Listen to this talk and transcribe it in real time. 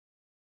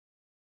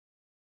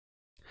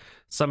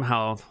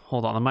Somehow,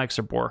 hold on, the mics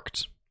are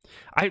borked.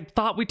 I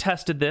thought we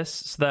tested this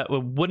so that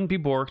it wouldn't be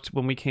borked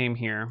when we came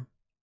here.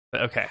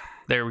 But okay,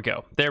 there we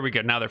go.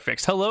 Now they're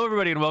fixed. Hello,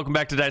 everybody, and welcome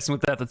back to Dicing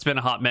with Death. It's been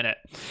a hot minute.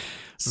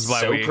 This is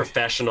why so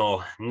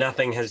professional.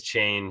 Nothing has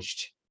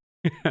changed.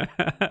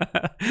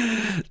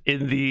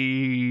 In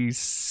the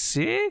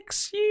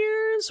 6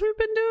 years we've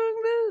been doing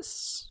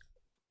this.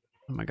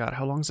 Oh my god,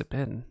 how long has it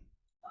been?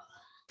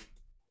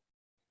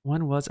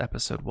 When was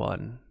episode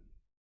 1?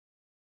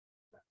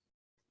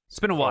 It's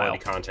been a while.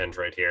 Content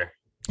right here.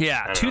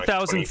 Yeah,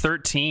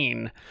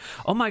 2013. Like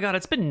oh my god,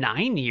 it's been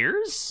 9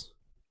 years?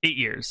 8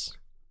 years.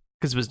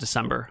 Because it was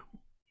December.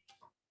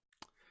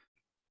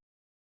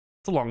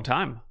 It's a long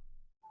time.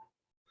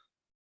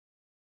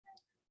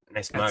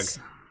 Nice mug.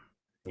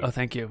 Oh,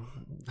 thank you.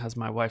 It has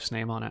my wife's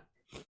name on it.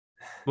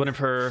 One of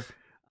her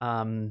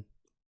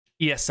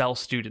ESL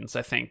students,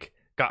 I think,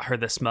 got her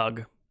this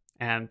mug.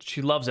 And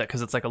she loves it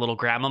because it's like a little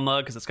grandma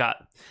mug because it's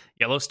got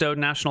Yellowstone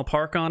National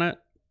Park on it.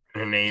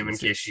 Her name in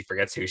case she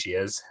forgets who she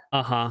is.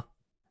 Uh-huh.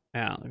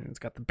 Yeah, it's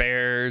got the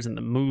bears and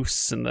the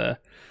moose and the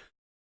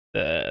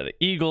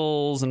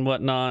eagles and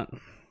whatnot.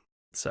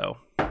 So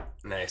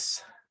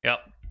nice. Yep.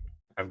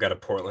 I've got a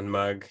Portland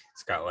mug.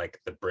 It's got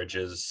like the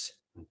bridges,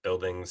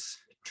 buildings,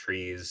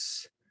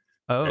 trees.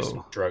 Oh,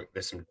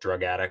 there's some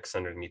drug addicts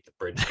underneath the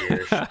bridge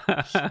here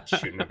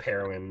shooting up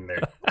heroin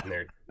in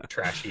their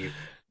trash heap.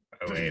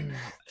 Oh wait.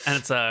 And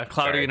it's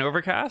cloudy and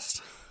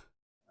overcast.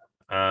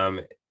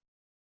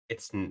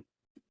 It's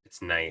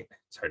night.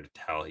 It's hard to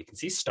tell. You can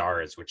see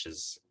stars, which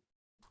is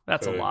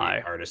that's a lie.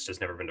 The artist has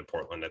never been to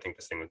Portland. I think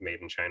this thing was made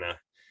in China.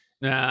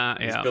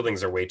 These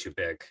buildings are way too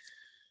big.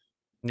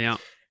 Yeah.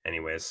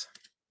 Anyways.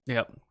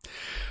 Yep.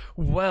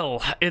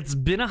 Well, it's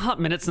been a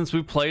hot minute since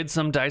we played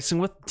some Dicing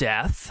with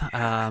Death.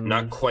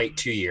 Not quite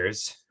 2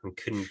 years. We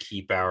couldn't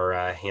keep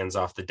our hands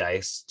off the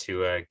dice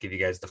to give you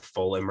guys the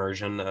full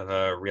immersion of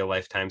a real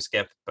life time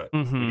skip, but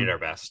we did our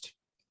best.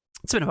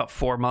 It's been about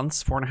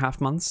 4.5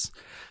 months.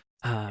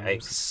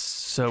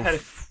 So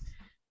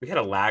we had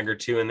a lag or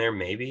two in there,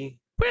 maybe.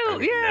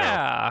 Well,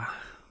 yeah.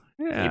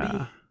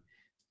 Maybe.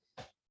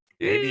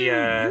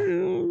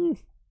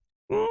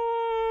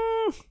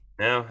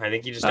 No, I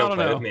think you just don't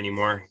play with me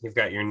anymore. You've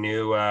got your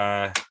new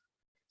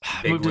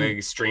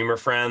bigwig streamer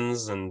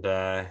friends, and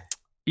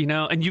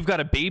and you've got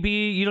a baby.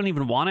 You don't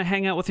even want to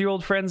hang out with your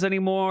old friends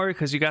anymore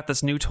because you got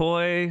this new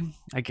toy.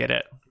 I get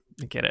it.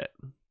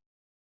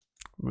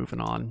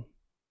 Moving on.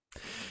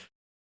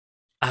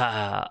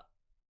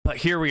 But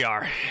here we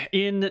are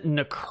in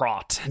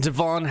Nekkraut.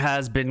 Divan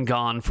has been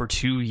gone for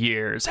 2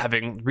 years,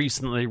 having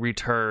recently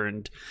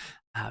returned.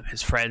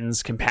 His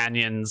friends,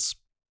 companions,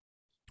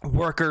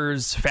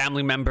 workers,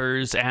 family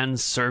members, and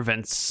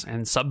servants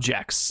and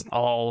subjects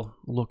all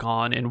look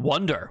on and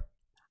wonder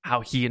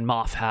how he and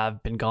Moth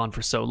have been gone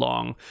for so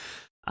long.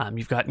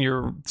 You've gotten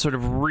your sort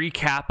of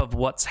recap of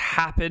what's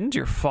happened.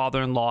 Your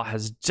father-in-law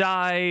has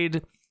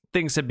died.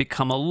 Things have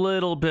become a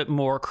little bit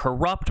more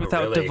corrupt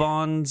without really?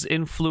 Divan's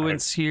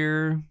influence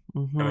here.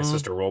 Mm-hmm. Am I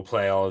supposed to role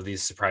play all of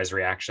these surprise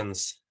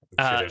reactions?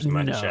 I'm sure there's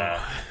much.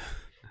 No.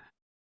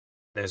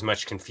 There's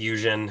much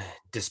confusion,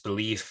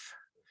 disbelief.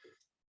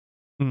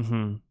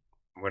 Mm-hmm.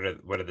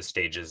 What are the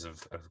stages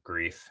of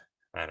grief?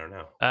 I don't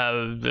know.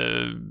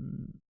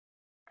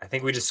 I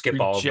think we just skip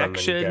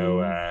rejection. All of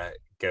them and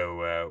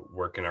go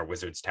work in our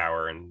wizard's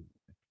tower and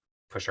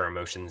push our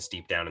emotions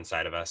deep down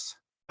inside of us.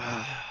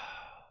 Of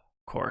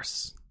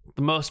course.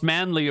 The most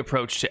manly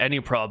approach to any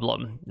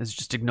problem is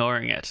just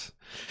ignoring it.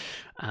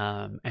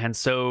 And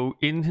so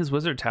in his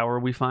wizard tower,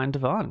 we find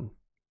Divan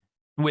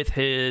with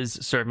his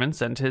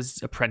servants and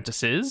his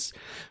apprentices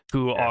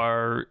who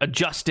are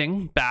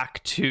adjusting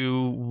back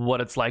to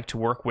what it's like to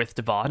work with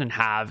Divan and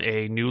have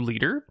a new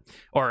leader,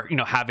 or,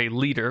 have a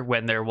leader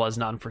when there was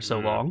none for so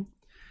long.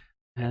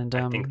 And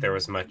I think there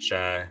was much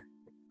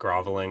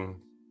groveling,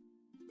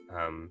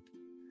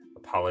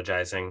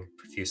 apologizing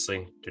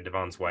profusely to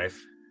Divan's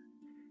wife.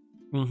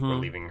 Mm-hmm. We're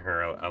leaving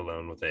her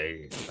alone with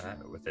a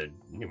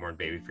newborn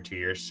baby for 2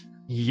 years.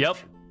 Yep.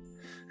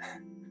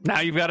 Now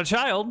you've got a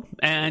child,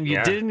 and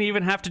you didn't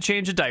even have to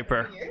change a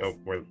diaper. Oh,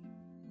 we're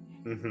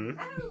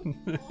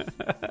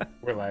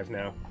we're live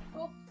now.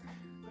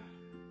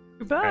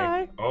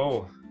 Goodbye.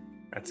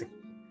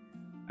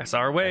 I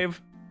saw her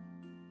wave.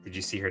 Did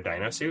you see her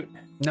dino suit?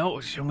 No,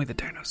 show me the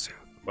dino suit.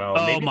 Well,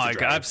 oh my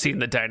god, I've seen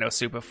the dino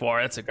suit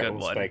before. That's a good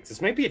one. Spikes.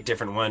 This might be a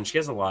different one. She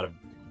has a lot of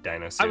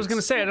dino suits. I was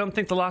gonna say, I don't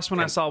think the last one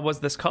I saw was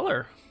this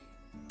color.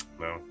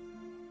 No.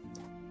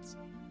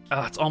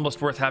 Oh, it's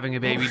almost worth having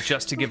a baby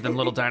just to give them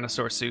little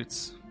dinosaur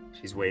suits.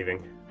 She's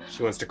waving.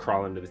 She wants to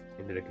crawl into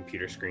the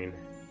computer screen.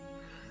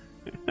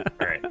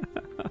 All right.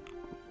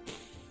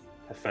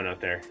 Have fun out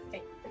there.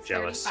 Okay, it's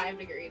jealous. 35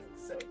 degrees.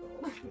 It's so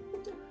cold.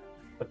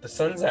 But the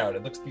sun's out.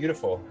 It looks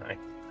beautiful.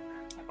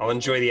 I'll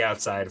enjoy the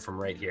outside from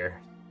right here.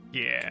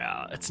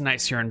 Yeah, it's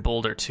nice here in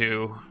Boulder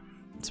too.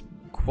 It's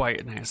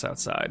quite nice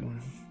outside.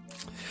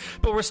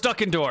 But we're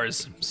stuck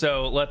indoors,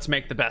 so let's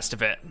make the best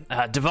of it.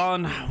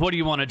 Divan, what do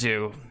you want to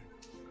do?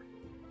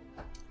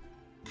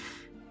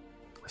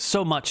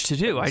 So much to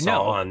do, It's I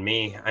know. all on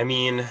me. I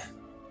mean...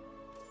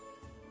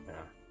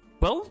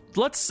 Well,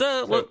 let's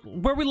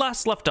where we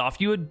last left off,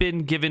 you had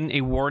been given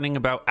a warning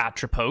about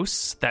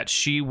Atropos, that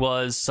she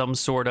was some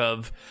sort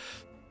of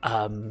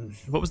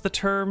what was the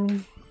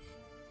term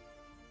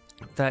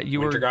that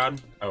you Winter were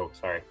god? Oh,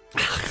 sorry.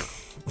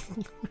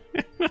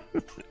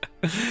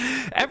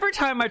 Every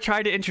time I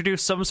try to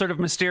introduce some sort of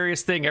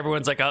mysterious thing,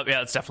 everyone's like, oh,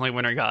 yeah, it's definitely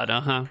Winter God,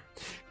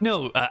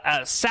 No,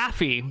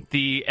 Safi,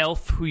 the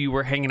elf who you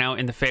were hanging out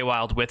in the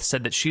Feywild with,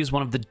 said that she is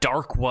one of the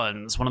Dark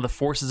Ones, one of the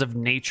forces of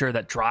nature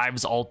that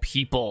drives all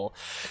people.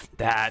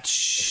 That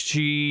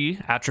she,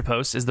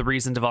 Atropos, is the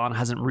reason Divan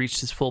hasn't reached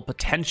his full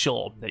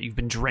potential, that you've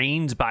been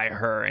drained by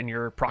her and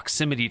your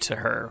proximity to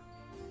her.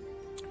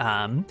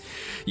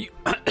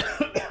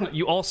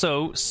 You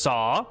also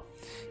saw...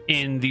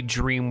 in the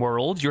dream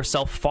world,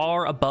 yourself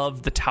far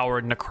above the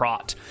tower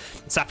Nekkraut.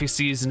 Safi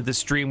sees into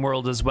this dream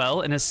world as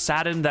well and is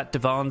saddened that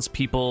Divan's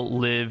people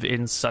live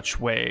in such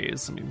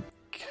ways. Let me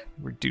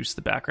reduce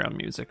the background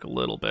music a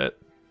little bit.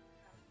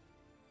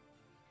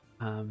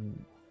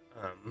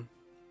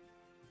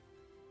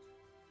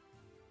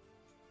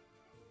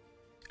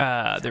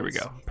 There we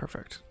go.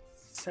 Perfect.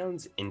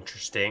 Sounds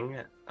interesting.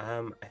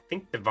 I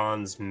think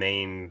Divan's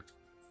main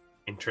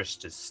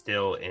interest is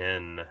still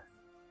in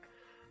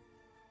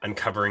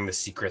uncovering the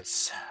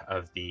secrets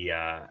of the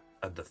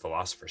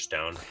Philosopher's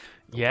Stone.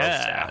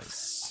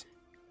 Yes.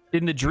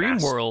 In the dream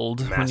world,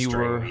 when you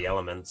were the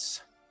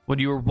elements. When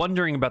you were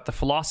wondering about the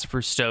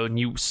Philosopher's Stone,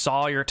 you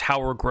saw your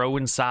tower grow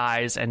in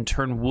size and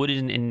turn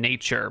wooden in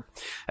nature,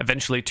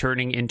 eventually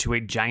turning into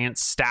a giant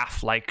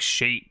staff-like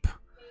shape.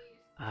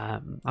 I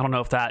don't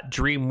know if that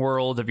dream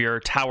world of your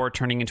tower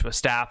turning into a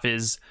staff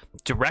is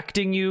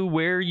directing you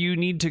where you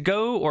need to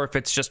go, or if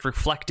it's just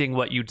reflecting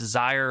what you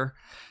desire.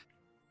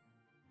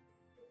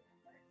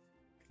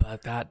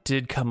 But that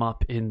did come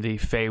up in the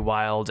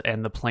Feywild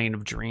and the Plane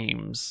of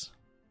Dreams.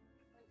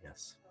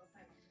 Yes. I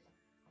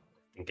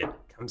think it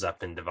comes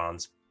up in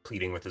Divan's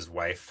pleading with his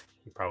wife.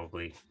 He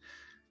probably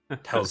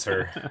tells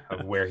her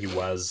of where he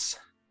was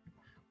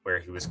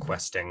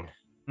questing.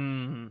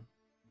 Mm-hmm.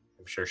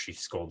 I'm sure she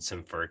scolds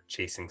him for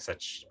chasing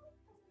such,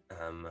 I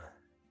don't know,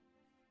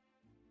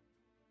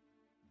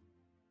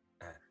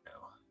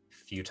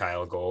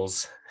 futile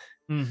goals.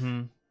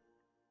 Mm-hmm.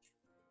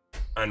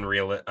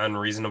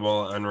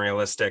 Unreasonable,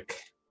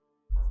 unrealistic.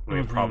 We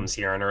have problems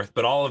here on Earth,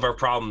 but all of our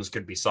problems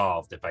could be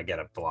solved if I get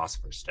a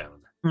Philosopher's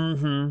Stone.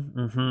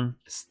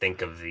 Just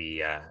think of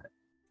the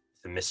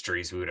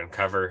mysteries we would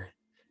uncover,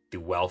 the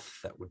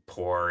wealth that would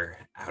pour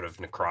out of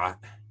Nekkraut.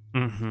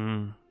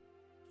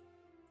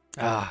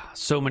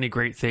 So many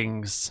great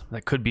things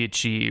that could be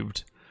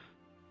achieved.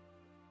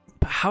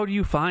 But how do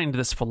you find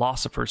this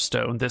Philosopher's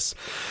Stone, this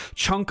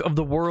chunk of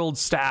the world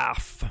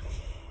staff?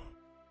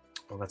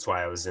 Well, that's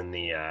why I was in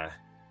the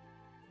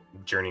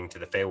journeying to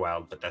the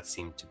Feywild, but that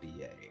seemed to be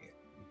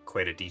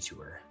quite a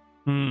detour.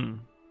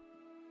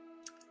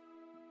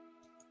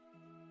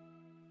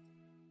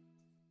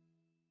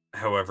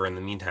 However, in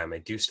the meantime, I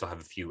do still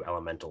have a few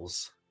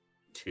elementals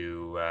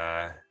to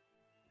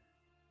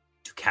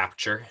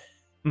capture,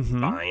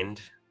 find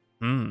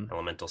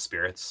elemental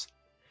spirits,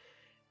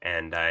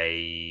 and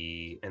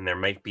there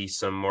might be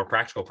some more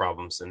practical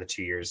problems in the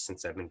 2 years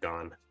since I've been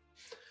gone.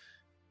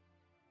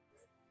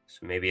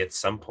 So maybe at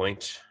some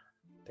point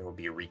there will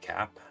be a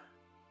recap,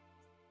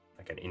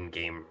 like an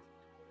in-game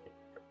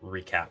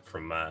recap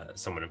from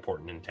someone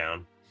important in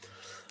town.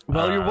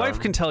 Well, your wife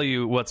can tell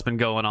you what's been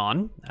going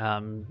on.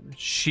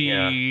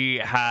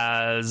 She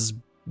has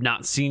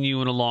not seen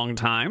you in a long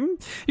time.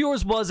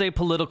 Yours was a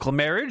political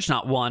marriage,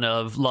 not one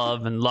of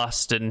love and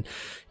lust and,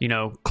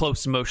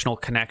 close emotional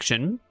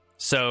connection.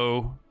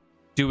 So,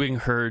 doing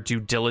her due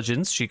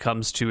diligence, she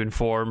comes to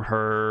inform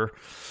her...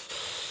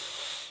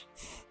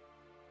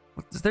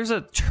 There's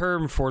a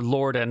term for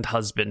lord and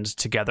husband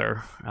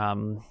together.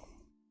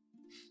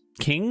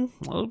 King?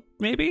 Well,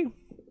 maybe?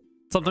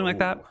 Something like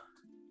that.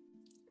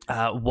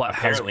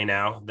 Apparently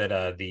now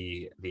that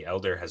the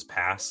elder has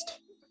passed.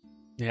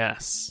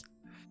 Yes,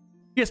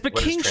 but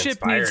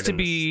kingship needs to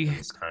be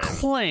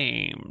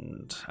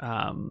claimed.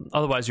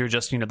 Otherwise, you're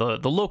just the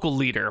local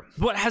leader.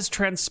 What has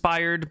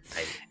transpired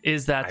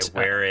is that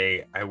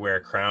I wear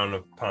a crown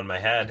upon my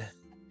head,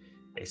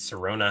 a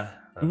Serona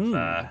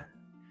of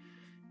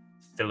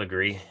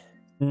filigree.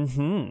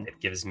 It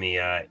gives me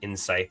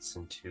insights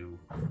into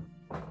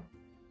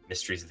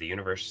mysteries of the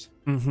universe.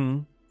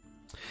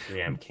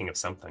 Yeah, I'm king of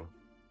something.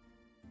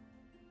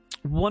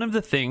 One of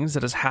the things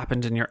that has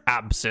happened in your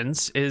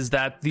absence is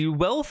that the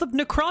wealth of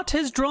Nekkraut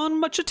has drawn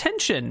much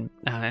attention,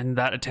 and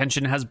that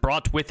attention has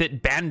brought with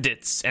it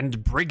bandits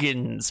and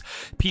brigands,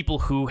 people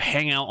who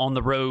hang out on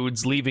the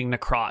roads leaving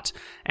Nekkraut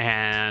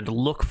and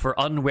look for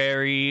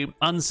unwary,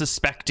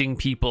 unsuspecting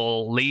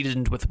people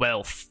laden with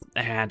wealth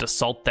and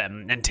assault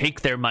them and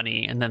take their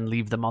money and then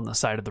leave them on the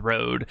side of the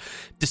road,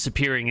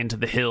 disappearing into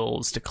the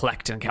hills to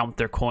collect and count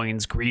their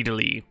coins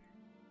greedily.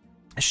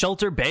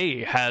 Shelter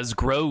Bay has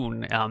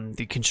grown.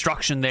 The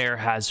construction there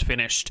has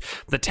finished.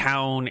 The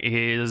town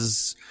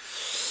is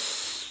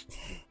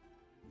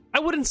I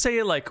wouldn't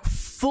say like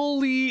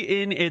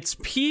fully in its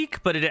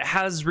peak, but it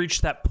has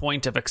reached that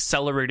point of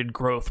accelerated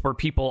growth where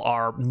people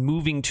are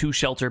moving to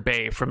Shelter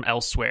Bay from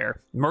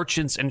elsewhere.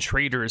 Merchants and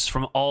traders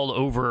from all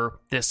over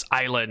this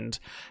island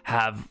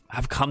have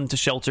come to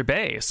Shelter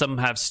Bay. Some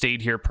have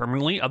stayed here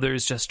permanently,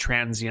 others just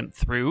transient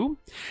through.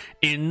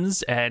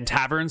 Inns and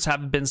taverns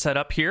have been set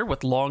up here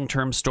with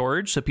long-term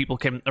storage, so people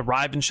can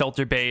arrive in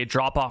Shelter Bay,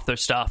 drop off their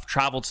stuff,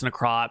 travel to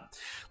Nekkraut,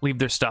 leave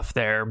their stuff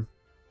there.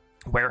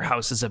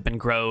 Warehouses have been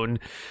grown.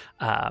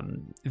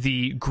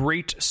 The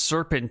great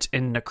serpent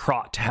in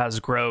Nekkraut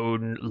has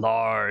grown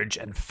large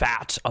and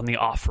fat on the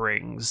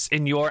offerings.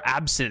 In your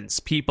absence,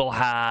 people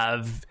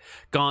have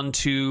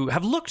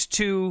looked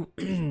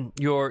to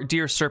your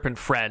dear serpent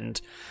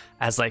friend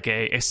as like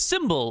a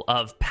symbol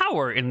of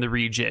power in the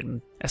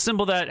region, a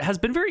symbol that has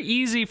been very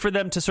easy for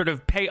them to sort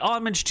of pay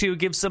homage to,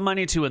 give some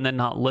money to, and then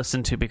not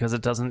listen to because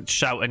it doesn't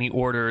shout any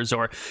orders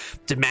or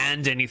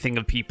demand anything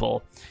of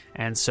people.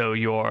 And so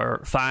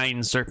your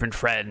fine serpent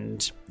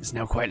friend is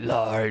now quite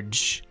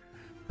large,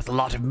 with a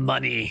lot of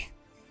money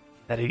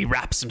that he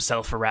wraps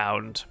himself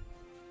around.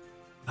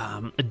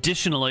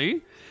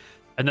 Additionally,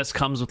 and this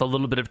comes with a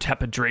little bit of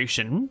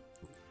tepidration,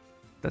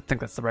 I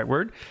think that's the right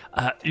word.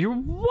 Your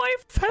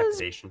wife has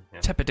trepidation. Yeah.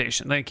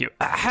 Trepidation. Thank you.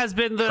 Has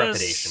been the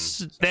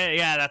trepidation.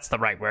 Yeah, that's the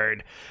right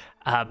word.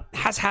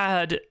 Has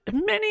had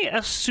many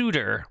a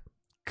suitor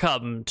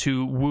come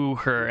to woo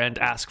her and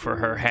ask for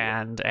her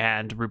hand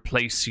and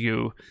replace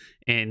you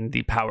in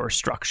the power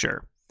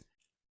structure.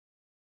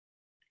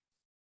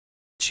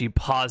 She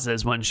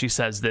pauses when she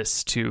says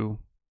this to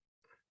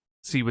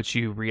see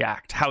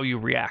how you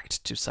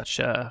react to such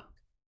a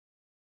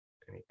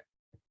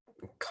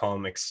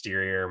calm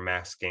exterior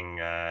masking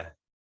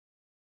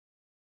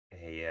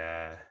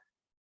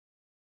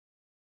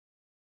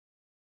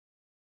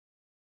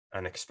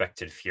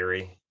unexpected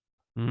fury.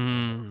 I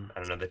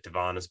don't know that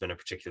Divan has been a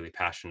particularly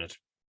passionate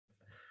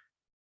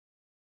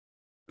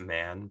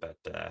man, but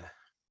for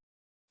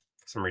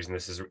some reason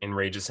this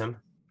enrages him.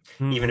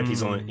 Even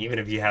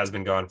if he has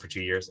been gone for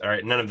 2 years. All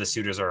right, none of the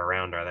suitors are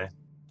around, are they?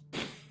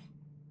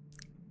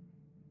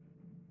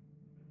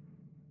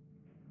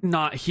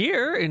 Not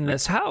here in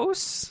this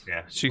house.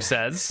 Yeah, she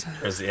says.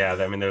 There's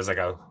like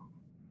a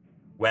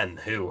when,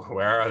 who,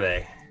 where are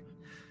they?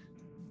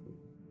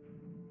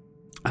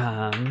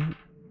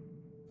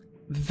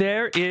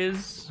 There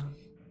is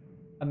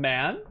a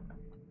man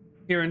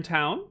here in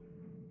town.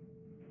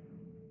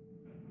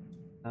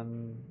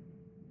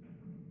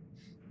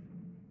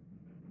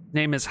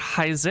 Name is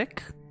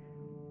Isaac.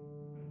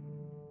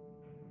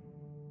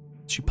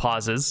 She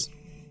pauses.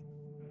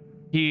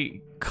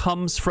 He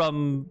comes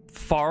from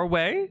far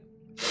away,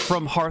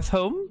 from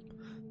Hearthhome.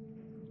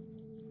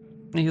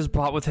 He has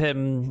brought with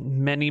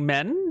him many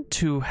men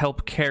to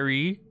help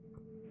carry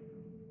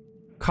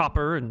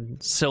copper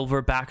and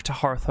silver back to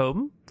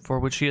Hearthhome, for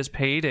which he has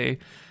paid a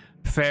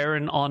fair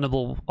and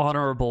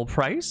honorable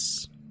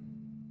price.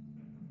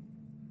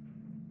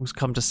 He's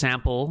come to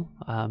sample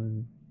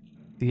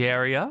the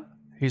area.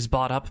 He's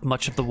bought up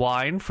much of the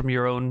wine from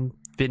your own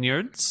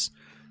vineyards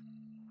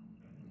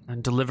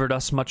and delivered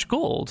us much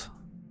gold.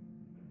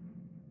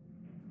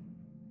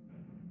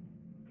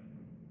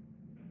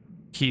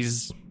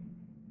 He's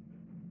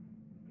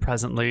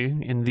presently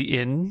in the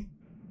inn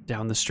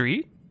down the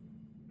street,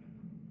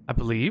 I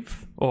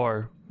believe,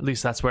 or at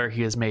least that's where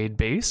he has made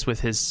base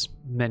with his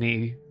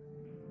many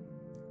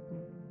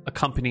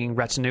accompanying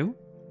retinue.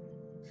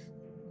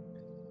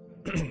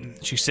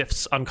 She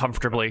sifts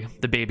uncomfortably,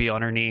 the baby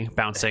on her knee,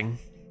 bouncing.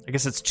 I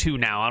guess it's 2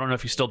 now. I don't know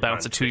if you still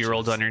bounce a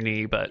 2-year-old on your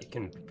knee, but... You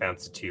can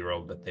bounce a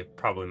 2-year-old, but they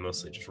probably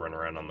mostly just run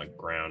around on the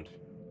ground,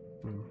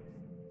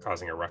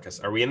 causing a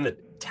ruckus. Are we in the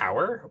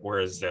tower, or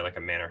is there like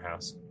a manor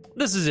house?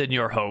 This is in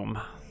your home.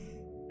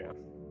 Yeah.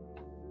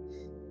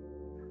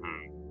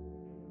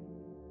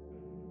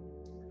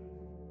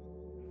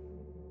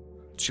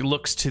 She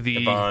looks to the...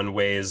 Divan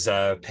weighs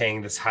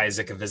paying this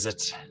Isaac a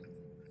visit,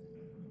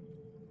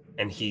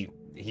 and he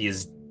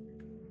is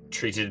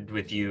treated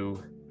with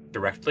you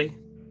directly?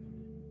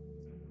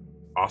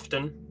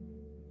 Often?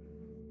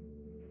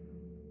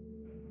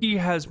 He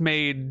has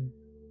made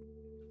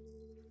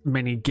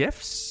many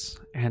gifts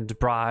and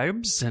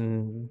bribes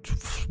and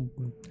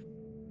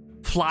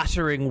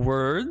flattering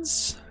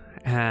words,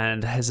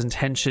 and his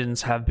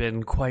intentions have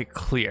been quite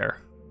clear.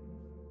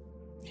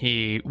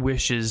 He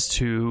wishes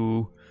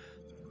to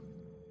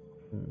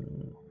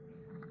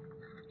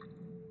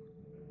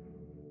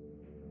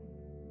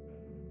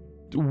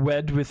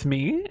wed with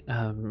me,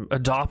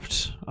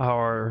 adopt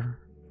our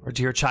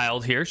dear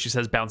child here, she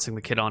says, bouncing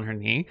the kid on her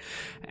knee,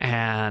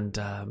 and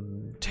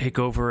take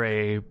over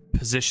a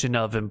position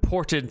of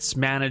importance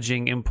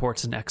managing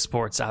imports and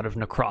exports out of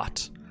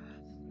Nekkraut.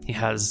 He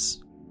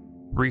has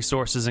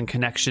resources and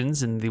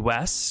connections in the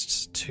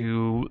west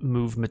to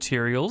move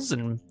materials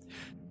and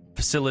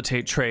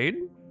facilitate trade.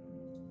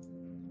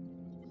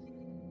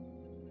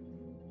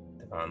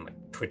 Devon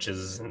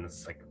twitches and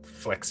is like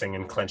flexing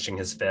and clenching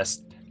his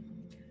fist.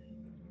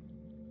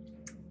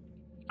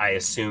 I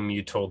assume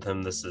you told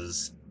him this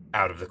is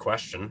out of the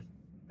question,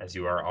 as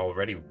you are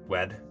already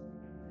wed,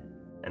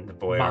 and the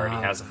boy already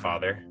has a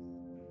father.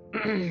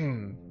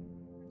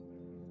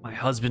 My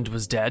husband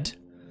was dead.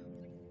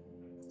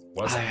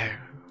 Was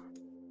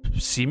he?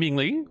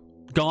 Seemingly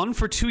gone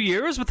for 2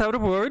 years without a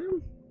word.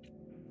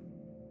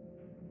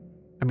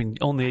 I mean,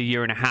 only a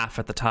year and a half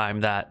at the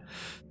time that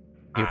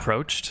he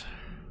approached.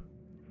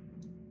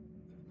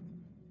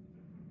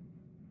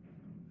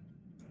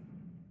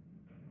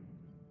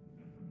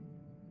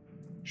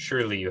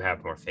 Surely you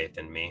have more faith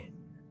in me.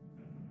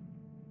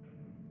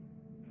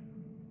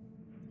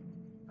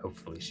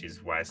 Hopefully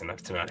she's wise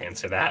enough to not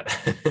answer that.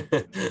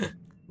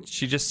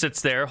 She just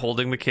sits there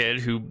holding the kid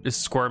who is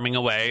squirming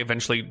away,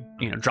 eventually,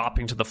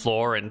 dropping to the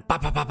floor and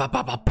bop, bop, bop, bop,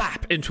 bop, bop,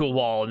 bop, into a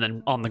wall and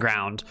then on the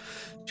ground.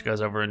 She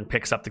goes over and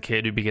picks up the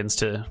kid who begins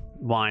to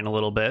whine a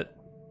little bit.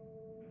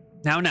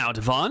 Now,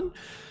 Divan,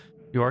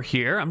 you're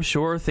here. I'm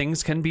sure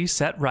things can be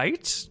set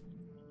right.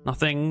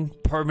 Nothing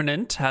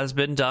permanent has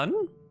been done.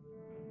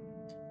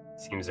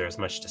 Seems there's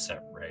much to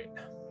set right.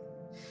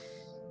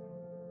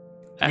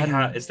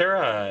 And is there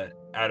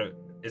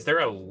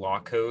a law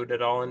code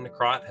at all in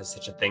Nekkraut? Has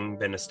such a thing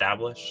been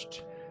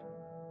established?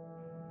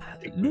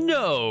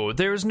 No,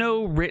 there's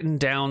no written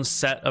down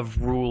set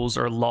of rules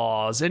or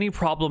laws. Any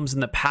problems in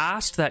the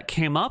past that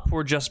came up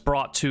were just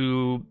brought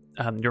to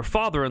your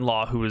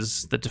father-in-law, who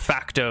is the de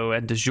facto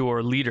and de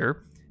jure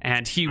leader,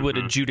 and he would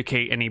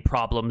adjudicate any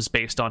problems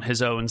based on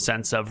his own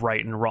sense of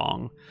right and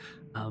wrong.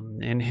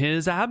 In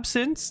his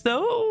absence,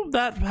 though,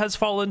 that has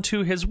fallen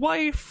to his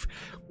wife,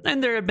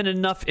 and there have been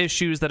enough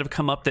issues that have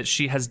come up that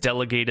she has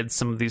delegated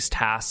some of these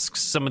tasks,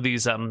 some of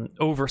these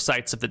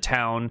oversights of the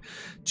town,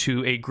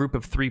 to a group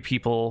of 3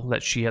 people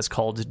that she has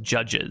called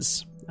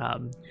judges,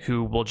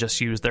 who will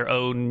just use their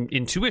own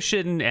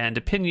intuition and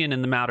opinion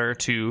in the matter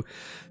to,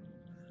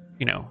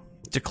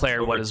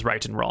 declare what is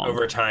right and wrong.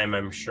 Over time,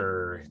 I'm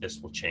sure this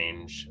will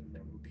change, and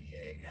there will be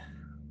a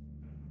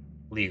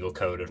legal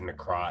code of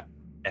Nekkraut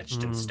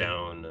etched in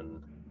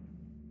stone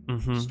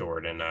and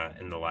stored in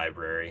the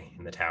library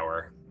in the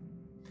tower.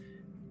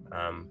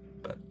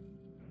 But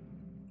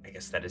I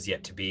guess that is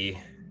yet to be.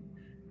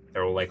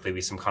 There will likely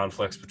be some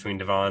conflicts between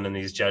Divan and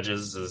these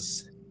judges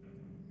as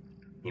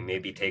he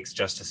maybe takes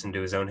justice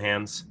into his own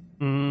hands.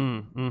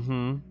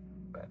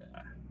 But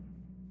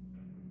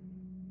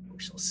we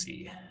shall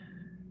see.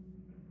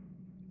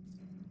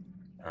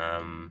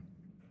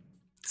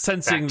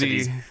 Sensing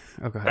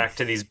back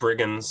to these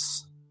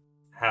brigands.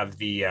 Have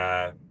the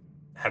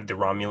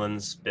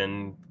Romulans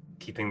been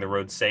keeping the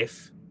road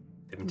safe?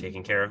 They've been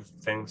taking care of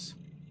things?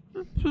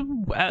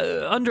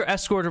 Under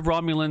escort of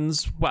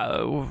Romulans,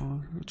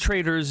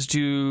 traders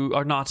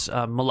are not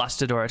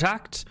molested or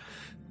attacked.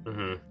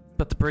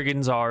 But the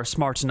brigands are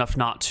smart enough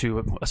not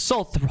to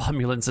assault the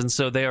Romulans, and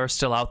so they are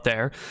still out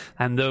there.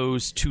 And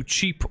those too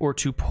cheap or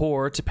too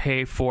poor to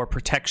pay for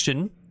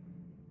protection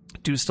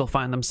do still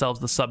find themselves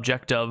the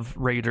subject of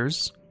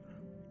raiders.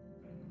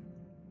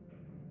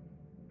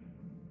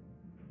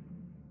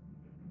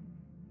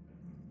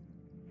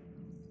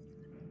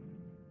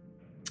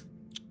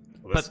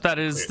 But that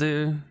is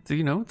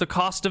the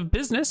cost of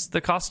business, the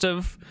cost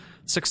of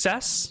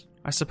success,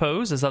 I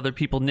suppose, as other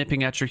people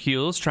nipping at your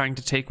heels, trying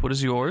to take what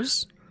is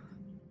yours.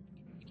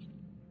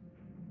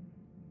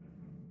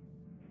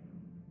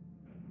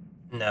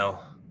 No,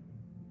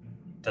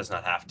 does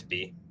not have to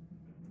be.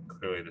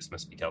 Clearly, this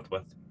must be dealt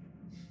with.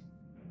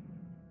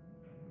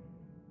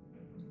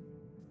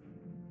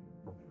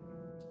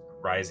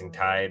 Rising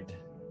tide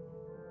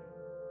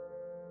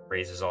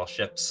raises all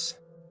ships.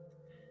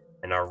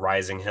 And our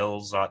rising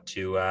hills ought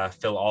to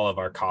fill all of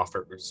our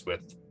coffers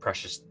with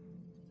precious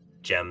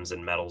gems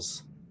and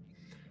metals.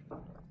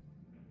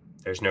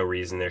 There's no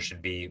reason there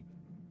should be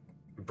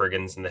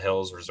brigands in the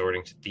hills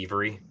resorting to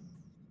thievery.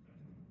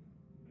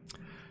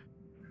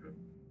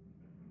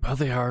 Well,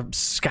 they are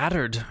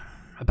scattered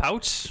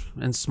about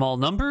in small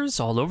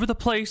numbers all over the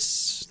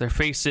place. Their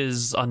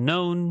faces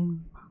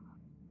unknown.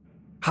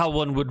 How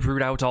one would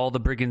root out all the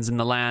brigands in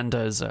the land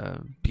is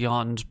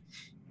beyond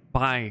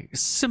my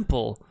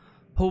simple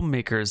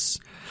homemaker's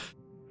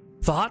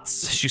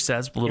thoughts, she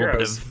says, with a little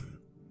bit of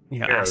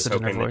acid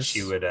in her voice.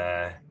 She would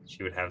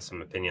have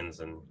some opinions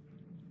and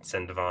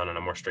send Divan on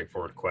a more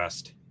straightforward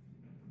quest.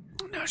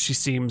 No, she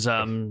seems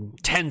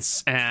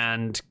tense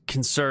and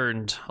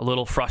concerned, a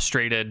little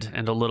frustrated,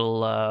 and a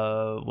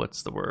little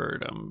what's the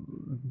word?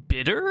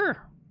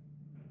 Bitter?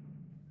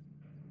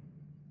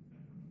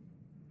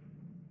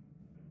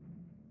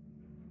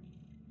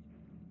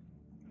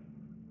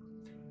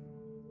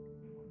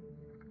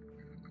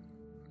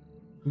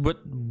 But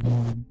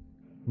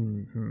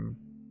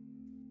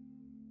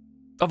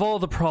of all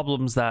the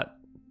problems that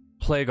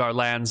plague our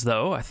lands,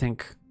 though, I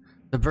think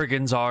the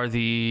brigands are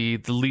the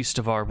least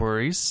of our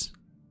worries.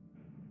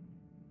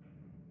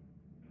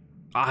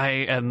 I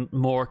am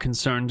more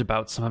concerned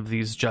about some of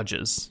these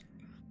judges.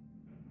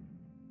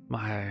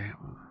 My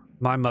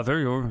mother,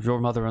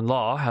 your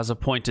mother-in-law, has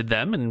appointed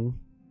them, and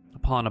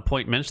upon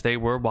appointment they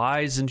were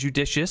wise and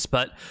judicious,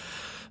 but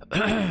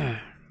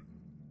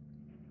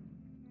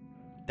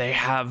they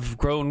have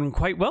grown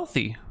quite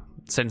wealthy.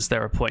 since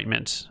their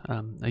appointment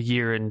a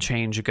year and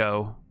change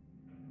ago.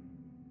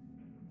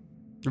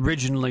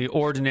 Originally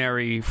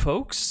ordinary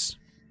folks.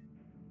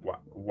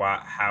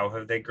 How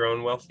have they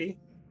grown wealthy?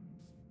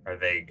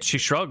 She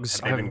shrugs.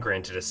 Have they been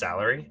granted a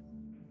salary?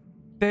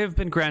 They have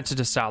been granted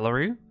a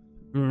salary.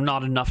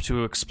 Not enough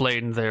to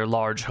explain their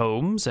large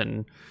homes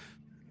and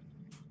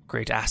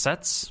great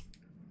assets.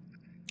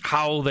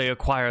 How they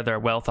acquire their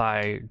wealth,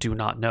 I do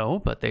not know,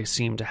 but they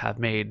seem to have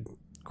made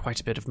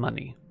quite a bit of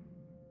money.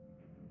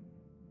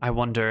 I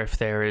wonder if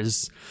there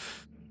is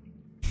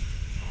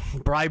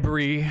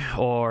bribery,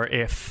 or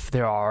if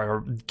there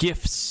are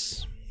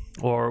gifts,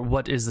 or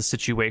what is the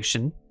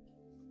situation.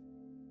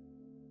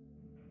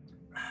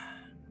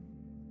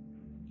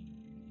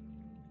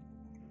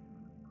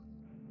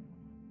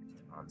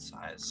 On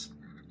size.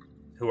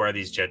 Who are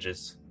these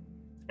judges?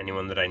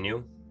 Anyone that I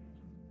knew?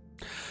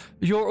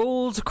 Your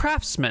old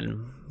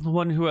craftsman, the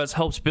one who has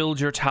helped build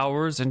your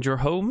towers and your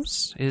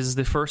homes, is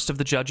the first of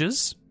the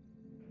judges.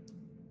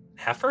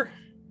 Heifer?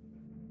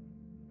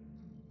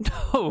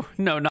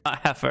 No, not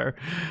Heifer.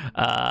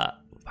 I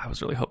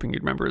was really hoping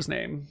you'd remember his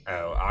name.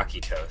 Oh,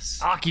 Akitos.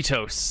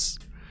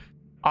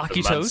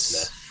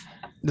 Akitos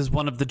is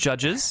one of the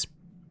judges.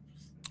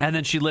 And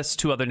then she lists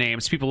two other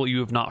names, people you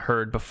have not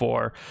heard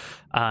before.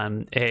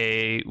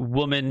 A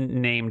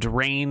woman named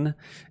Rain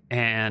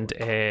and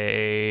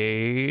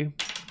a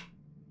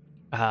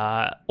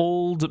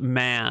old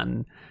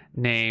man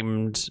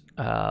named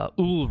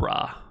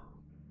Ulra.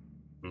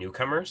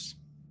 Newcomers?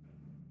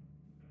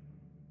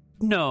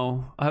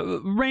 No.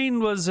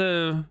 Rain was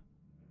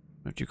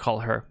what do you call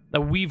her?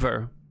 A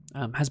weaver.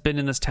 Has been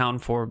in this town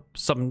for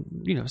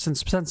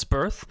since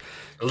birth.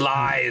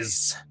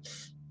 Lies.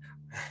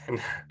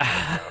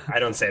 I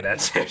don't say that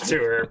to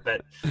her,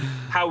 but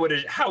how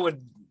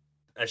would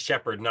a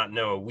shepherd not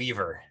know a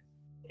weaver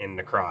in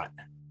Nekkraut?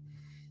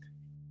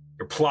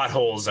 Your plot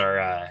holes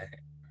are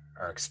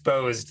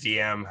exposed,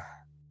 DM.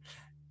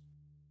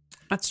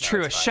 That's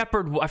true. A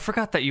shepherd. I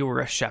forgot that you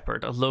were a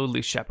shepherd, a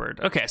lowly shepherd.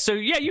 Okay, so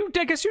yeah,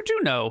 I guess you do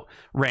know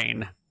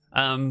Rain,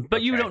 but okay.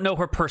 You don't know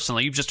her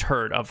personally. You've just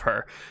heard of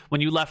her.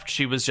 When you left,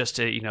 she was just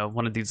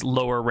one of these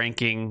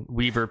lower-ranking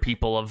weaver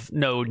people of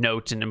no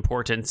note and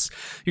importance.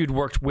 You'd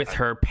worked with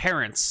her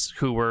parents,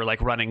 who were like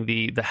running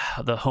the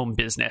home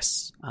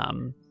business.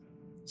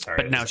 Sorry,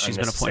 but now she's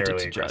been appointed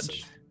to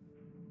judge.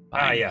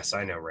 Yes,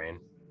 I know Rain.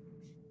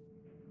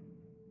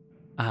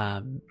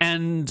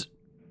 And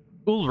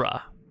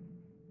Ulra,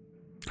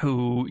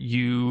 who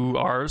you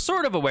are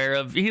sort of aware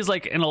of. He's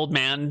like an old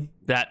man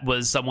that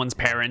was someone's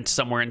parent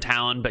somewhere in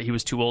town, but he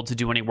was too old to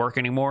do any work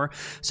anymore,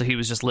 so he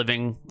was just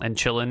living and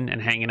chilling and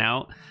hanging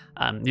out.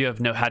 You have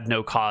had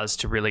no cause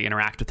to really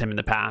interact with him in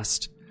the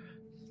past.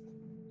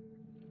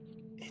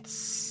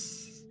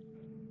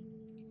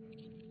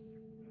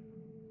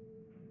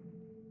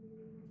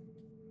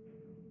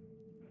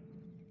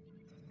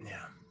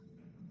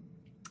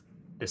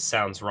 This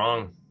sounds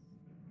wrong.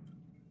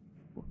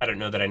 I don't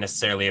know that I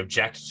necessarily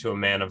object to a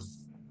man of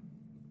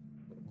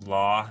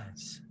law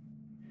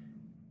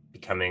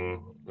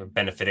becoming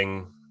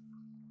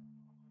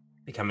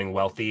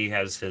wealthy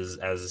as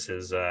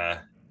his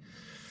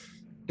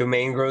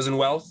domain grows in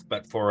wealth,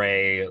 but for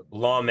a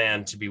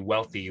lawman to be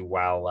wealthy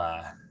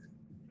while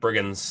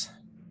brigands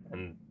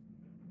and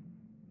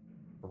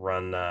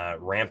run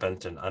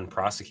rampant and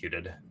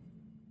unprosecuted.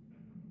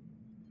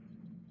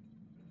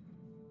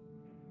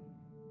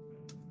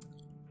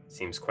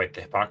 Seems quite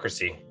the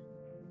hypocrisy.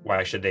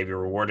 Why should they be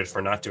rewarded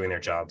for not doing their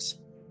jobs?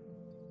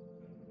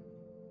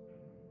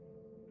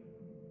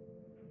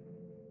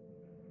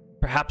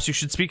 Perhaps you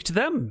should speak to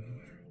them.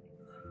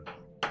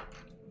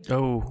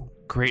 Oh,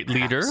 great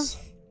leader.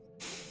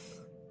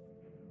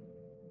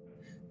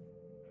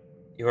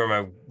 You are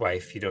my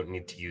wife. You don't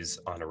need to use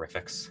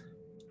honorifics.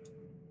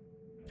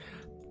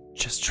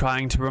 Just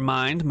trying to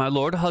remind my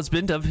lord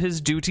husband of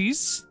his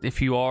duties.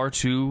 If you are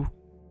to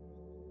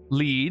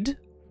lead,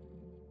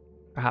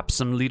 perhaps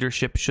some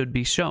leadership should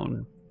be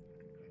shown.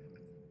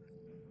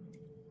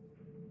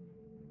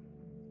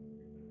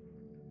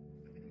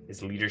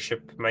 Is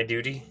leadership my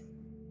duty?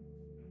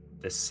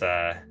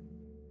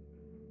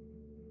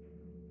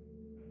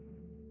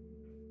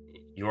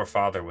 Your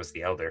father was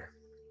the elder.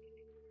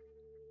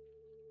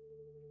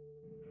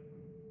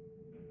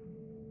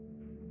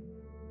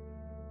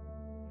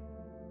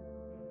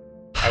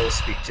 I will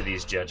speak to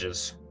these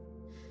judges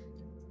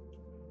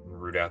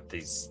and root out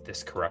this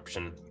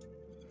corruption.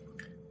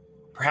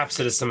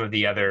 Perhaps it is some of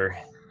the other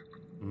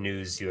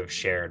news you have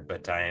shared,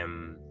 but I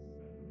am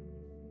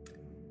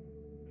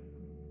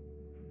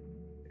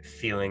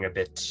feeling a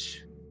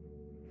bit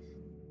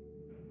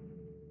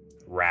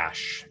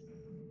rash.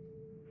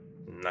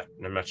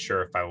 I'm not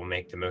sure if I will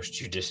make the most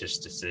judicious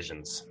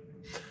decisions.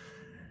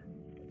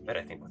 But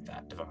I think with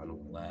that, Divan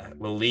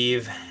will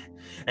leave,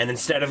 and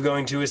instead of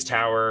going to his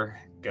tower,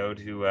 go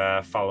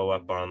to follow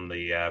up on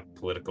the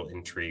political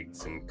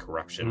intrigues and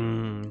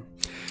corruption.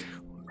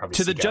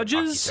 To the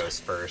judges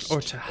first, or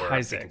to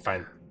Isaac?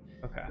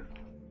 Okay.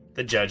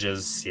 The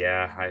judges,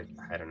 yeah.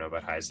 I don't know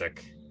about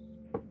Isaac.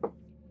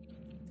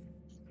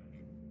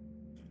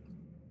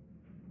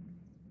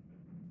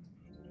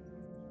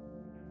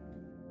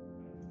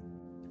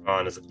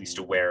 Devon is at least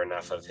aware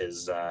enough of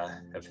his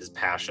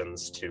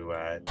passions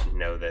to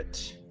know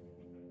that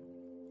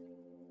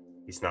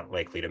he's not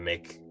likely to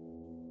make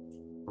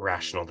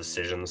rational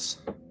decisions.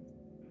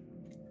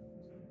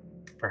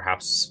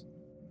 Perhaps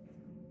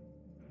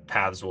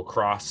paths will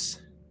cross,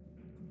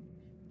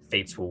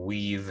 fates will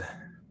weave,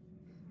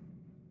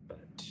 but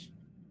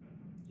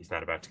he's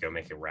not about to go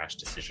make a rash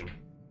decision.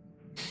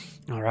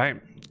 All right.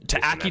 To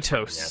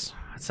Akitos,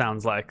 it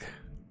sounds like.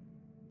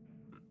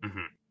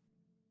 Mm-hmm.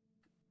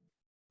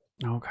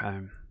 Okay.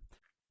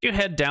 You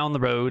head down the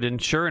road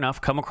and sure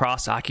enough come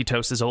across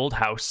Akitos' old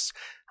house,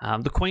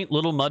 the quaint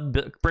little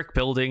mud brick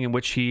building in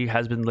which he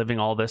has been living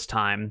all this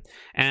time.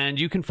 And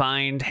you can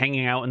find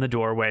hanging out in the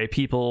doorway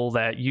people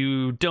that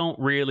you don't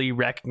really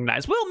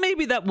recognize. Well,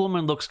 maybe that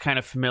woman looks kind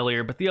of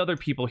familiar, but the other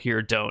people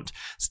here don't.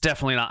 It's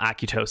definitely not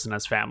Akitos and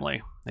his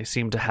family. They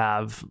seem to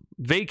have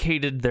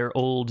vacated their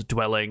old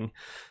dwelling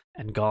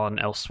and gone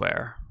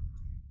elsewhere.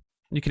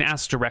 You can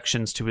ask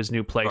directions to his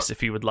new place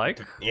if you would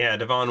like. Yeah,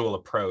 Divan will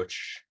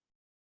approach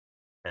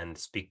and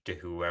speak to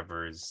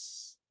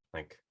whoever's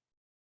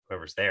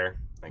there.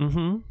 Like,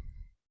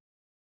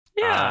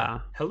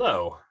 Yeah.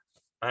 Hello.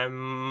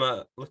 I'm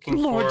looking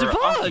Lord for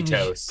Divan.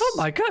 Akitos. Oh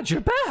my god,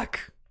 you're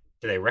back.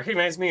 Do they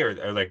recognize me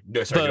or like,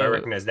 no, sorry, do I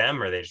recognize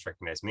them or they just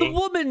recognize me? The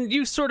woman,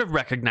 you sort of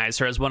recognize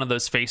her as one of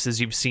those faces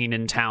you've seen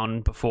in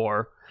town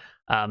before.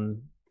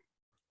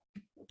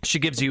 She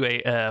gives you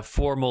a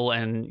formal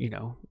and,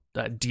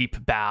 a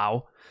deep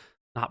bow,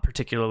 not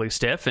particularly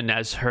stiff, and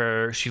as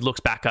she looks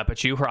back up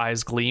at you, her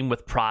eyes gleam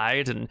with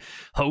pride and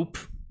hope.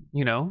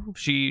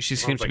 She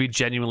seems to be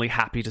genuinely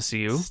happy to see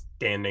you.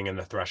 Standing in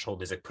the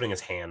threshold, he's like putting his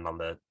hand on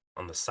the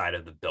side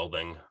of the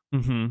building.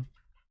 I'm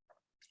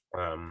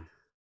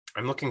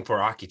looking for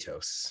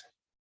Akitos.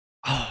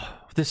 Oh,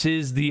 this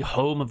is the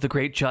home of the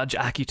great judge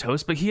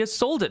Akitos, but he has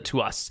sold it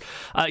to us.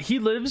 He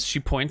lives, she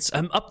points,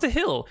 up the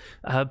hill,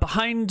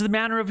 behind the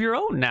manor of your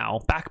own now,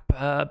 back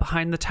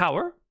behind the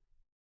tower.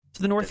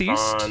 To the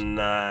northeast.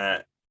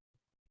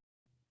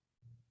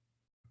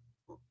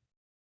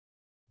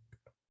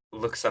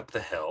 Looks up the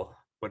hill.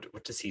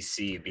 What does he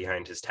see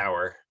behind his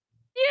tower?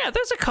 Yeah,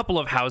 there's a couple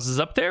of houses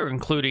up there,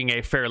 including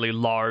a fairly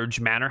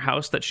large manor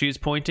house that she's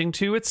pointing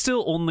to. It's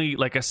still only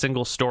like a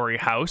single-story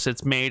house.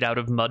 It's made out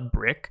of mud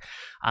brick,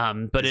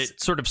 but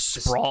it sort of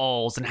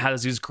sprawls and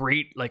has these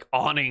great like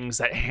awnings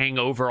that hang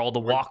over all the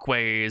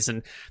walkways,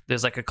 and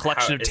there's like a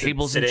collection of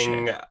tables and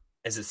chairs.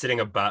 Is it sitting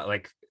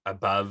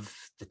above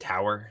the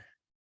tower?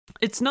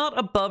 It's not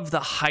above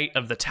the height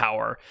of the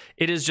tower.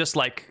 It is just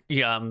like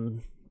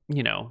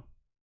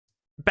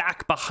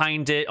back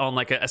behind it on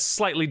like a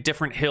slightly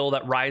different hill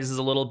that rises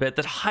a little bit.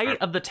 The height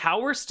of the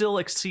tower still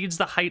exceeds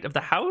the height of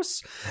the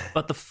house,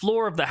 but the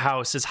floor of the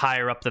house is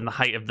higher up than the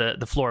height of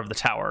the floor of the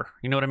tower.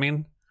 You know what I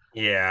mean?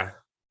 Yeah.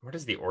 Where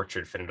does the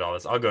orchard fit into all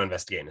this? I'll go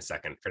investigate in a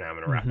second. For now, I'm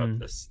going to wrap up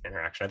this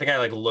interaction. I think I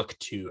I've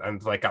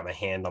got my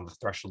hand on the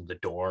threshold of the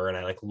door, and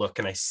I look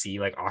and I see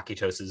like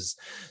Akitos's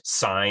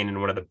sign in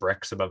one of the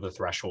bricks above the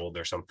threshold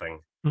or something.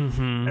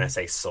 And I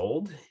say,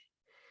 sold?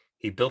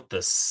 He built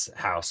this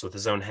house with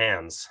his own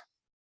hands.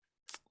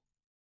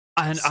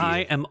 And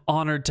I am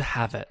honored to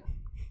have it.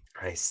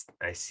 I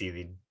see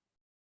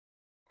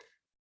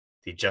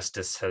the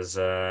justice has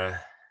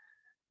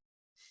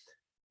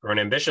grown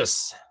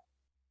ambitious.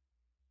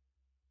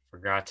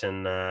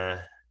 Forgotten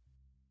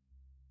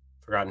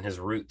his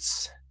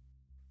roots,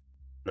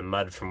 the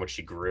mud from which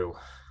he grew.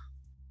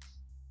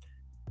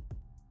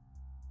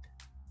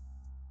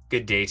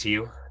 Good day to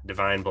you.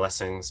 Divine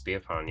blessings be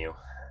upon you.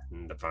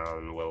 And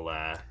Divan will,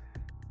 head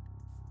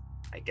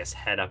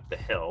up the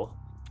hill.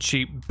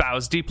 She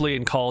bows deeply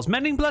and calls,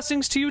 "Mending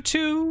blessings to you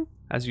too,"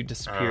 as you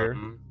disappear.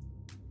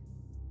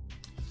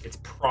 It's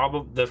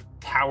the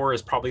tower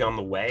is probably on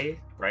the way,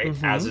 right?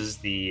 As is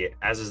the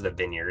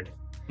vineyard.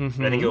 I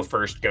think he'll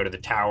first go to the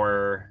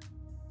tower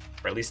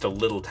for at least a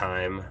little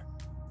time,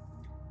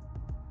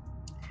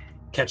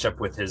 catch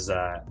up with his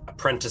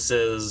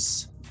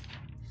apprentices,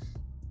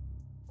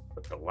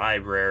 with the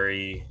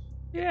library,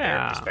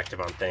 their perspective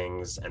on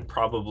things, and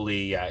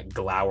probably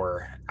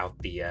glower out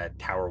the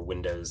tower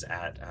windows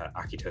at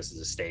Akitos'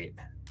 estate.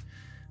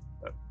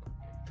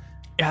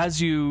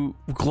 As you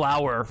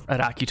glower at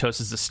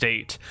Akitos'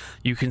 estate,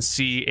 you can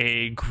see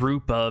a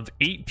group of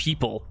 8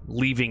 people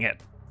leaving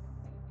it.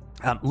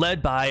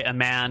 Led by a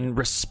man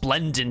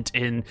resplendent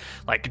in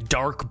like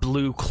dark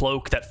blue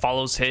cloak that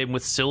follows him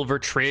with silver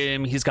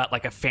trim. He's got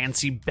like a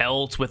fancy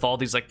belt with all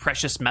these like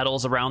precious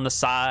metals around the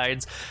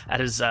sides.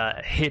 At his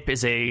hip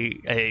is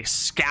a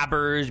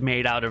scabbard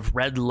made out of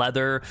red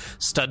leather,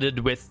 studded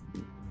with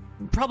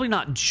probably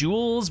not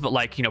jewels, but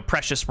like,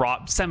 precious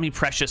rock,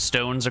 semi-precious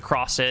stones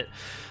across it.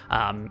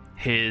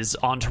 His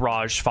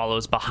entourage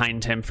follows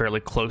behind him fairly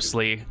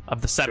closely.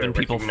 Of the 7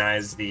 people,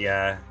 recognize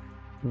the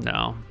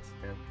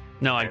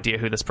no idea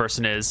who this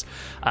person is.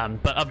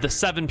 But of the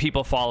 7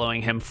 people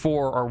following him,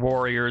 4 are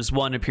warriors.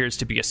 1 appears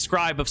to be a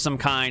scribe of some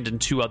kind, and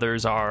 2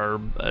 others are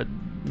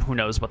who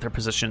knows what their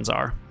positions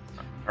are.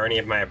 Are any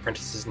of my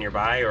apprentices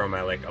nearby, or am I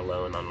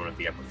alone on one of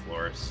the upper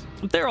floors?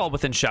 They're all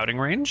within shouting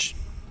range.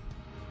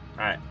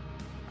 I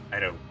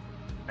don't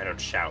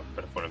shout,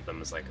 but if one of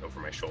them is like over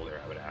my shoulder,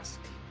 I would ask,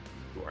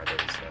 who are those?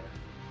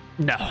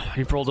 No,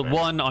 you've rolled a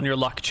 1 on your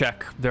luck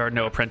check. There are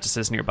no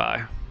apprentices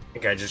nearby. I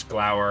think I just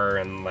glower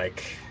and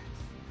like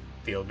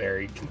feel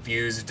very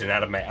confused and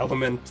out of my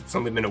element. It's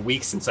only been a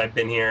week since I've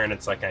been here, and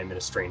it's like I'm in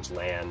a strange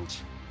land.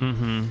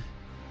 Mm-hmm.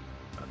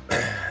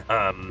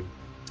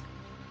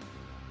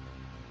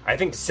 I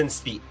think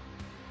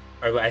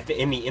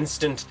in the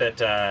instant that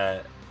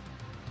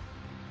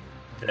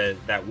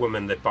that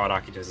woman that bought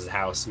Akitos'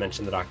 house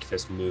mentioned that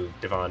Akitos moved,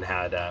 Divan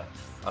had a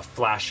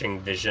flashing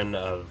vision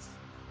of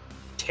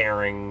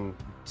tearing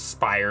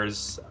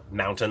spires,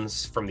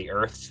 mountains from the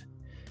earth,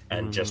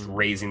 and just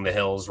raising the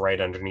hills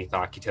right underneath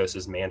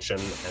Akitos' mansion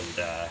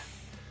and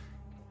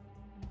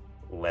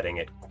letting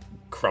it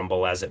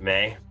crumble as it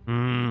may.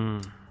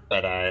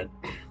 But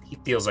he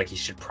feels like he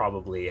should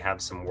probably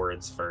have some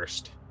words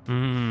first.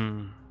 He'll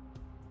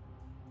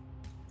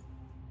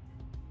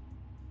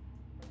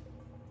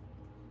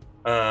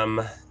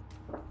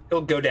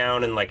go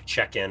down and like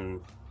check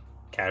in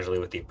casually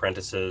with the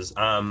apprentices.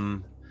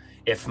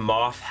 If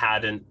Moff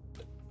hadn't,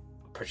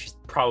 she's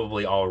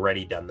probably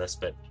already done this,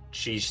 but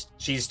she's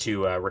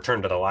to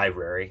return to the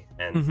library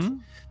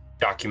and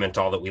document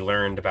all that we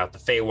learned about the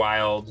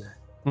Feywild.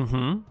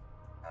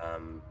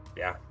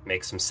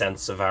 Make some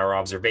sense of our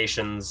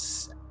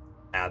observations,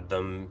 add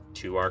them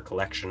to our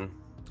collection.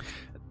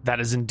 That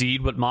is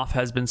indeed what Moff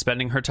has been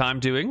spending her time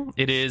doing.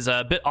 It is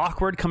a bit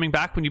awkward coming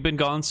back when you've been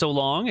gone so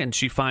long, and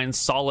she finds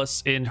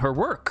solace in her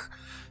work.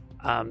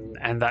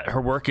 And that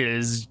her work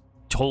is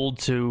told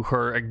to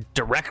her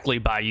directly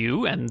by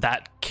you, and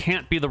that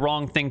can't be the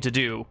wrong thing to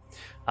do.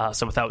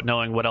 So without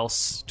knowing what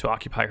else to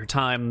occupy her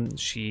time,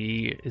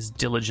 she is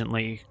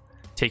diligently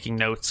taking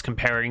notes,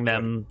 comparing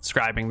them,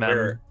 scribing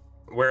them.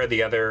 Where are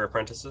the other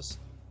apprentices?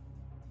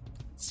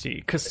 Let's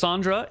see.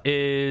 Cassandra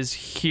is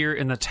here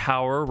in the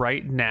tower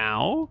right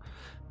now.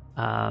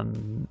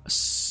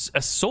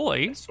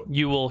 Soy,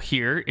 you will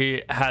hear,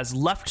 it has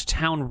left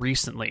town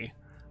recently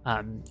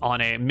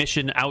on a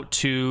mission out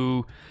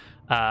to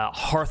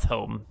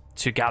Hearthhome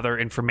to gather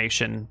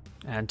information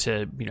and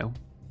to,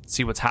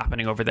 see what's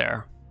happening over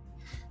there.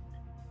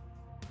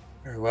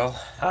 Very well.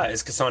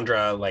 Is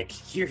Cassandra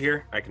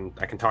here? I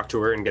can talk to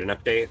her and get an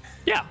update.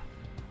 Yeah.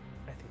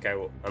 I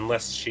will,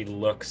 unless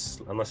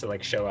I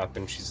show up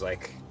and she's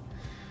like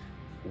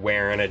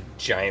wearing a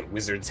giant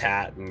wizard's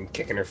hat and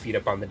kicking her feet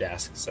up on the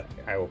desk. So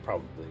I will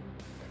probably.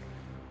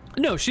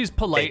 No, she's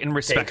polite and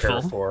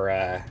respectful. Take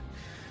her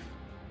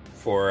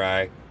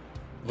for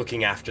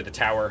looking after the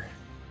tower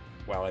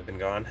while I've been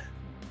gone.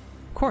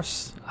 Of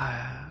course.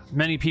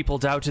 Many people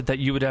doubted that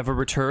you would ever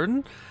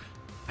return.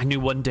 I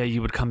knew one day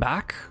you would come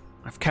back.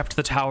 I've kept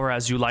the tower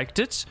as you liked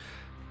it.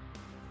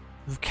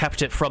 I've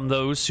kept it from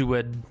those who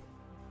would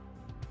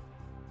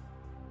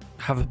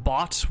have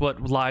bought what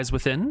lies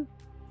within.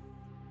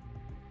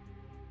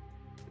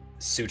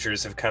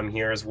 Suitors have come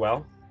here as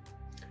well.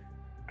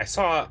 I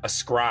saw a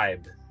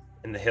scribe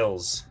in the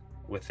hills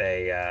with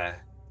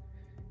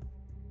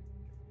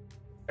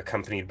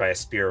accompanied by a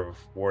spear of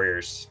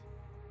warriors.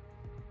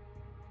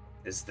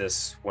 Is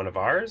this one of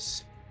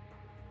ours?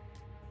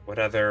 What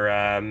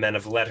other men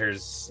of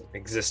letters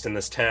exist in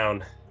this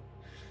town?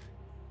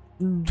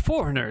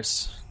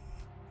 Foreigners,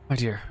 my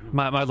dear,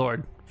 my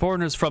lord.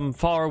 Foreigners from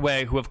far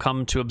away who have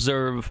come to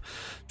observe,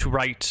 to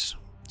write,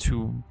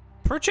 to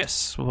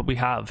purchase what we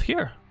have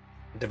here.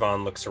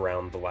 Divan looks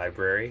around the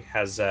library.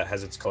 Has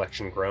its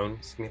collection grown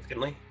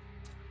significantly?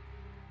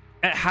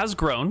 It has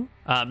grown,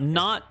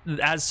 not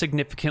as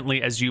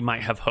significantly as you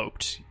might have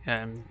hoped.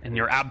 In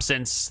your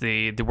absence,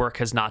 the work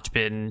has not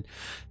been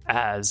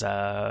as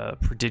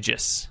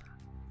prodigious.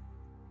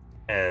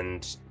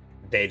 And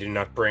they do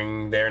not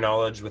bring their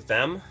knowledge with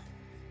them?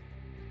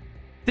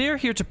 They are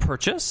here to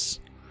purchase.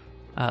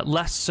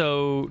 Less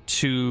so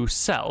to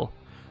sell.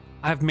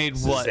 I've made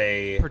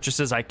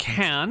purchases I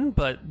can,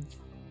 but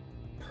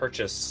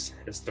purchase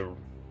is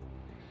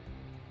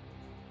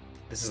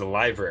this is a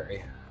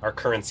library. Our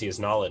currency is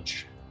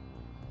knowledge.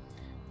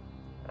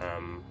 I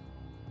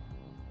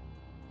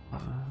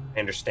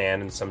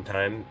understand, and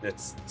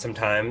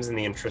sometimes in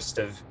the interest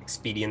of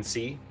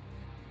expediency,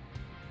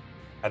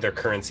 other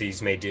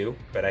currencies may do,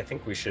 but I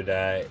think we should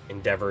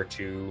endeavor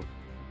to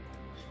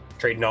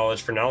trade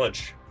knowledge for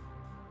knowledge.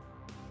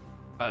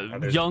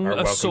 Young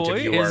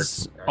Asoy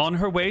is on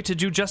her way to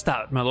do just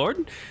that, my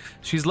lord.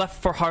 She's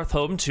left for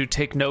Hearthhome to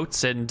take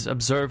notes and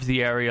observe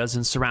the areas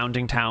and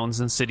surrounding towns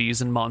and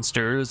cities and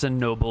monsters and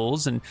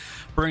nobles and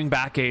bring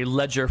back a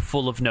ledger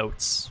full of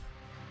notes.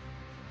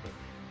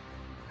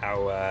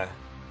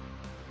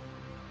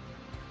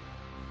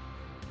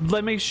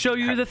 Let me show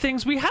you the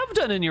things we have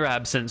done in your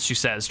absence, she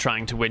says,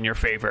 trying to win your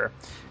favor.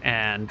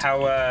 And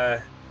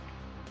how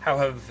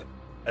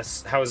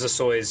has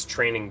Asoy's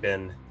training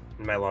been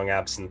in my long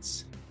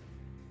absence?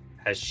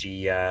 Has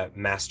she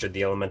mastered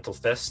the elemental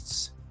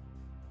fists?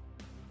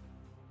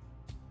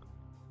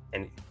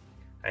 And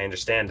I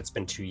understand it's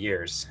been 2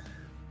 years.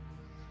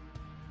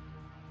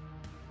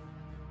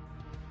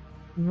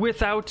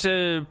 without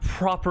a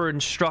proper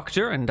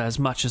instructor, and as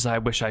much as I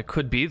wish I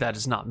could be, that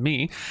is not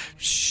me,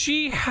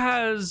 she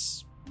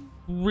has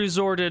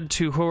resorted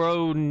to her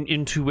own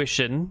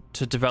intuition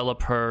to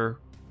develop her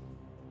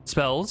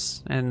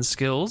spells and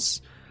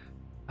skills.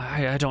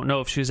 I don't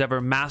know if she's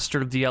ever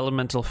mastered the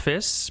elemental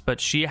fists,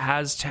 but she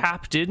has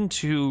tapped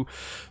into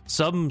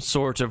some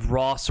sort of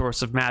raw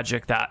source of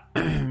magic that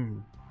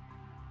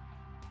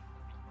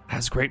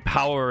has great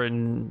power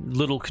and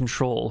little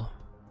control.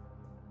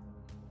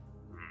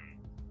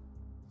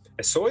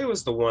 Soy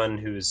was the one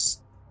whose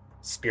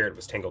spirit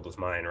was tangled with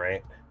mine,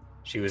 right?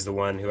 She was the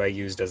one who I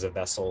used as a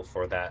vessel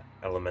for that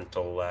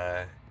elemental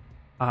jar.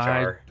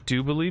 I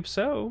do believe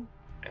so.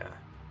 Yeah.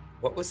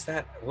 What was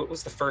that? What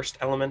was the first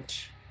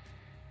element?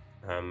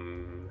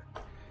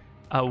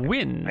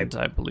 Wind,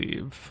 I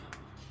believe.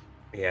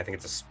 Yeah, I think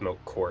it's a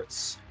smoke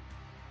quartz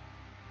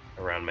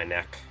around my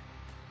neck.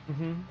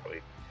 Mm-hmm.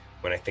 Probably,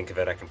 when I think of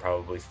it, I can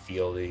probably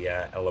feel the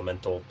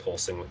elemental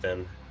pulsing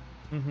within.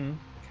 Mm-hmm.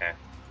 Okay.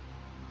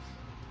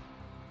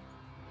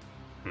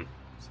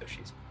 So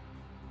she's...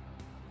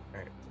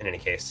 Alright, in any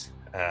case,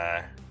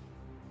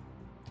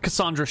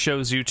 Cassandra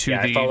shows you to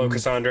yeah, the... I follow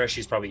Cassandra.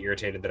 She's probably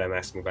irritated that I'm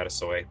asking about a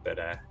soy, but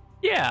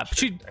yeah,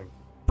 she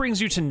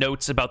brings you to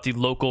notes about the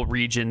local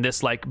region,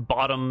 this like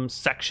bottom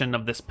section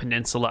of this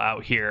peninsula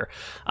out here.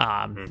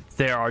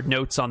 There are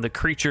notes on the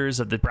creatures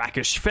of the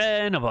brackish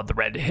fen, about the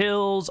red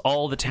hills.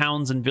 All the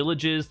towns and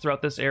villages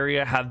throughout this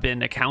area have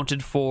been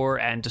accounted for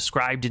and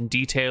described in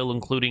detail,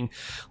 including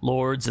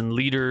lords and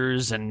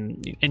leaders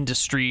and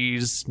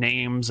industries,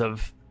 names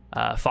of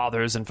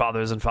fathers and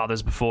fathers and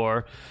fathers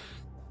before.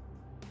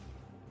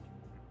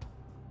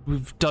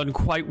 We've done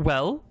quite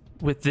well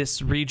with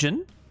this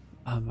region.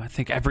 I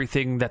think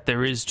everything that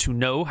there is to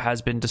know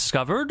has been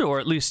discovered, or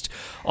at least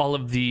all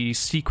of the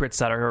secrets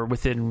that are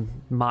within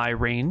my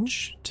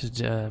range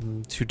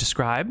to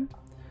describe.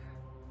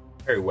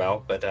 Very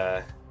well, but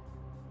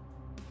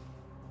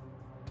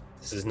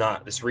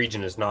this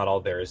region is not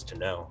all there is to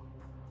know.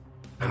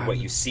 And what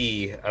you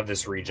see of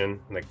this region,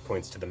 like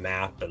points to the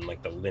map and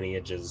like the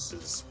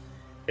lineages,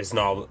 is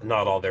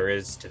not all there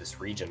is to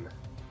this region.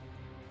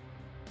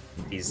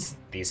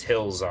 These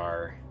hills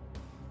are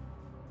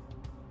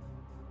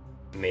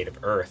made of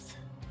earth.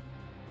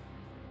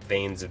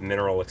 Veins of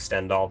mineral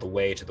extend all the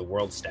way to the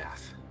world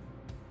staff.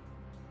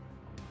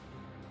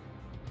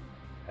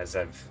 As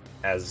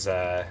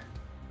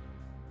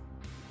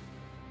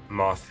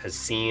Moth has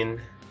seen,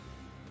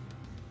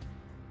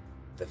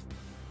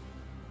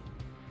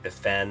 the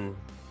fen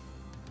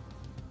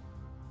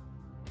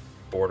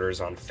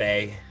borders on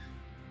Fey.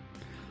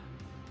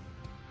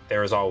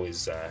 There is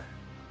always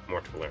more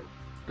to learn.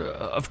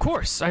 Of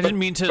course, I didn't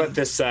mean to. But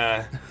this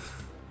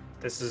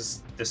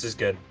is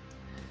good.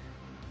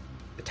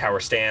 The tower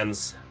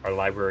stands, our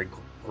library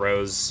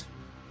grows,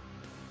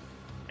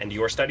 and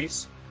your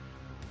studies?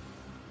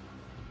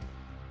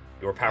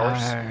 Your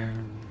powers?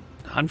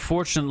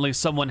 Unfortunately,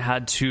 someone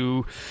had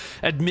to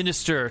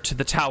administer to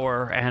the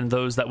tower and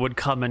those that would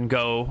come and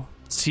go,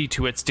 see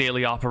to its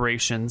daily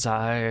operations.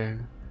 I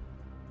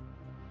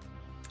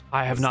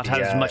have not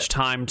had as much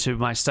time to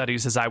my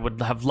studies as I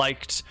would have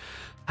liked.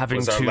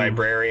 Was our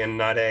librarian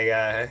not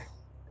a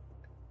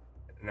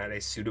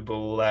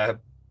suitable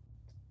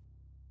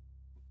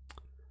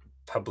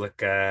public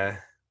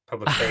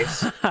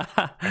face?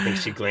 I think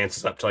she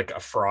glances up to like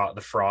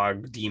the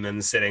frog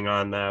demon sitting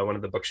on one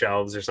of the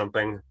bookshelves or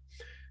something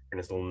in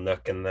his little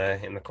nook in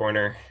the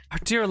corner. Our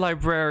dear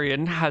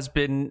librarian has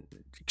been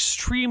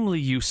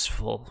extremely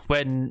useful.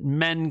 When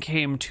men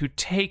came to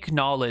take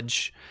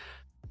knowledge,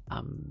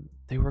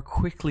 they were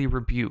quickly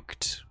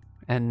rebuked,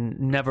 and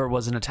never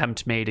was an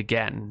attempt made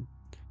again.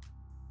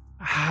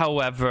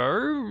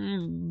 However,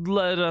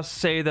 let us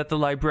say that the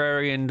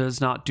librarian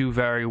does not do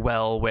very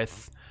well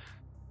with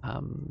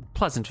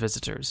pleasant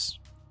visitors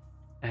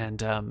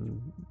and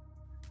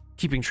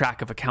keeping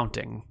track of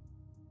accounting,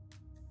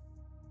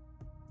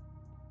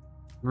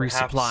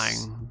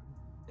 resupplying.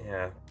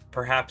 Yeah,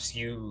 perhaps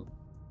you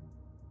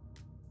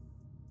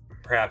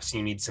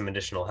need some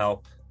additional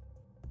help.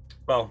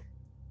 Well,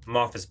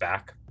 Moth is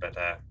back, but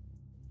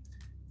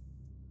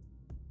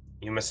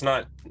you must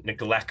not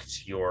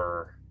neglect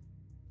your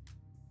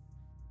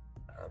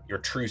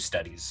true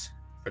studies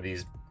for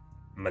these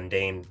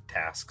mundane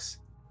tasks.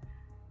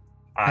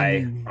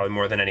 I, probably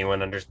more than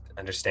anyone,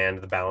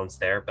 understand the balance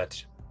there,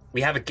 but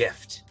we have a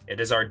gift. It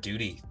is our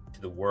duty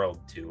to the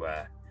world to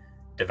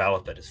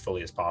develop it as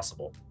fully as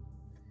possible.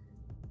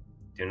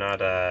 Do not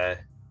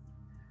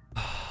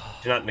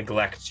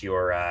neglect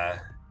your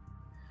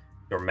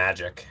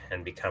magic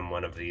and become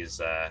one of these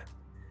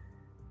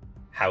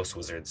house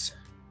wizards.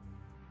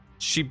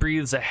 She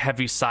breathes a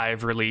heavy sigh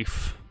of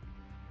relief.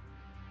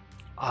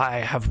 I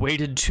have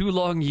waited 2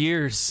 long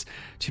years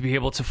to be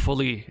able to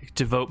fully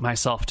devote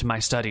myself to my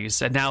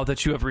studies, and now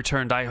that you have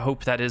returned, I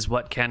hope that is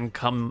what can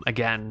come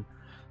again.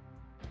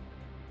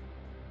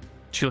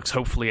 She looks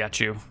hopefully at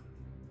you.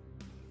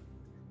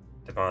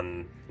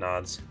 Divan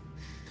nods.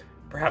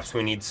 Perhaps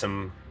we need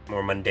some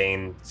more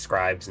mundane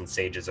scribes and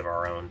sages of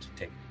our own to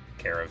take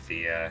care of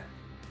the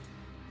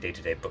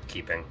day-to-day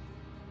bookkeeping.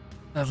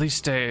 At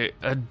least a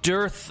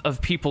dearth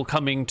of people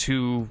coming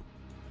to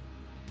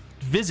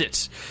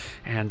visit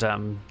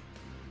and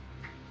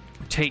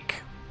take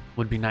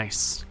would be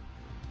nice.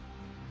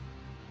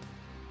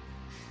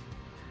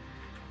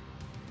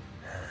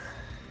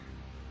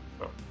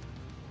 Well,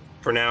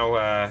 for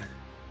now,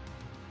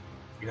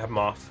 you have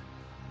Moth.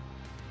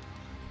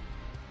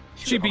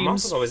 She beams. Moth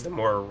was always the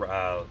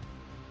more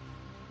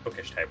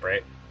bookish type,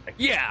 right? Like,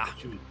 yeah.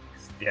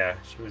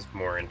 She was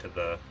more into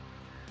the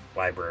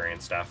library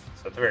and stuff.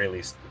 So at the very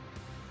least,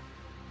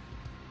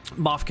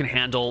 Moth can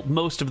handle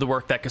most of the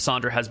work that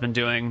Cassandra has been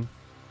doing.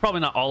 Probably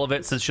not all of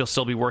it, since she'll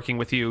still be working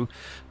with you,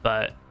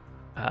 but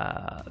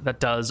that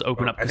does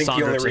open up Cassandra. I think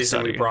the only reason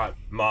study. We brought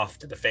Moth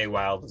to the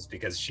Feywild was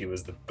because she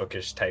was the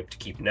bookish type to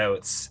keep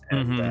notes,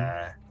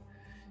 and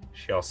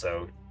she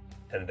also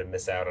tended to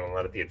miss out on a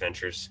lot of the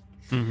adventures.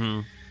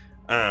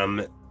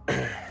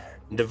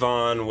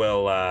 Divan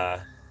will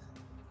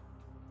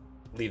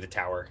leave the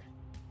tower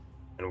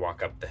and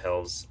walk up the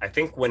hills. I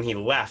think when he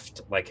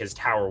left, like, his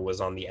tower was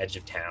on the edge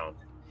of town,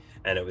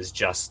 and it was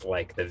just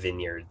like the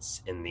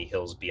vineyards in the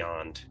hills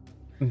beyond.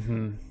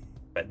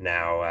 But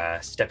now,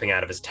 stepping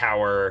out of his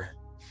tower,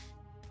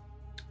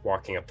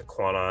 walking up the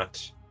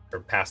Quanat, or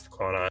past the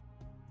Quanat.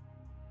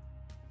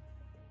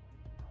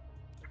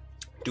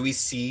 Do we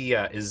see,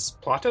 is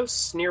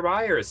Platos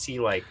nearby, or is he,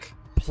 like...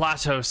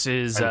 Platos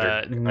is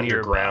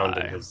underground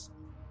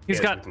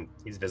nearby.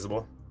 He's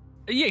visible.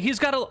 Yeah, he's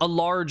got a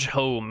large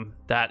home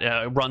that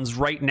runs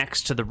right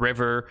next to the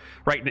river,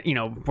 right,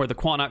 where the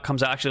Quanat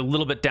comes out, actually a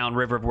little bit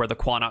downriver of where the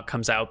Quanat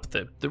comes out.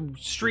 The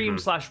stream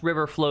 /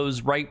 river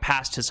flows right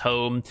past his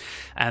home,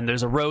 and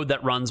there's a road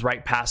that runs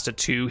right past it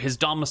too. His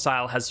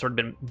domicile has sort of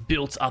been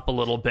built up a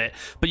little bit,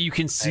 but you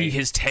can see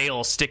his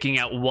tail sticking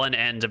out one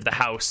end of the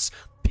house,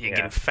 big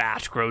and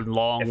fat, grown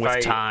long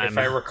with time. If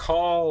I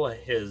recall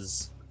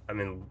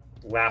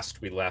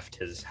last we left,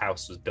 his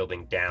house was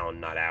building down,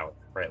 not out,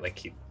 right?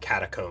 Like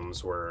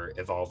catacombs were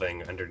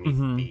evolving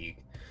underneath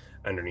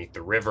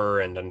the river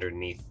and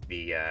underneath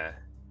the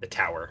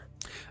tower.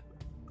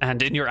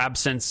 And in your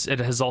absence, it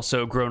has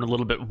also grown a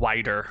little bit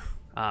wider.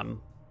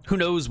 Who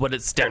knows what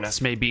its depths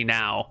may be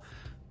now,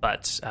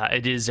 but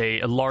it is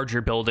a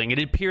larger building.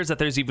 It appears that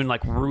there's even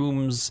like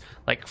rooms,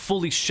 like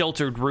fully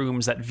sheltered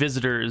rooms that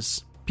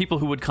visitors, people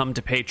who would come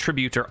to pay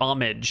tribute or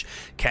homage,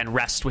 can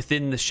rest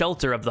within the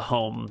shelter of the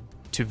home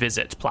to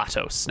visit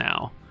Platos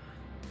now.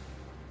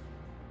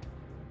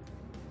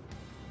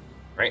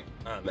 Right.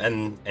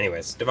 And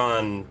anyways,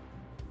 Divan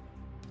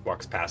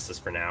walks past us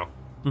for now,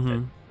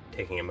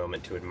 taking a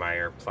moment to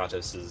admire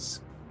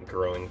Platos's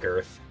growing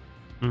girth.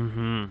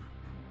 And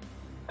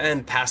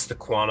past the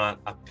Quanat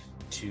up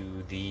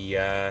to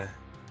the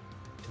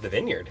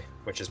vineyard,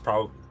 which is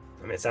probably,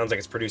 it sounds like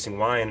it's producing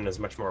wine and is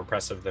much more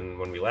impressive than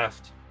when we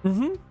left.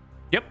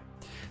 Yep.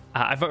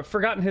 I've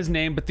forgotten his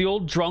name, but the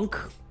old drunk...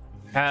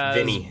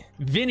 Vinny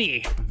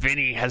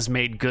has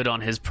made good on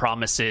his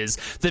promises.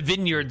 The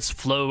vineyards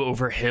flow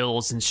over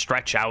hills and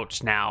stretch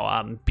out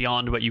now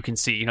beyond what you can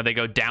see. They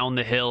go down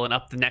the hill and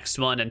up the next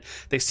one, and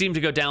they seem to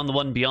go down the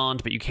one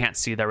beyond, but you can't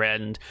see their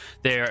end.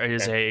 There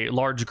is a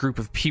large group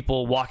of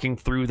people walking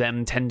through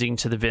them, tending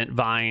to the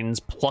vines,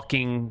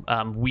 plucking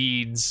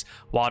weeds,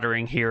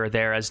 watering here or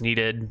there as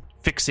needed,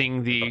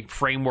 fixing the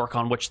framework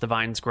on which the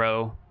vines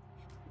grow.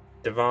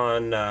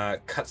 Divan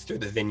cuts through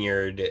the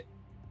vineyard,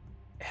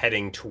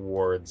 heading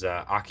towards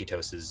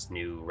Akitos'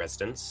 new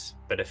residence.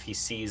 But if he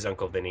sees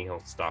Uncle Vinny,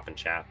 he'll stop and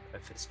chat.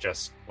 If it's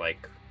just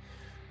like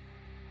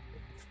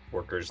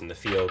workers in the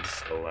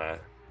fields, he'll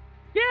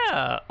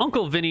yeah,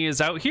 Uncle Vinny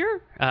is out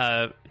here.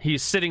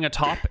 He's sitting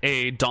atop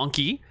a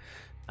donkey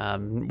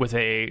with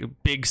a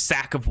big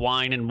sack of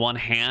wine in one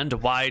hand, a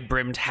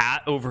wide-brimmed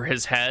hat over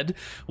his head,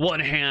 one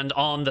hand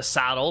on the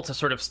saddle to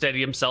sort of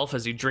steady himself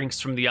as he drinks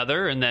from the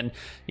other, and then,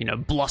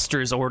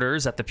 blusters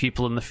orders at the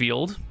people in the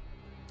field.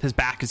 His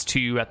back is to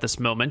you at this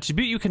moment,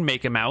 but you can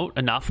make him out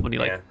enough when he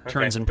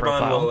turns in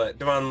profile.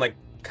 Divan,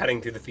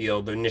 cutting through the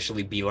field,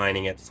 initially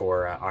beelining it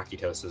for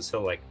Akitos's.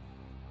 He'll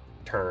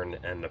turn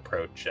and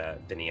approach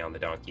Vinny on the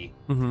donkey,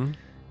 and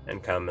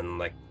come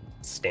and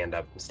stand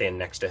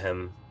next to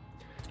him.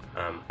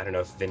 I don't know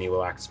if Vinny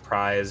will act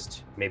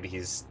surprised. Maybe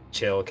he's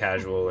chill,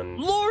 casual, and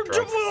Lord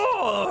drunk.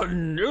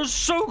 Divan, it's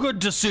so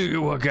good to see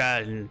you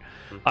again.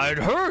 I'd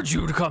heard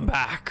you'd come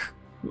back.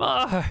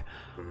 I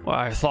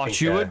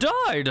thought you had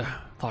died.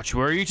 Thought you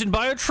were eaten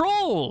by a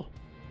troll.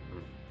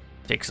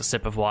 Takes a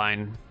sip of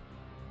wine.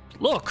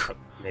 Look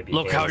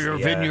how your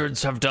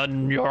vineyards have done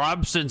in your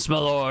absence, my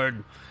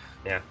lord.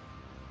 Yeah,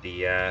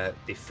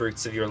 the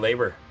fruits of your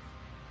labor.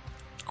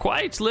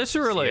 Quite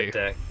literally. See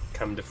it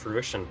come to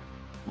fruition.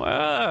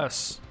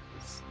 Yes.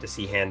 Does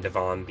he hand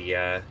Divan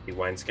the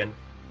wineskin?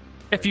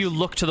 If you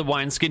look to the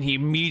wineskin, he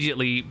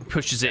immediately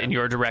pushes it in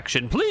your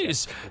direction.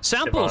 Please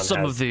sample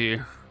some of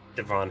the.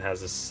 Divan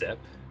has a sip.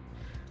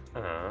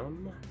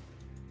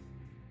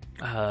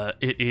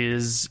 It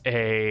is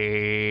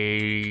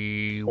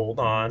a... Hold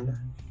on.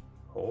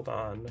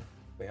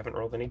 We haven't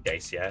rolled any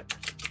dice yet.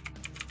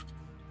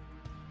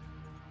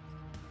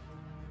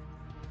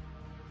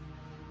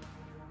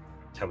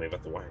 Tell me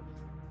about the wine.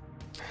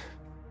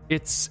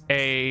 It's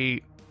a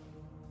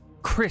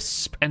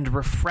crisp and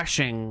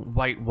refreshing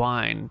white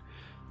wine.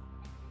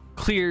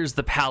 Clears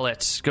the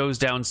palate, goes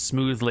down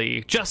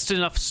smoothly. Just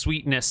enough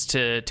sweetness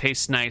to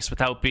taste nice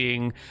without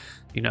being,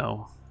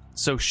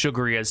 so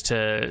sugary as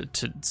to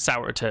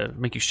sour to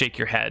make you shake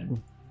your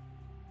head.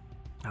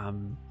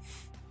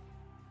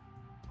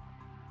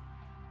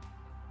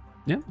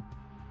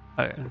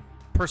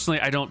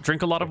 Personally, I don't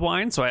drink a lot of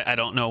wine, so I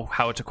don't know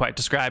how to quite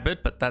describe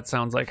it, but that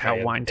sounds like how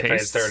wine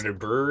tastes. If I started a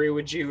brewery,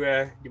 would you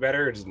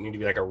better, or does it need to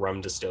be like a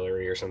rum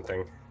distillery or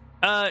something?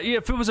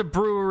 If it was a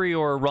brewery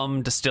or a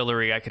rum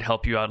distillery, I could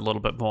help you out a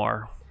little bit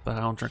more, but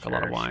I don't drink a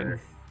lot of wine.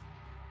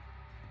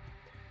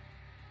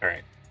 Sure.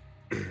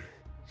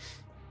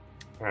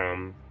 All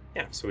right.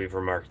 So we've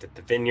remarked at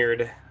the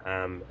vineyard,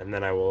 and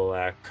then I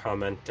will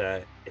comment,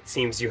 it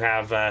seems you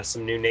have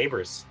some new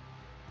neighbors.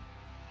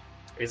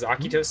 Is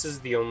Akitos's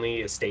the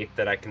only estate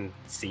that I can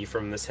see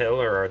from this hill,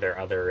 or are there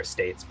other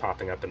estates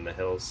popping up in the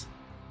hills?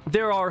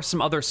 There are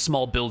some other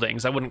small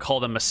buildings. I wouldn't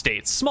call them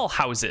estates. Small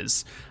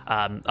houses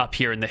up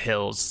here in the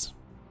hills.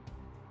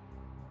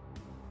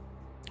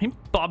 He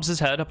bobs his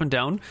head up and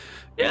down.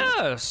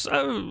 Yes,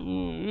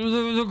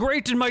 the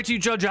great and mighty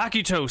Judge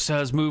Akitos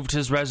has moved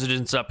his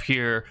residence up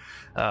here.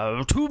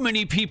 Too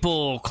many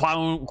people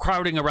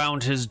crowding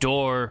around his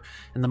door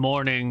in the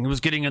morning. It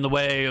was getting in the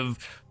way of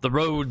the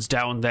roads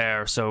down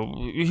there, so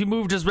he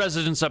moved his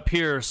residence up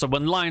here, so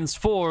when lines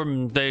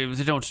form, they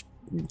don't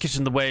get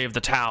in the way of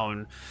the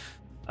town.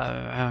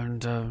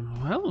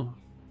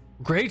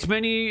 Great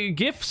many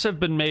gifts have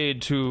been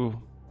made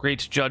to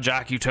great Judge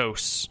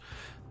Akitos.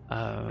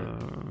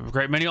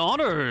 Great many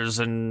honors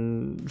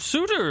and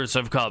suitors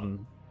have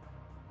come.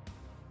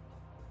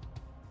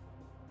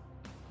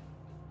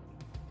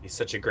 He's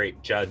such a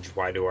great judge.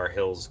 Why do our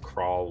hills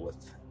crawl with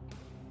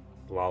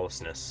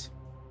lawlessness?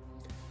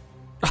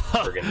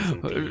 Brigands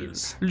and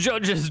thieves.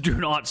 Judges do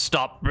not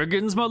stop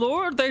brigands, my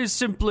lord. They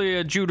simply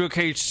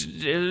adjudicate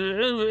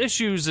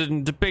issues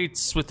and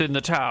debates within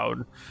the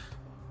town.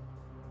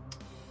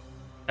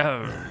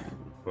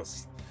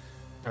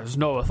 There's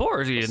no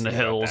authority in the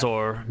hills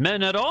or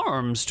men at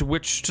arms to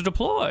which to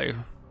deploy.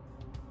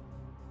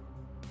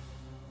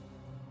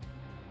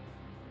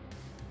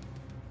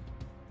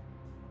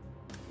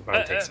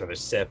 Divan takes another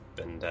sip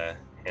and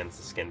hands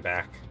the skin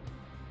back.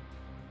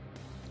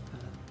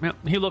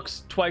 He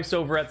looks twice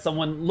over at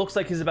someone, looks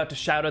like he's about to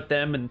shout at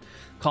them, and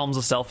calms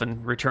himself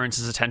and returns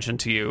his attention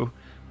to you.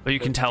 But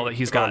you can tell that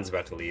he's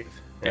about to leave.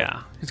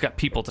 Yeah, he's got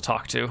people to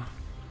talk to.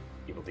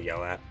 People to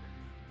yell at.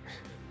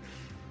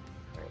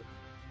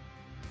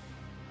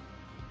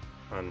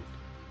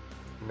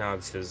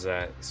 Nods his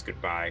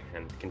goodbye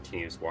and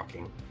continues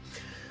walking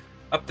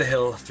up the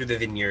hill through the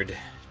vineyard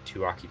to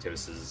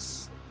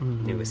Akitos's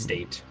new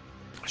estate.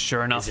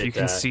 Sure enough, you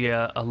can see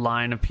a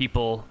line of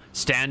people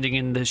standing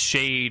in the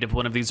shade of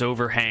one of these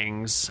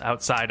overhangs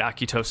outside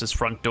Akitos's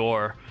front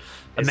door.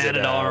 A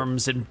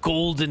man-at-arms in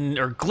golden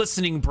or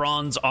glistening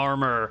bronze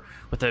armor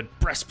with a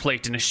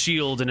breastplate and a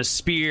shield and a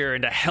spear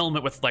and a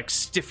helmet with like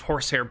stiff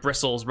horsehair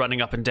bristles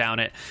running up and down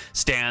it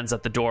stands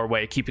at the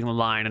doorway, keeping the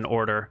line in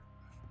order.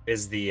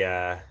 Is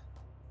the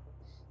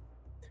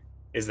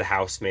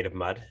house made of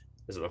mud?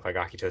 Does it look like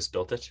Akitos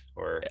built it,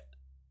 or?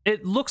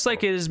 It looks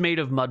like it is made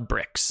of mud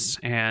bricks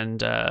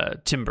and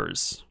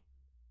timbers.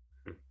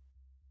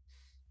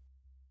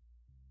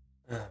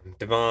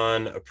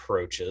 Divan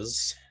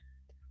approaches.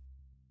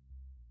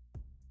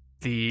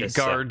 The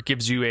guard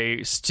gives you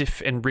a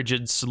stiff and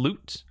rigid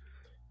salute.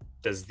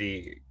 Does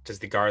the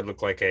guard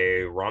look like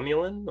a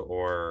Romulan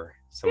or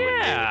someone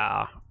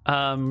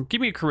new?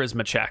 Give me a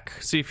charisma check.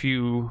 See if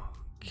you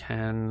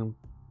can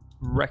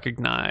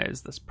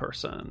recognize this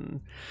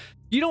person.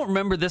 You don't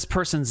remember this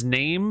person's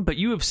name, but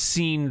you have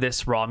seen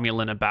this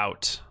Romulan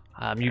about.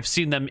 Okay. You've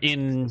seen them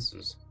in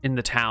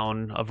the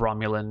town of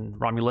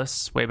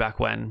Romulus way back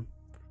when.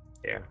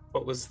 Yeah.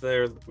 What was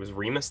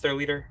Remus their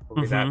leader?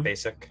 Were we that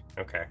basic?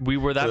 Okay. We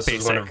were that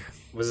basic.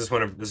 This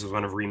was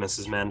one of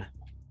Remus's men?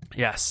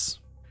 Yes.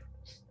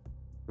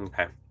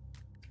 Okay.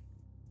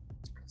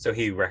 So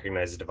he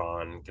recognizes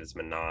Divan, gives him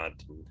a nod.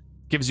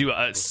 Gives you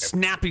a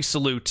snappy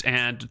salute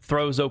and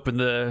throws open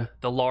the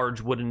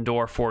large wooden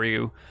door for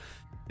you.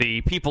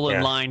 The people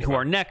in line who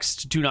are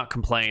next do not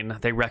complain.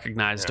 They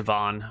recognize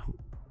Divan.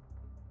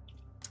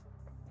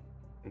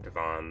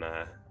 Divan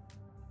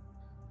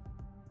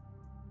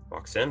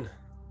walks in.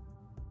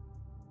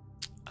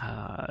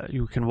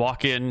 You can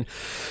walk in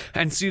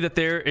and see that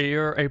there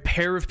are a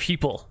pair of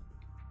people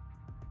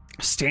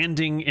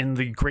standing in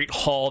the great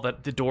hall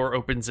that the door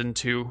opens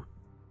into,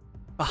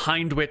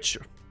 behind which,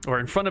 or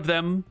in front of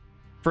them,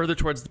 further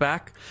towards the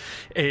back,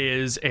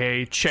 is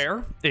a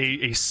chair,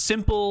 a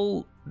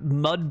simple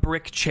mud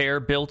brick chair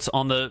built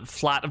on the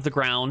flat of the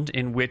ground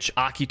in which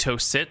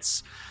Akitos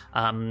sits,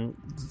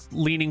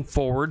 leaning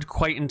forward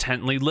quite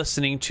intently,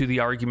 listening to the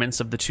arguments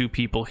of the two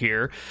people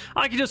here.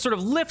 Akitos sort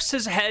of lifts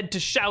his head to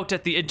shout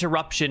at the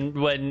interruption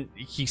when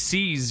he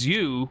sees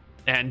you,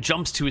 and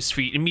jumps to his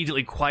feet,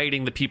 immediately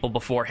quieting the people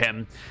before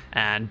him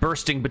and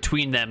bursting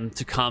between them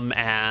to come,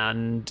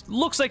 and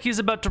looks like he's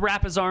about to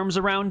wrap his arms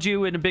around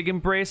you in a big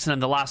embrace, and in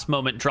the last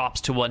moment drops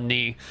to one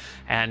knee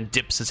and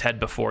dips his head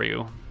before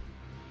you.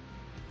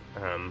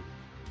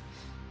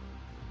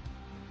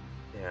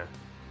 Yeah.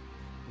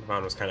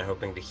 Divan was kind of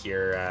hoping to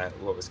hear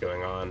what was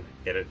going on,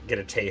 get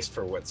a taste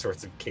for what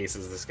sorts of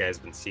cases this guy's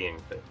been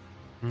seeing, but...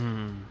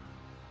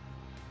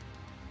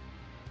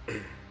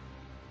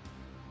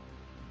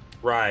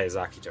 Rise,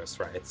 Akitos,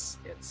 right? It's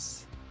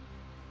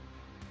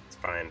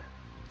fine.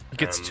 He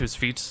gets to his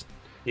feet.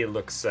 He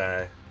looks.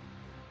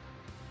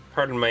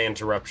 Pardon my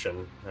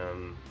interruption.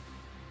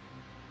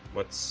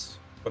 What's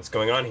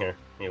going on here?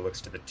 He looks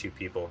to the two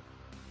people.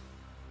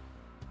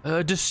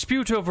 A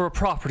dispute over a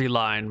property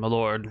line, my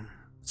lord.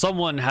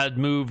 Someone had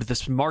moved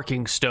this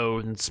marking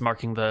stones,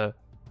 marking the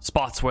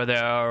spots where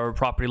their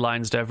property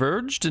lines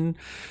diverged, and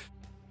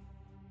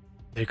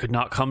they could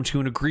not come to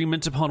an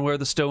agreement upon where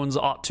the stones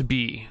ought to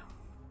be.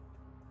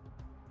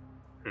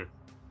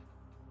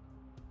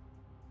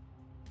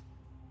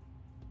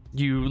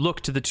 You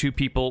look to the two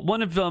people.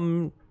 One of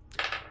them,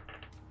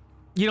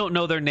 you don't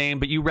know their name,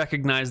 but you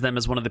recognize them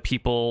as one of the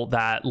people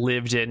that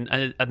lived in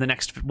the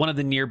next one of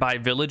the nearby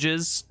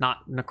villages,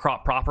 not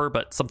Nekkraut proper,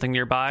 but something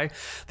nearby.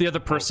 The other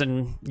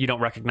person you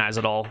don't recognize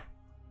at all.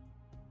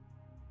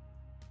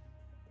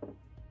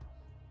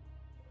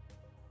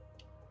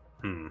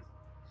 Are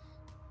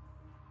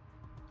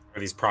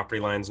these property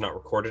lines not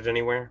recorded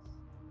anywhere?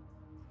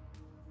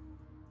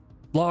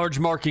 Large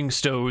marking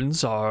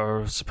stones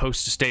are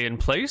supposed to stay in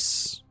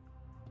place.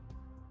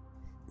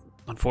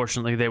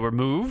 Unfortunately, they were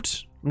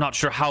moved. I'm not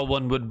sure how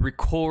one would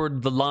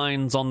record the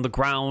lines on the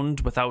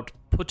ground without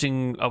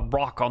putting a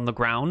rock on the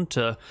ground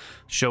to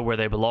show where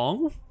they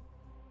belong.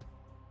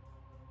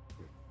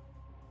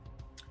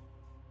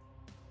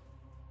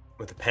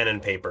 With a pen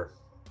and paper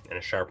and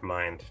a sharp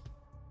mind.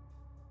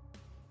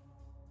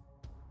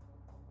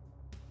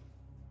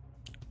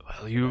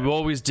 Well, you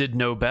always did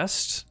know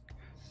best.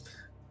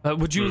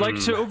 Would you like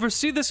to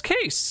oversee this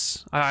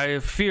case? I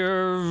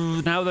fear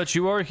now that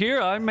you are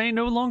here, I may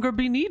no longer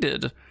be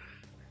needed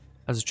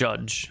as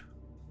judge.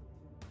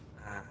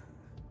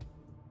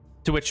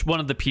 To which one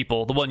of the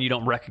people, the one you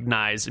don't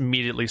recognize,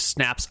 immediately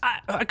snaps,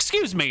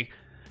 excuse me,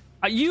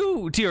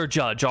 you, dear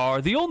judge,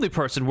 are the only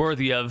person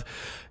worthy of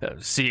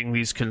seeing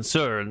these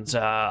concerns.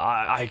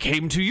 I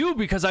came to you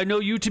because I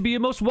know you to be a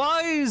most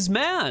wise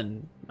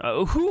man.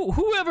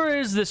 Whoever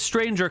is this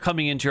stranger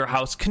coming into your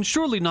house can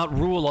surely not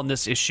rule on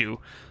this issue.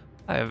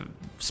 I have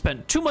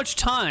spent too much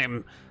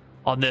time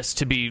on this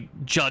to be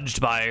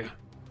judged by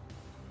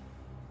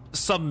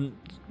some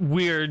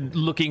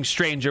weird-looking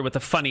stranger with a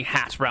funny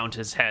hat round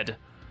his head.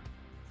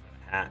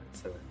 Hat.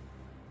 So,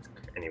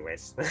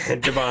 anyways,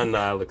 Divan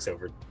looks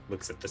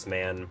at this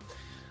man,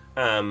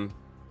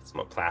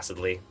 somewhat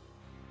placidly.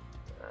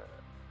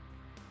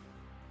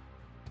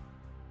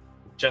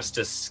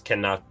 Justice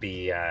cannot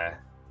be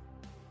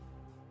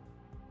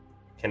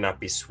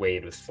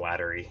swayed with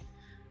flattery.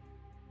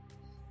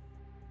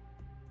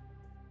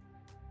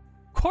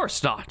 Of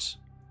course not.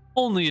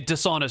 Only a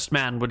dishonest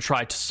man would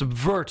try to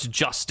subvert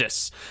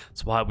justice.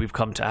 That's why we've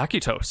come to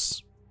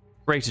Akitos.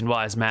 Great and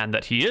wise man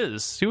that he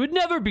is, he would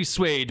never be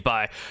swayed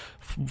by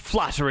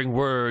flattering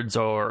words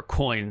or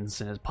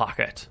coins in his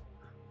pocket.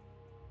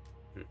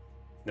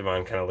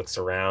 Divan kind of looks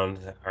around.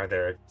 Are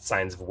there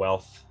signs of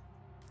wealth?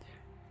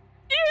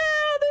 Yeah,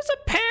 there's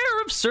a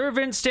pair of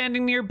servants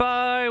standing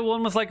nearby,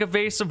 one with like a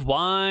vase of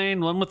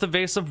wine, one with a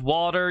vase of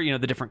water. You know,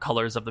 the different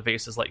colors of the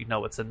vases let you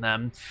know what's in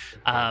them.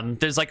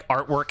 There's like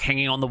artwork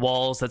hanging on the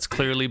walls that's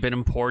clearly been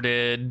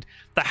imported.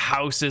 The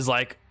house is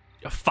like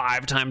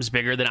 5 times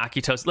bigger than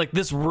Akitos. Like,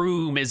 this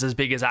room is as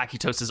big as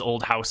Akitos's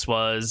old house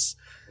was.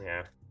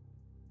 Yeah.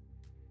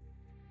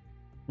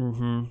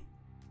 Who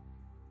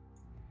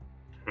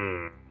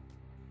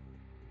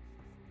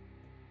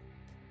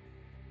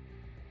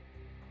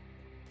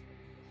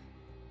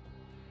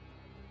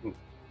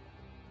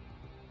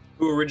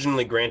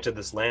originally granted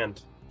this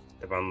land?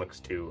 Divan looks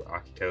to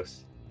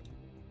Akitos.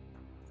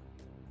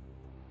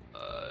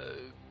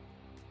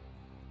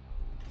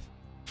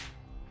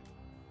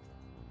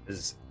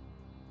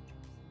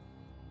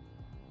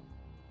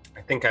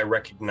 I think I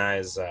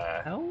recognize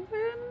Helen?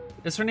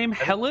 Is her name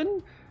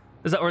Helen?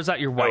 Is that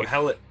your wife?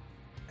 Oh,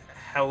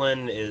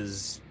 Helen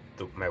is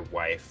my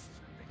wife.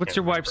 What's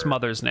your wife's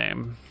mother's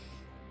name?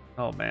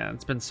 Oh man,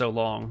 it's been so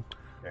long.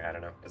 I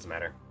don't know. Doesn't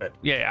matter. But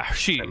yeah,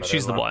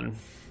 she's the one.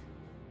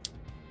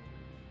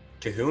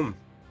 To whom?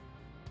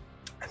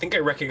 I think I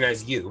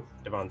recognize you,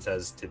 Divan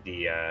says to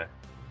the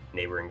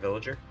neighboring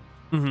villager.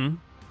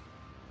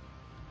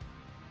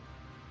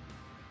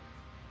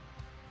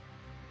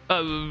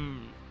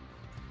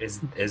 Is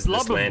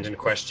this land in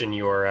question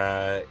your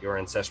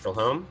ancestral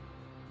home?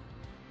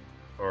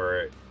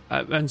 Or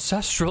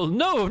ancestral?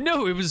 No,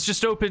 it was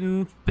just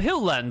open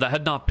hill land that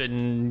had not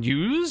been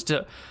used.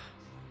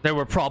 there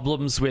were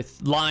problems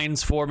with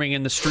lines forming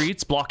in the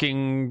streets,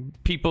 blocking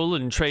people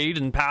and trade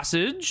and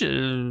passage.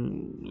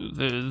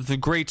 The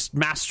great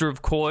master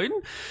of coin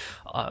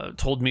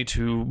told me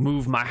to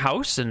move my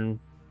house and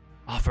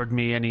offered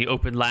me any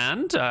open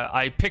land.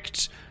 I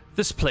picked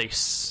this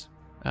place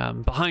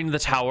behind the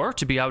tower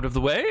to be out of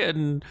the way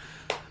and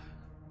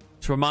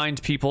to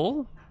remind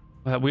people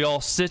that we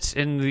all sit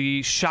in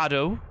the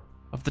shadow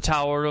of the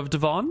Tower of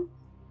Divan.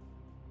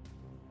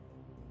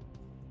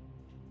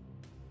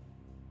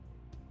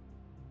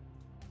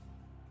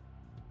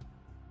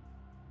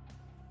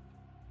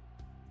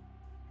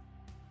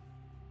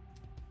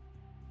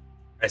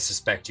 I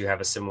suspect you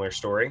have a similar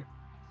story,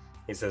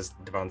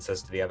 Divan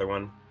says to the other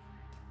one,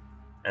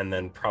 and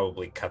then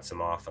probably cuts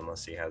him off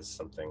unless he has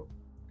something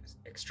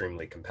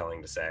extremely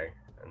compelling to say,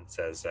 and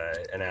says,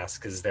 and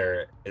asks, is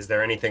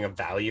there anything of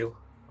value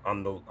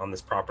on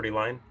this property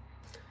line?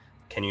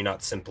 Can you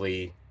not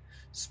simply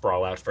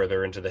sprawl out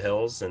further into the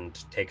hills and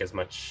take as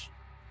much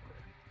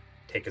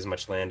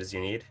land as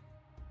you need?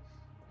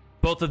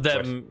 Both of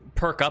them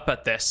perk up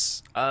at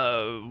this.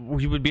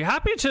 We would be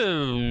happy to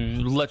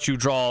let you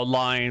draw a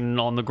line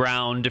on the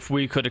ground if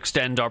we could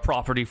extend our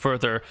property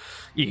further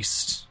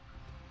east.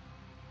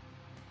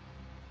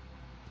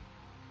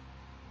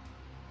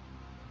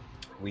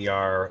 We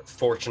are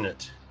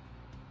fortunate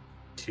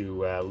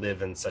to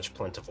live in such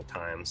plentiful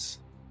times.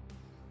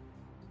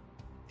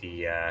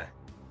 The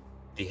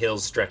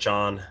hills stretch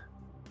on,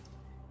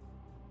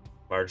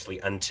 largely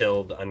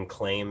untilled,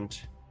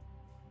 unclaimed.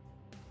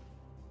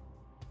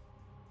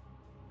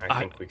 I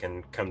think we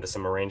can come to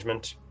some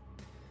arrangement.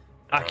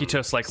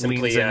 Akitos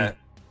leans in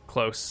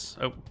close.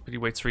 Oh, but he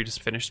waits for you to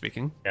finish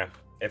speaking. Yeah.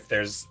 If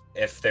there's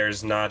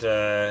not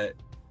a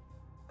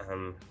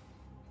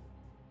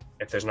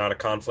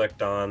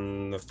conflict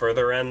on the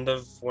further end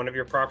of one of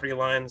your property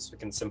lines, we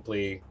can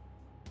simply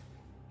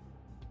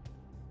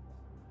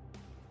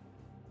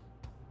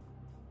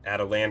add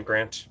a land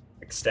grant,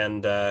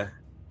 extend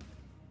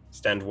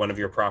one of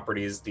your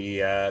properties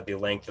the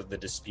length of the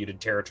disputed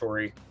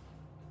territory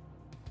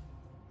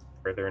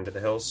further into the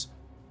hills.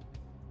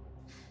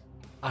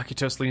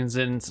 Akitos leans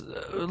in.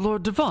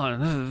 Lord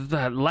Divan,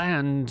 that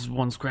land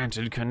once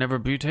granted can never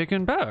be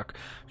taken back.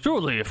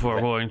 Surely, if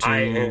we're going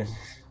to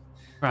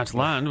grant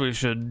land, we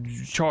should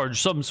charge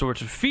some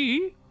sort of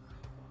fee.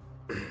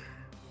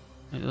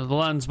 The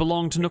lands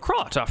belong to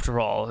Nekkraut, after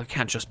all. It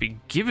can't just be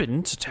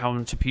given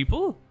to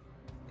people.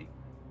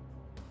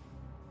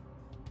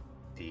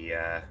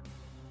 The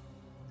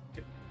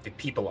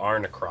people are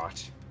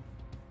Nekkraut,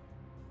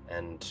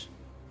 and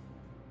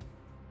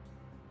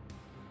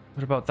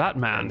what about that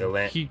man?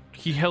 He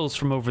hails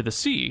from over the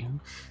sea.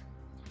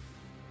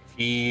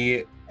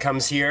 He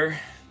comes here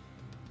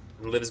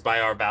and lives by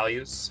our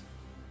values.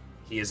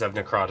 He is of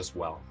Nekkraut as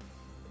well.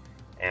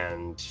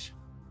 And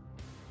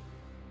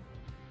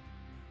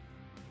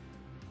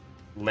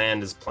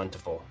land is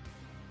plentiful.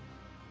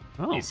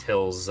 Oh. These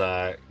hills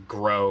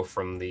grow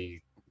from the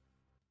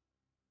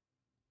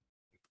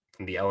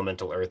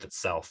elemental earth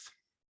itself.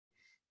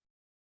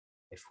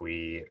 If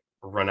we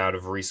run out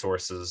of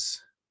resources,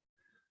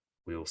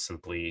 we will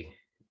simply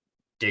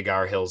dig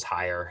our hills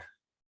higher.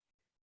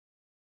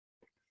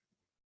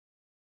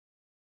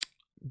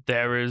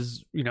 There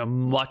is,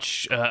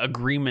 much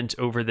agreement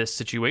over this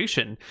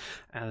situation,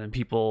 and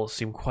people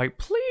seem quite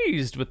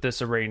pleased with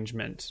this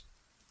arrangement.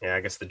 Yeah,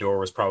 I guess the door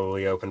was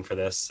probably open for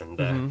this,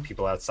 and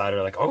people outside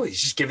are like, "Oh, he's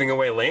just giving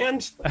away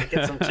land? Let me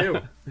get some too."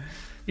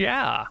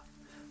 Yeah.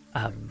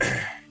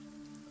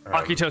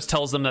 Akitos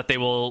tells them that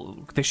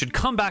they should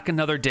come back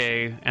another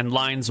day, and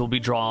lines will be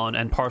drawn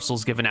and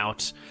parcels given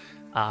out.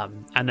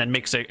 And then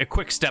makes a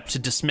quick step to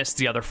dismiss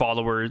the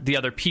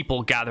other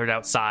people gathered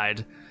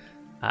outside,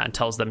 and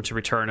tells them to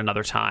return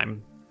another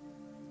time.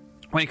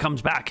 When he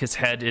comes back, his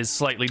head is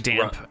slightly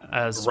damp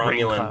as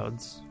rain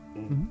clouds.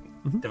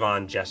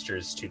 Divan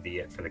gestures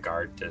for the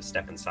guard to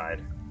step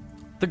inside.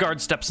 The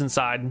guard steps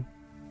inside.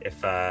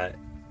 If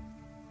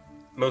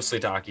mostly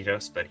to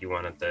Akitos, but he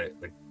wanted the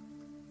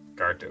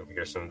guard to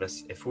overhear some of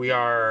this. If we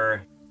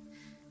are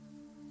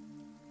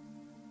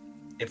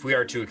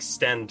to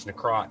extend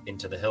Nekkraut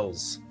into the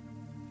hills,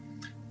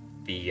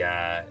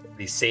 the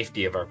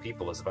safety of our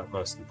people is of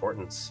utmost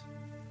importance.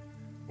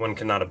 One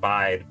cannot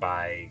abide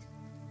by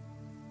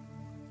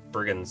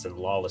brigands and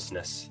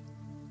lawlessness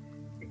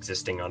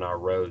existing on our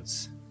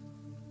roads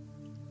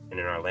and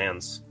in our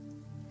lands.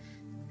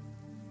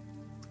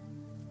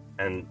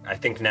 And I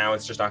think now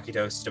it's just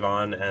Akitos,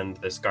 Divan, and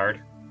this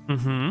guard.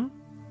 Mm-hmm.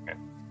 Okay.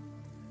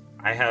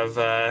 I have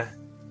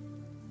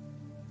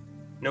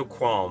no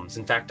qualms.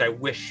 In fact, I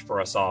wish for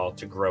us all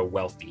to grow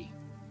wealthy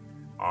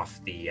off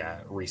the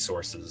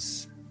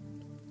resources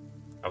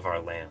of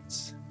our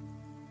lands.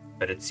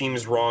 But it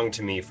seems wrong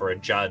to me for a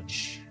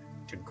judge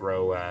to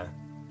grow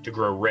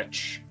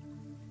rich,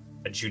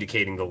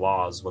 adjudicating the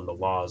laws when the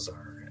laws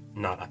are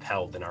not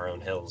upheld in our own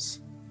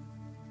hills.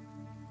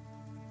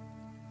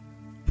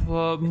 If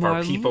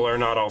our people are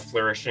not all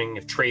flourishing,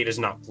 if trade is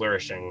not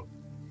flourishing,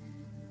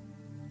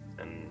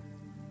 then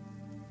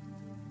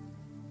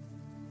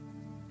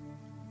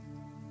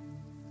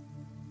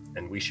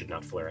we should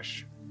not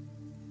flourish.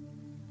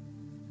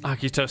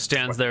 Akito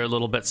stands there a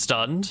little bit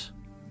stunned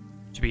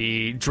to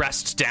be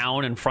dressed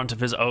down in front of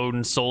his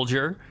own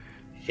soldier.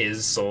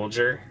 His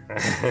soldier?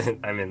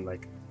 I mean,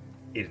 like,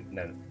 he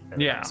never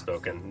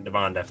spoken.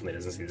 Divan definitely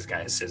doesn't see this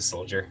guy as his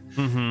soldier.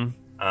 Mm-hmm.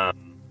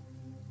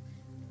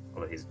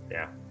 Although he's,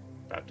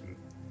 about to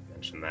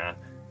mention that.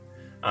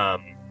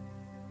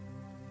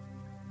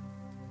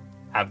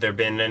 Have there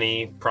been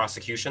any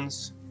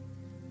prosecutions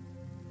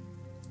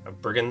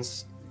of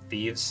brigands,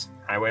 thieves,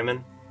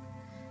 highwaymen?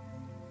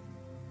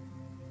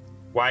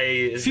 Why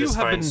is this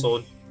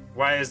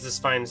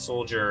fine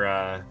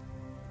soldier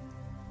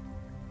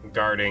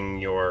guarding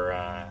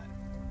your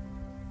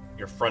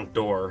front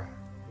door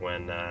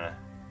when the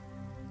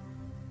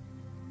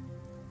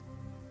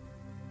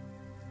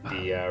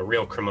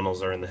real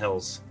criminals are in the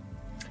hills?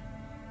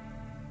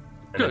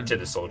 And then to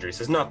the soldier, he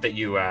says, "Not that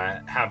you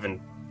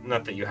haven't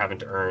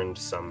earned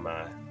some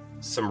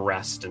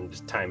rest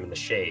and time in the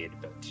shade,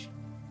 but."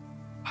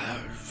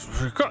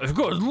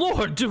 Good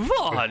Lord,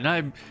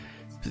 Divan!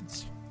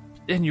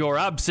 In your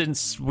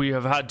absence, we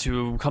have had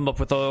to come up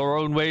with our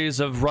own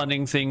ways of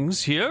running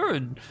things here.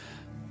 And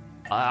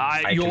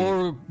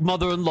your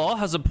mother-in-law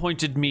has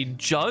appointed me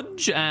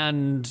judge,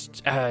 and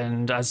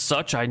as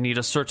such, I need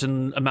a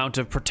certain amount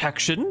of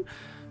protection.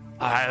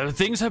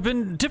 Things have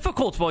been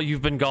difficult while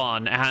you've been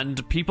gone,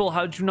 and people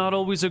do not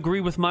always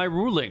agree with my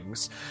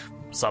rulings.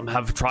 Some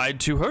have tried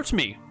to hurt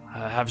me,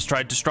 have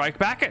tried to strike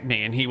back at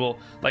me, and he will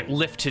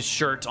lift his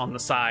shirt on the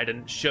side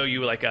and show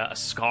you a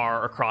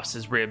scar across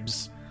his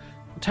ribs.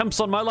 Attempts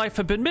on my life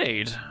have been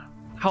made.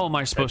 How am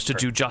I supposed to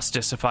do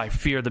justice if I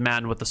fear the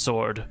man with the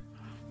sword?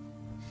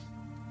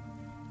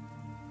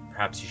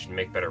 Perhaps you should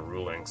make better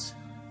rulings.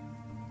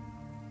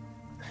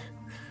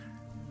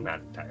 Not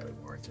entirely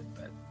warranted,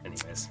 but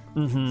anyways.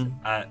 Mm-hmm.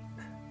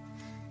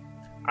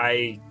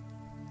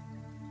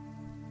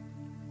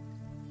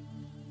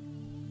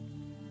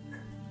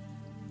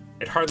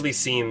 It hardly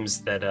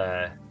seems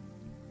that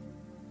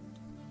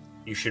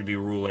you should be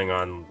ruling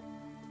on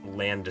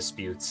land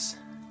disputes,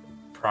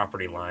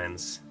 property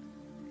lines,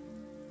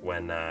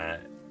 when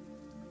there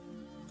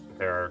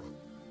are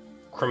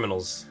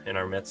criminals in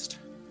our midst.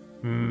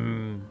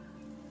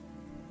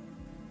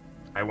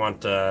 I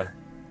want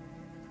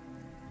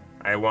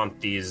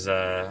these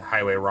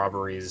highway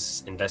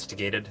robberies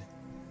investigated,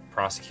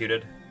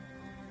 prosecuted,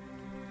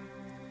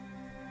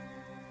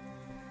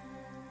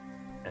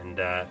 and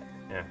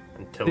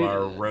until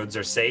our roads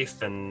are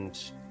safe and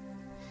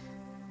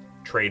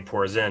trade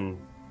pours in,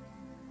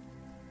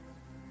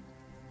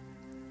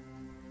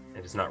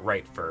 it is not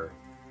right for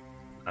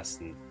us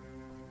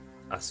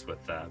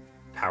with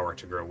power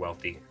to grow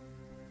wealthy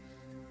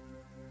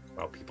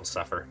while people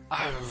suffer.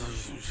 I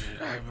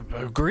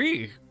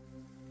agree.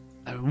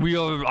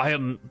 I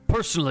am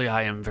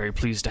very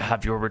pleased to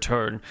have your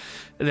return.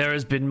 There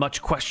has been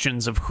much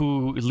questions of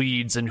who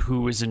leads and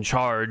who is in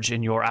charge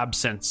in your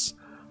absence.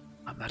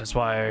 That is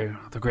why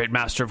the great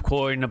master of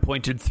coin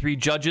appointed 3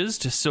 judges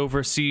to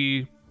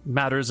oversee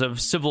matters of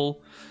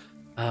civil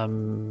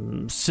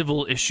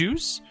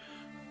issues.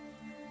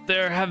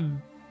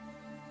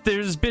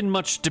 There's been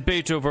much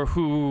debate over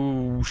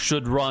who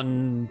should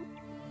run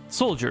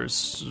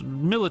soldiers,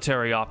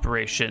 military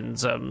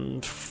operations,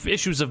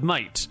 issues of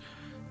might.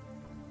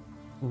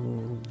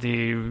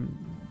 The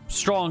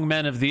strong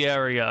men of the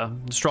area,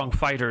 strong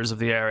fighters of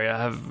the area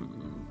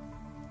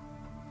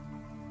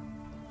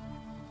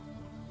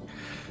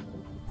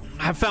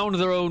have found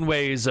their own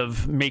ways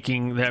of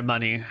making their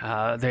money.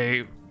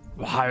 They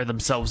hire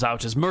themselves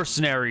out as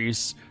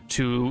mercenaries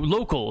to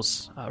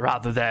locals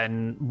rather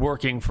than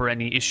working for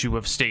any issue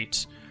of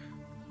state.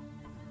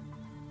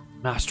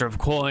 Master of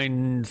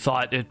Coin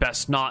thought it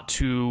best not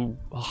to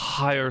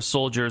hire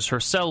soldiers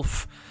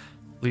herself.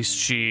 At least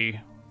she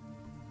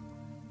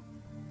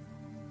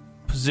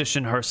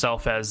positioned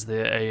herself as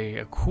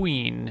a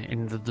queen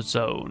in the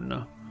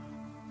zone.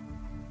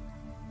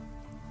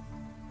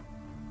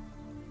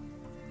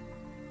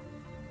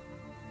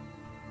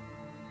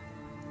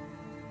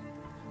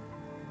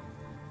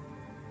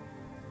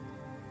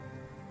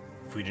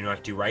 If we do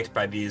not do right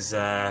by these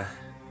men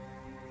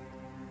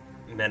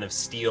of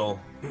steel,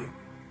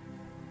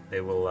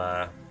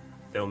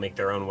 they'll make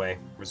their own way,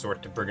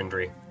 resort to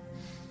brigandry.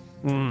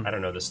 I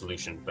don't know the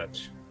solution,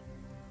 but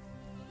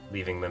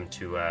leaving them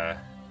to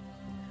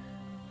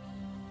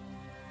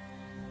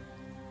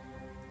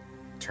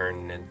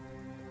turn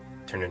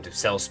into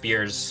sell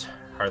spears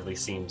hardly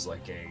seems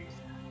like a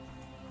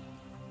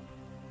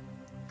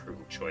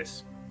prudent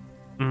choice.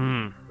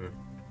 Well,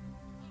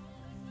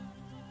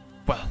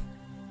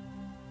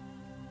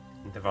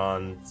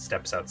 Divan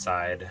steps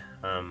outside,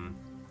 or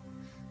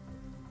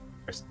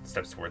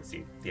steps towards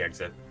the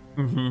exit.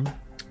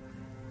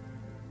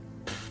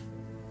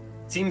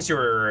 Seems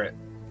you're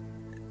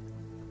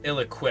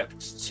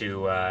ill-equipped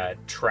to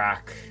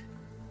track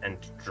and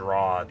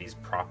draw these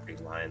property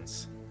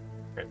lines.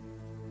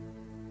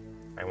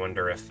 I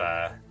wonder if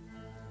this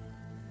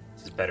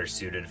is better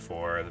suited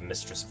for the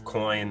Mistress of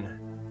Coin,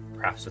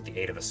 perhaps with the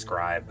aid of a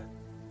scribe.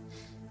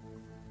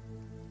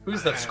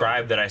 Who's that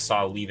scribe that I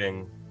saw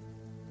leaving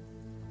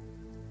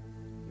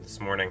this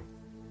morning?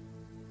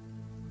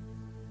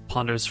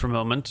 Ponders for a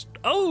moment.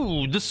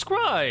 Oh, the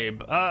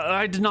scribe.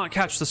 I did not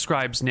catch the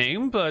scribe's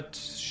name, but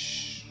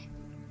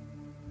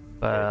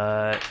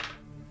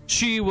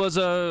she was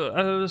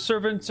a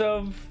servant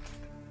of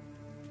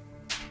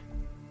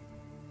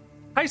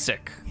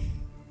Isaac.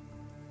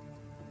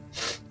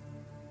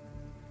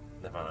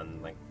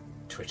 Divan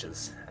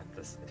twitches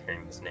at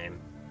hearing this name.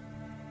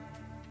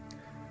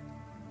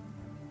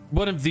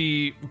 One of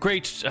the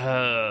great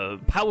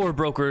power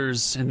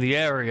brokers in the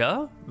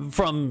area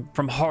from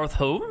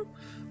Hearthhome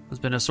has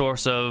been a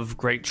source of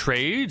great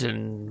trade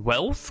and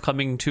wealth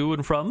coming to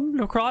and from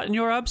Nekkraut in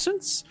your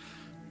absence.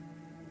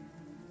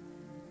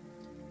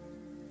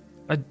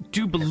 I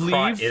do believe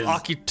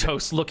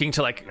Akitos, looking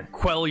to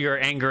quell your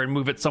anger and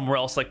move it somewhere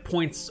else,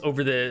 points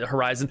over the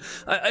horizon.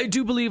 I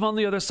do believe on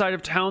the other side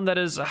of town that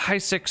is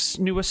Heisek's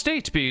new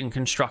estate being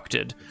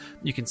constructed.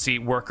 You can see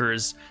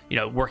workers,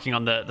 working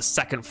on the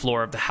second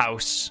floor of the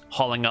house,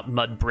 hauling up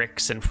mud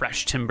bricks and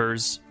fresh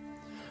timbers.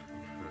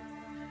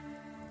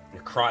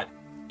 Nekkraut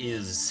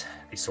is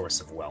the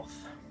source of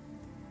wealth,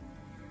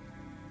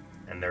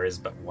 and there is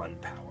but one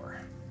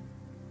power.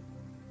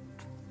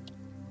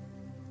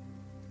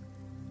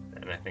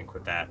 And I think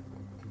with that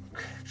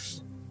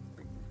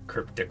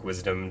cryptic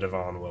wisdom,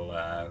 Divan will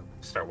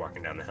start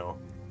walking down the hill.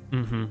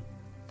 Mm-hmm.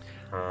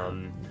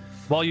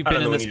 While you've been I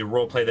don't know we need to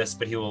roleplay this,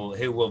 but he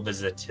will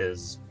visit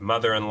his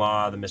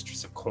mother-in-law, the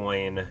mistress of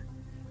coin,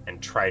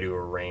 and try to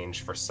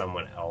arrange for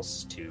someone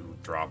else to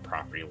draw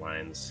property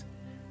lines.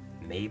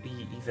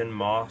 Maybe even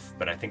Moth,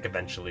 but I think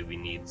eventually we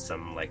need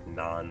some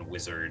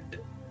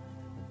non-wizard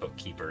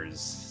bookkeepers,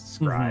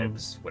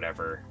 scribes,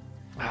 whatever.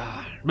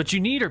 But you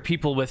need are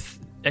people with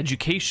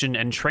education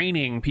and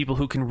training, people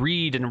who can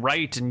read and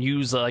write and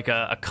use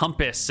a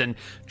compass and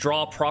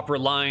draw proper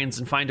lines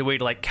and find a way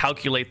to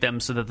calculate them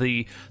so that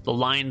the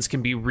lines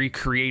can be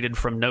recreated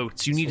from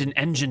notes. You need an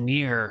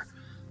engineer.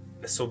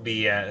 This will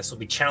be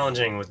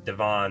challenging with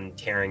Divan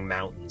tearing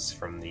mountains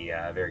from the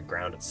very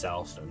ground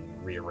itself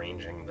and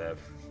rearranging the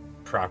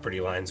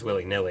property lines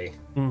willy-nilly.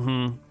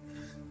 Mm-hmm.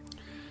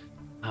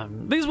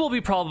 These will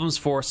be problems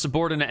for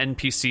subordinate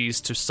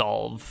NPCs to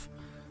solve.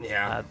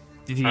 Yeah.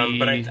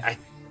 But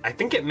I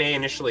think it may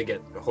initially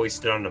get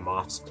hoisted onto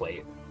Moth's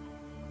plate,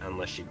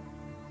 unless she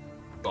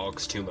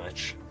bogs too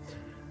much.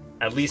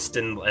 At least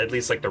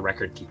the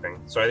record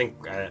keeping. So I think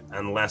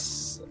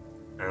unless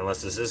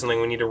this is something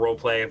we need to role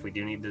play, if we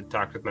do need to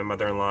talk with my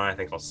mother-in-law, I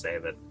think I'll say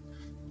that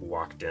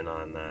walked in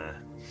on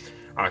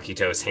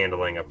Akitos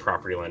handling a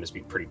property line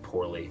dispute pretty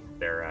poorly.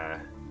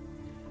 They're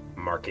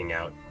marking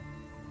out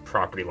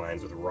property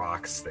lines with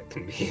rocks that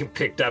can be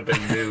picked up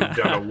and moved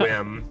on a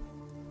whim.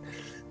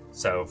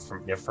 So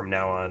from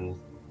now on,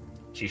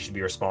 she should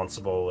be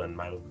responsible, and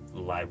my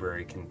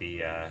library can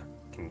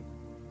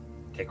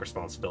take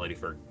responsibility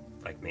for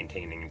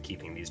maintaining and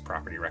keeping these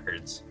property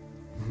records.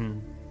 Mm-hmm.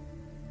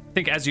 I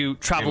think as you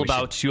travel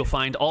about, you'll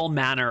find all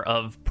manner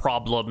of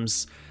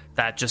problems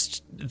that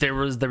just there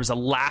was a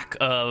lack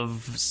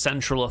of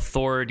central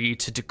authority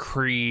to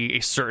decree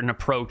a certain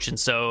approach, and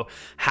so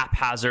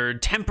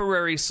haphazard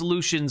temporary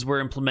solutions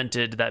were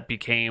implemented that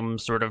became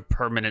sort of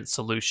permanent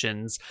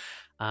solutions.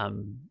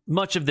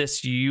 Much of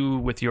this, you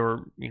with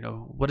your,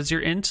 what is your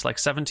int,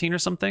 17 or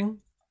something?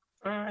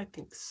 I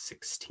think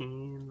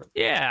 16.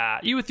 Yeah,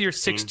 you with your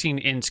 16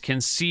 int can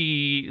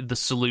see the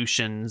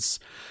solutions.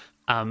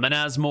 And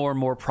as more and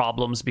more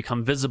problems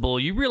become visible,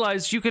 you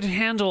realize you could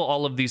handle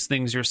all of these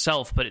things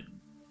yourself, but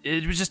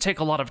it would just take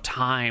a lot of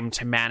time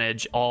to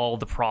manage all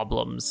the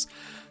problems.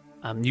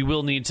 You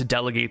will need to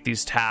delegate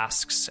these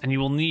tasks, and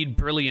you will need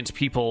brilliant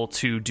people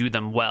to do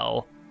them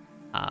well.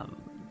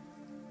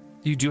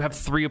 You do have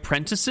 3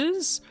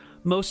 apprentices.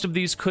 Most of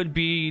these could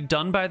be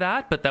done by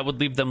that, but that would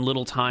leave them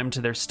little time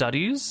to their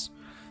studies.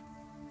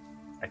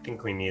 I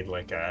think we need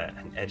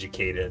an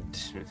educated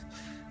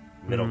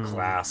middle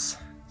class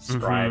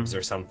scribes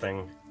or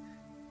something.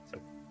 So.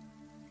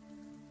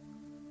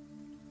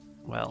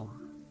 Well,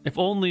 if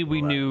only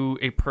we knew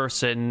a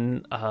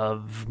person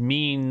of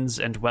means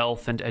and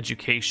wealth and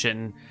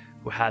education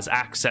who has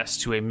access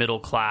to a middle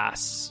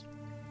class.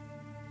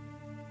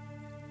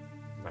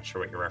 I'm not sure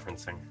what you're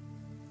referencing.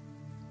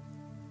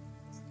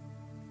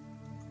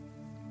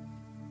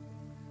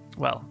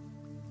 Well,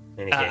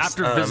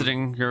 after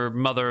visiting your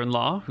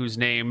mother-in-law, whose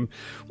name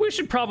we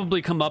should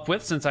probably come up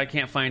with since I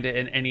can't find it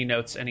in any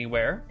notes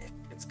anywhere.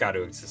 It's got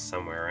to exist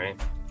somewhere,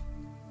 right?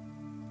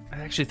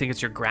 I actually think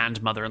it's your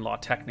grandmother-in-law,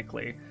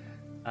 technically.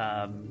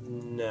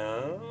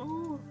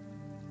 No.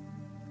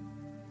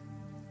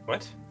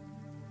 What?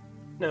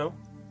 No.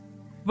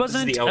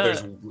 Wasn't this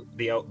is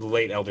the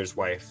late elder's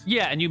wife?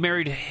 Yeah, and you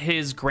married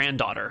his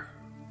granddaughter.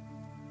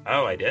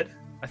 Oh, I did?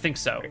 I think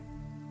so.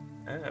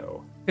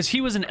 Oh. Because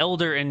he was an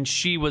elder and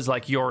she was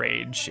your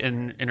age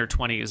in her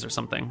 20s or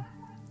something.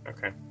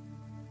 Okay.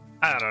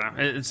 I don't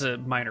know. It's a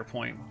minor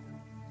point.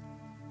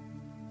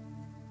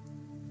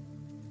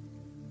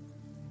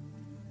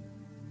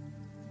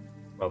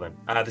 Well then,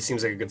 this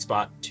seems like a good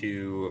spot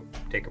to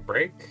take a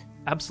break.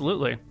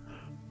 absolutely.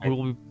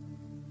 We'll be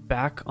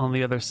back on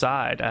the other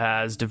side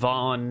as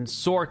Divan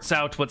sorts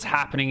out what's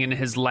happening in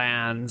his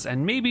lands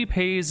and maybe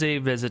pays a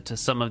visit to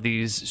some of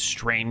these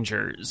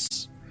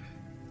strangers.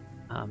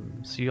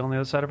 See you on the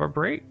other side of our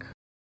break.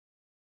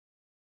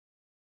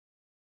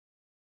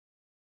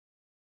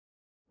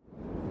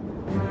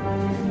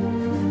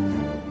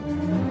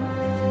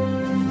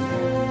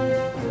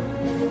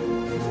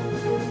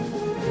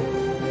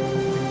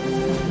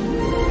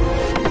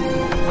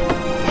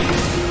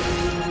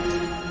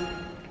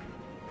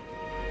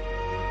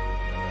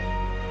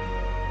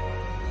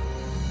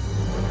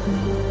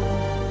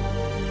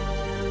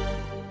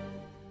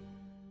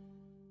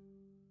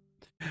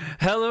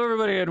 Hello,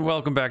 everybody, and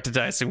welcome back to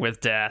Dicing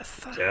with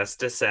Death.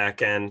 Just a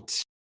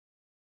second.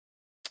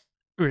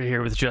 We're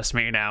here with just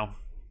me now.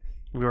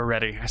 We were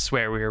ready. I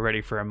swear we were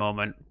ready for a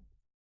moment.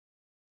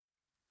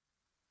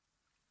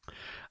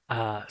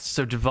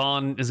 So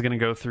Divan is going to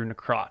go through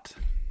Nekkraut.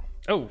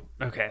 Oh,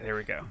 okay, there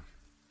we go.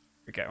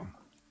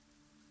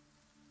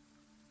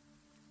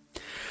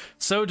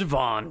 So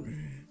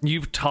Divan,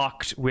 you've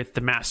talked with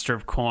the Master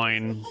of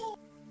Coin.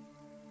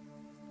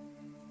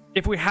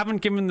 If we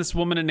haven't given this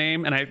woman a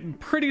name, and I'm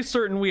pretty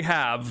certain we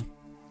have,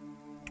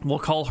 we'll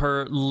call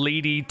her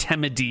Lady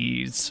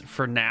Temides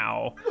for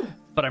now.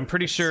 But I'm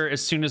pretty sure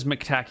as soon as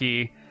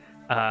McTacky...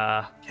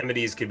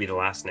 Temides could be the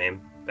last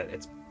name, but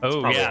it's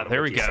oh, yeah,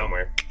 there we go.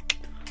 Somewhere.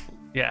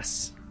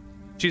 Yes.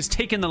 She's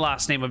taken the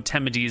last name of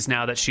Temides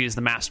now that she is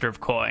the Master of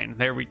Coin.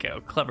 There we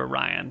go. Clever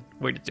Ryan.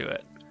 Way to do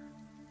it.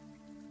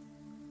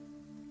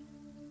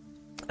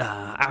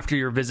 After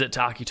your visit to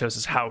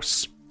Akitos'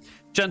 house,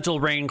 gentle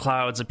rain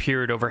clouds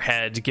appeared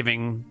overhead,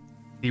 giving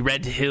the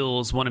Red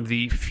Hills one of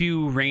the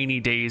few rainy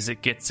days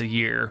it gets a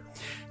year.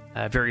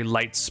 Very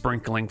light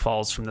sprinkling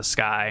falls from the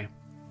sky.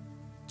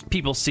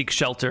 People seek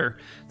shelter.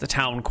 The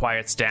town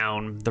quiets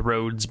down. The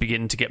roads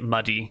begin to get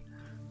muddy.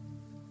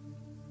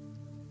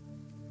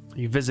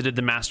 You visited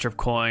the Master of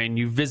Coin.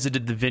 You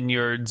visited the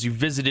vineyards. You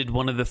visited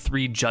one of the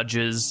 3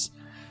 judges.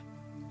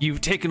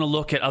 You've taken a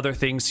look at other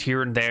things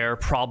here and there,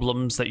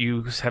 problems that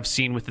you have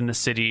seen within the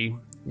city.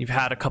 You've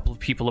had a couple of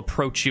people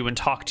approach you and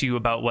talk to you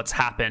about what's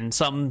happened.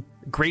 Some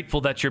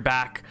grateful that you're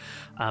back.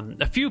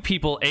 A few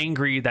people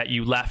angry that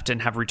you left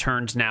and have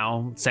returned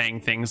now,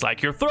 saying things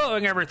like, "You're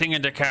throwing everything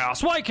into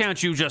chaos. Why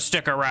can't you just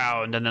stick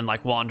around?" And then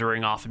like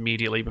wandering off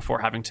immediately before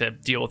having to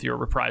deal with your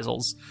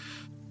reprisals.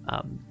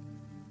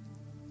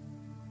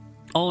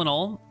 All in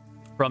all,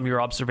 from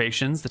your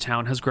observations, the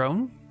town has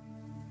grown.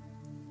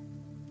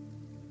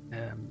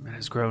 It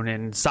has grown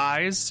in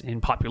size, in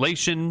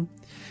population,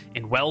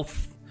 in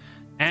wealth.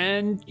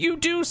 And you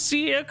do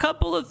see a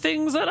couple of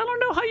things that I don't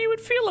know how you would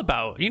feel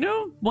about. You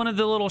know, one of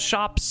the little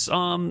shops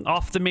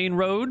off the main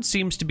road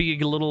seems to be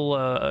a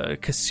little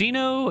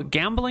casino, a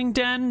gambling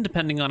den,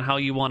 depending on how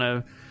you want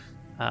to,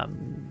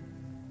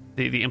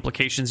 the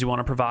implications you want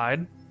to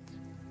provide.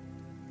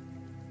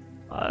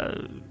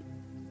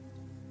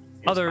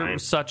 Other fine.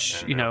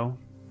 such, you know,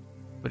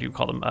 what do you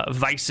call them?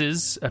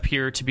 Vices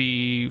appear to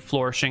be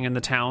flourishing in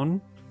the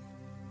town.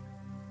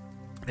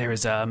 There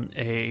is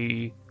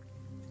a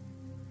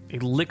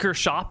liquor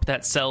shop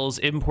that sells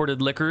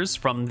imported liquors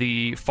from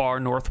the far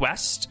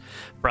northwest,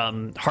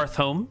 from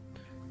Hearthhome.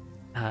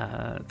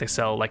 They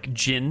sell like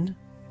gin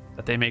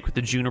that they make with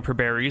the juniper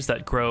berries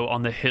that grow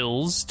on the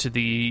hills to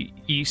the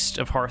east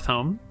of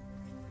Hearthhome.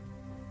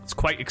 It's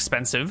quite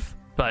expensive,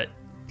 but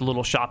the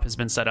little shop has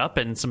been set up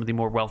and some of the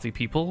more wealthy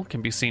people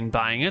can be seen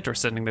buying it or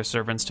sending their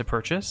servants to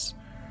purchase.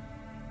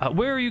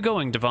 Where are you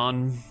going,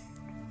 Divan?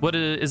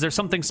 Is there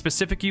something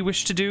specific you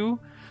wish to do?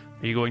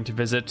 Are you going to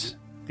visit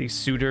the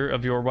suitor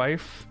of your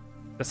wife,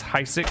 this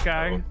Heisik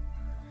guy?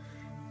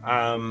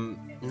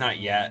 Not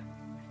yet.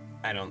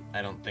 I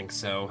don't think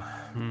so.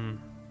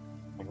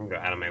 I can go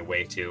out of my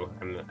way to.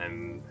 I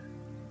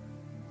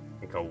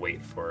think I'll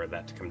wait for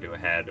that to come to a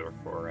head, or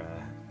for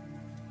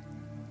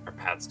our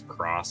paths to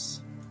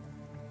cross.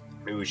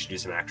 Maybe we should do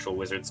some actual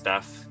wizard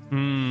stuff.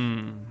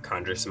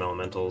 Conjure some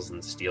elementals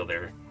and steal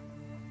their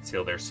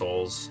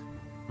souls.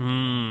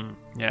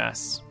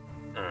 Yes.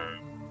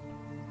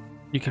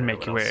 You can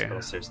make your way. What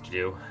else there's to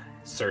do?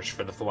 Search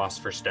for the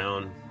Philosopher's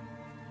Stone.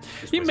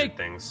 You make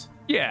things.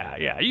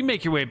 Yeah. You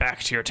make your way back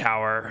to your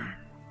tower.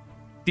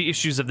 The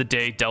issues of the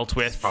day dealt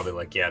with. It's probably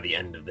like the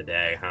end of the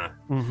day, huh?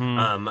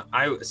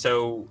 Mm-hmm.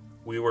 So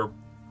we were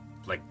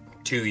like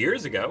 2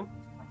 years ago.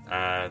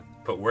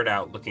 Put word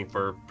out looking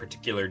for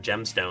particular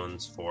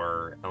gemstones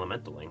for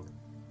elementaling.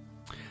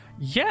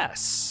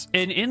 Yes,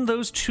 and in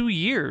those 2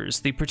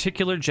 years, the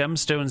particular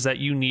gemstones that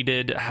you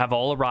needed have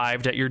all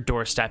arrived at your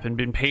doorstep and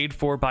been paid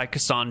for by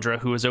Cassandra,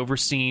 who has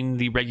overseen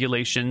the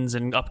regulations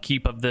and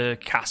upkeep of the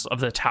castle of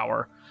the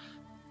tower.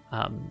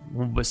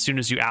 As soon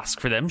as you ask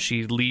for them,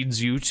 she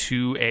leads you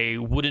to a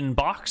wooden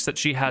box that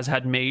she has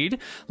had made,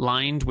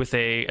 lined with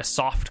a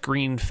soft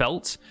green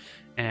felt,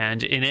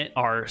 and in it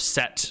are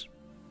set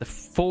the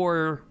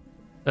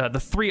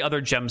 3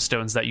 other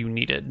gemstones that you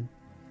needed,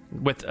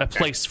 with a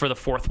place for the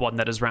 4th one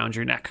that is round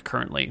your neck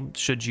currently,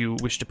 should you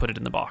wish to put it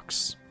in the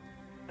box.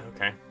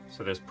 Okay.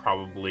 So there's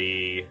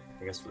probably,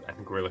 I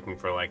think we're looking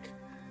for like,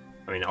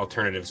 I mean,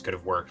 alternatives could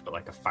have worked, but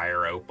like a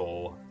fire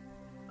opal,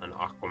 an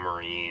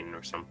aquamarine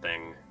or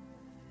something.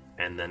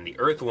 And then the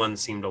earth one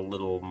seemed a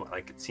little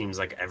like, it seems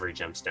like every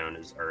gemstone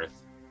is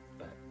earth,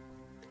 but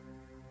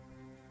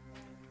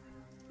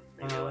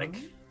maybe like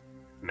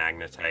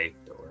magnetite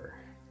or...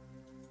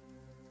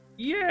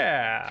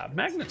 Yeah,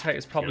 magnetite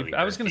is probably...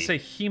 I was going to say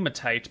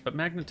hematite, but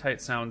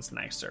magnetite sounds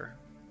nicer.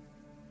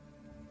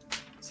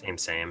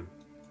 Same.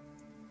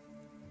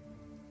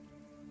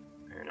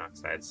 Iron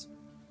oxides.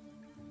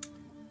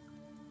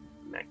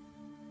 Like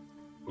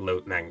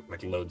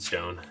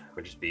lodestone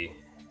would just be...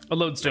 A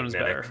lodestone is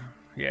better.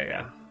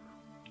 Yeah.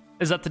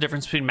 Is that the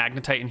difference between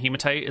magnetite and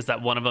hematite? Is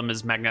that one of them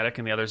is magnetic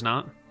and the other's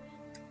not?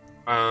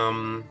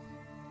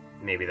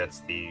 Maybe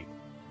that's the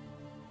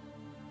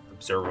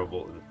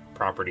observable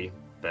property,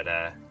 but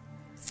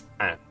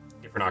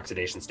different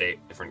oxidation state,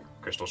 different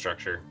crystal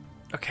structure.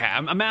 Okay,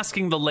 I'm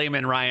asking the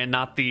layman, Ryan,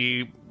 not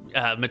the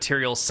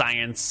material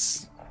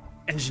science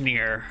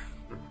engineer.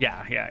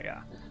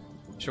 Yeah.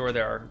 Sure,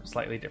 there are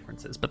slightly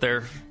differences, but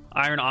they're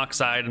iron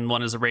oxide, and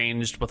one is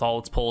arranged with all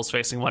its poles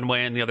facing one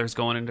way, and the other's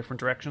going in different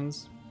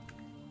directions.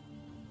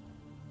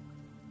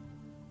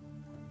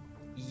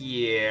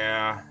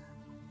 Yeah.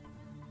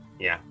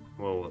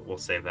 We'll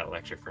save that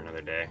lecture for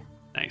another day.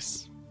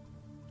 Nice.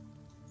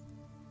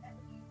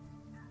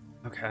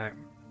 Okay.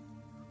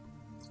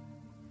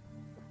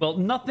 Well,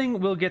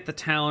 nothing will get the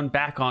town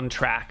back on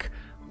track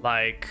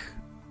like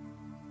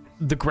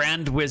the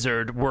Grand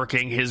Wizard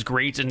working his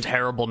great and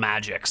terrible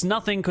magics.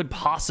 Nothing could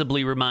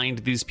possibly remind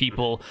these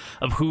people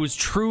of who's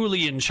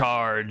truly in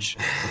charge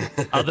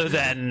other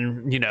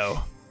than,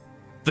 the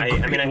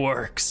great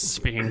works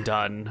being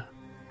done.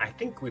 I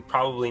think we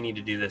probably need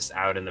to do this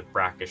out in the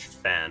brackish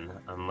fen,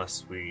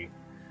 unless we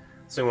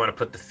want to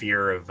put the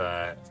fear of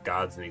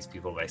gods in these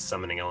people by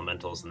summoning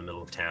elementals in the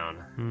middle of town.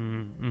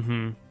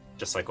 Mm-hmm.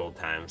 Just like old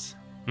times.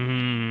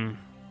 Mm.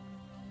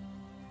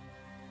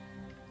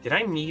 Did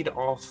I need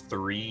all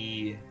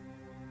 3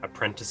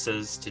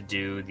 apprentices to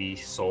do the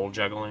soul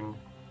juggling?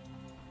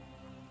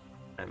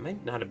 That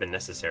might not have been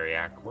necessary.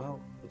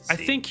 Let's see. I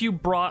think you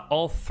brought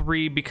all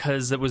 3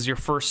 because it was your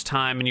first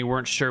time and you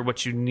weren't sure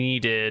what you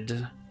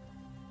needed.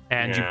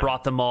 And you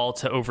brought them all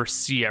to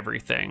oversee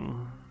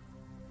everything.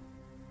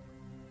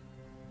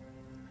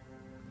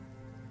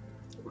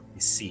 Let me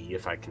see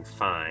if I can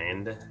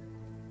find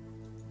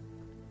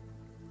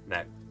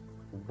that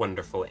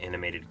wonderful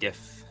animated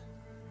GIF.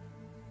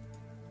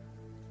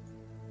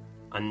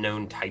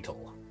 Unknown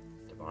title.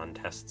 Divan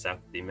tests out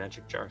the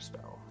magic jar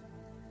spell.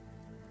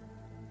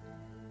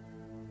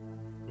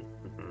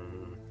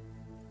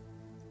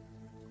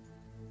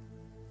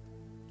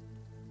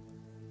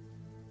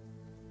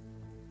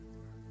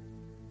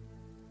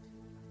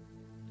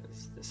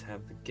 Does this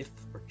have the GIF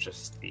or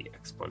just the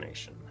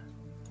explanation?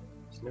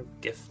 There's no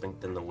GIF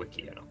linked in the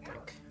wiki, I don't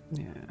think.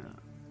 Yeah.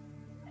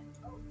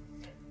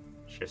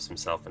 Shifts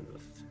himself into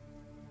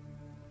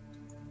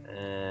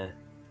the...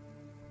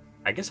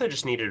 I guess I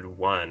just needed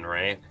 1,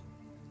 right?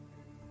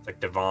 It's like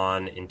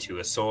Divan into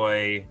a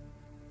soy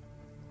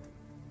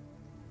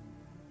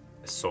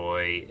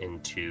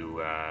into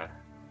the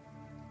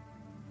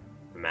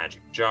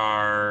magic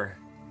jar.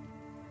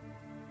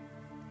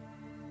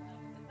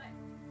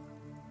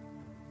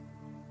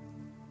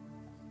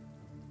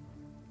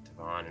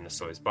 Divan in a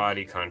soy's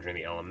body, conjuring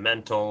the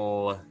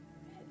elemental,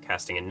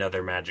 casting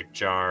another magic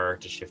jar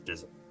to shift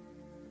his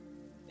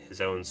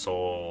own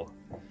soul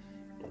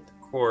into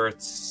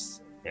quartz.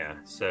 Yeah,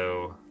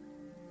 so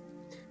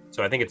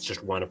I think it's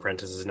just 1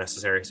 apprentice is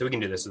necessary. So we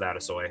can do this without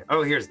a soy.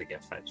 Oh, here's the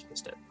gift. I just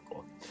missed it.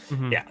 Cool.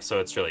 Mm-hmm. Yeah, so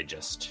it's really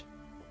just...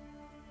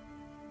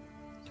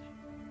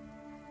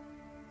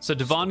 So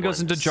Divan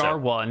goes into jar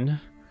 1.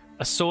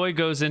 A soy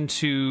goes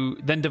into...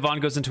 Then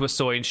Divan goes into a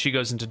soy and she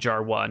goes into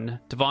jar 1.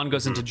 Divan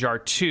goes into jar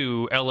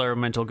 2.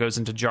 Elemental goes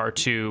into jar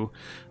 2.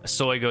 A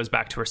soy goes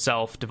back to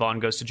herself. Divan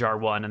goes to jar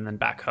 1 and then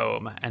back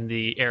home. And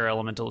the air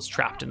elemental is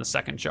trapped in the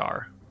second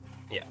jar.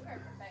 Yeah.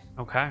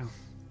 Okay.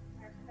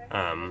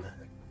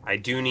 I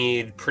do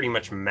need pretty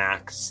much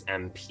max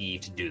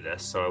MP to do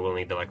this, so I will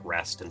need to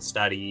rest and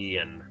study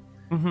and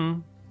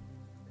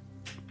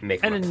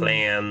make my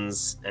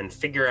plans and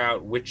figure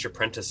out which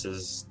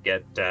apprentices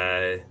get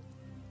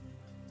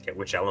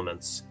which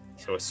elements.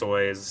 So a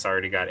soy has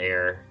already got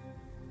air.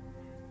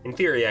 In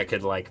theory, I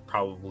could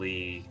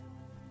probably...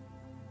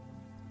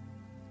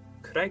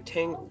 I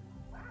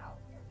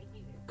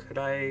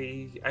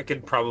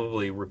could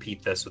probably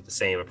repeat this with the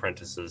same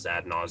apprentices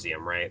ad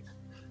nauseum, right?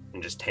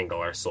 And just tangle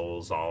our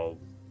souls all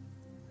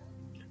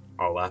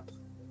up.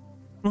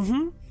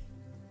 Mm-hmm.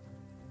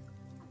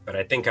 But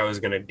I think I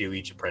was going to do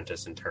each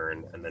apprentice in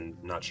turn, and then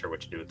not sure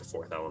what to do with the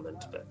 4th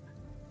element. But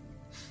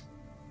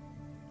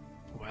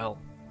well,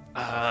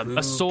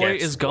 a soy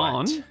is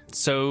gone,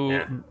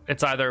 so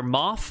it's either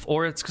Moth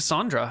or it's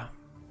Cassandra.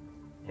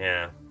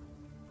 Yeah,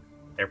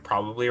 they're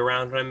probably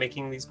around when I'm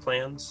making these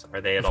plans.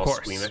 Are they at all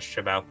squeamish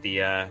about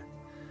the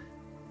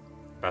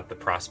about the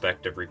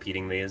prospect of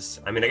repeating these.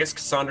 I mean, I guess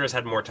Cassandra's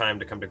had more time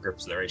to come to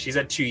grips with it, right? She's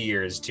had 2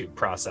 years to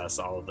process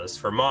all of this.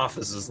 For Moth,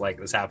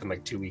 this happened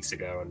like 2 weeks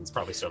ago, and it's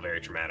probably still very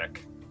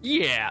traumatic.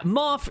 Yeah,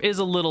 Moth is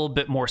a little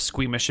bit more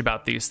squeamish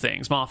about these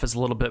things. Moth is a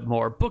little bit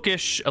more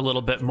bookish, a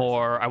little bit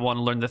more, I want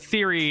to learn the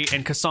theory,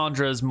 and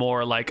Cassandra's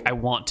more like, I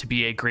want to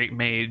be a great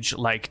mage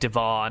like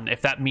Divan.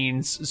 If that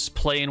means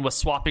playing with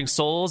swapping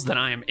souls, then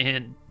I am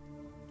in.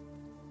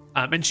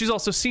 And she's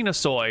also seen a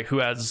Soy who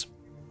has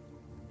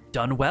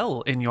done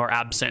well in your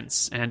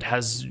absence and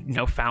has,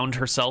 found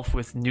herself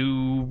with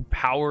new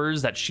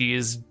powers that she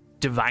is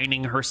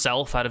divining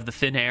herself out of the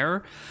thin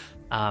air.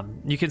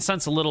 You can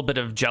sense a little bit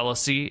of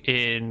jealousy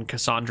in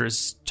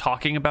Cassandra's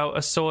talking about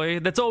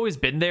Asoy. That's always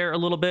been there a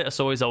little bit.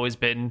 Asoy's always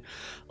been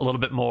a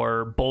little bit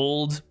more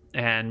bold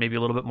and maybe a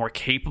little bit more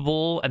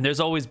capable. And there's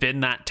always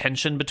been that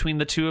tension between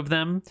the two of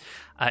them.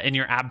 In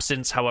your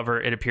absence,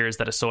 however, it appears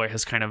that Asoy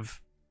has kind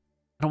of,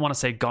 I don't want to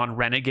say gone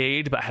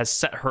renegade, but has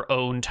set her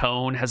own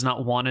tone, has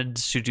not wanted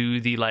to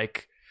do the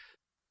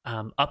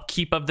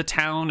upkeep of the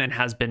town, and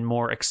has been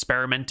more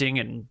experimenting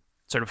and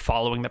sort of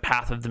following the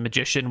path of the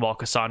magician, while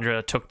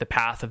Cassandra took the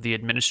path of the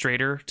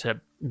administrator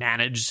to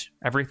manage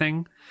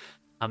everything.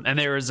 And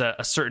there is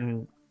a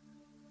certain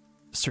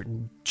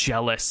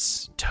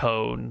jealous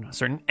tone, a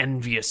certain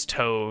envious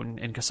tone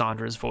in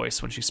Cassandra's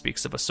voice when she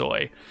speaks of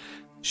Asoy.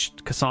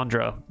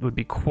 Cassandra would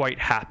be quite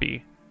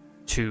happy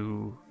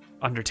to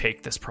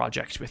undertake this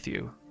project with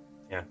you.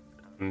 Yeah.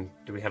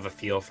 Do we have a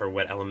feel for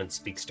what element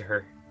speaks to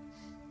her?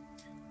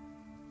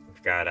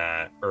 We've got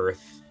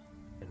earth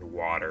and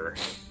water.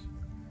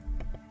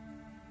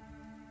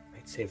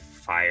 I'd say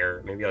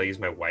fire. Maybe I'll use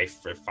my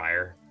wife for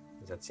fire.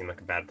 Does that seem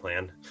like a bad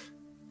plan?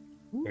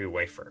 Maybe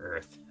wife for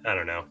earth. I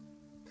don't know.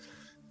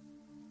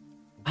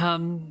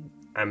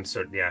 I'm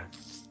sort of, yeah.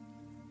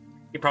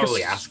 He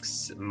probably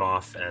asks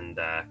Moth and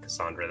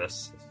Cassandra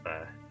this,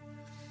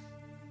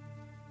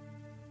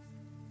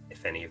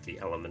 if any of the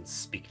elements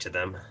speak to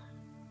them.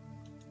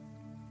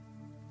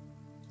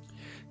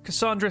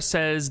 Cassandra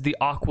says the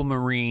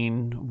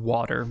aquamarine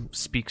water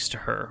speaks to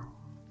her.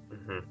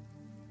 Mm-hmm.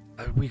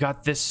 We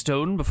got this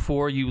stone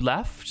before you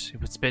left.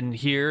 It's been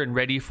here and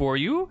ready for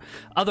you.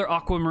 Other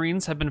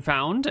aquamarines have been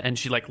found, and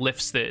she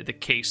lifts the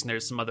case, and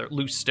there's some other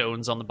loose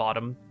stones on the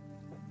bottom,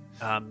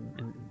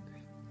 under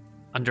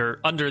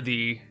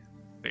the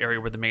area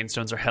where the main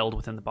stones are held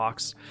within the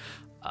box.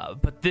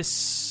 But this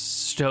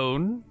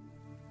stone,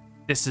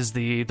 this is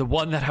the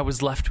one that I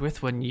was left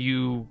with when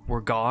you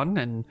were gone,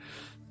 and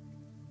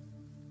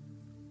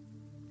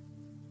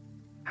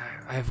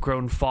I have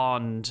grown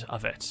fond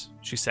of it,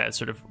 she said,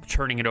 sort of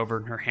turning it over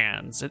in her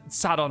hands. It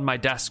sat on my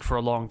desk for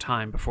a long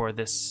time before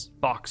this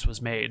box was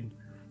made.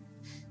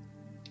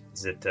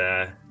 Is it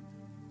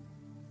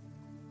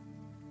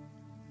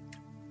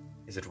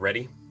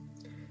ready?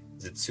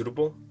 Is it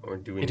suitable? Or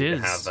do we need to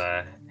have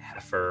a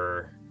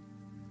heifer?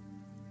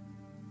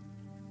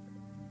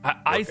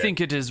 I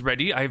think it is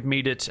ready. I've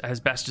made it as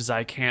best as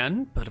I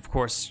can, but of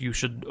course you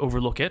should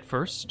overlook it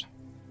first.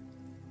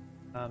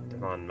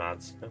 Divan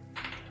nods. No.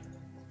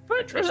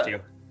 I trust you.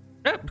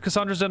 Yeah,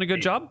 Cassandra's done a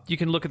good job. You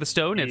can look at the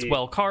stone. It's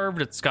well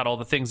carved. It's got all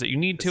the things that you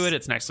need to it.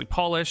 It's nicely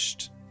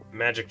polished.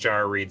 Magic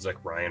jar reads like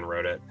Ryan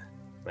wrote it.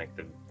 Like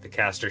the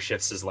caster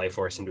shifts his life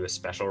force into a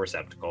special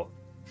receptacle,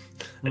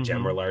 a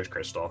gem or large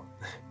crystal.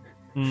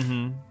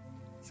 Mm-hmm.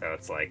 So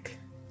it's like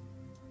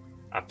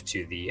up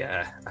to the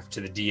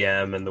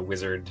DM and the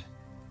wizard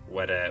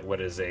what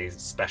is a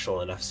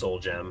special enough soul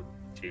gem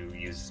to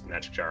use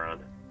magic jar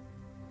on.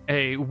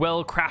 A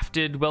well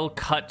crafted, well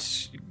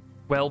cut,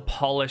 well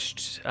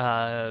polished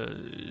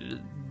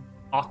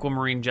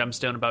aquamarine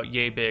gemstone about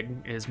yay big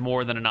is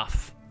more than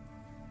enough.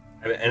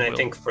 And I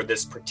think for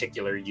this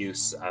particular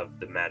use of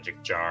the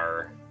magic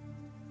jar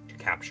to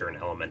capture an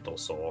elemental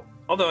soul,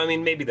 although I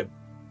mean maybe the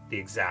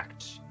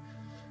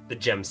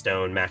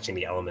gemstone matching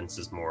the elements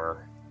is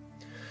more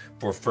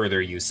for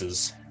further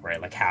uses,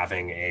 right? Like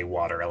having a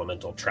water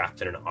elemental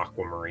trapped in an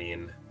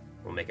aquamarine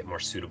will make it more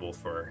suitable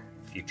for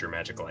future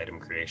magical item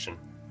creation.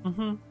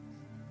 Mm-hmm.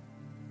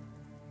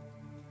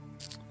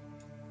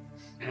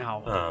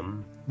 Now,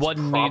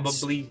 one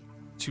probably needs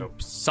to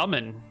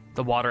summon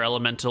the water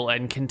elemental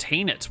and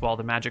contain it while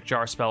the magic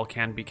jar spell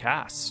can be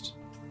cast.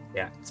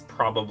 Yeah, it's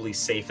probably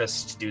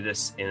safest to do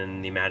this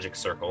in the magic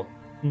circle.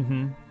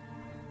 Mm-hmm.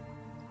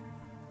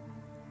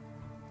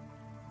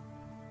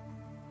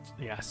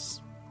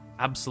 Yes,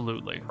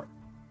 absolutely.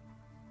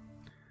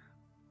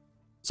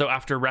 So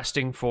after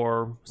resting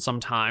for some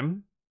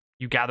time,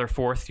 you gather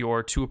forth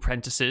your 2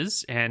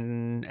 apprentices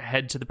and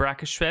head to the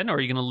Brackish Fen, or are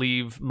you going to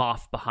leave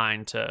Moth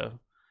behind to...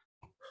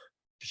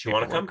 Does she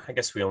want to come? I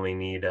guess we only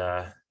need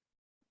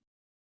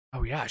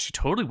Oh yeah, she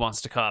totally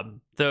wants to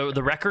come.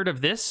 The record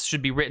of this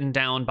should be written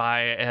down by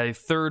a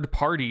third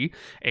party,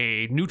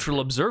 a neutral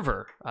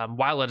observer,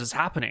 while it is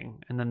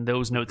happening, and then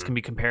those notes can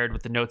be compared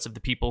with the notes of the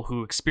people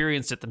who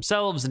experienced it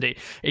themselves, and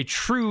a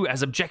true,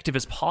 as objective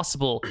as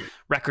possible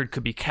record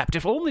could be kept.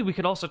 If only we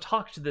could also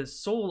talk to the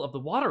soul of the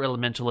water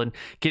elemental and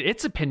get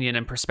its opinion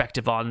and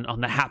perspective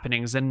on the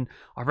happenings, and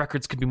our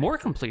records could be more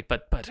complete.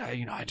 But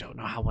I don't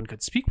know how one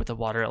could speak with a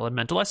water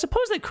elemental. I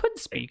suppose they could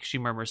speak, she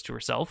murmurs to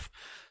herself.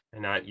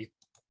 And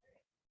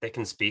they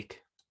can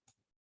speak.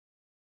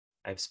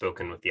 I've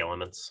spoken with the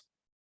elements.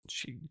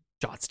 She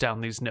jots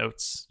down these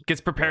notes,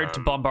 gets prepared to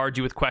bombard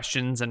you with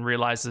questions, and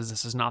realizes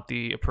this is not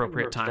the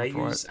appropriate time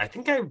for it. I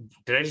think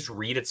did I just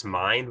read its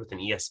mind with an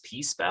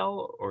ESP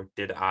spell, or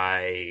did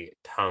I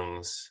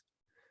tongues?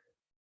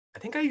 I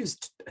think I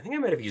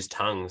might have used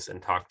tongues and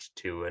talked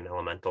to an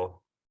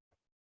elemental.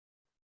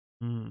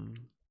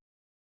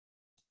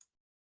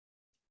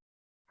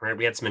 Right,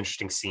 we had some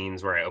interesting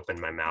scenes where I opened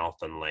my mouth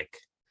and like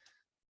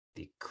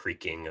the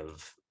creaking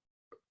of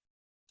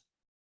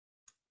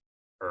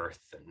earth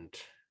and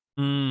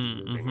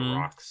moving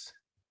rocks.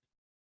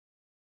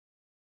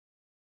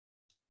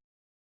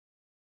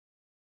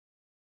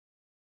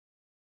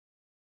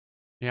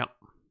 Yeah.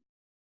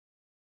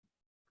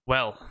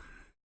 Well.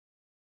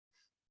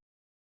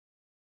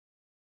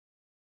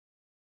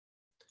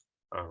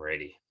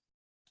 Alrighty.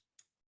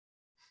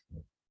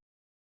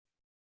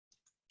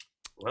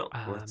 Well,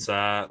 let's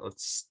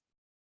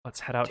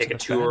head out. Take a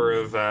tour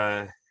of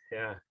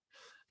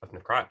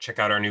Nekkraut. Check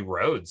out our new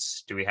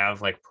roads. Do we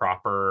have like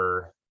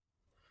proper?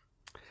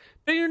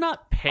 They're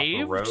not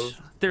paved.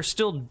 They're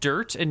still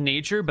dirt in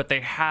nature, but they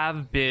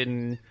have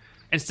been,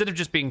 instead of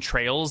just being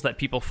trails that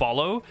people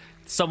follow,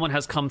 someone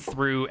has come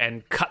through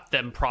and cut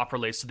them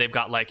properly, so they've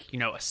got like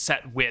a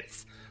set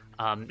width.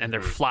 And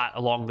they're flat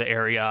along the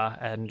area,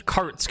 and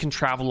carts can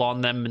travel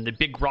on them, and the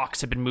big rocks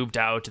have been moved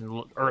out,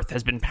 and earth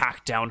has been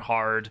packed down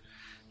hard.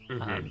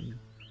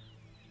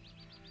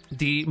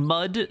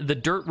 The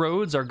dirt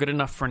roads are good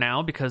enough for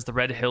now because the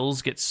Red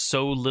Hills get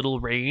so little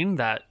rain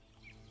that,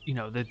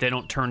 that they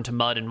don't turn to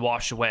mud and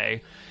wash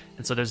away.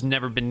 And so there's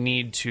never been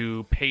need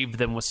to pave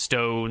them with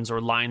stones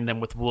or line them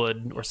with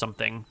wood or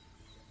something.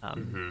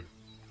 You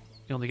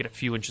only get a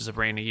few inches of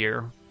rain a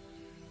year.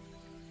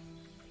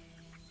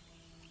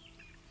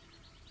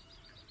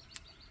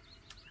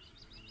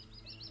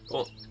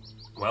 Cool.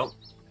 Well,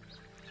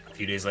 a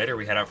few days later,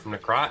 we head out from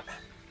Nekkraut.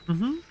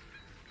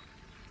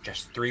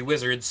 Just 3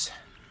 wizards.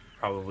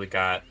 Probably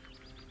got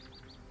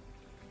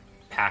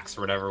packs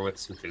or whatever with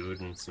some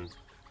food and some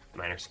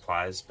minor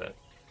supplies, but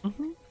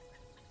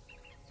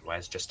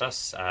otherwise just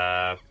us.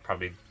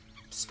 Probably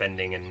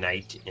spending a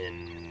night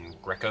in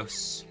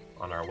Grekos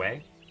on our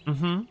way.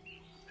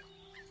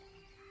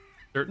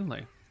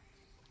 Certainly.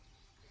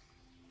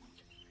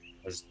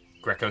 Has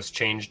Grekos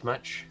changed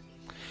much?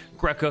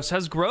 Grekos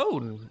has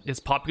grown. Its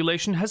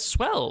population has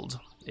swelled.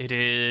 It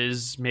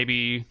is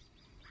maybe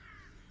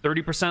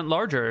 30%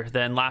 larger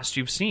than last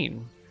you've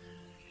seen.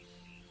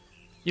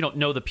 You don't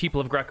know the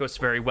people of Grekos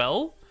very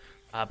well,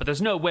 but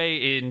there's no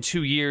way in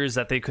 2 years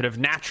that they could have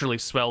naturally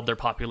swelled their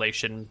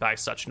population by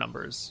such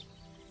numbers.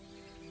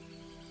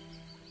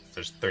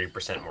 There's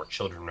 30% more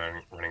children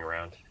running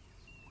around.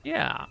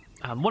 Yeah.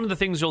 One of the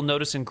things you'll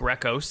notice in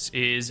Grekos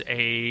is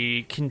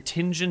a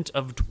contingent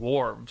of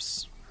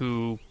dwarves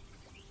who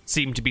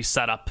seem to be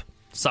set up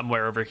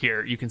somewhere over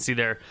here. You can see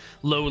their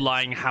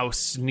low-lying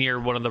house near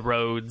one of the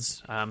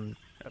roads. A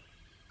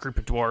group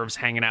of dwarves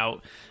hanging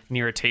out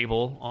near a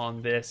table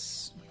on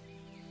this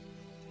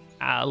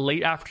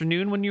late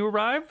afternoon when you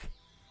arrive,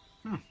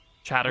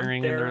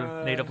 chattering in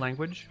their native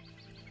language.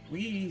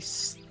 We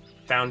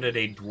founded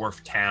a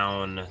dwarf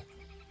town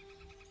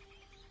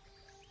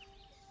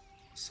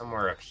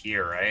somewhere up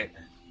here, right?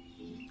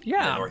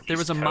 Yeah, there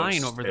was a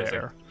mine over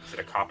there. Is it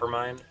a copper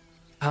mine?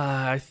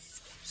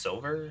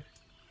 Silver?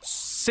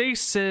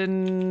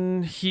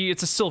 Sason,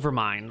 it's a silver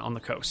mine on the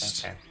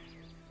coast. Okay.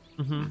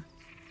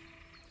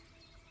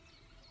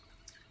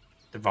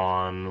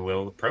 Divan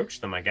will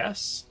approach them, I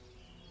guess.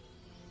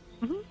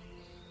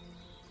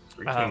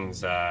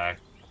 Greetings,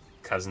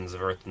 cousins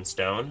of Earth and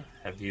Stone.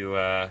 Have you,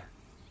 One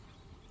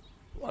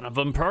of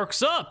them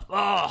perks up.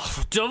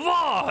 Oh,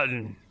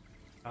 Divan!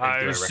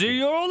 I see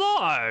you're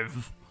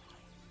alive.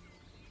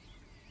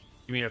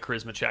 Give me a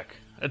charisma check.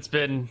 It's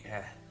been...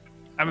 Yeah.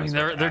 I mean,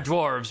 they're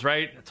dwarves,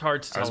 right? It's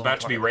hard to tell. I was about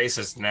to be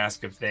racist and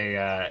ask if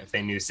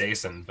they knew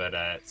Sason, but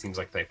it seems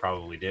like they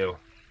probably do.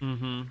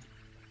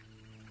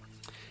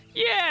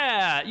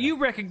 Yeah, you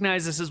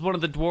recognize this as one of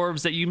the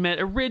dwarves that you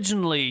met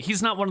originally.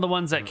 He's not one of the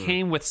ones that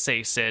came with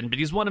Sason, but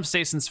he's one of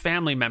Sason's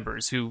family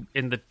members who,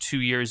 in the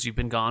 2 years you've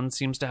been gone,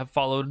 seems to have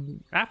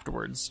followed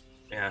afterwards.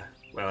 Yeah,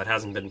 well, it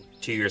hasn't been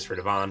 2 years for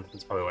Divan.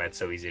 That's probably why it's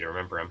so easy to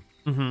remember him.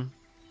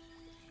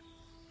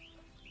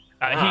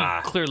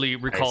 He clearly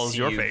recalls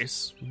your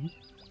face.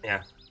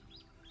 Yeah.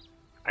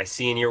 I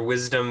see in your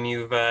wisdom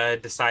you've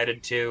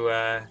decided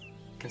to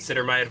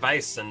consider my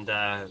advice and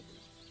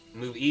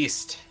move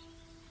east.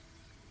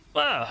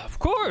 Of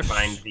course.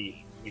 Find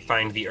the We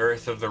find the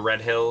earth of the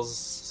Red Hills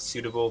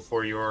suitable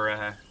for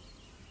your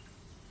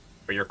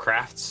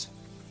crafts.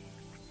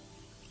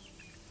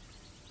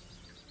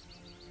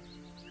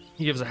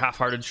 He gives a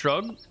half-hearted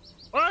shrug.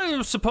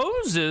 I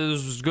suppose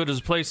is as good as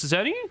a place as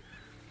any.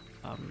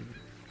 I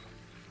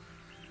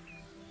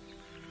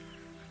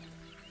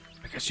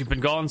guess you've been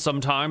gone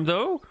some time,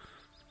 though.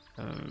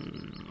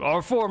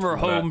 Our former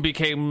home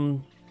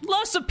became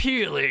less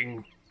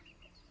appealing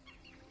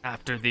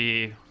after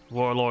the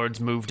warlords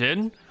moved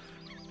in.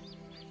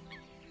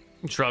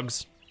 He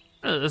shrugs.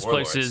 This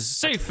place is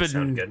safe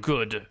and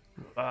good.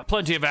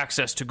 Plenty of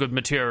access to good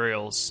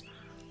materials.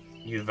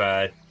 You've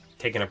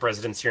taken up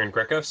residence here in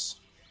Grekos?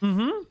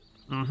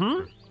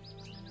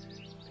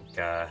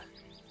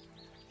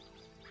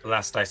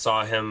 Last I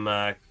saw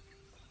him,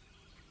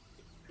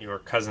 your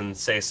cousin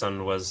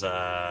Saison was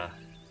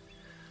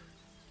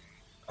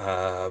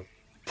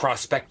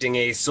prospecting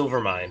a silver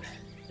mine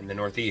in the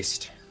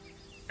northeast.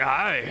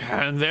 Aye,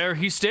 and there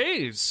he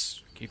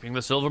stays, keeping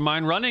the silver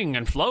mine running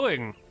and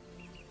flowing.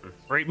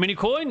 Great many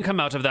coin come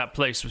out of that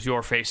place with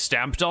your face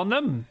stamped on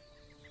them.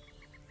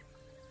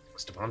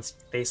 Was Divan's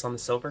face on the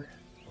silver?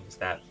 What was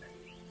that?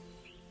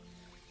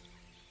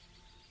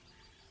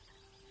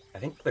 I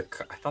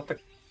thought the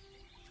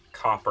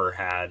copper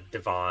had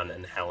Divan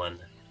and Helen.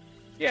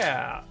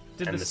 Yeah.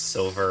 The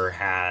silver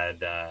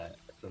had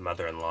the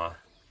mother-in-law.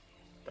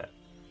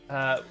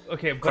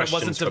 Okay, but it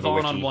wasn't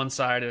Divan on one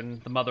side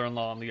and the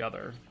mother-in-law on the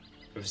other.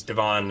 It was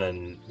Divan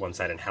on one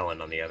side and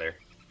Helen on the other.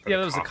 Yeah,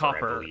 that was the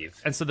copper.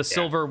 And so the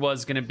silver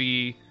was going to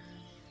be...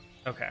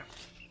 Okay.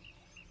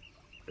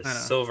 The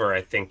silver,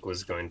 I think,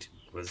 was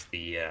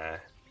the...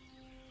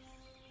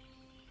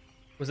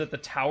 Was it the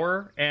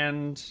tower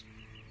and...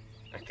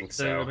 I think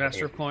so. The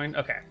Master of Coin?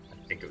 Okay.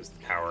 I think it was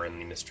the tower and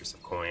the Mistress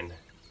of Coin.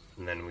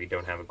 And then we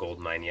don't have a gold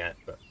mine yet,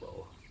 but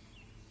we'll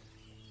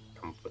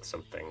come up with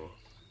something.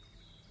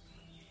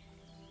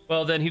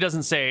 Well, then he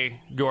doesn't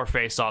say your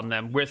face on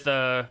them. With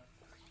a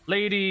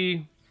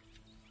lady...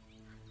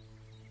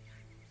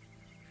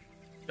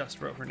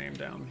 Just wrote her name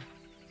down.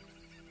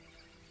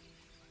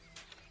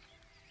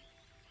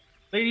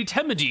 Lady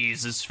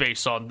Temides'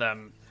 face on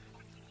them.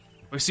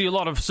 We see a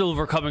lot of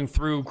silver coming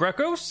through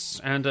Grekos,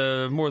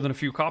 and more than a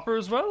few copper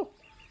as well.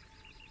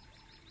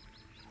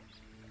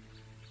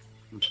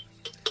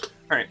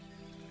 Alright,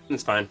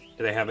 that's fine.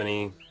 Do they have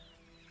any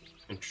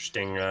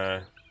interesting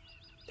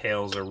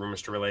tales or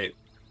rumors to relate?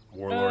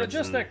 Warlords?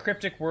 Just that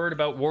cryptic word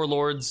about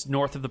warlords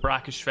north of the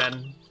Brackish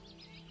Fen.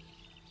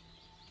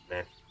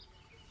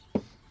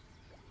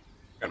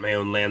 Got my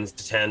own lands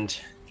to tend.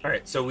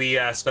 Alright, so we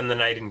spend the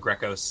night in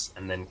Grekos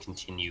and then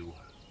continue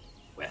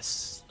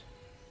west.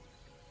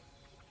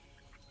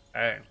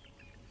 Hey.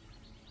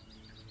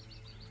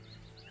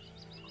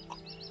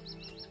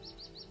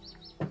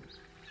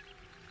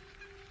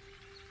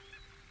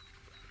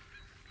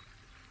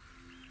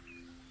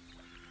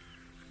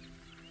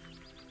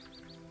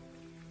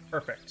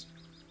 Perfect.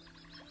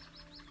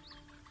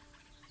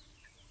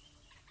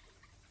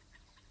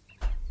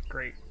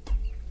 Great.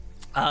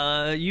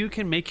 You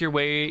can make your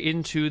way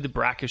into the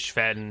Brackish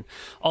Fen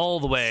all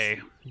the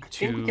way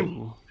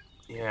to...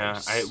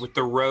 with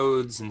the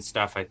roads and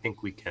stuff, I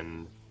think we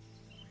can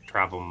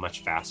travel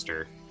much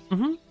faster.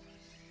 Mm-hmm.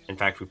 In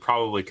fact, we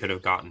probably could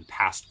have gotten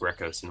past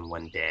Grekos in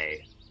one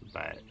day,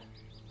 but...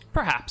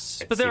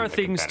 Perhaps. But there are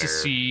things to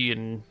see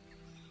and,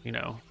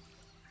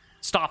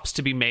 stops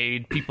to be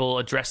made. People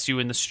address you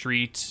in the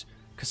street.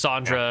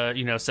 Cassandra,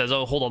 says,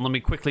 oh, hold on, let me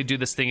quickly do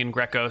this thing in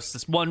Grekos.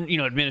 This one,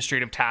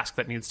 administrative task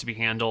that needs to be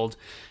handled.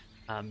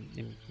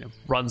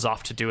 Runs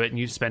off to do it, and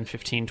you spend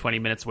 15, 20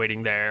 minutes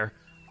waiting there,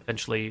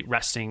 eventually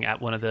resting at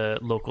one of the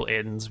local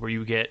inns where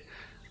you get...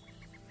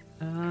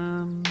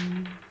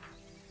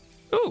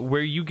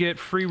 where you get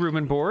free room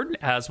and board,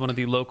 as one of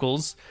the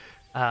locals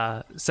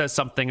says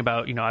something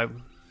about,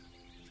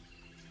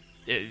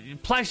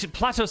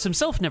 Platos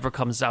himself never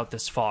comes out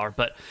this far,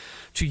 but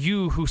to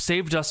you who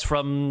saved us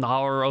from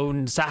our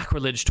own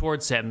sacrilege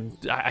towards him,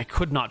 I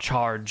could not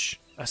charge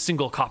a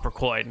single copper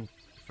coin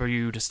for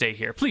you to stay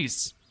here.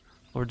 Please,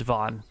 Lord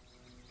Divan,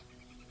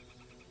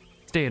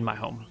 stay in my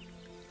home.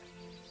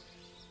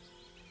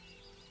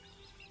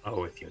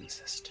 Oh, if you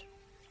insist.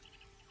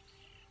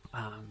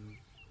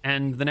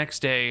 And the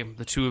next day,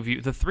 the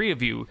three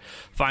of you,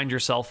 find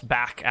yourself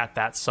back at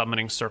that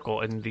summoning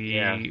circle in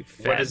the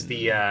fen.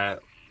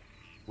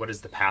 What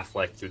is the path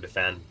like through the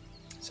fen?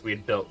 So the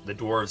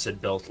dwarves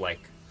had built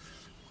like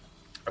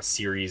a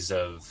series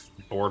of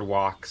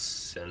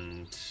boardwalks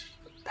and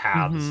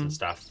paths and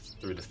stuff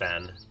through the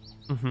fen.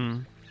 Mm-hmm.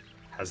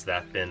 Has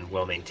that been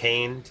well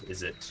maintained?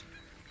 Is it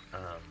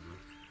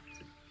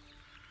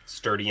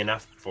sturdy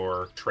enough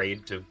for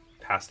trade to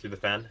pass through the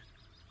fen?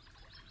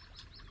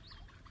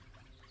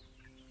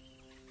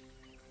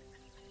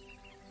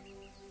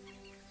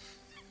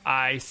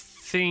 I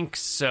think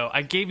so.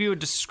 I gave you a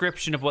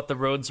description of what the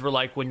roads were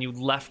like when you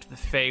left the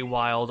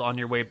Feywild on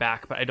your way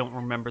back, but I don't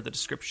remember the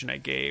description I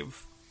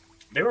gave.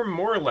 They were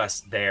more or less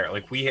there.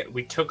 Like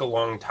we took a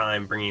long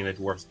time bringing the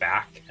dwarves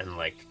back and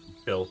like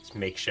built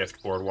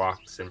makeshift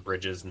boardwalks and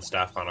bridges and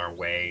stuff on our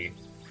way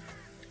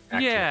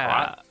back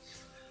to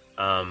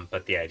Nekkraut.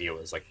 But the idea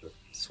was like the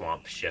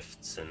swamp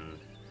shifts and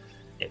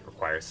it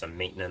requires some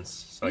maintenance.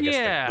 So I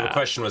guess the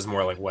question was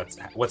more like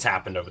what's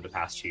happened over the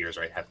past 2 years,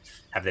 right?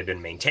 Have they been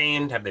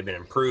maintained? Have they been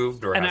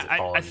improved? Or has it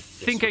fallen? I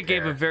think I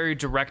gave a very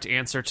direct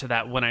answer to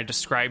that when I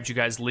described you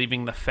guys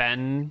leaving the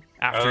fen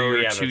after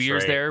your 2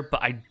 years there,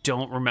 but I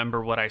don't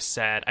remember what I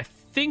said. I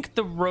think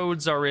the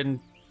roads are in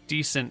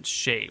decent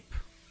shape.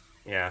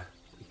 Yeah,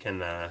 we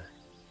can...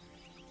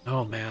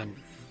 Oh man,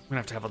 I'm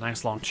gonna have a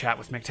nice long chat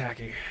with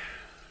McTacky.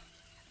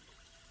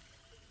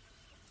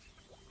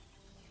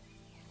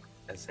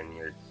 As in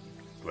you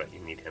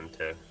need him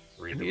to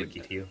read the wiki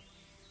to you?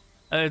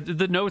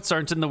 The notes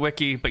aren't in the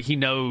wiki, but he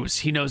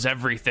knows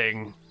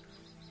everything.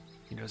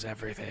 He knows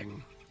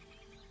everything.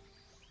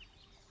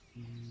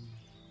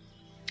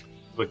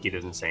 Wiki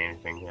doesn't say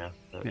anything, yeah.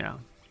 But... Yeah.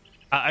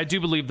 I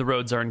do believe the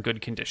roads are in good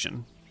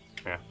condition.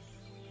 Yeah.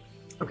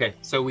 Okay,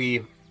 so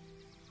we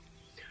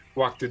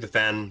walk through the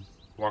fen,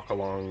 walk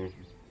along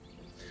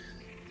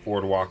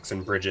boardwalks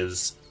and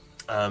bridges,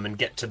 and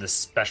get to the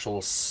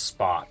special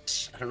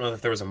spot. I don't know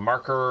if there was a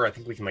marker. I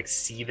think we can like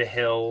see the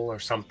hill or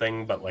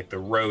something, but like the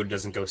road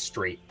doesn't go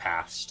straight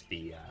past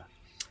the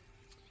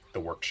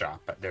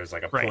workshop. But there's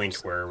like a point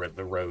where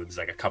the road's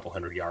like a couple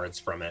hundred yards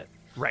from it.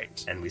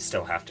 Right. And we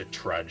still have to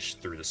trudge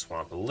through the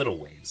swamp a little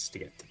ways to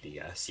get to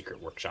the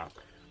secret workshop.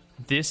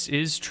 This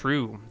is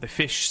true. The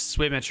fish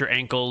swim at your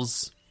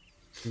ankles.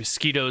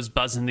 Mosquitoes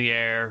buzz in the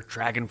air.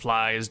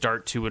 Dragonflies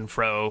dart to and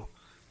fro.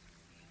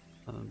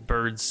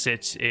 Birds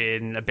sit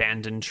in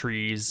abandoned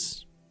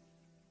trees.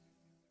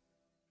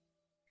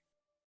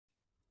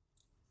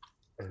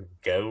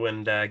 Go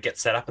and get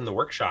set up in the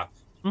workshop.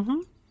 Mm-hmm.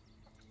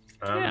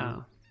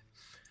 Yeah.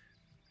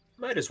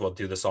 Might as well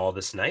do this all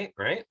this night,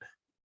 right?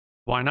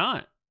 Why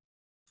not?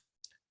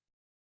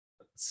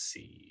 Let's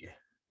see.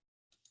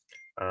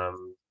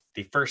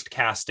 The first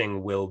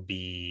casting will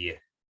be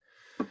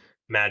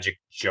Magic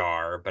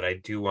Jar, but I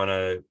do want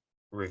to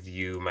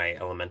review my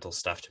elemental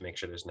stuff to make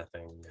sure there's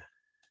nothing that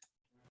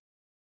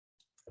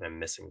I'm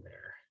missing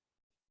there.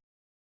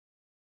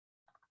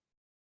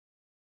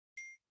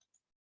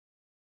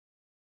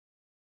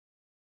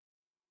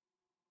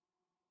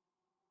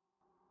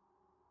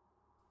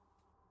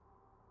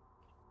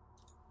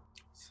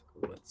 So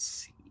let's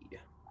see.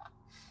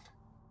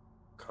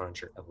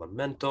 Conjure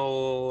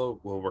elemental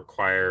will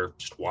require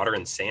just water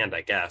and sand, I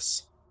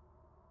guess.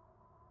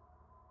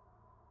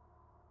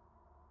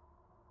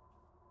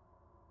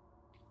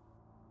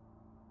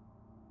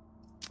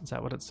 Is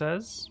that what it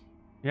says?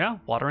 Yeah,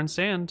 water and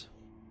sand.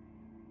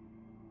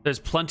 There's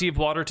plenty of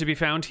water to be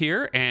found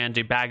here, and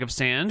a bag of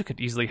sand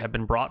could easily have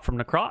been brought from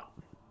Nekkraut.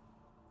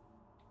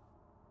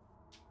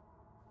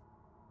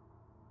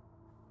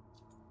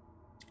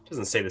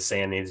 Doesn't say the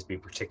sand needs to be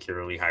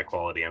particularly high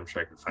quality. I'm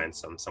sure I could find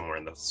some somewhere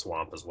in the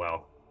swamp as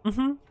well.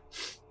 Mm-hmm.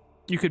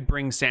 You could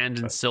bring sand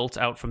and silt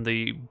out from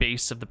the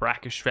base of the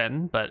brackish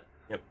fen, but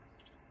yep.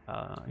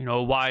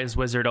 A wise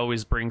wizard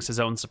always brings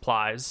his own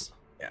supplies.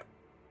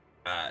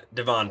 Yeah.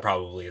 Divan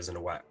probably isn't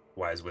a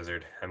wise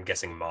wizard. I'm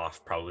guessing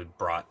Moth probably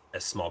brought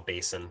a small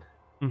basin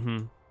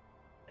and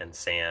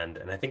sand,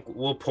 and I think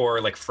we'll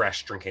pour like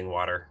fresh drinking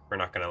water. We're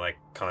not gonna like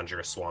conjure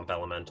a swamp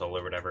elemental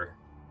or whatever.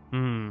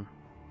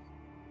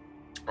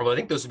 Although I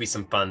think those would be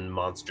some fun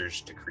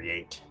monsters to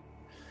create.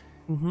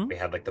 We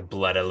had like the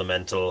blood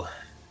elemental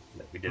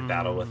that we did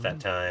battle with that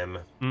time.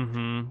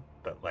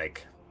 But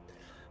like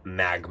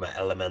magma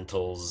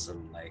elementals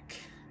and like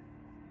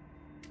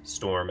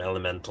storm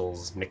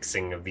elementals,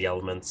 mixing of the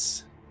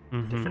elements,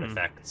 different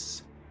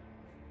effects.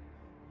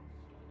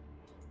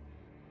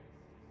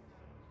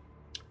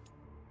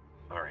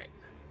 All right.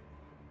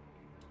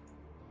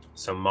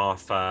 So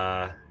Moth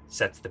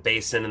sets the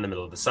basin in the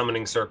middle of the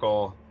summoning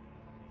circle.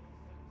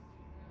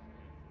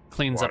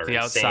 Cleans up the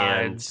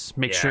outsides,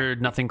 make sure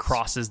nothing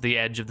crosses the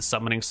edge of the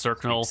summoning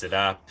circle. Picks it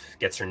up,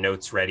 gets her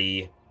notes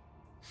ready.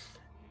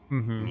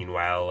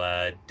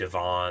 Meanwhile,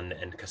 Divan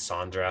and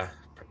Cassandra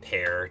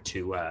prepare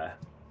to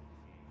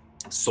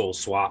soul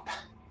swap.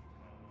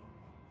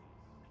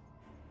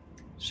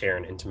 Share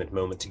an intimate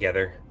moment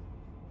together.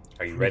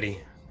 Are you ready?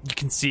 You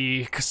can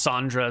see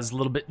Cassandra's a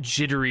little bit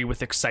jittery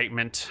with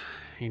excitement,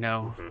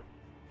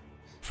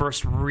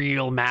 First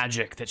real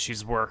magic that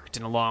she's worked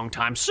in a long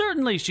time.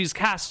 Certainly she's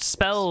cast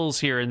spells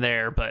here and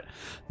there, but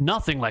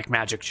nothing like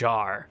Magic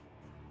Jar.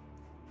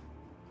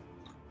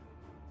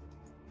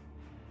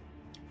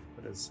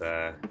 What is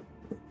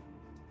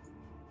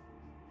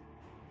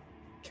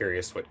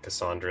curious what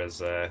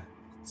Cassandra's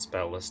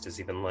spell list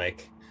is even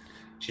like.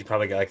 She's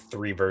probably got like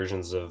 3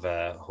 versions of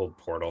Hold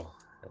Portal.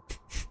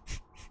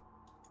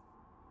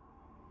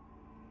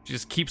 She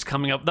just keeps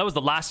coming up. That was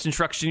the last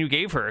instruction you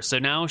gave her, so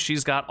now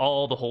she's got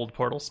all the Hold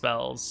Portal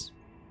spells.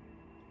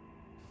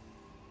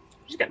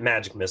 She's got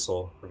Magic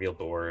Missile, Reveal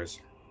Doors,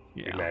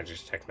 Big Magic,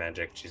 Detect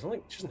Magic. She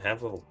doesn't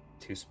have level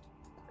 2.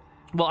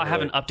 Well, I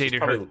haven't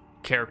updated her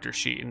character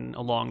sheet in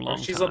a long time.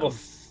 She's level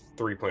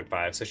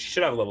 3.5, so she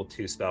should have level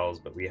 2 spells,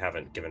 but we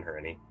haven't given her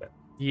any. But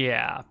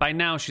Yeah, by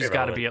now she's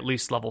got to be at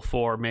least level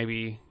 4,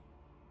 maybe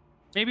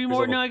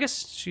more. No, I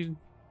guess she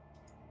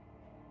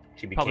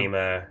became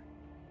a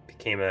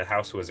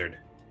house wizard.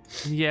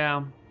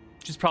 Yeah,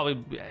 she's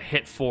probably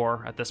hit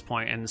 4 at this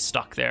point and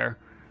stuck there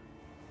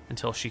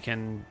until she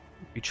can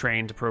be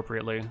trained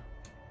appropriately.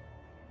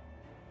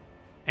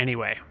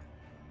 Anyway,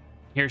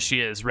 here she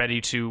is, ready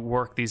to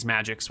work these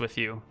magics with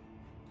you.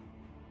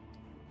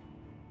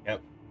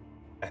 Yep.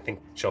 I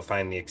think she'll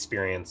find the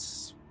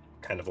experience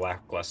kind of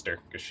lackluster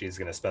because she's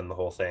going to spend the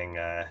whole thing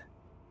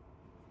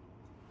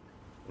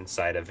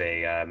inside of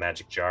a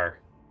magic jar.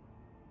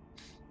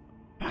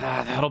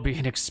 That'll be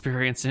an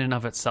experience in and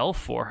of itself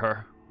for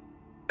her.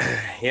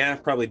 Yeah,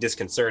 probably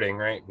disconcerting,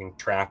 right? Being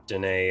trapped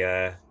in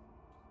a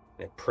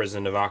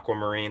prison of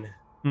aquamarine.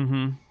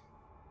 Mm-hmm.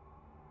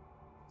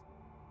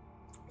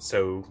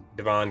 So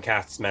Divan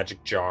casts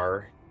magic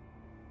jar,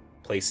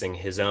 placing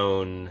his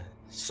own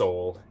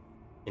soul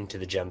into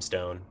the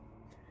gemstone,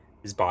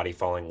 his body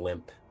falling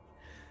limp.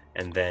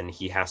 And then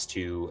he has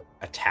to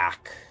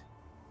attack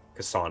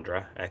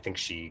Cassandra. I think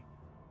she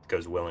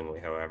goes willingly,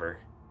 however.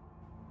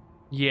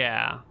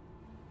 Yeah.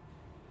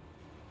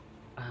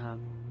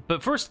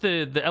 But first,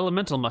 the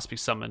elemental must be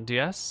summoned,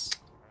 yes?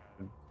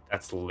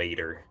 That's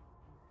later.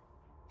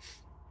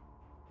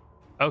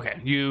 Okay,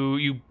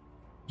 you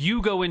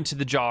go into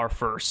the jar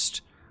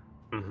first.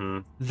 Mm-hmm.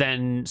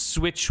 Then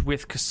switch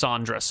with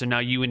Cassandra, so now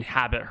you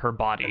inhabit her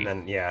body. And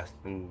then, yeah,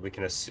 and we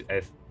can.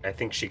 I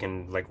think she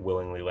can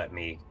willingly let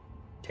me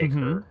take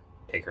her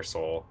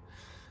soul.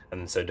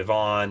 And so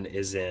Divan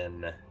is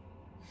in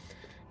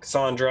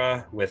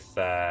Cassandra with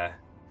an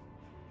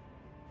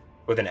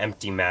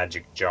empty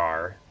magic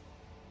jar.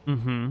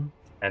 Mm-hmm.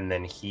 And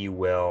then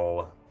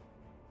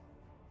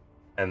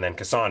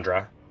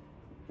Cassandra,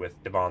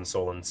 with Divan's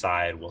soul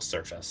inside, will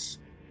surface,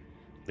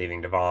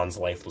 leaving Divan's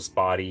lifeless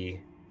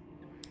body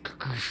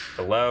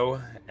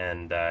below.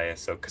 And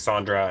so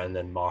Cassandra and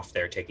then Moff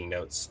there taking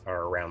notes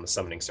are around the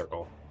summoning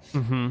circle.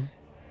 Mm-hmm.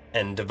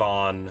 And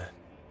Divan,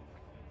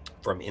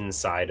 from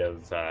inside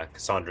of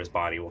Cassandra's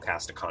body, will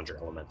cast a conjure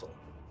elemental.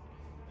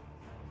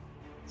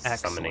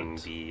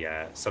 Excellent.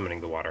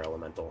 Summoning the water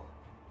elemental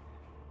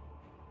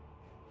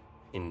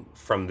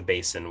from the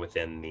basin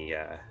within the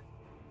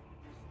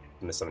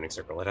summoning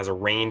circle. It has a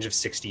range of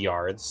 60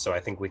 yards, so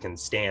I think we can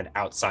stand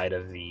outside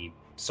of the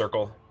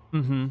circle.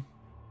 Mm-hmm.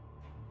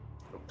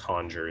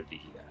 Conjure the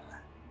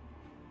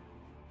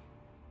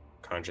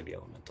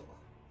elemental.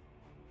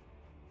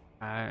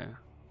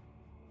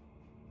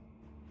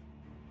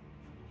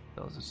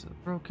 Those are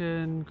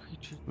broken.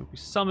 Creatures will be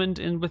summoned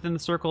within the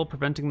circle,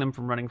 preventing them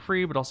from running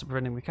free, but also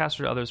preventing the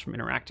caster and others from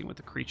interacting with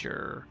the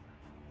creature.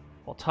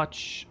 While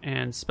touch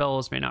and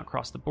spells may not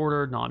cross the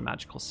border,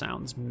 non-magical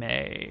sounds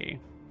may.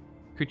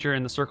 Creature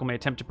in the circle may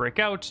attempt to break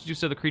out. To do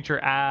so, the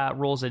creature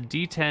rolls a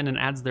d10 and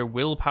adds their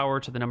willpower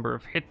to the number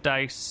of hit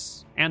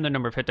dice and the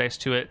number of hit dice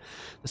to it.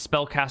 The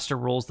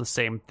spellcaster rolls the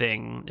same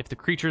thing. If the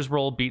creature's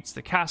roll beats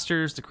the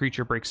caster's, the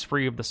creature breaks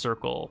free of the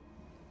circle.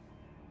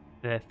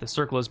 If the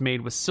circle is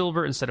made with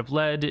silver instead of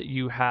lead,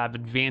 you have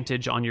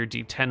advantage on your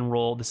d10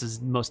 roll. This is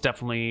most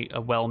definitely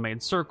a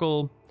well-made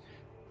circle.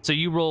 So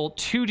you roll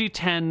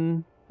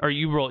 2d10, or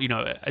you roll, a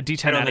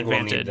d10 at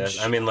advantage. We'll need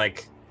I mean,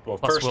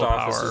 first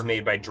off, this is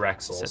made by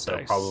Drexel, so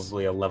dice.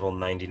 Probably a level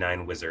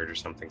 99 wizard or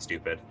something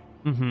stupid.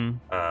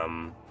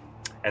 Mm-hmm.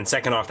 And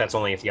second off, that's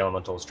only if the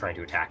elemental is trying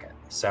to attack it.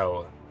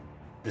 So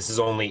this is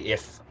only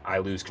if I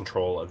lose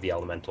control of the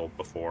elemental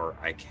before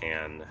I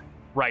can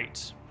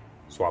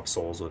swap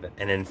souls with it.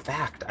 And in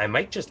fact, I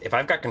might just, if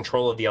I've got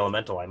control of the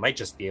elemental, I might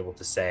just be able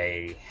to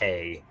say,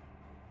 hey,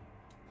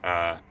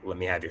 let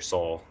me have your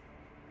soul.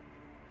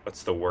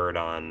 What's the word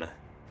on...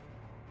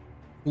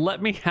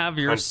 Let me have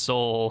your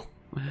soul.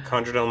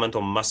 Conjured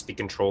elemental must be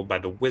controlled by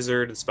the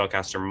wizard. The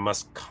spellcaster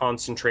must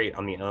concentrate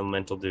on the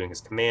elemental doing his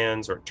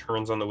commands, or it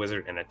turns on the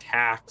wizard and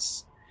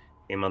attacks.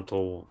 The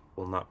elemental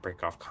will not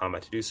break off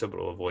combat to do so, but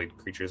will avoid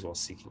creatures while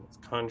seeking its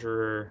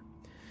conjurer.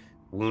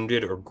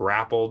 Wounded or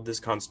grappled, this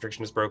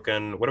concentration is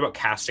broken. What about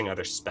casting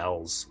other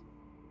spells?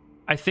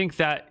 I think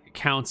that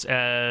counts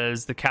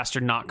as the caster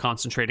not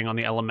concentrating on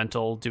the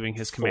elemental doing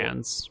his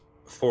commands.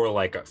 For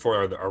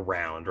a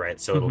round,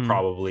 right? So it'll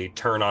probably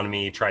turn on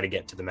me, try to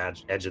get to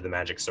the edge of the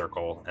magic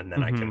circle, and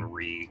then I can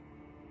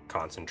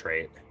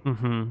re-concentrate.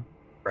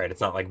 Right?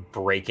 It's not like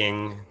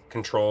breaking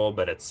control,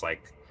 but it's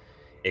like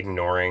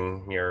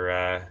ignoring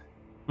your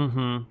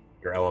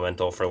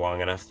elemental for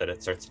long enough that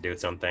it starts to do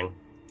its own thing.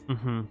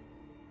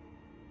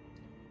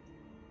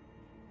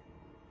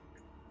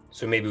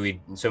 So maybe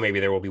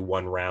there will be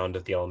one round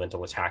of the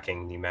elemental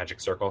attacking the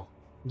magic circle.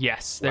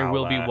 Yes, there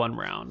will be one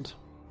round.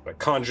 But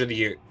conjure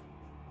the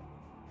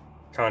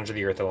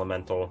earth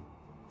elemental.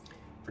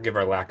 Forgive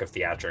our lack of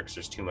theatrics.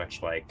 There's too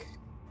much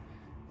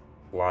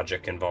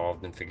logic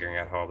involved in figuring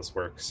out how all this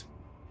works.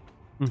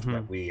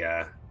 But we,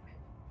 under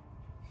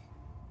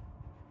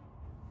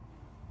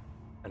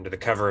the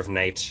cover of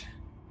night,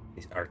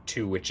 our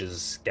two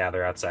witches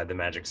gather outside the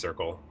magic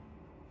circle.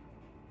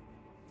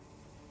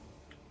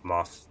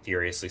 Moth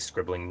furiously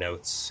scribbling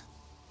notes.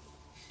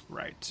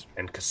 Right.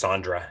 And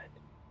Cassandra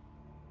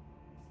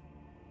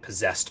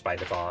possessed by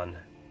Divan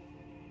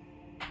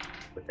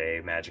with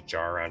a magic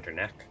jar around her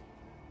neck.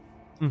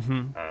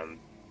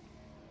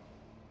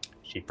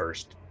 She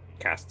first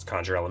casts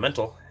Conjure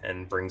Elemental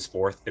and brings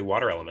forth the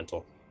Water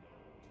Elemental.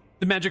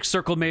 The magic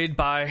circle made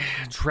by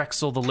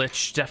Drexel the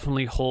Lich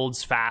definitely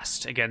holds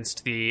fast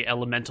against the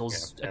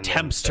elemental's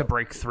attempts to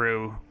break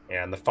through.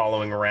 And the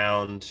following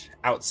round,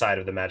 outside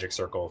of the magic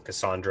circle,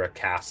 Cassandra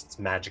casts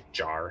Magic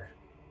Jar,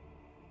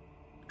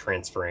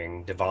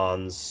 transferring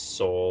Divan's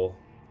soul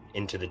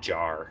into the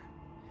jar.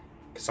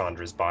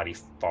 Cassandra's body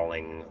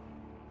falling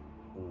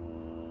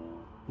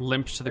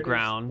limp to the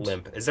ground.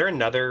 Limp. Is there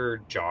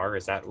another jar?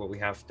 Is that what we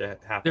have to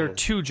happen? There are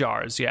 2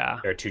 jars, yeah.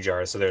 There are 2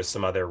 jars, so there's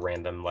some other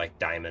random, like,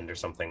 diamond or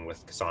something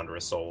with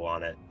Cassandra's soul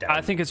on it. I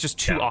think it's just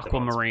 2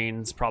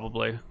 aquamarines,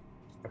 probably.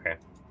 Okay.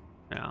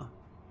 Yeah.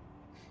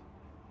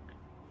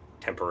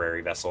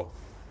 Temporary vessel.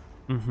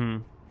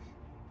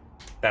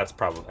 That's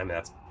probably, I mean,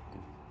 that's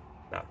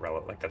not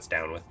relevant. Like, that's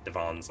down with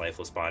Divan's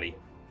lifeless body.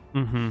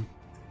 And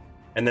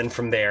then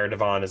from there,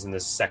 Divan is in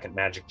this second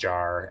magic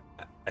jar,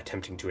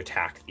 attempting to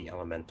attack the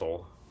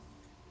elemental.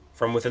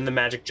 From within the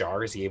magic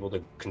jar, is he able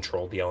to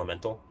control the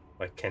elemental?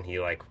 Like, can he,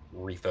 like,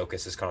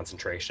 refocus his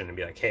concentration and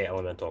be like, hey,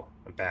 elemental,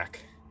 I'm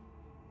back?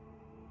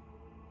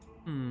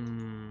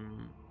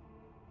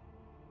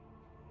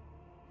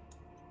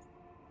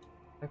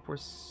 Life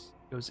force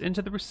goes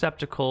into the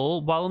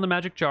receptacle. While in the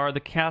magic jar, the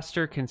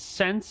caster can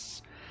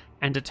sense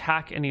and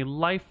attack any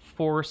life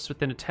force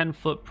within a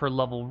 10-foot per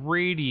level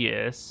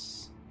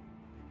radius.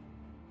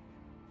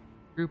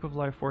 Group of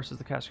life forces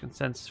the caster can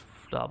sense,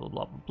 blah, blah,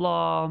 blah, blah,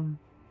 blah.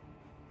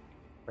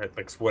 Right,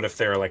 like, what if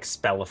there are, like,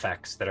 spell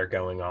effects that are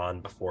going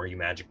on before you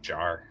magic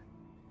jar?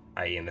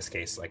 I.e., in this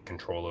case, like,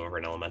 control over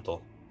an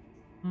elemental.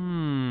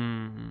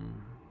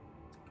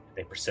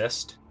 They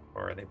persist?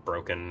 Or are they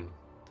broken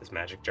this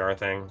magic jar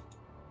thing?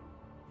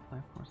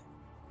 Life force.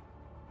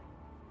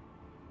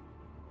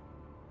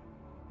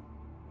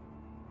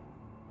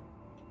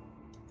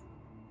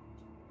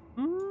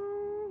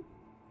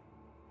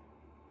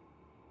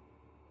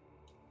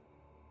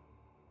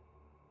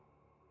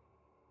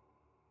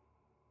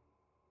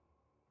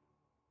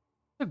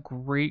 A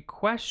great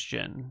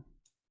question.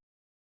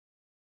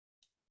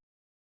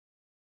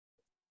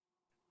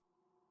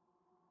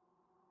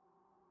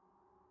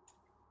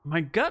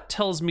 My gut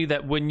tells me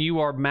that when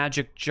you are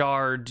magic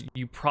jarred,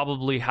 you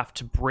probably have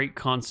to break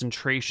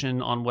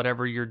concentration on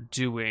whatever you're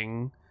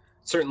doing.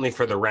 Certainly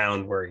for the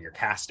round where you're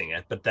casting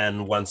it, but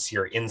then once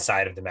you're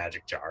inside of the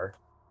magic jar,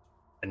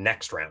 the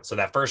next round. So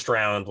that first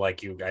round,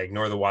 like, I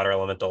ignore the water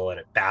elemental and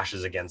it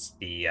bashes against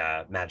the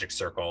magic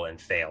circle and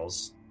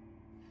fails.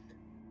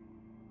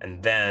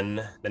 And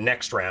then the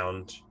next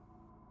round,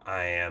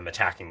 I am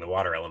attacking the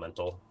water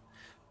elemental.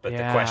 But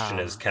the question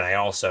is, can I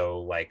also,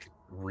 like,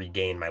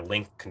 regain my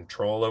link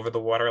control over the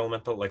water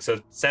elemental? Like, so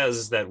it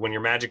says that when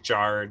you're magic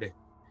jarred,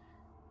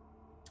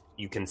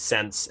 you can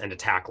sense and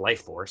attack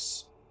life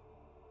force.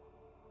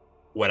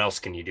 What else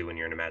can you do when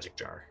you're in a magic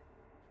jar?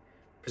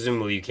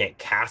 Presumably you can't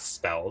cast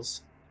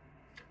spells.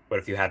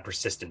 What if you had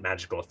persistent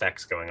magical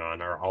effects going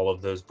on? Are all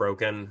of those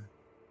broken?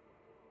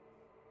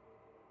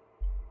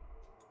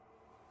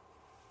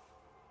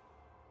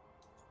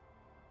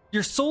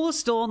 Your soul is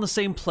still on the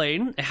same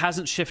plane. It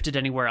hasn't shifted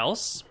anywhere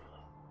else.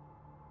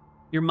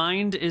 Your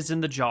mind is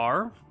in the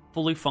jar,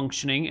 fully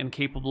functioning and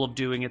capable of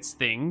doing its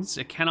things.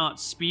 It cannot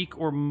speak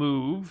or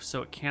move,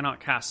 so it cannot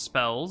cast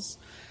spells.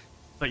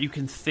 But you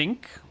can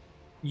think.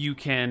 You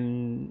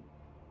can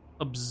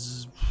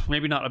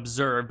maybe not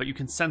observe, but you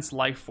can sense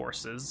life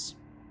forces.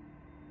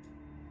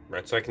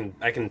 Right, so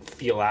I can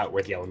feel out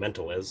where the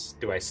elemental is.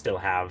 Do I still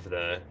have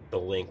the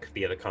link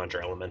via the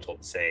Conjure Elemental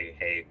to say,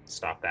 hey,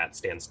 stop that,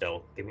 stand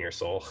still, give me your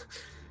soul?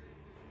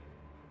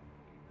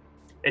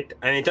 It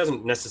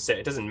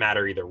doesn't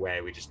matter either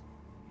way. We just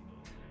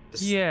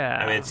yeah.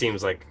 I mean, it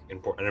seems like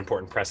an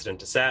important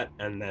precedent to set,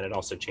 and then it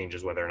also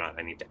changes whether or not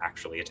I need to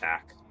actually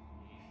attack.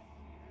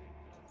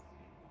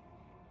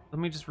 Let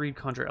me just read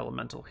Conjure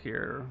Elemental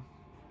here.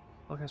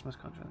 Spellcast must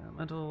conjure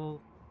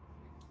elemental.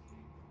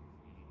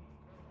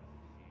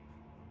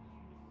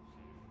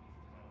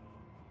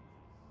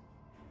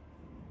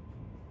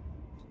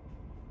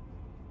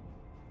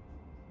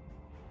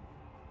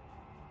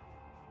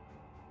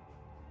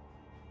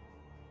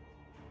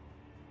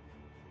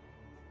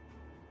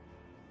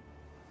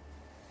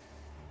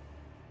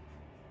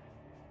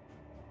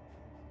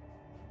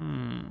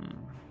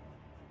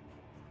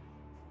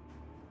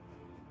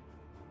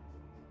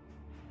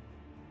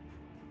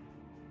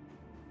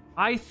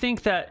 I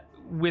think that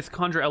with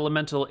Conjure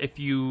Elemental, if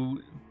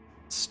you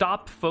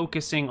stop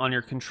focusing on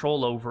your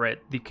control over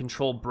it, the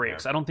control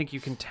breaks. Yeah. I don't think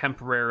you can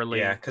temporarily...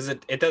 Yeah, because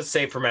it does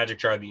say for Magic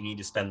Jar that you need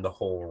to spend the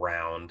whole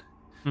round.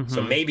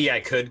 So maybe I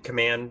could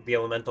command the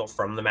Elemental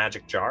from the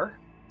Magic Jar,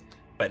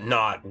 but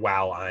not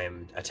while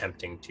I'm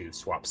attempting to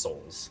swap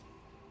souls.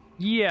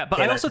 Yeah, but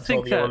I also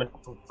think that...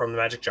 From the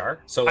Magic Jar?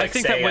 So, like, I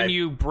think that when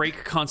you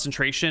break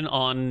concentration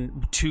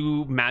on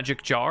to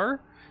Magic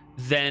Jar,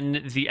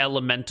 then the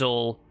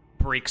Elemental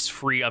breaks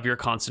free of your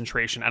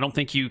concentration. I don't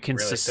think you can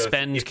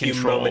suspend if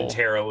control.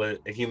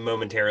 If you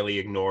momentarily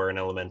ignore an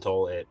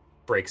elemental, it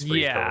breaks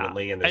free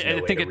permanently, and there's no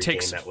way to regain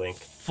that link.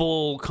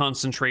 Full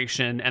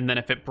concentration, and then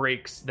if it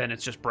breaks, then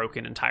it's just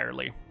broken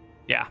entirely.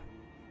 Yeah.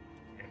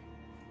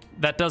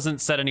 That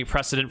doesn't set any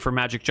precedent for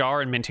Magic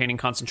Jar and maintaining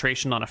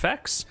concentration on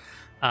effects,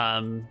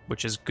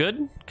 which is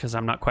good, because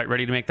I'm not quite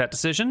ready to make that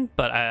decision,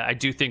 but I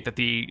do think that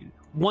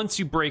once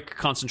you break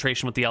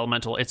concentration with the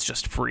elemental, it's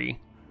just free.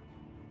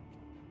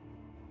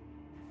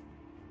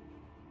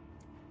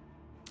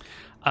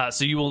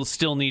 So you will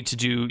still need to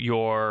do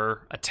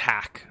your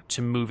attack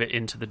to move it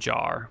into the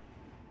jar.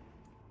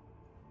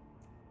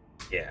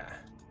 Yeah.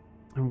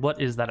 And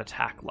what is that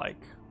attack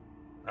like?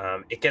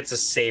 It gets a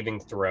saving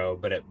throw,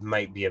 but it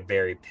might be a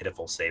very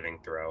pitiful saving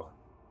throw.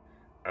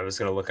 I was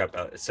going to look up.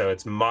 So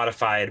it's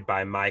modified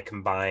by by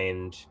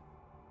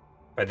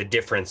the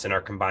difference in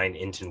our combined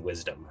int and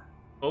wisdom.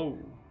 Oh.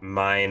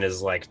 Mine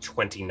is like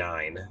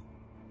 29.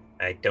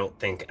 I don't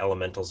think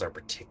elementals are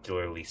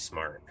particularly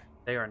smart.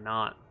 They are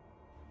not.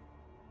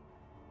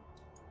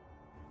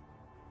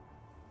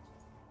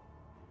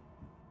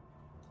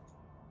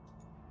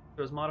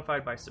 It was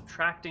modified by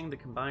subtracting the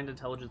combined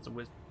intelligence and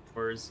wisdom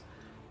scores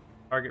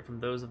target from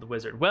those of the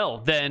wizard. Well,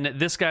 then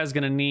this guy's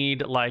going to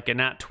need like a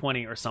nat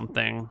 20 or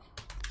something.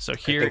 So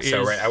here is...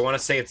 so, right? I want to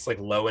say it's like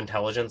low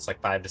intelligence,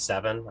 like 5 to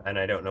 7, and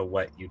I don't know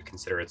what you'd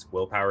consider its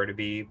willpower to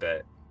be,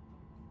 but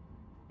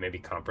maybe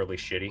comparably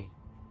shitty.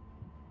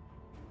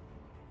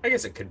 I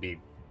guess it could have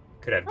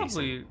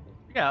probably, decent.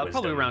 Yeah,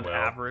 probably around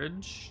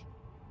average.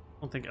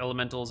 I don't think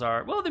elementals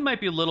are... Well, they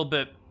might be a little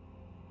bit...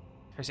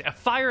 A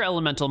fire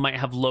elemental might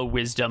have low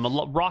wisdom.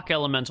 A rock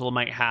elemental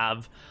might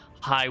have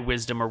high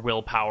wisdom or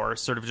willpower,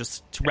 sort of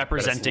just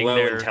representing low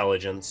their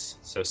intelligence.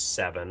 So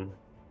 7.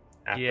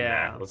 After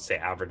yeah. that, let's say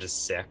average is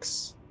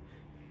 6.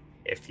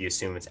 If you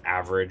assume it's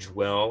average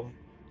will.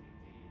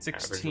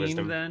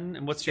 16 then.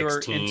 And what's your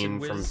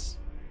int from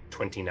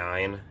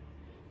 29?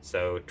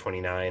 So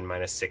 29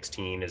 minus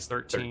 16 is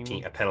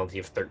 13. A penalty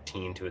of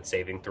 13 to its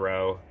saving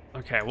throw.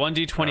 Okay,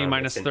 1d20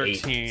 minus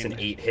 13. It's an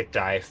 8 hit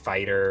die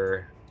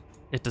fighter.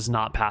 It does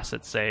not pass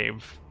its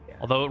save. Yeah.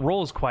 Although it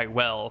rolls quite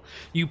well.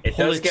 It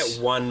does get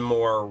one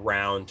more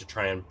round to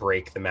try and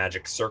break the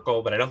magic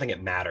circle, but I don't think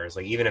it matters.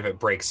 Like, even if it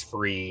breaks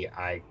free,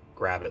 I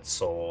grab its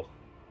soul.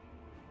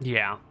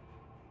 Yeah.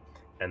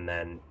 And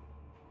then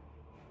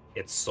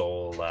its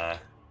soul... and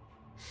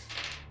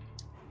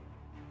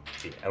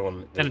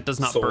it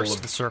does not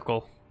burst the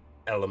circle.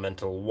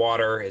 Elemental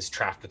water is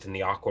trapped within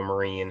the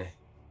aquamarine.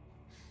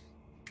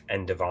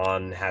 And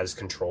Divan has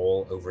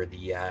control over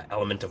the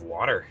element of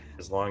water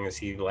as long as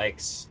he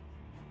likes.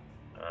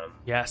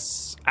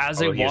 Yes.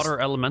 As a water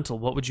elemental,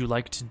 what would you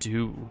like to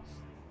do?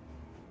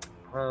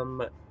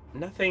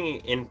 Nothing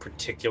in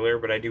particular,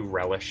 but I do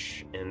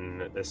relish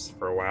in this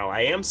for a while.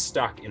 I am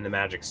stuck in the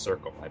magic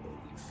circle, I believe.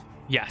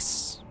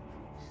 Yes.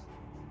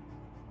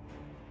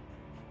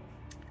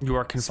 You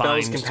are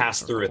confined. Spells can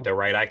pass through it, though,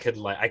 right? I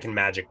can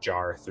magic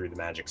jar through the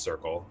magic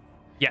circle.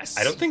 Yes.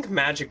 I don't think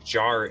magic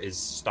jar is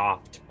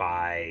stopped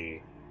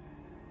by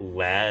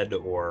lead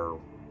or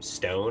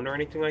stone or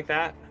anything like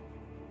that.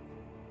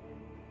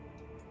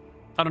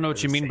 I don't know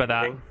what you mean by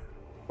that.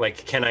 Like,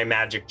 can I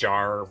magic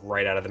jar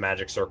right out of the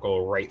magic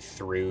circle right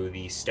through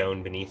the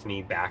stone beneath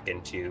me back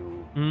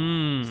into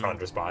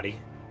Chandra's body?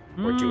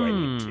 Or do I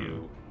need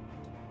to...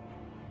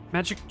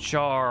 Magic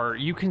jar.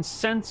 You can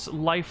sense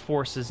life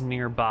forces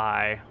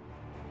nearby.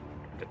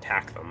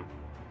 Attack them.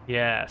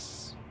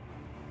 Yes.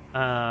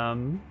 I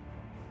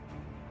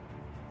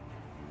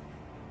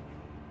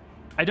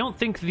don't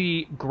think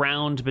the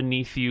ground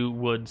beneath you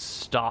would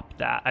stop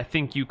that. I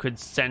think you could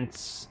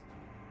sense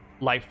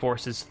life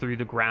forces through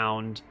the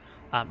ground.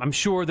 I'm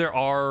sure there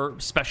are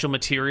special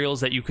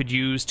materials that you could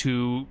use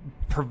to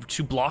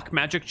block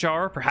magic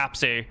jar.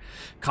 Perhaps a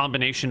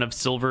combination of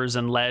silvers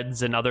and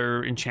leads and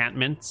other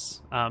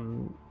enchantments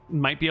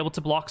might be able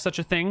to block such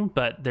a thing,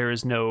 but there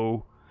is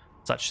no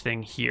such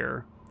thing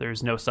here.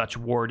 There's no such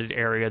warded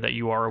area that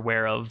you are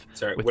aware of.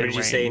 Sorry, what did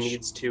you say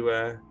needs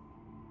to...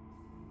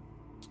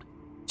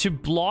 To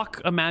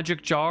block a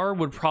magic jar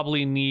would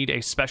probably need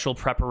a special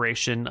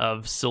preparation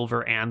of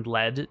silver and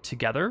lead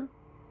together.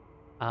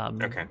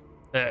 Okay.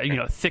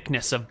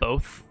 Thickness of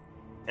both.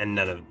 And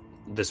none of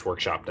this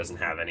workshop doesn't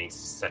have any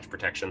such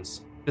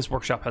protections? This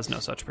workshop has no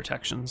such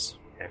protections.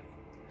 Okay.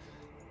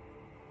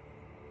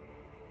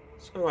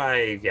 So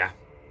I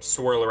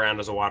swirl around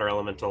as a water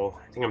elemental.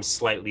 I think I'm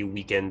slightly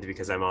weakened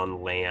because I'm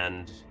on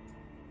land.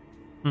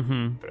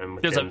 Mm-hmm.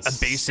 There's a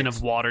basin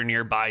of water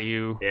nearby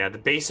you. Yeah, the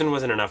basin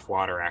wasn't enough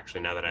water,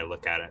 actually, now that I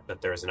look at it. But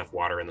there's enough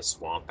water in the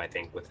swamp, I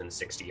think, within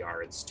 60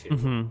 yards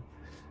to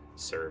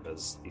serve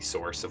as the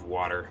source of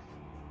water.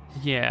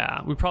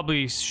 Yeah, we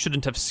probably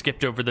shouldn't have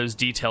skipped over those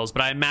details,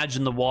 but I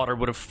imagine the water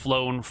would have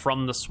flown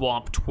from the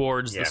swamp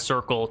towards the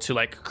circle to,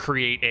 like,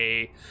 create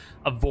a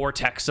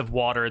vortex of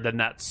water, then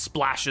that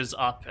splashes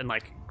up and,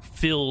 like,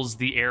 fills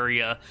the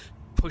area,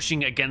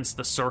 pushing against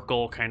the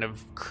circle, kind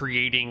of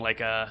creating,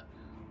 like, a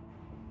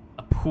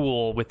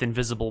pool with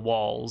invisible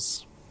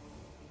walls.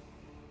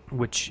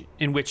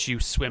 in which you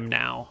swim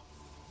now.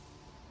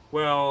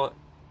 Well,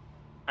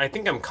 I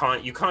think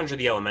you conjure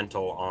the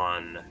elemental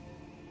on...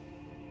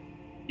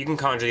 You can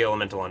conjure the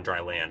elemental on dry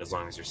land as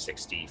long as you're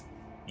 60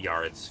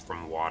 yards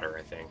from water,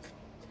 I think.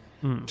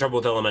 The trouble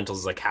with elementals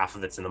is like half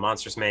of it's in the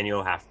monsters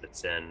manual, half of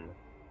it's in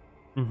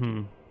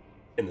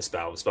the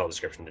spell. The spell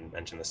description didn't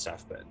mention this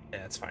stuff, but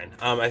yeah, it's fine.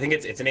 I think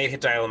it's an 8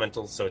 hit die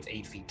elemental, so it's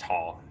 8 feet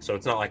tall. So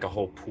it's not like a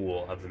whole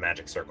pool of the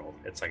magic circle.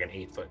 It's like an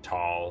 8 foot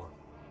tall,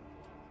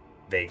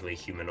 vaguely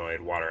humanoid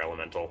water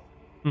elemental.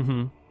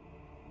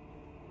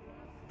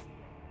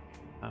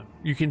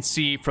 You can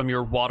see from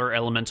your water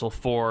elemental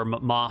form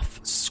Moth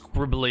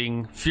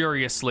scribbling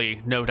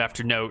furiously note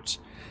after note,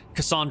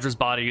 Cassandra's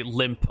body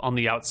limp on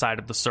the outside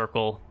of the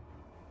circle,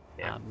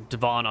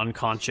 Divan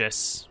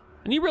unconscious.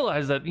 And you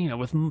realize that,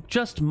 with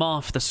just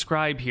Moth the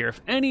scribe here, if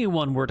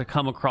anyone were to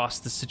come across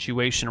the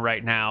situation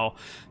right now,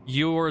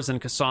 yours and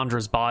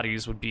Cassandra's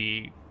bodies would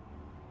be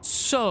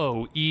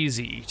so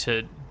easy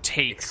to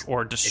take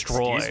or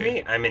destroy. Excuse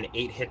me? I'm an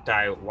 8 hit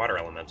die water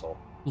elemental.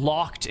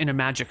 Locked in a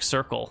magic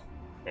circle.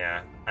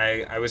 Yeah,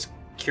 I was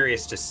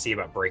curious to see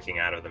about breaking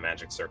out of the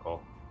magic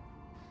circle.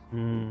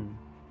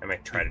 I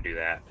might try to do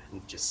that,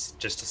 just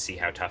to see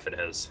how tough it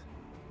is.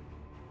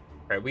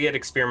 Right, we had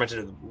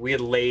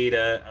laid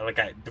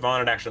Divan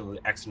had actually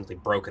accidentally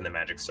broken the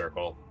magic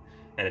circle,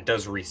 and it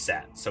does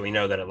reset. So we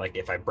know that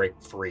if I break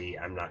free,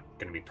 I'm not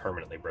going to be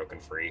permanently broken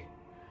free.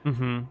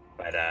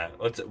 But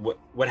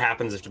what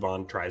happens if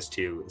Divan tries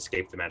to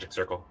escape the magic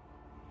circle?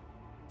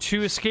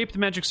 To escape the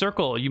magic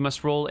circle, you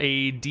must roll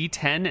a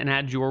d10 and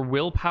add your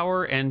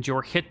willpower and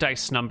your hit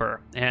dice number.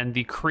 And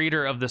the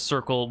creator of the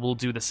circle will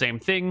do the same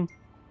thing.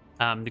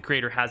 The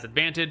creator has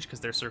advantage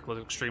because their circle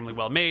is extremely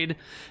well made.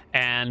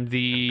 And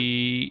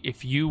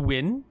if you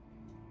win,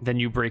 then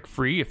you break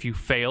free. If you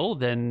fail,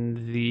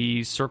 then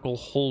the circle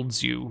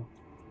holds you.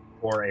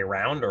 For a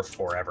round or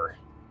forever?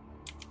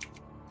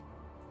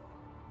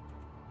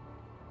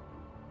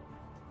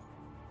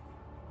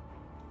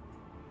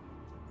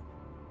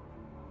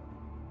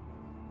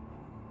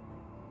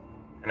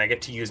 And I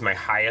get to use my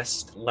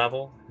highest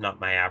level, not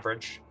my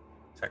average.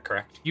 Is that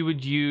correct? You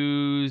would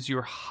use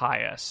your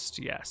highest,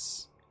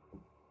 yes.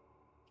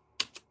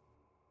 So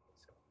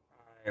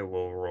I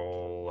will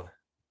roll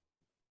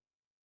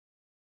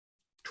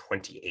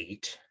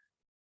 28.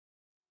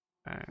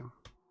 Okay.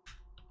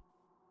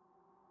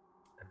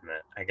 And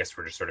I guess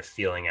we're just sort of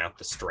feeling out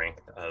the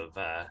strength of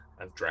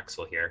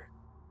Drexel here.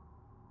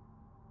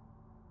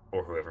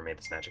 Or whoever made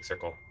this magic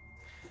circle.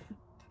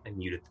 I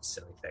muted this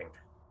silly thing.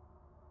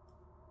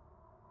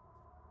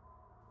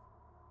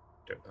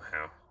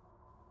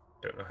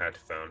 Don't know how to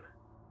phone.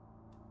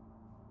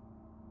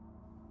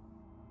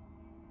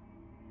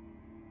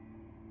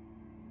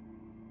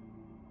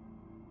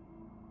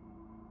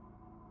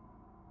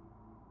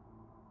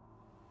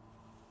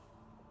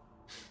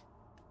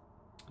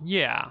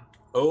 Yeah.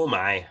 Oh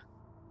my.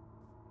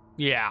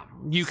 Yeah,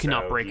 you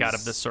cannot break out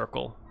of the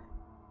circle.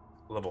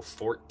 Level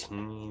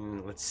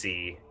 14, let's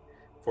see.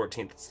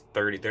 14th,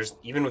 30. There's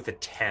even with a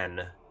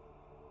 10.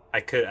 I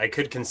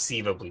could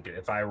conceivably do it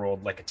if I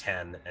rolled like a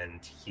 10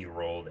 and he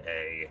rolled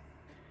a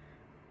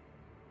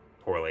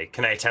poorly.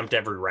 Can I attempt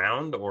every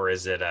round, or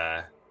is it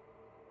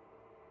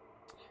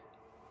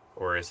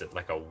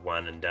like a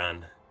one and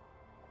done?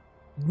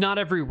 Not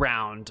every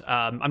round.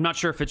 I'm not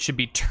sure if it should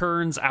be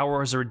turns,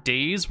 hours, or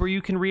days where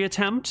you can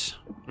reattempt.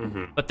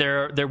 But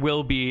there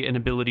will be an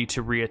ability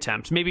to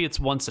reattempt. Maybe it's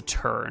once a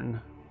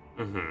turn.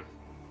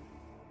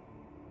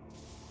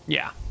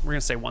 Yeah, we're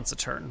gonna say once a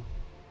turn.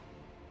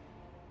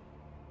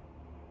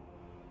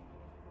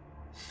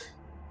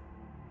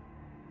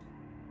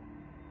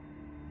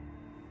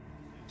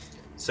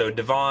 So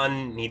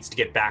Divan needs to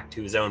get back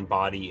to his own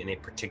body in a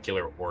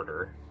particular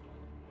order.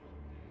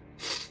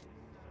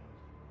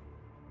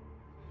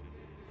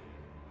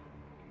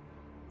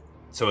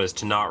 So as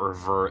to not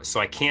revert. So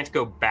I can't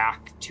go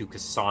back to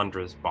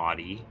Cassandra's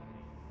body,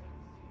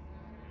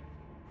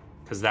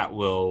 because that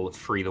will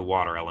free the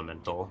water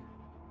elemental.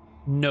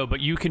 No,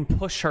 but you can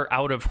push her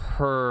out of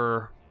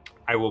her...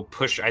 I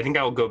think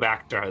I will go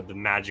back to the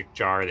magic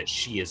jar that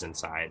she is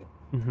inside.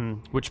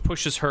 Which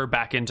pushes her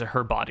back into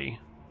her body.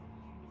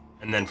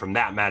 And then from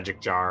that magic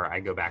jar,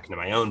 I go back into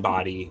my own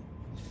body,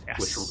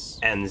 which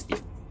ends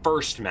the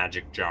first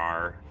magic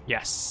jar.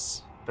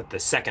 Yes. But the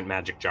second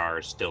magic jar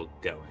is still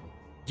going.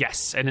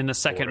 Yes, and in the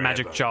second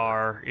magic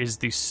jar is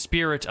the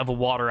spirit of a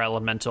water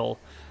elemental,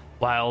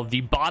 while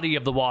the body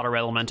of the water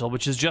elemental,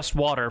 which is just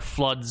water,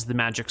 floods the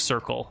magic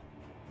circle.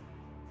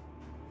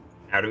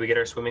 How do we get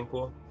our swimming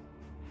pool?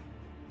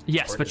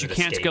 Yes, but you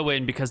can't go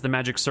in because the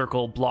magic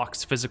circle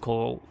blocks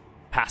physical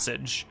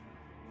passage.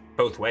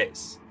 Both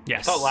ways.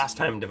 Yes. I thought last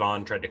time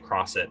Divan tried to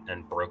cross it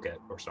and broke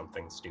it or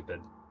something stupid.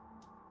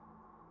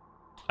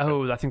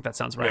 Oh, I think that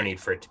sounds right. No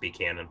need for it to be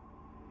canon.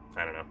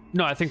 I don't know.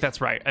 No, I think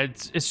that's right.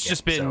 It's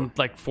just been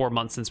like 4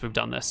 months since we've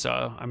done this, so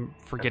I'm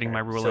forgetting my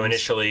rulings. So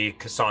initially,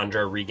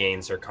 Cassandra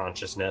regains her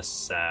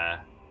consciousness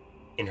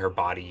in her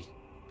body.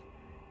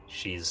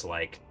 She's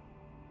like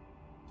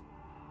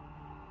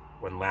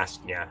when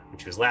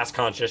she was last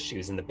conscious, she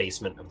was in the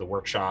basement of the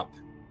workshop,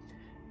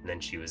 and then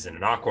she was in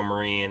an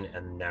aquamarine,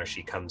 and now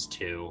she comes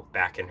to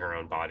back in her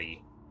own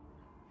body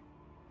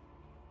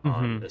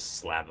on this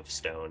slab of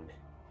stone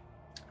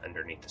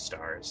underneath the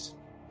stars.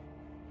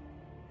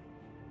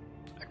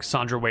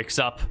 Cassandra wakes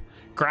up,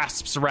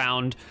 grasps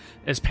around,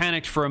 is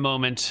panicked for a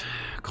moment,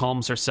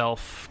 calms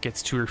herself,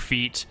 gets to her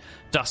feet,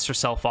 dusts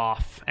herself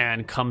off,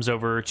 and comes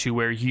over to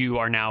where you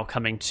are now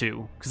coming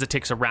to, because it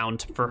takes a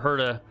round for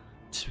her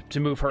to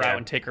move her out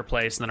and take her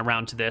place, and then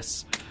around to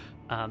this.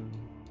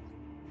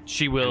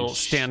 She will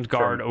stand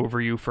guard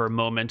over you for a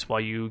moment while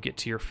you get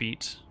to your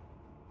feet.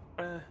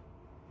 I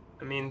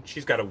mean,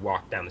 she's got to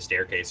walk down the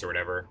staircase or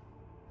whatever.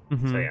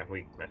 So yeah,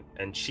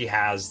 and she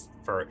has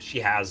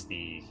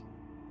the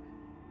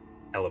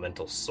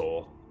elemental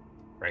soul,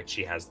 right?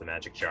 She has the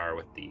magic jar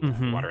with the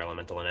water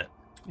elemental in it.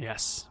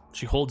 Yes.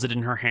 She holds it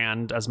in her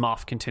hand as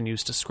Moth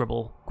continues to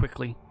scribble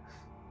quickly.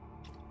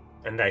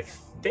 And I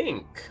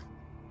think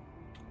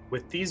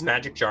with these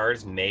magic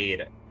jars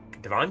made,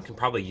 Divan can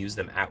probably use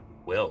them at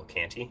will,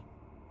 can't he?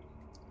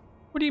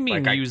 What do you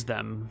mean, use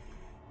them?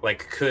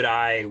 Like, could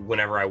I,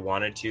 whenever I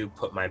wanted to,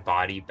 put my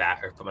body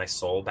back, or put my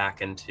soul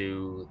back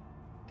into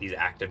these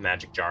active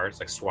magic jars?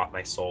 Like, swap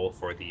my soul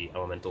for the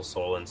elemental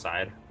soul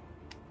inside?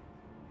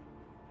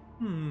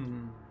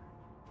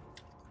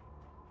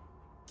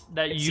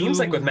 Seems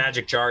like with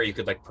magic jar you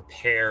could like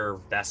prepare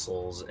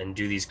vessels and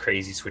do these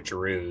crazy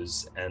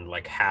switcheroos and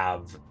like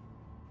have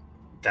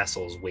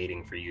vessels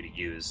waiting for you to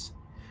use.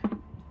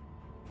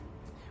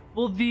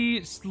 Well,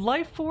 the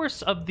life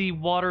force of the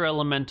water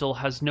elemental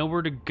has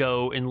nowhere to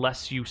go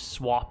unless you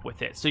swap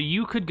with it. So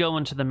you could go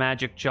into the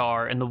magic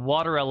jar and the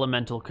water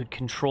elemental could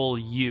control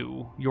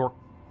you, your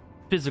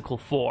physical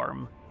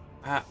form.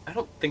 I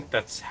don't think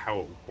that's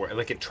how it works.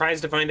 Like, it tries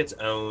to find its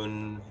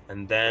own,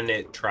 and then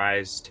it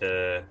tries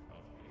to...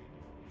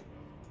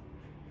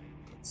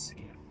 Let's see.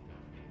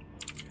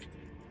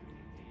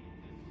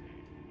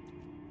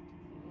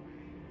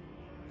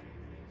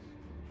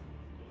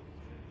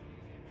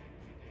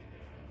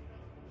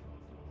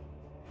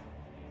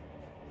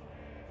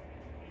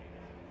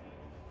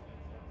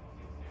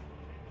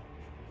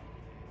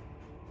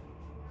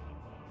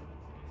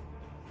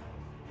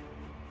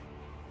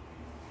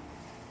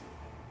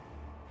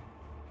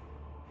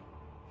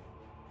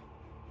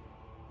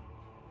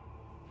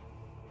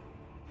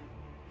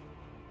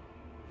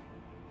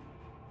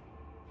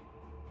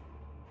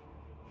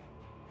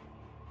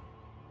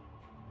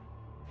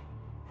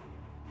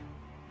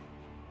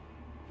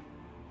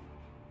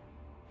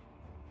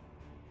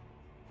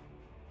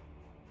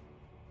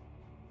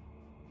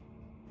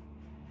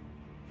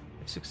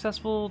 If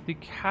successful, the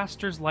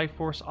caster's life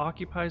force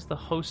occupies the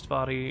host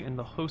body, and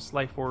the host's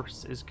life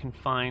force is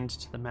confined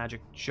to the magic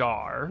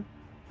jar.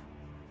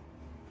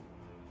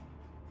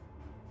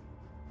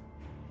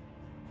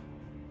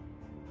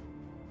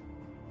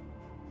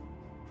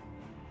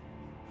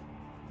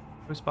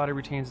 Host body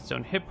retains its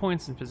own hit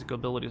points and physical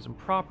abilities and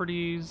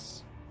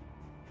properties.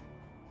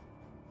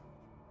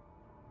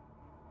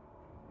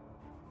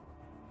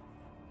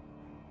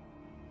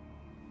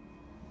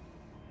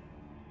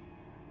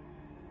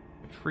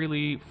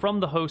 Freely from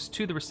the host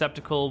to the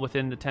receptacle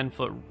within the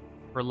 10-foot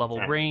per level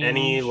range.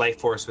 Any life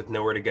force with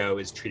nowhere to go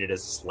is treated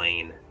as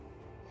slain.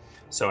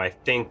 So I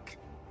think,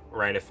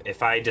 right,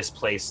 if I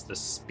displace the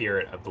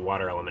spirit of the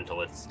water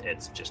elemental,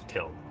 it's just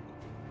killed.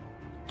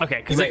 Okay,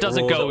 because it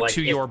doesn't go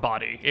to your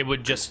body. It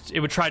would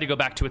try to go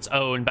back to its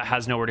own, but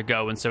has nowhere to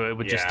go, and so it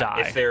would just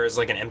die. If there's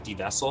like an empty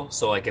vessel,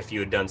 so like if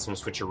you had done some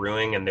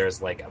switcherooing and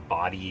there's like a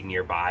body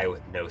nearby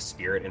with no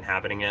spirit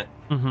inhabiting it,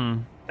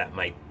 that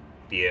might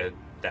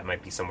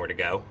be somewhere to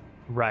go.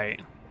 Right.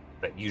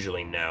 But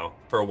usually no.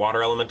 For a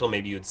water elemental,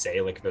 maybe you would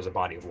say like if there's a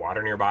body of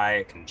water nearby,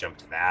 it can jump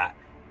to that.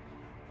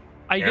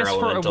 I guess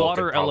for a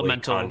water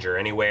elemental, conjure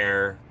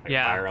anywhere. Like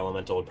fire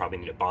elemental would probably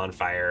need a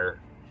bonfire.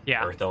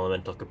 Yeah. Earth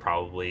elemental could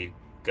probably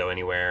go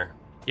anywhere.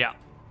 Yeah.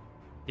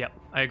 Yep,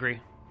 I agree.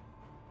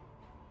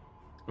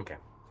 Okay.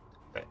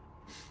 But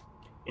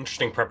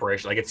interesting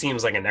preparation. Like, it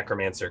seems like a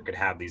necromancer could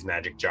have these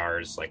magic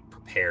jars like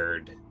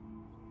prepared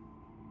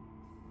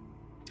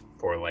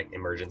for like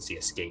emergency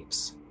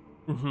escapes.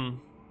 To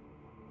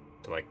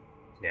like,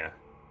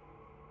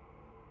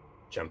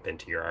 jump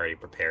into your already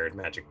prepared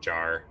magic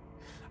jar.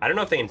 I don't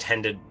know if they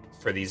intended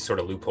for these sort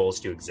of loopholes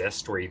to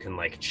exist where you can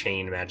like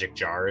chain magic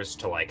jars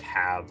to like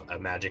have a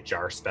magic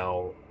jar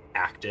spell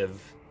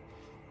active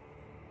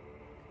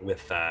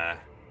with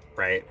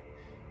right,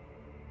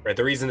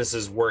 the reason this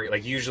is work,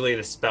 like usually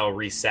the spell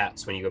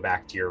resets when you go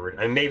back to your,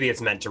 and maybe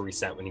it's meant to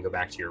reset when you go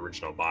back to your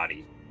original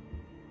body.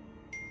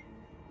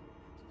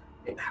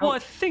 Well, I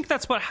think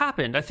that's what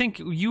happened. I think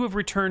you have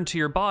returned to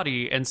your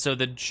body, and so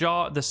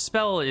the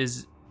spell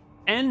is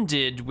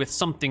ended with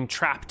something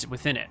trapped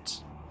within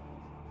it.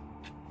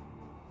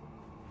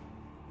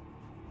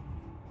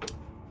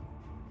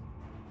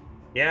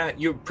 Yeah,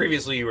 you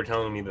were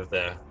telling me that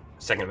the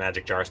second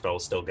magic jar spell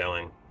is still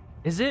going.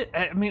 Is it?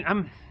 I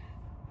mean,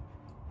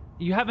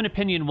 you have an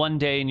opinion one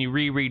day and you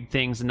reread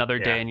things another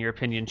day and your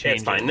opinion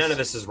changes. It's fine. None of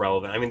this is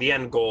relevant. I mean, the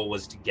end goal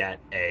was to get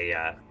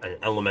an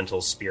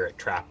elemental spirit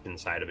trapped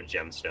inside of a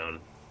gemstone.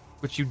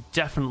 Which you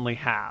definitely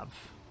have.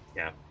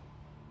 Yeah.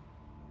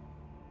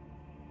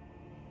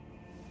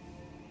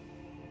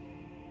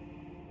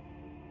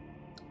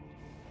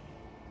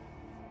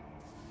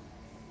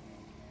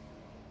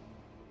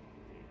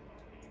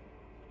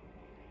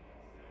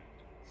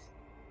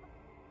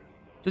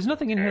 There's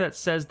nothing in here that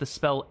says the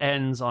spell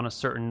ends on a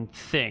certain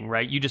thing,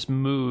 right? You just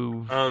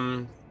move.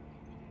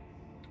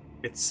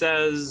 It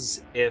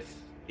says if...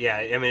 Yeah,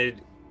 I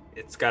mean,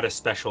 it's got a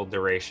special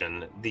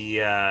duration.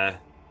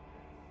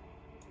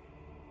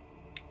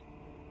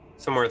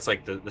 Somewhere it's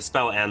like the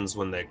spell ends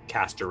when the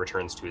caster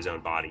returns to his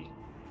own body.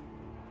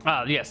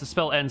 Yes, the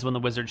spell ends when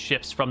the wizard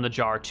shifts from the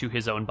jar to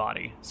his own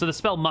body. So the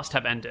spell must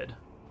have ended.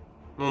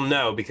 Well,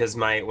 no, because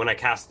when I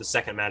cast the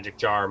second magic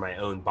jar, my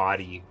own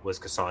body was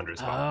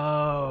Cassandra's body.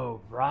 Oh,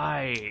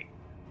 right.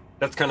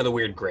 That's kind of the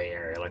weird gray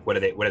area. Like, what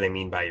do they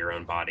mean by your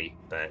own body?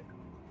 But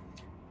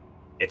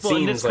it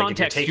seems in this like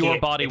context, if your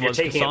body was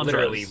Cassandra's.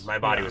 Literally, my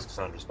body was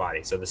Cassandra's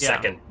body. So the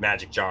second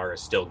magic jar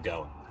is still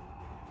going.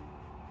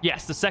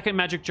 Yes, the second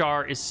magic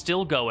jar is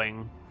still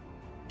going.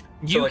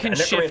 You can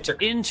shift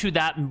into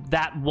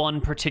that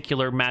one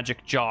particular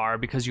magic jar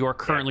because you're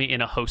currently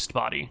in a host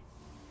body.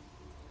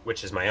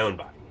 Which is my own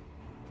body.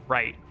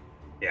 Right.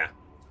 Yeah.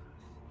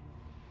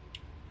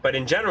 But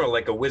in general,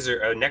 like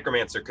a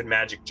necromancer could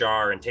magic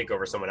jar and take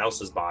over someone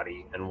else's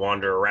body and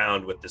wander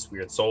around with this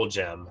weird soul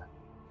gem.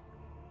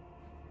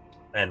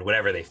 And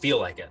whenever they feel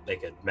like it, they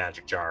could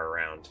magic jar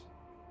around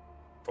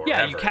forever.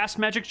 Yeah, you cast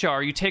magic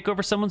jar, you take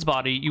over someone's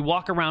body, you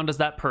walk around as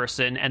that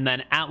person, and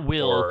then at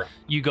will,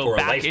 you go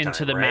back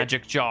into the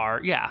magic jar.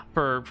 Yeah,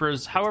 for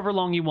however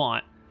long you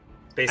want.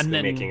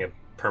 Basically making a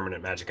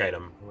permanent magic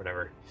item, or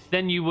whatever.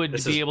 Then you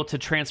would be able to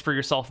transfer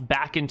yourself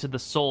back into the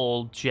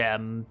soul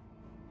gem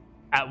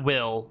at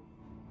will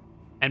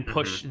and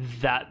push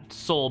that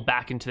soul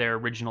back into their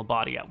original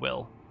body at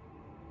will.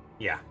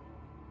 Yeah.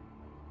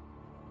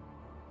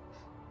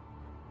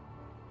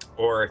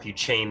 Or if you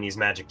chain these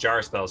magic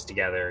jar spells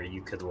together,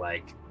 you could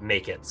like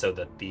make it so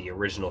that the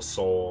original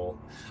soul,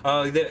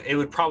 it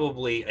would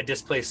probably, a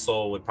displaced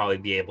soul would probably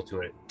be able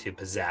to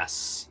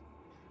possess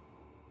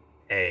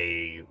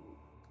an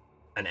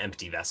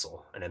empty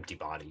vessel, an empty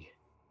body.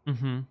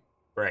 Mm-hmm.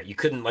 Right. You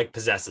couldn't like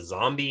possess a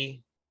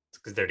zombie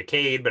because they're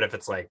decayed, but if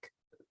it's like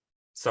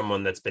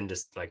someone that's been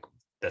just like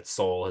that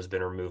soul has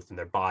been removed from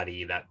their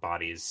body, that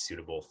body is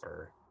suitable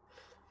for.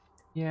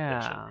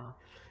 Yeah.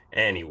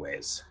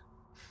 Anyways.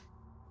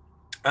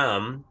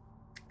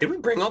 Did we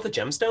bring all the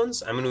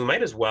gemstones? I mean, we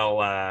might as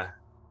well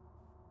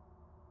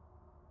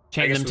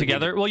chain them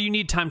together. Well, you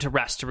need time to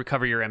rest to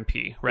recover your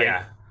MP, right?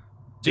 Yeah.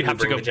 So you have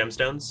to go the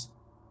gemstones.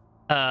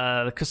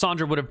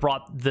 Cassandra would have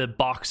brought the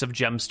box of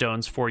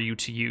gemstones for you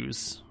to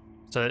use.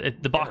 So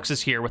the box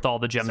is here with all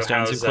the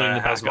gemstones, including the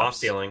backups. How's Moth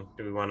feeling?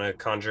 Do we want to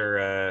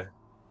conjure?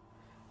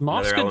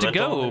 Moth's good to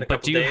go,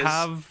 but do you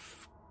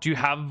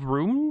have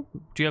room?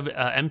 Do you have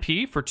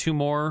MP for 2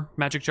 more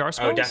magic jar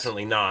spells? Oh,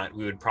 definitely not.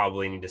 We would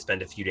probably need to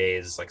spend a few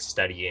days like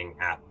studying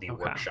at the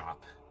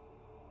workshop.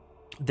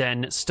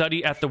 Then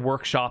study at the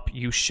workshop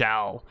you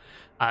shall.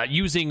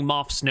 Using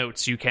Moth's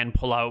notes, you can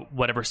pull out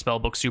whatever spell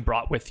books you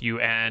brought with you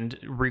and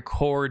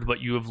record what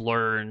you have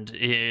learned.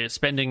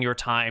 Spending your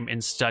time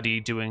in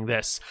study doing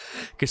this.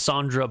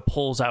 Cassandra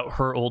pulls out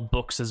her old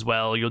books as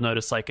well. You'll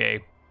notice like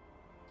a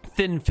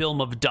thin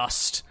film of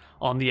dust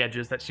on the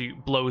edges that she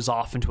blows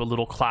off into a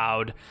little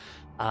cloud,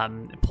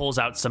 pulls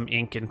out some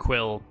ink and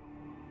quill,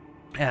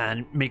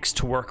 and makes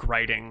to work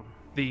writing.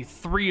 The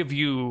 3 of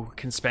you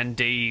can spend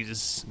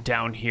days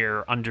down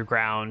here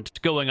underground,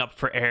 going up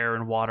for air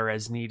and water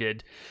as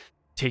needed,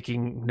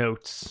 taking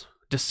notes,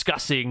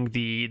 discussing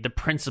the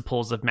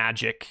principles of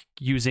magic,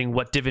 using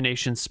what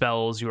divination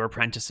spells your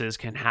apprentices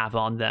can have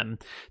on them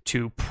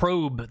to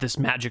probe this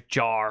magic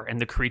jar and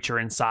the creature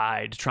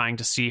inside, trying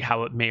to see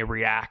how it may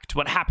react.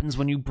 What happens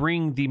when you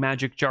bring the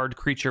magic jarred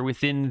creature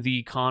within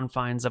the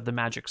confines of the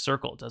magic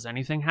circle? Does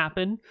anything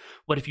happen?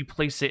 What if you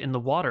place it in the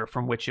water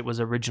from which it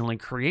was originally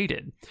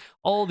created?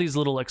 All these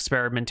little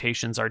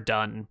experimentations are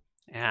done.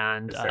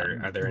 And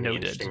are there any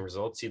interesting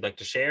results you'd like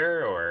to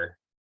share, or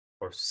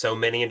so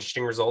many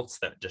interesting results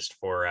that just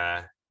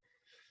for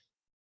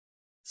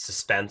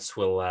suspense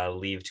will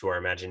leave to our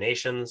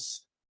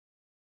imaginations?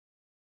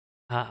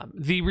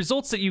 The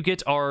results that you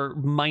get are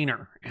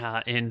minor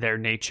in their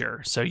nature.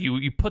 So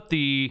you put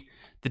the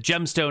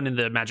gemstone in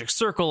the magic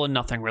circle and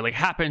nothing really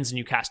happens, and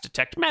you cast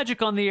detect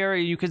magic on the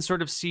area. You can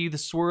sort of see the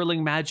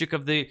swirling magic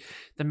of the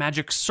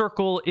magic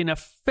circle in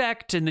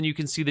effect, and then you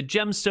can see the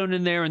gemstone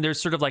in there, and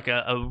there's sort of like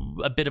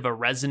a bit of a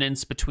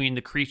resonance between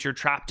the creature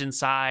trapped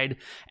inside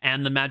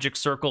and the magic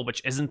circle,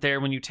 which isn't there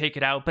when you take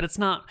it out. But it's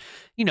not,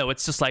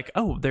 it's just like,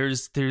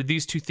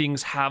 these 2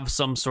 things have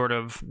some sort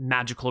of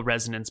magical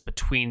resonance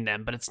between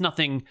them, but it's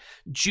nothing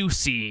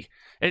juicy.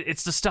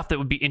 It's the stuff that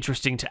would be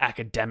interesting to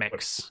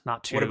academics,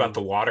 not to... What about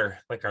the water?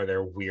 Like, are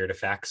there weird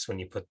effects when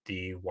you put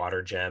the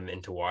water gem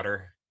into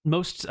water?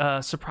 most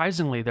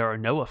surprisingly, there are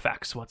no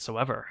effects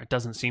whatsoever. It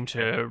doesn't seem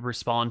to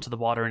respond to the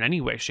water in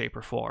any way, shape,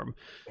 or form.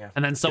 Yeah.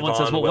 And then someone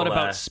says, well, what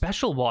about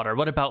special water?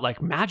 What about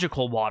like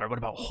magical water? What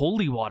about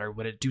holy water?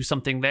 Would it do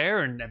something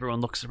there? And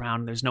everyone looks around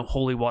and there's no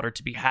holy water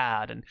to be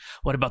had. And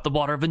what about the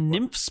water of a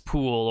nymph's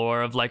pool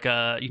or of like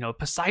a,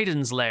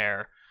 Poseidon's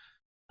lair?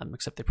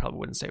 Except they probably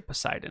wouldn't say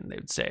Poseidon. They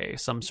would say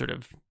some sort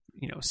of,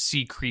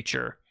 sea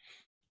creature.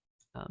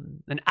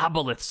 An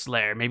aboleth's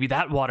lair. Maybe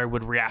that water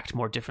would react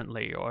more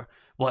differently, or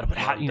what would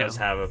happen? Does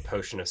have a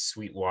potion of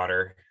sweet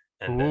water,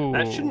 and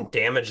that shouldn't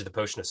damage the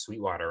potion of sweet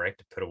water, right?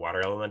 To put a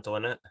water elemental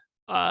in it.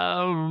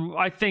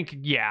 I think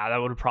that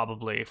would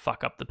probably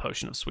fuck up the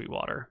potion of sweet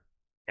water.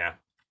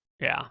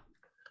 Yeah.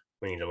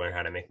 We need to learn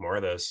how to make more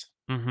of those.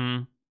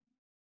 Mm-hmm.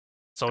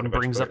 Someone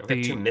brings up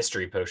the 2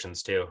 mystery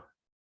potions too.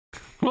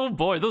 Oh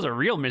boy, those are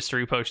real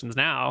mystery potions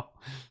now.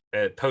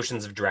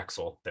 Potions of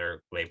Drexel,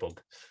 they're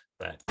labeled.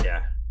 But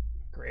yeah.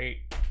 Great.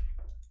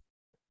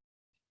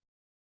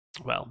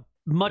 Well,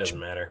 doesn't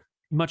matter.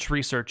 Much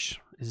research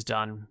is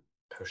done.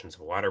 Potions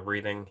of water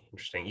breathing.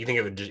 Interesting. You think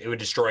it would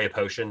destroy a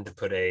potion to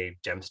put a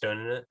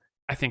gemstone in it?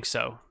 I think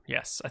so.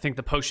 Yes. I think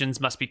the potions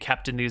must be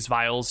kept in these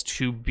vials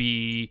to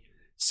be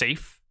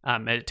safe.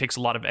 It takes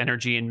a lot of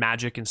energy and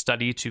magic and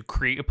study to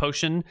create a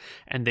potion,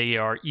 and they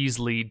are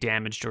easily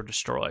damaged or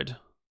destroyed.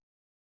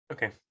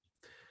 Okay.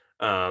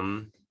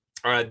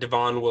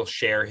 Divan will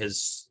share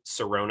his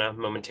Sirona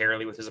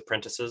momentarily with his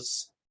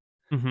apprentices.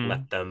 Mm-hmm.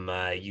 Let them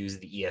use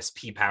the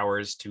ESP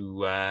powers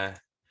to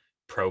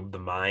probe the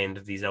mind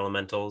of these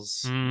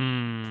elementals.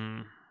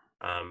 I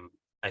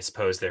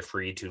suppose they're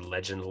free to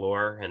legend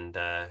lore and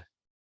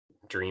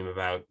dream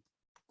about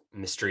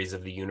mysteries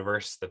of the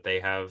universe that they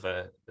have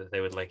that they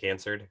would like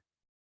answered.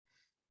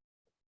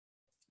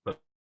 But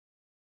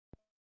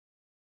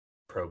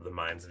probe the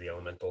minds of the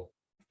elemental.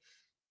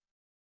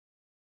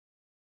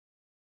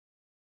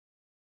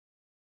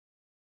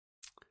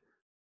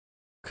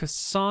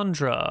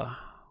 Cassandra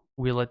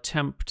will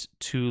attempt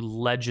to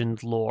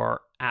legend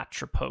lore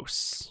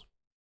Atropos.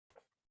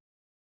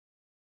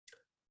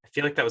 I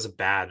feel like that was a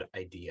bad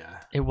idea.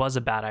 It was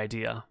a bad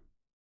idea.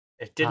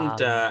 It didn't,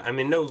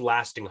 no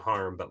lasting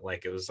harm, but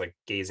like it was like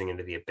gazing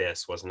into the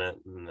abyss, wasn't it?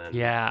 And then...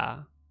 Yeah.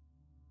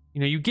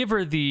 You give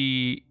her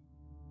the...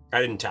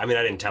 I didn't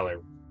tell her.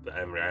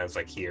 I was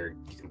like, here,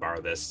 you can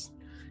borrow this.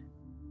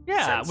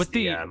 Yeah, Sense with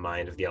the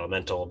mind of the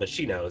elemental, but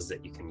she knows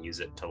that you can use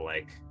it to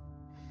like...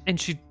 And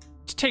she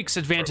takes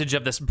advantage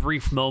of this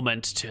brief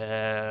moment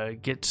to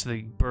get to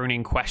the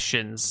burning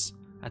questions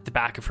at the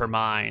back of her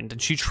mind,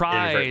 and she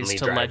tries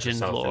to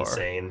legend lore.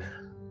 Insane.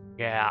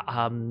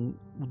 Yeah,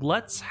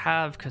 let's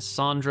have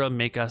Cassandra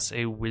make us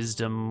a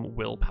wisdom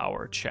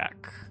willpower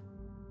check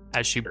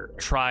as she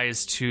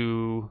tries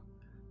to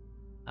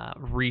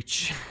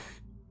reach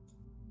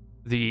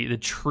the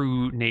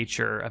true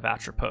nature of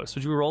Atropos.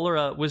 Would you roll her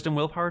a wisdom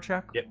willpower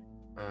check? Yep,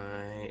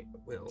 I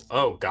will.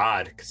 Oh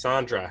God,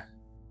 Cassandra.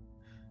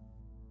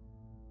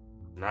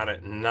 Not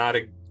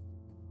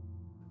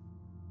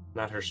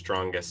her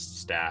strongest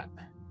stat.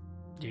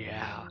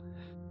 Yeah.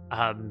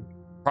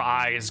 Her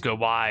eyes go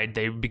wide.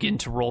 They begin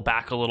to roll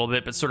back a little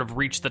bit, but sort of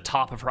reach the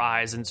top of her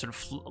eyes and sort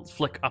of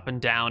flick up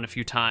and down a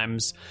few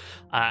times.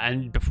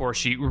 And before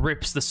she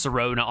rips the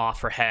Sirona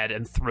off her head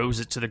and throws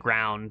it to the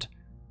ground,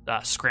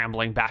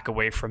 scrambling back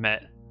away from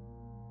it.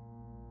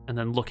 And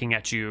then looking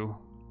at you,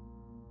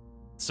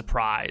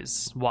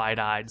 surprise,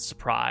 wide-eyed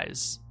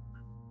surprise.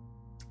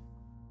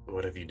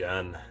 What have you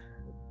done?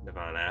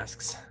 Divan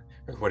asks.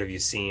 What have you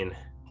seen?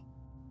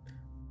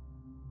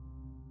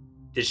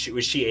 Was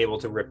she able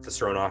to rip the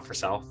Sirona off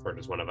herself, or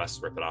does one of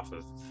us rip it off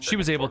of her? She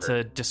was able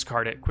to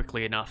discard it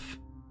quickly enough.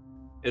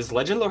 Does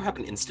legend lore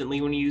happen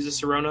instantly when you use a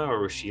Sirona, or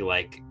was she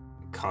like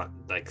caught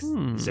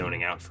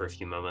zoning out for a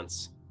few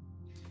moments?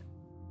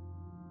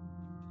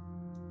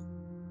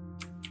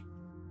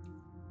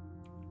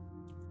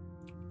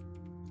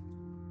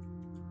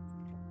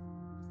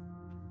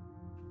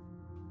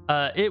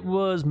 It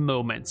was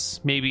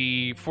moments,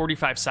 maybe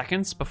 45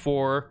 seconds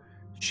before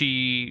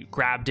she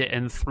grabbed it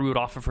and threw it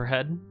off of her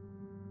head.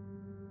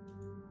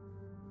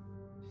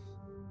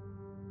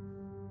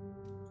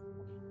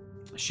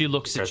 She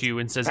looks at you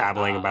and says,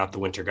 babbling about the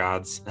winter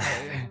gods.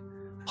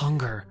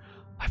 Hunger.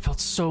 I felt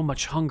so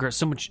much hunger,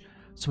 so much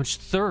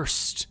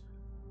thirst,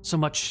 so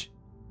much.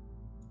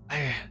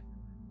 There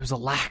was a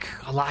lack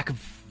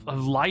of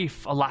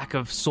life, a lack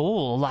of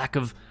soul, a lack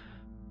of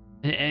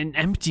an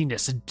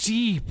emptiness, a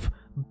deep,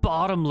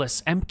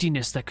 bottomless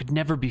emptiness that could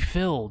never be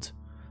filled.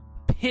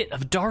 Pit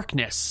of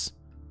darkness.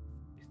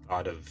 You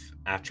thought of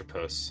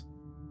Atropos.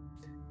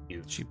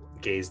 You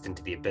gazed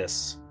into the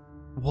abyss.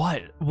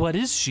 What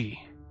is she?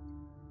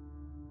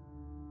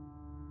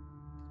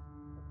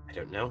 I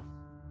don't know.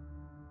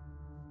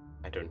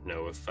 I don't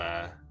know if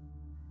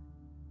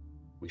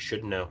we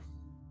should know.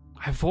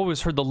 I've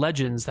always heard the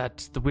legends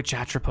that the witch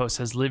Atropos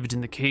has lived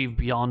in the cave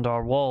beyond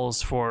our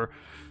walls for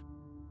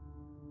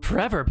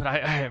forever, but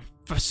I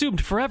assumed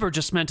forever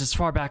just meant as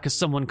far back as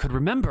someone could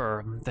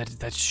remember,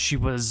 that she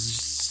was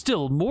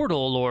still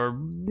mortal, or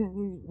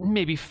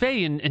maybe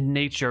fey in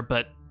nature,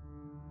 but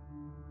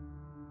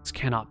This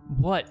cannot...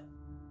 What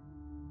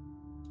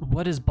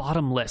is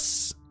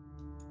bottomless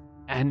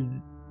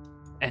and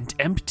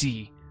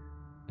empty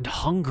and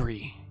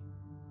hungry?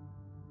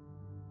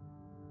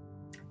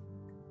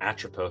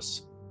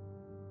 Atropos.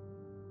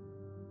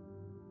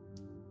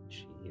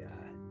 She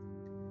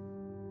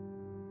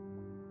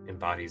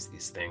embodies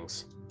these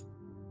things.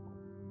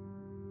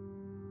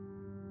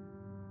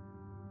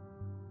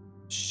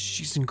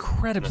 She's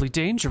incredibly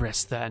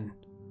dangerous then.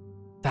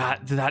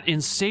 That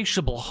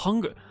insatiable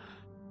hunger.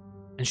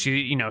 And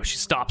she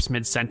stops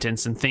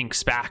mid-sentence and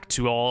thinks back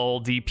to all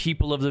the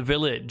people of the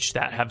village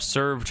that have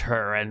served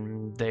her,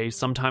 and they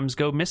sometimes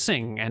go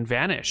missing and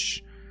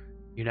vanish.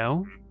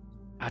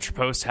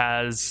 Atropos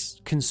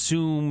has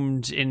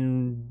consumed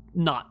in,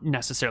 not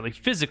necessarily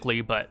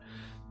physically, but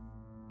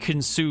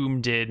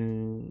consumed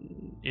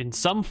in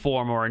some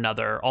form or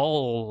another,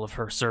 all of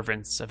her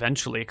servants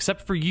eventually,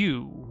 except for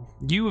you.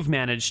 You have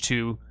managed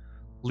to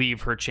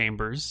leave her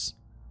chambers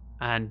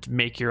and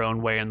make your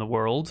own way in the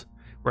world,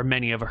 where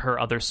many of her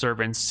other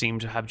servants seem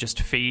to have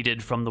just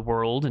faded from the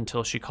world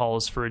until she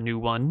calls for a new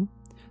one.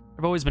 There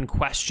have always been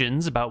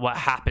questions about what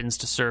happens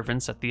to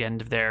servants at the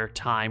end of their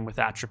time with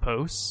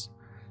Atropos.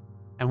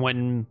 And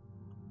when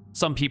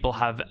some people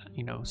have,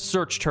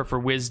 searched her for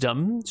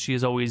wisdom, she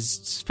has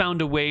always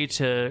found a way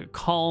to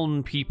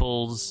calm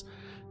people's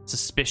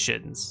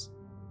suspicions.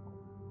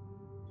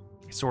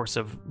 A source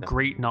of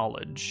great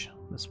knowledge,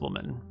 this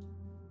woman.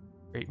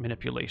 Great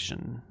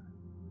manipulation.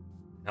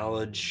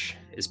 Knowledge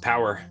is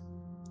power,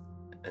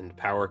 and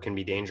power can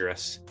be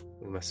dangerous.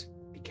 We must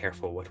be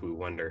careful what we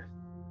wonder.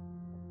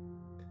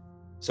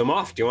 So,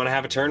 Moth, do you want to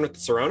have a turn with the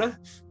Sirona?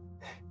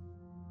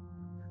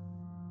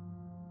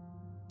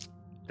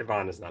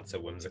 Divan is not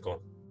so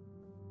whimsical.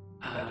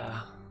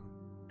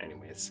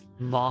 Anyways.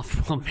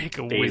 Moth will make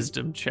a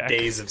wisdom check.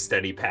 Days of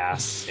steady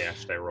pass. Yeah,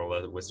 should I roll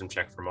a wisdom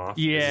check for Moth?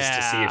 Yeah. Is this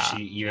to see if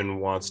she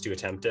even wants to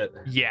attempt it?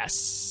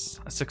 Yes.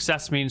 A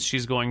success means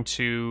she's going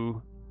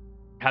to...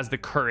 has the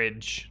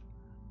courage.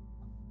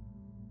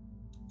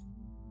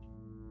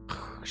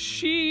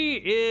 She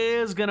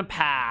is gonna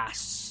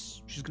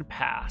pass. She's gonna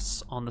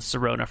pass on the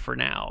Sirona for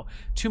now.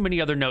 Too many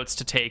other notes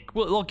to take.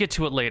 We'll get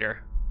to it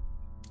later.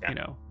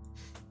 Yeah.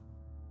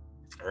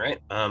 All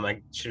right.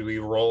 Should we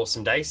roll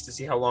some dice to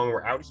see how long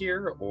we're out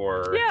here,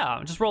 or?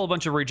 Yeah, just roll a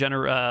bunch of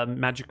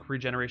magic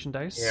regeneration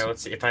dice. Yeah,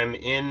 let's see. If I'm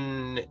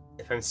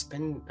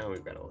spending... Oh,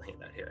 we've got a little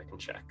handout here. I can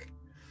check.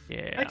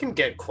 Yeah. I can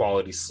get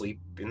quality sleep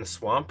in the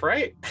swamp,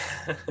 right?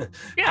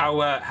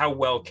 Yeah. How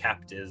well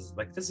kept is,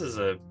 this is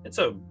it's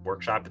a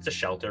workshop, it's a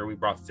shelter, we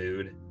brought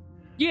food.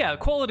 Yeah,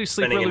 quality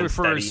sleep really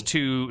refers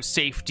to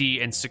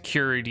safety and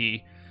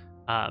security.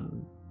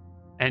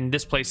 And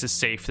this place is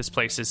safe. This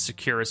place is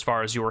secure as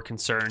far as you're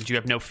concerned. You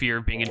have no fear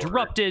of being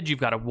interrupted. You've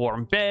got a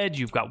warm bed.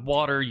 You've got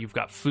water. You've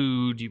got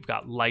food. You've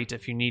got light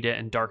if you need it,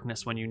 and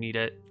darkness when you need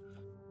it.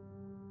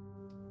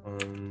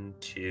 1,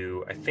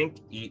 2. I think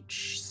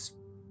each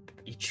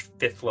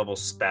 5th level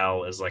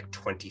spell is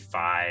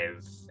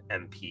 25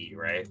 MP,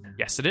 right?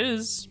 Yes, it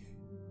is.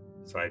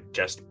 So I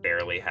just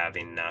barely have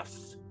enough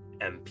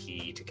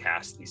MP to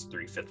cast these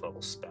 3 5th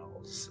level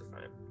spells.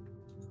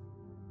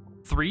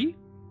 3?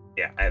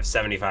 Yeah, I have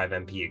 75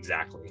 MP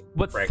exactly.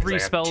 What 3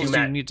 spells do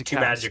you need to cast? 2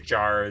 magic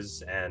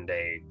jars and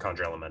a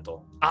conjure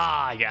elemental.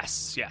 Ah,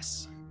 yes.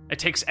 It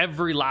takes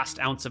every last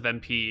ounce of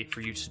MP for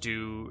you to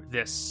do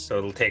this. So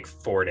it'll take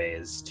 4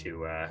 days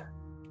to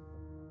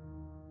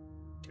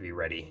be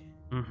ready.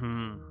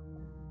 Mm-hmm.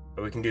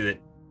 But we can do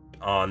it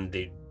on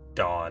the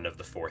dawn of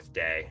the 4th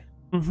day.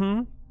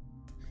 Mm-hmm.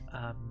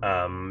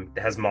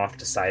 Has Moth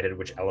decided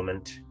which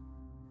element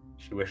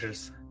she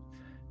wishes?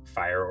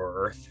 Fire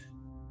or earth?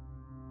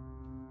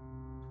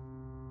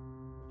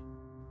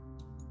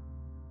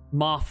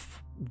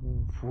 Moth.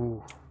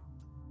 Ooh.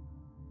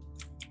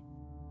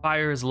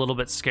 Fire is a little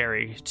bit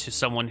scary to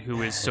someone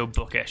who is so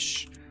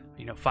bookish.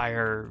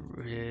 Fire...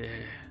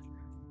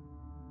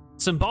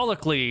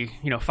 Symbolically,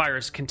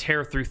 fires can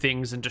tear through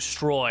things and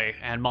destroy,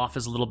 and Moth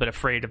is a little bit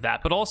afraid of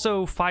that. But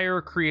also,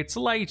 fire creates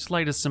light.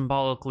 Light is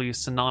symbolically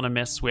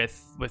synonymous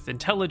with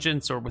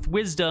intelligence or with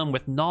wisdom,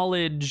 with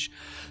knowledge.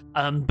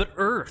 But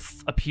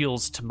earth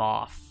appeals to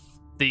Moth.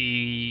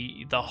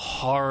 The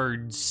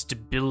hard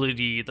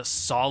stability, the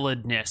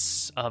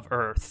solidness of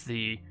earth,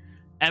 the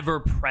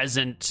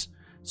ever-present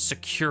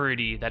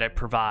security that it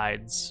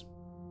provides.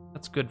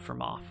 That's good for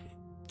Moth.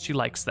 She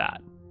likes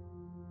that.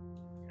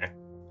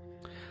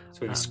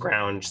 So we've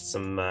scrounged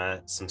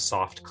some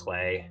soft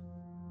clay.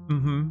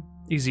 Mm-hmm.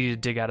 Easy to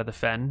dig out of the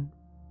fen.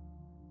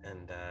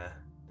 And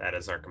that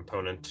is our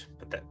component.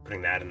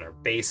 Putting that in our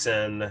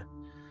basin.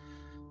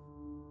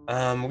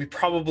 We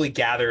probably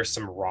gather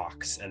some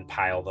rocks and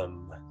pile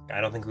them.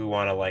 I don't think we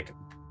want to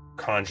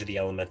conjure the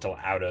elemental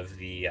out of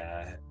the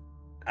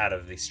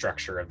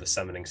structure of the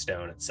summoning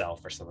stone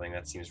itself or something.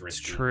 That seems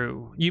risky. It's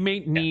true. You may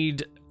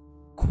need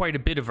quite a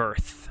bit of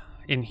earth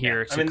in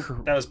here. Yeah.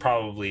 That was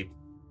probably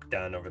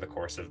done over the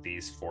course of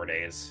these 4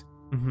 days.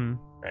 Mm-hmm.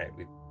 Right?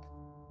 We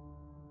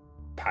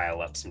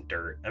pile up some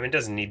dirt. It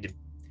doesn't need to...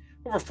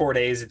 over 4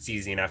 days, it's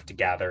easy enough to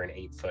gather an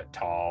 8-foot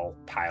tall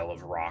pile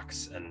of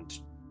rocks and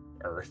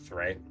earth,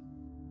 right?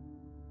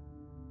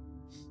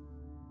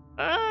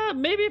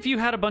 Maybe if you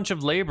had a bunch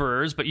of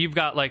laborers, but you've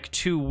got like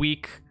 2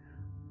 weak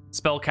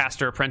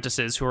spellcaster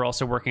apprentices who are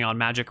also working on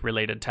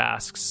magic-related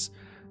tasks.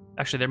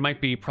 Actually, there might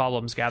be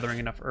problems gathering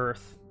enough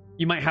earth.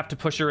 You might have to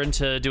push her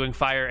into doing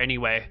fire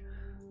anyway.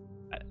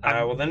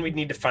 Well, then we'd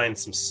need to find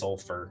some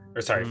sulfur.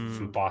 Or sorry,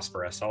 some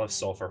phosphorus. I'll have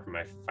sulfur for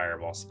my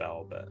fireball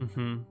spell, but...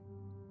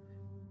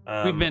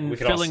 We've been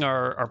filling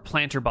our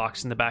planter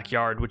box in the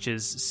backyard, which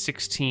is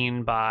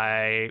 16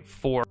 by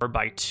 4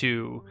 by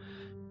 2.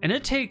 And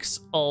it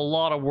takes a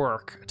lot of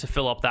work to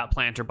fill up that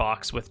planter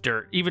box with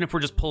dirt, even if we're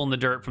just pulling the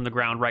dirt from the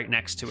ground right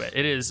next to it.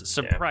 It is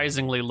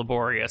surprisingly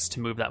laborious to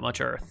move that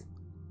much earth.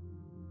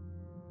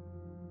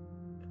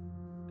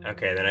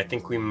 Okay, then I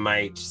think we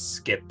might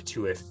skip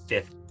to a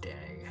 5th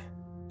day.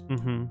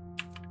 And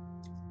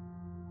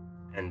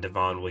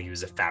Divan will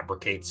use a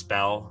fabricate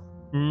spell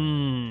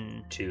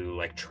to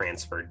like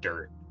transfer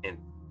dirt in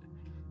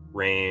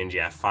range,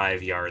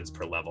 5 yards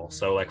per level.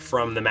 So like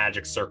from the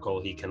magic circle,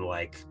 he can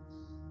like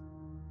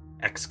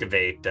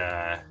excavate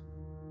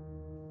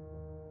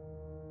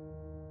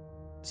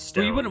stone.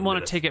 Well, you wouldn't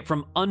want to take it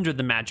from under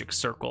the magic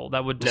circle.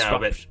 That would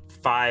disrupt. No, but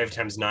 5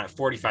 times 9,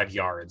 45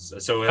 yards.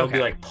 So it'll be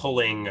like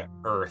pulling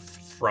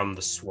earth from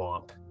the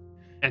swamp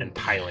and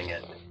piling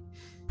it.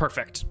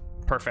 Perfect.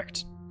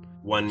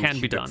 1 can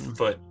be cubic done.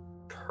 Foot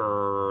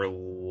per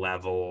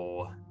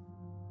level.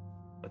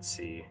 Let's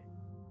see.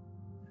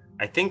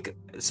 I think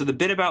so. The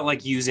bit about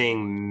like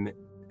using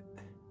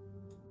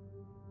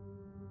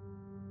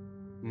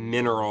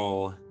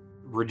mineral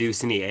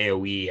reducing the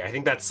AoE, I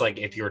think that's like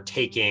if you're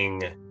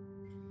taking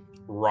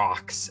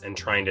rocks and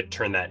trying to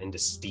turn that into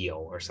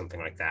steel or something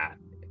like that,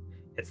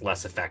 it's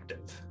less effective.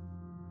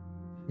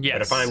 Yes.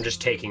 But if I'm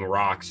just taking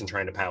rocks and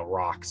trying to pile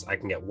rocks, I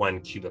can get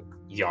 1 cubic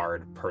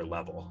yard per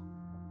level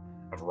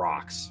of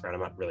rocks, right? I'm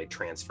not really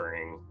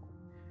transferring.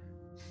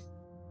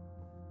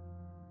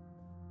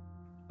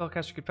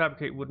 Spellcaster could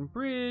fabricate wooden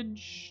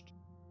bridge.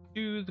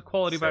 The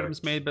quality of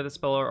items made by the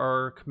speller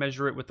are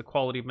commensurate with the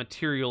quality of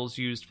materials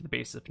used for the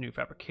basis of new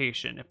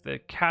fabrication. If the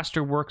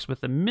caster works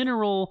with a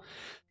mineral,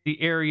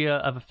 the area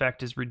of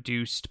effect is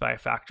reduced by a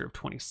factor of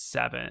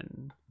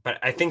 27. But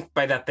I think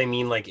by that they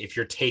mean like if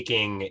you're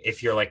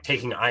like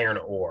taking iron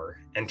ore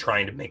and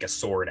trying to make a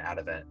sword out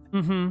of it,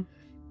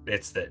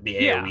 it's the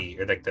AoE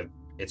or like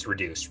it's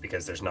reduced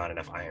because there's not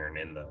enough iron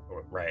in the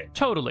right.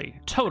 Totally.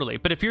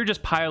 But if you're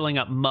just piling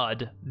up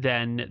mud,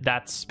 then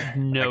that's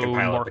no I can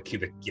pile more up a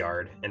cubic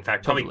yard. In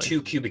fact, probably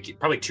 2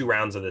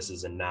 rounds of this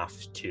is enough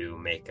to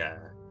make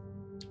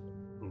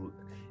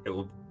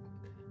the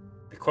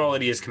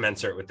quality is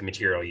commensurate with the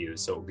material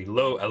used, so it will be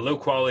a low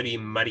quality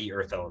muddy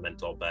earth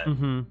elemental, but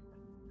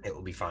it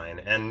will be fine.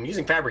 And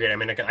using fabricate, I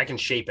mean, I can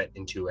shape it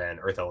into an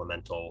earth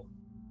elemental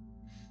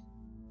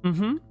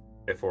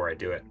before I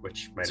do it,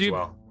 which might as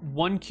well.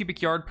 1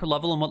 cubic yard per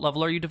level, and what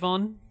level are you,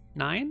 Divan?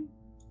 9?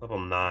 Level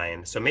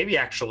 9. So maybe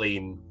I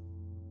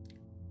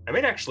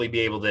might actually be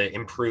able to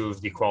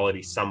improve the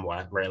quality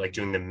somewhat, right? Like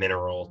doing the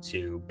mineral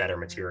to better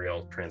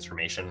material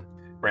transformation,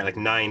 right? Like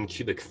 9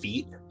 cubic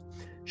feet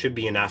should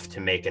be enough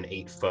to make an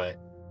 8-foot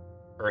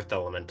earth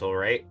elemental,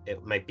 right?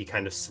 It might be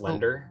kind of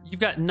slender. Well,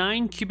 you've got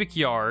 9 cubic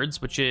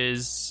yards, which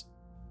is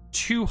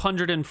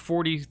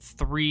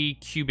 243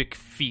 cubic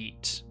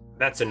feet.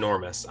 That's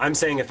enormous. I'm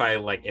saying if I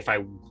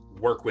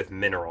work with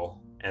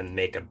mineral and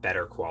make a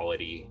better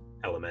quality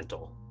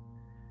elemental,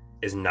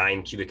 is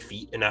 9 cubic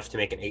feet enough to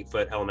make an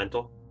 8-foot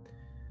elemental?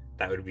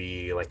 That would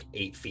be like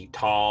 8 feet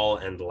tall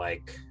and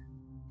like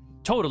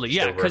totally,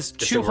 yeah, because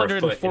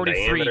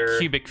 243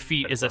 cubic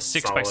feet is a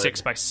 6 by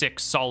 6 by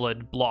 6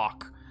 solid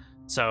block.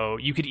 So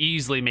you could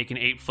easily make an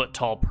 8-foot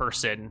tall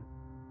person,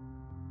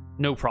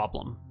 no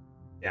problem.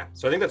 Yeah,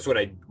 so I think that's what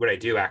I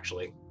do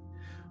actually.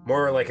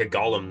 More like a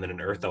golem than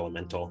an earth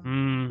elemental.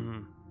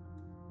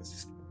 This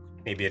is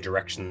maybe a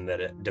direction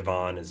that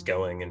Divan is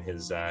going in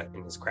his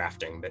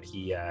crafting. But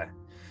he,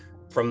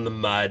 from the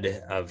mud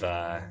of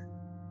the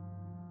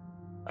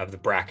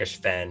brackish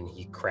fen,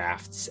 he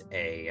crafts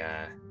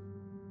a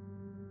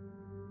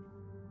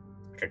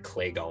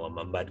clay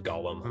golem, a mud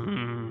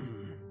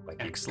golem.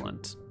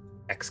 Excellent.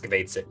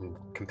 Excavates it and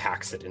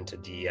compacts it into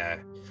the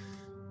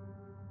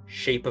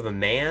shape of a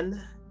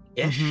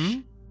man-ish.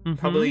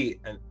 Probably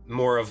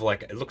more of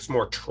like, it looks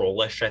more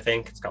trollish, I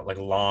think. It's got like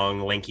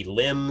long, lanky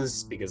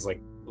limbs because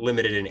like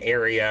limited in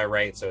area,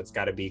 right? So it's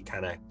got to be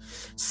kind of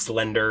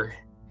slender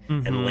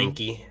and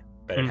lanky,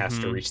 but it has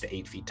to reach the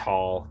 8 feet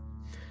tall.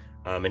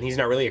 And he's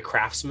not really a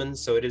craftsman,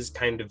 so it is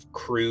kind of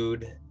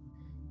crude,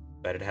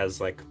 but it has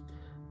like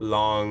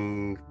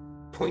long,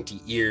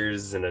 pointy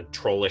ears and a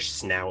trollish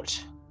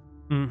snout.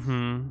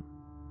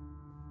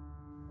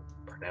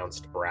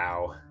 Pronounced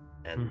brow.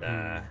 And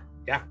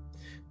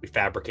we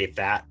fabricate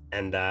that,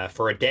 and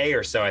for a day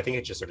or so, I think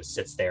it just sort of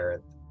sits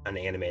there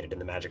unanimated in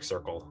the magic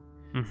circle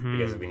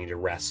because we need to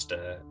rest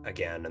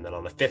again. And then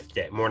on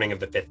the morning of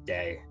the 5th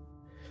day,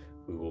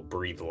 we will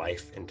breathe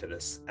life into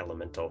this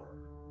elemental.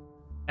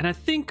 And I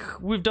think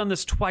we've done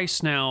this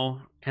twice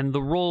now, and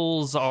the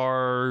rolls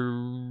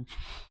are...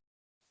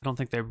 I don't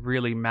think they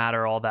really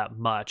matter all that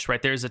much,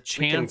 right? There's a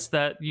chance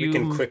that you... We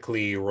can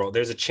quickly roll.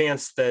 There's a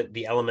chance that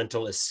the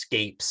elemental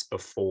escapes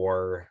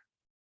before...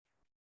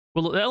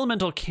 Well, the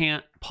elemental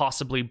can't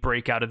possibly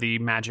break out of the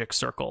magic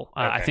circle.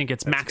 Okay, I think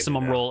its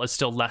maximum roll is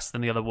still less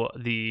than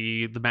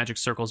the magic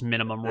circle's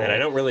minimum roll. And I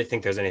don't really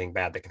think there's anything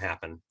bad that can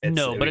happen.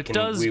 No, but it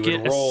does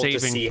get a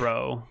saving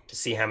throw. To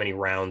see how many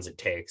rounds it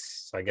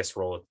takes. So I guess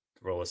roll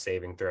a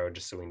saving throw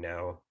just so we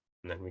know.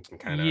 And then we can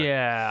kind of...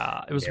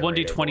 Yeah, it was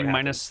 1d20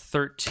 minus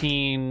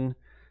 13,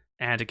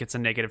 and it gets a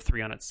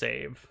 -3 on its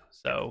save.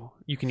 So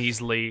you can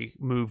easily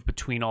move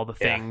between all the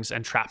things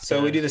and trap.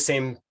 So we do the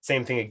same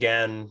thing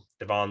again.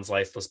 Divan's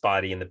lifeless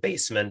body in the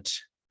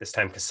basement. This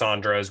time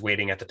Cassandra is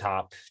waiting at the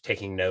top,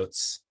 taking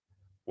notes,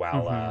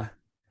 while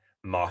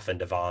Moth and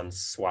Divan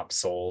swap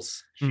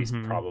souls. She's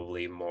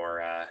probably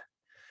more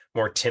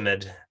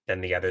timid than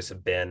the others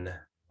have been,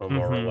 a little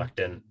more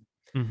reluctant.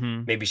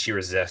 Maybe she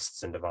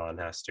resists, and Divan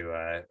has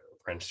to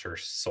wrench her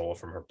soul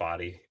from her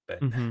body.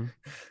 But we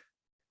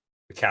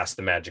cast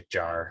the magic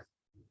jar,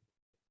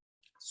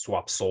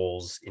 swap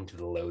souls into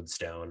the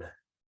lodestone,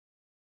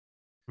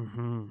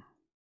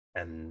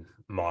 and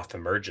Moth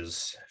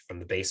emerges from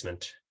the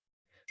basement,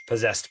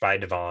 possessed by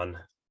Divan,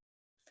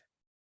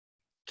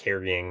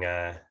 carrying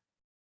a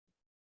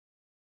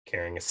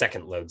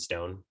second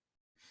lodestone.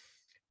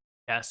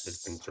 Yes,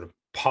 it's been sort of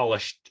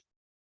polished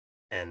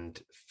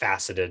and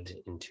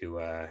faceted into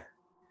a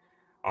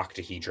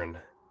octahedron,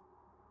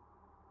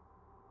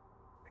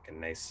 like a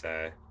nice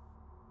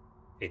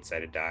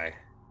 8-sided die,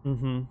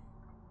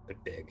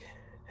 but big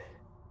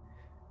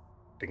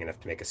enough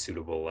to make a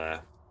suitable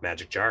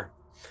magic jar.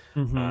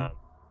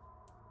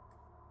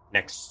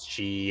 Next,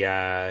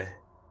 Divan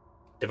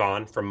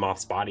from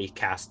Moth's body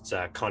casts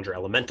Conjure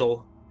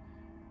Elemental,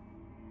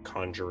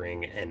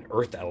 conjuring an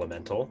Earth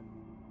Elemental.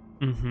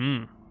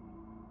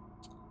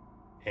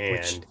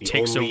 And the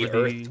only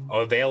Earth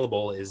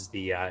available is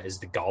the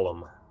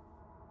golem,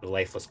 the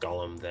lifeless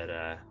golem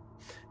that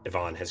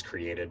Divan has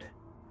created.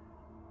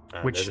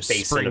 Which there's a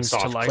basin of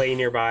soft clay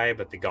nearby,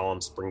 but the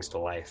golem springs to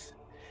life.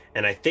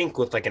 And I think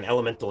with like an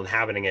elemental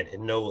inhabiting it,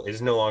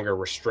 is no longer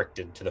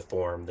restricted to the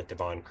form that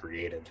Divan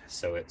created.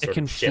 So it sort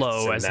can of shifts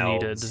flow as melds.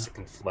 needed. It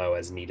can flow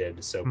as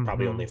needed. So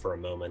probably only for a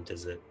moment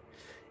is it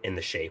in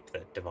the shape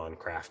that Divan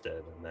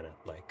crafted, and then it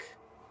like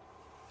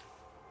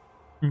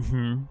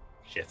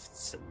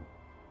shifts and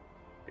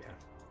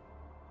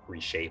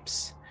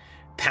reshapes,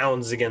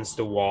 pounds against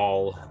the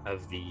wall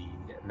of the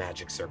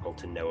magic circle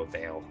to no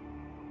avail.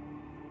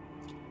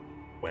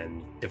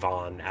 When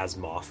Divan, as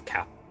Moth,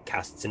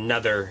 casts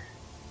another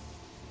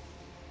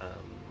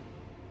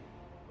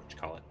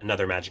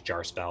another magic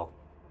jar spell,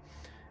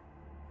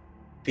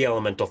 the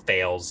elemental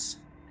fails,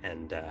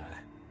 and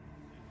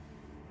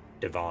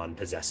Divan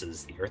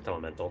possesses the earth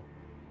elemental.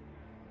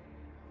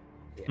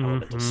 The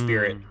elemental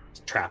spirit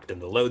is trapped in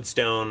the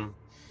lodestone,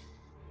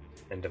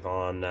 and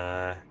Divan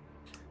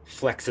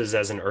flexes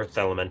as an earth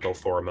elemental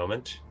for a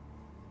moment.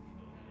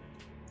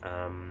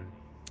 A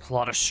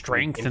lot of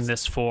strength in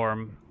this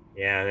form.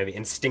 Yeah, maybe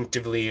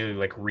instinctively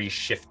like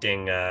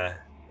reshifting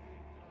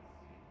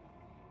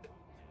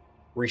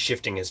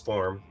his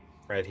form,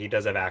 right? He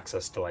does have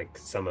access to like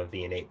some of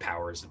the innate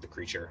powers of the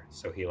creature,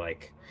 so he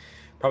like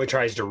probably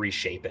tries to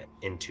reshape it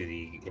into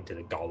the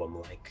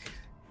golem like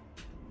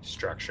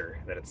structure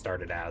that it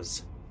started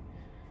as.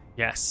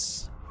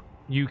 Yes.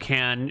 You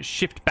can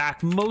shift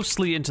back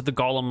mostly into the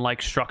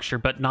golem-like structure,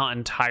 but not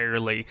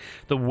entirely.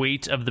 The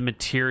weight of the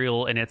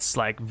material in its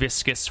like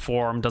viscous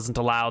form doesn't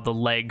allow the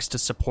legs to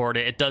support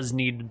it. It does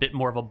need a bit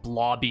more of a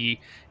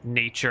blobby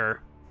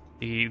nature.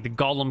 The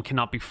golem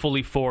cannot be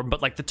fully formed,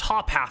 but like the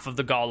top half of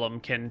the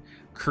golem can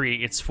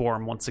create its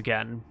form once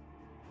again.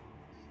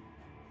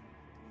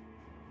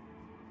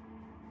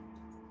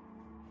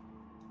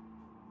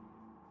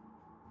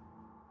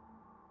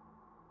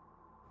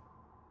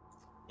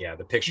 Yeah,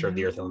 the picture of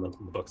the earth element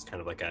in the book's kind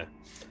of like a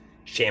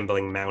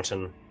shambling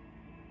mountain.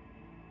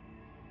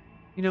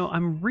 You know,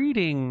 I'm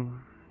reading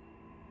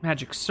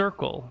Magic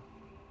Circle,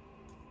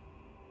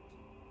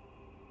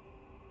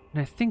 and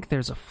I think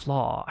there's a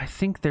flaw. I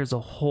think there's a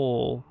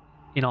hole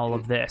in all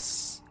of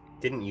this.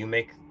 Didn't you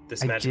make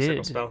this Magic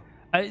Circle spell?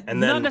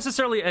 Not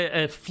necessarily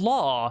a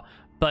flaw,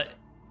 but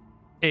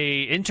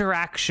a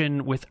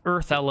interaction with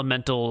earth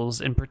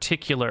elementals in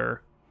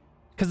particular.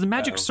 Because the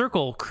Magic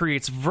Circle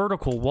creates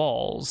vertical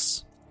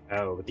walls.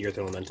 Oh, but the earth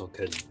elemental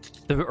could...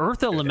 The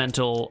earth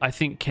elemental, I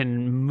think,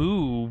 can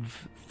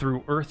move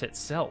through earth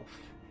itself.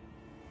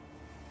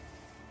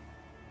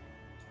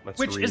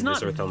 Let's read this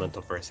earth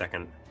elemental for a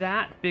second.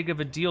 That big of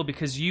a deal,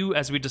 because you,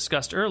 as we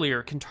discussed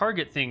earlier, can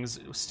target things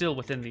still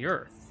within the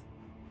earth.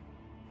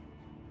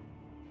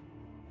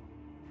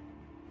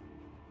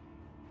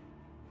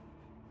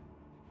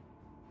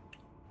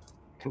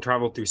 Can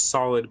travel through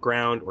solid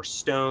ground or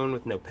stone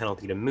with no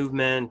penalty to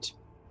movement.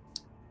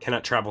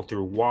 Cannot travel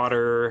through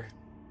water.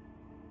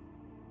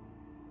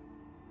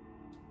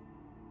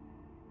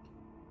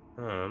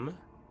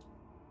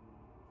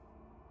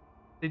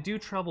 They do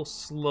travel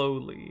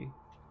slowly.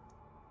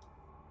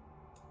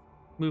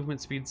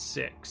 Movement speed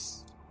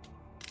 6.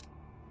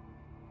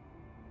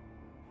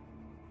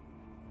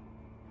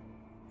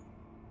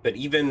 But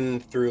even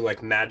through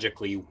like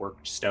magically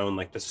worked stone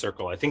like the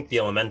circle, I think the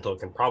elemental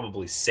can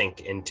probably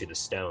sink into the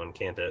stone,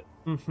 can't it?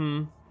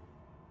 Mm-hmm.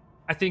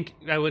 I think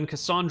when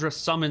Cassandra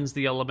summons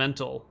the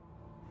elemental,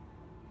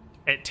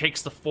 it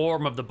takes the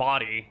form of the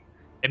body,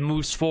 it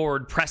moves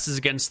forward, presses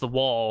against the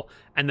wall,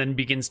 and then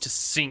begins to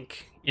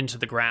sink into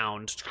the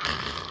ground.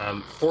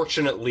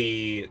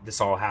 Fortunately, this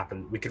all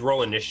happened. We could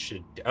roll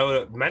initiative.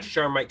 Oh, Magic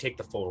Jar might take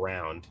the full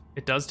round.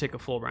 It does take a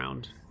full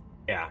round.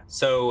 Yeah,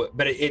 so,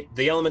 but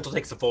the elemental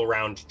takes the full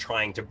round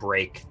trying to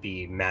break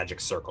the magic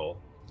circle.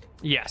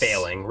 Yes.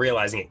 Failing,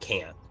 realizing it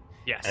can't.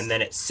 Yes. And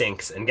then it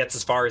sinks and gets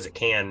as far as it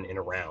can in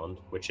a round,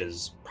 which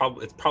is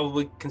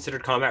probably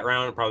considered combat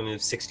round. It probably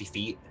moves 60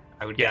 feet,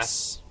 I would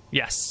guess.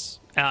 Yes.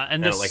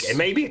 And this... and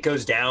maybe it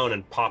goes down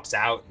and pops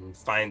out and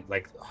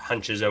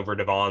hunches over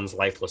Divan's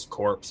lifeless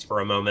corpse for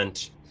a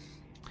moment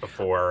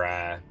before...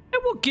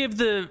 It will give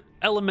the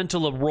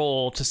elemental a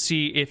roll to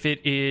see if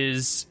it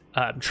is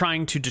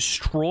trying to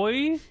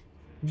destroy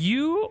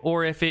you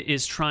or if it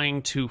is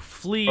trying to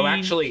flee. Oh,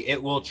 actually,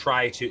 it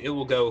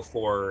will go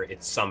for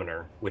its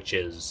summoner, which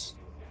is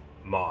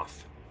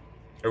Moth,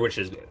 or which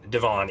is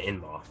Divan in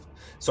Moth.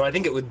 So I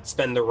think it would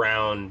spend the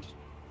round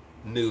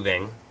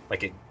moving,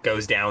 like it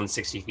goes down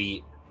 60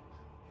 feet,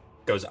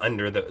 goes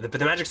under but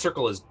the magic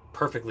circle is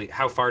perfectly...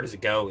 How far does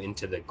it go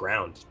into the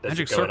ground?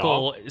 Magic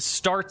circle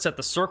starts at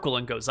the circle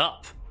and goes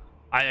up.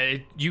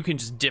 You can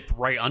just dip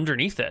right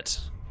underneath it,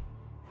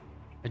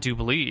 I do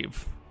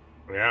believe.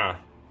 Yeah.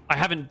 I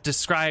haven't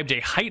described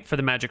a height for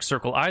the magic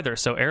circle either,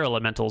 so air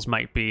elementals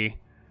might be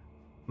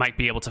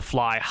able to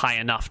fly high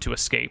enough to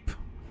escape.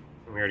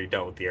 We already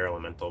dealt with the air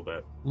elemental,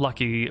 but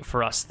lucky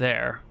for us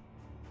there.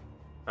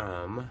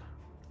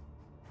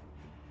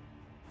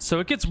 So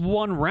it gets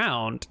one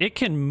round. It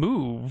can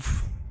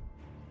move.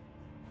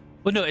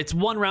 Well, no, it's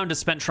one round is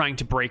spent trying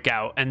to break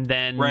out, and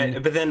then...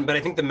 Right, but I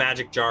think the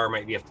magic jar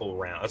might be a full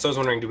round. So I was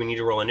wondering, do we need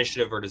to roll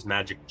initiative, or does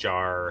magic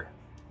jar...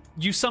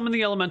 You summon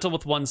the elemental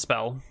with one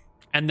spell,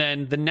 and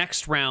then the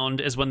next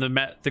round is when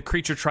the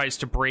creature tries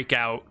to break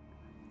out.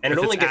 And it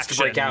only gets to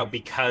break out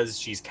because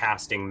she's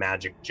casting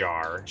magic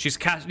jar.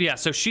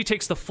 So she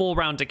takes the full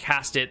round to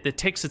cast it. It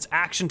takes its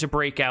action to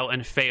break out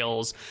and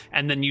fails,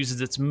 and then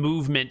uses its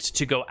movement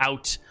to go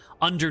out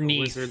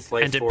underneath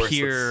and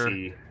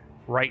appear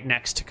right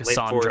next to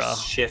Cassandra. Life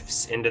force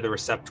shifts into the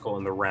receptacle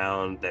in the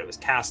round that it was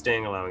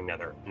casting, allowing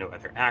no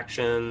other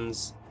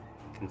actions.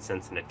 Can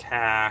sense an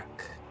attack.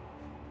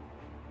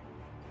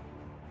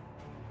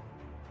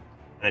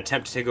 An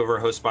attempt to take over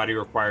a host body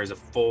requires a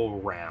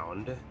full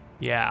round.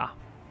 Yeah.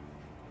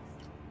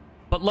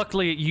 But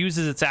luckily, it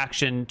uses its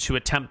action to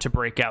attempt to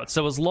break out.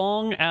 So as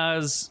long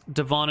as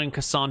Divan and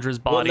Cassandra's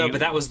body... Well, no, but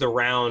that was the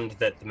round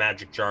that the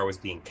magic jar was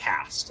being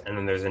cast. And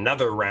then there's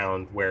another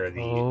round where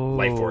the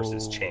life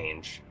forces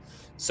change.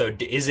 So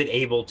is it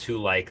able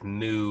to,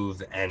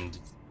 move and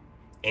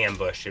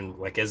ambush? And,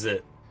 is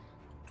it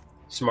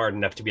smart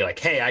enough to be like,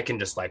 hey, I can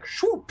just,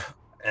 swoop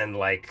and,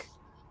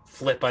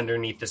 flip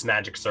underneath this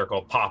magic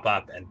circle, pop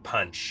up, and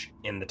punch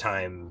in the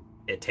time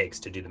it takes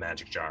to do the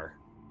magic jar?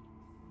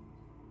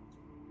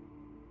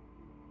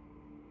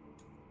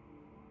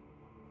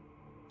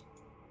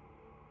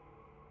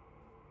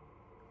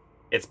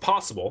 It's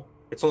possible.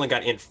 It's only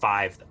got int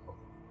 5, though.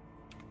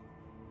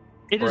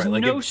 It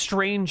is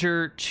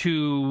stranger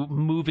to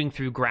moving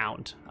through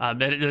ground.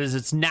 It is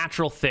its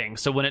natural thing.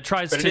 So when it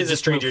tries to... But it is a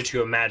stranger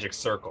to a magic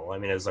circle. I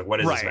mean, it's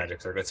what is this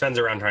magic circle? It spends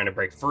around trying to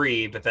break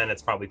free, but then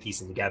it's probably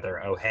piecing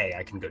together, oh, hey,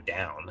 I can go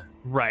down.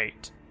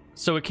 Right.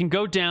 So it can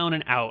go down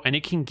and out, and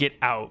it can get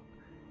out.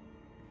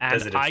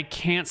 And I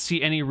can't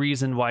see any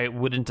reason why it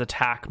wouldn't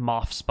attack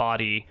Moth's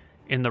body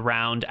in the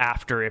round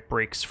after it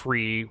breaks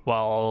free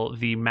while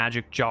the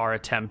magic jar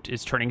attempt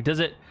is turning.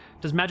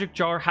 Does magic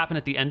jar happen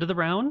at the end of the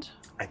round?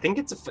 I think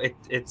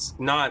it's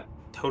not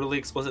totally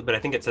explicit, but I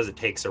think it says it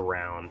takes a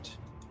round.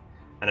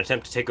 An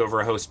attempt to take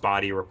over a host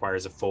body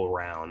requires a full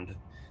round.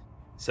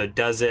 So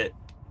does it...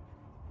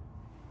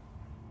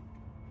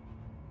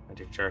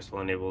 Magic jar spell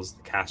enables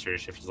the caster to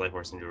shift his life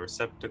force into a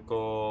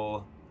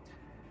receptacle.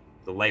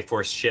 The life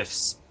force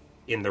shifts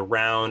in the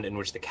round in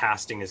which the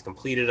casting is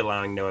completed,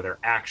 allowing no other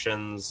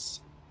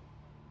actions.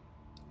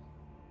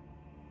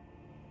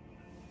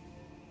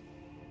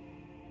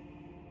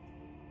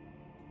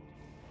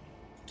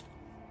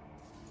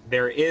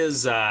 There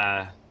is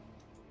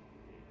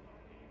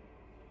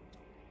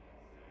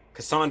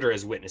Cassandra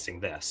is witnessing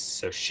this,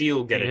 so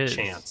she'll get a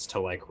chance to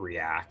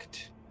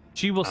react.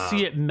 She will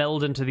see it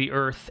meld into the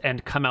earth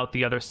and come out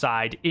the other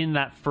side in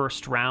that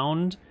first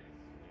round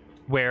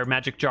where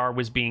Magic Jar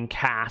was being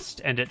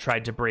cast and it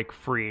tried to break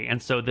free.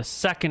 And so the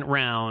second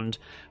round,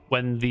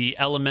 when the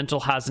elemental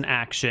has an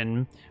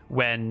action,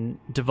 when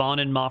Divan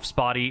and Moth's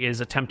body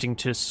is attempting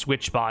to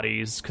switch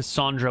bodies,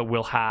 Cassandra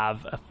will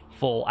have a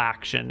full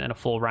action and a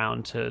full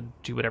round to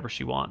do whatever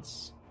she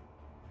wants.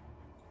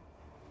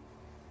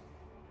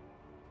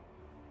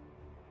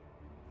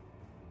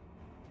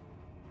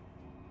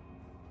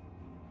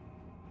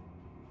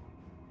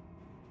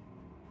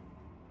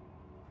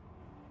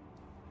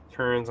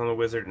 turns on the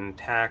wizard and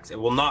attacks. It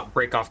will not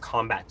break off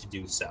combat to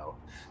do so.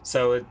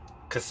 So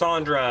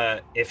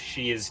Cassandra, if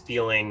she is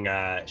feeling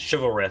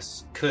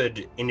chivalrous,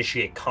 could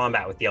initiate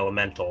combat with the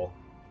elemental.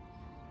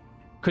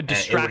 Could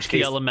distract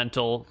the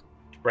elemental.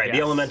 Right, yes.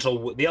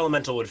 The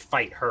elemental would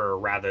fight her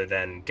rather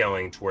than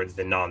going towards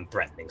the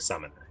non-threatening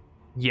summoner.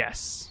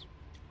 Yes.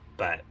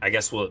 But I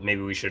guess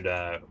maybe we should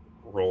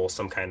roll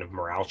some kind of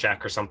morale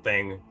check or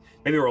something.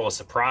 Maybe roll a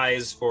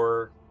surprise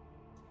for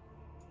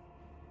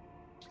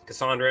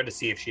Cassandra to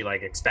see if she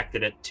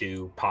expected it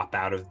to pop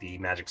out of the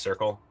magic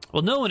circle.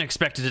 Well, no one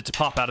expected it to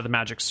pop out of the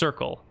magic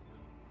circle.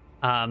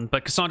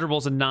 But Cassandra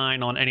rolls a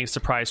 9 on any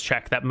surprise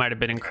check that might have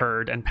been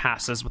incurred and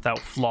passes without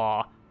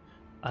flaw.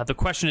 The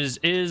question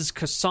is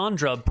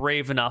Cassandra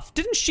brave enough?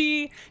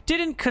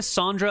 Didn't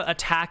Cassandra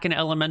attack an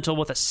elemental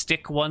with a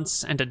stick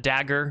once and a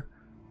dagger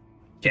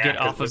to get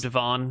off of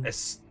Divan?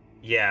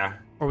 Yeah.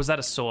 Or was that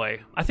a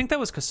Soy? I think that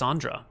was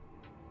Cassandra.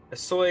 A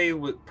Soy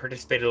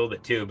participated a little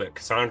bit too, but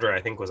Cassandra,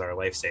 I think, was our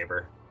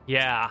lifesaver.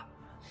 Yeah.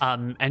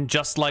 And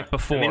just like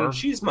before... I mean,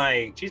 she's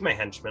my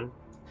henchman.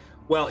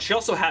 Well, she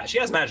also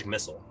has magic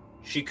missile.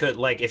 She could,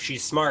 if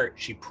she's smart,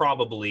 she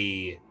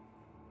probably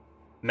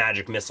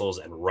magic missiles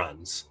and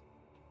runs.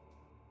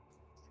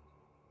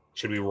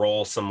 Should we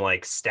roll some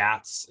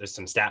stats or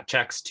some stat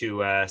checks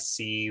to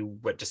see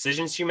what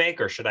decisions you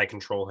make, or should I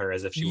control her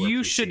as if she were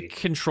You PC? should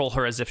control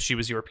her as if she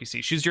was your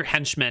PC. She's your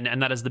henchman,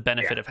 and that is the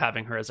benefit of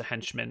having her as a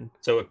henchman.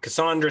 So if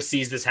Cassandra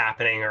sees this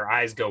happening, her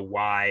eyes go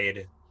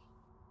wide.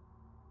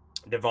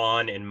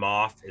 Divan in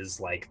Moth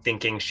is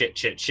thinking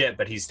shit,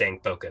 but he's staying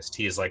focused.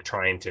 He is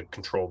trying to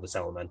control this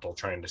elemental,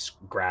 trying to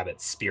grab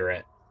its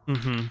spirit,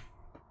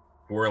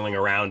 whirling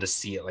around to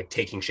see it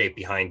taking shape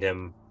behind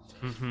him.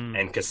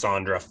 And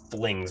Cassandra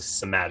flings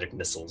some magic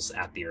missiles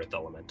at the earth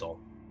elemental.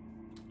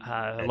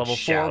 Level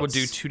 4 would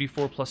do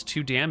 2d4 plus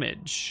 2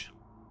 damage.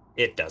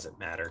 It doesn't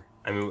matter.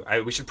 I mean,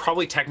 we should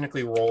probably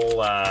technically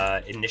roll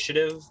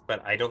initiative,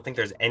 but I don't think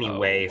there's any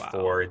way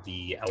for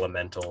the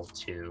elemental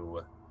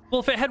to...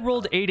 Well, if it had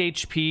rolled 8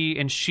 HP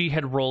and she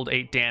had rolled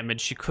 8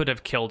 damage, she could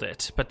have killed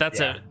it. But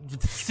that's a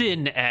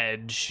thin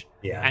edge.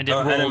 Yeah. And it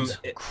rolled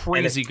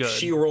crazy good.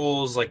 She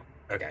rolls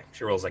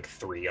she rolls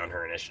 3 on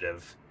her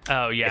initiative.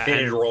 Oh yeah.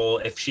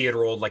 If she had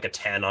rolled a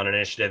 10 on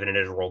initiative and it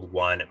had rolled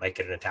 1, it might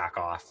get an attack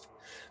off.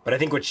 But I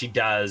think what she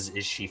does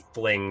is she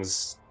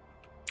flings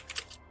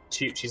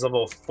she's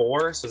level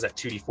 4, so is that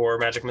 2d4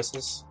 magic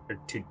missiles? Or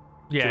two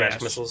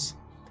magic missiles?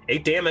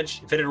 8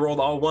 damage. If it had rolled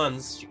all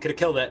 1s, she could have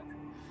killed it.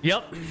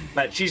 Yep.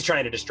 But she's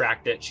trying to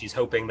distract it. She's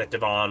hoping that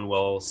Divan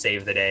will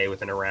save the day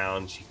within a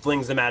round. She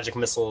flings the magic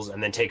missiles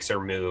and then takes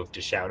her move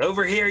to shout,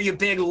 "Over here, you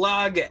big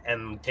lug!"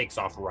 and takes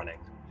off running.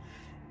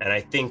 And I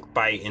think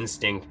by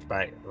instinct,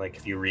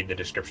 if you read the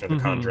description of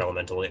the Conjure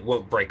Elemental, it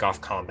won't break off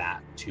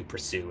combat to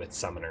pursue its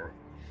summoner.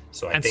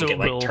 So I think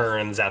it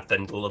turns at the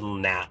little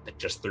gnat that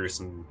just threw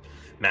some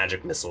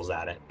magic missiles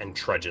at it and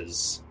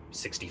trudges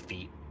 60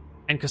 feet.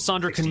 And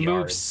Cassandra can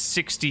move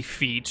 60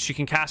 feet. She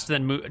can cast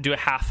and then do a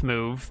half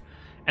move.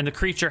 And the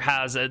creature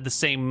has a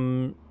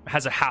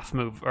half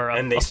move.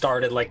 And they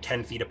started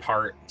 10 feet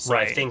apart. So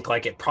I think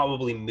it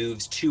probably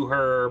moves to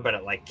her, but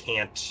it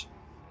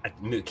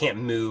can't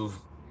move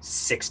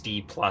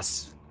 60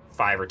 plus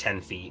 5 or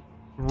 10 feet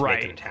to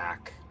make an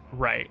attack.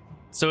 Right.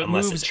 So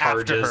unless moves it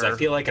charges. After her. I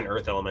feel like an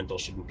earth elemental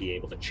shouldn't be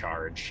able to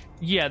charge.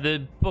 Yeah,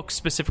 the book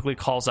specifically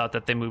calls out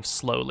that they move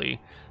slowly.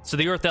 So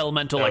the earth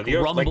elemental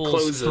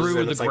rumbles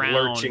through the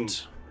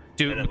ground,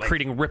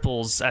 creating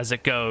ripples as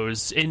it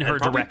goes in her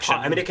direction.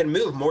 I mean, it can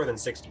move more than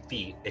 60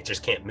 feet. It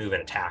just can't move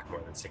and attack more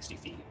than 60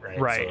 feet, right?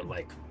 Right. So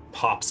it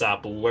pops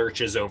up,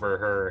 lurches over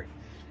her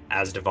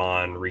as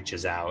Divan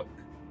reaches out.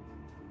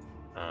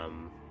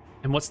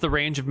 And what's the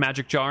range of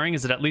magic jarring?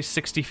 Is it at least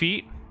 60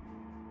 feet?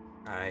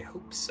 I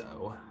hope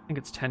so. I think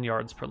it's 10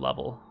 yards per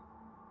level.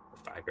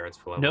 5 yards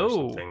per level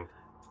or something.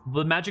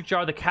 The magic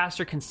jar, the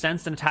caster can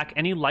sense and attack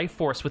any life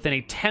force within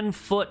a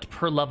 10-foot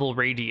per level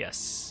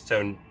radius.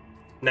 So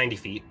 90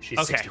 feet.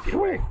 She's 60 feet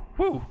away.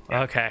 Woo.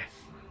 Yeah. Okay.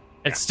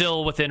 It's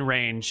still within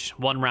range.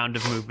 1 round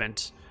of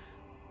movement.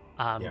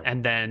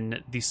 And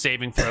then the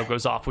saving throw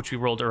goes off, which we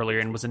rolled earlier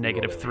and was a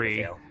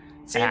 -3.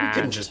 See,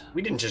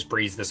 we didn't just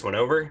breeze this one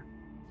over.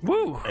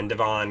 Woo! And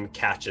Divan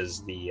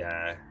catches the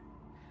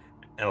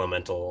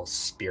elemental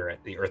spirit,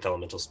 the earth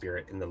elemental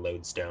spirit in the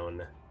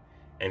lodestone,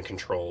 and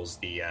controls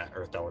the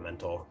earth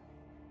elemental,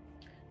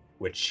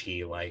 which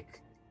he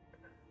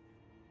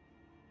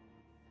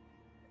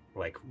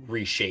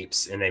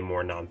reshapes in a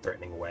more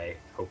non-threatening way,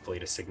 hopefully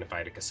to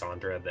signify to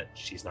Cassandra that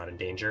she's not in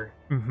danger.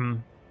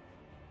 And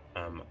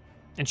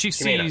she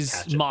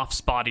sees Moth's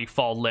body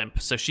fall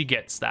limp, so she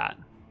gets that.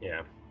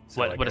 Yeah.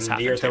 So what has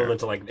happened the earth to her.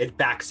 elemental it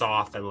backs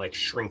off and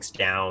shrinks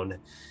down.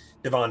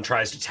 Divan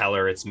tries to tell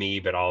her it's me,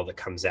 but all that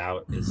comes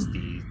out is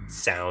the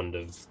sound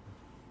of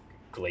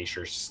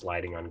glacier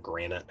sliding on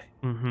granite.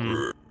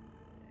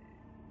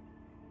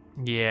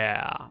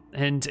 Yeah,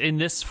 and in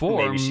this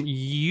form,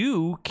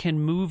 you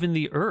can move in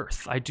the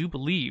earth. I do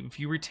believe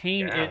you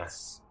retain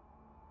its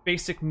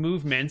basic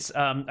movements.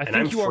 I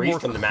think you are more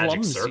from the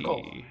magic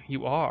circle.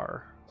 You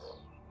are.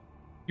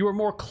 You are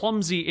more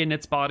clumsy in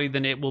its body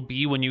than it will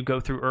be when you go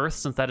through Earth,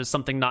 since that is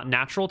something not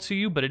natural to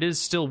you, but it is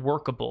still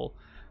workable.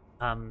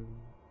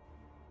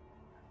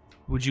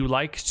 Would you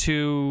like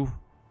to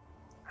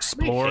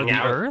explore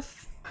the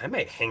Earth? I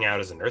might hang out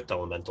as an Earth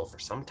Elemental for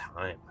some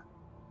time.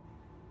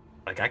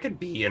 Like, I could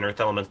be an Earth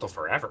Elemental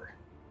forever.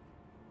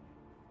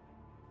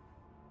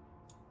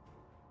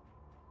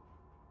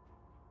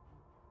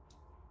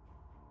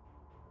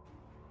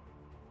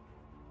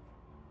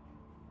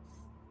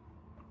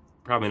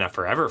 Probably not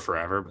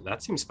forever, but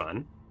that seems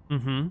fun.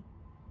 Mm-hmm.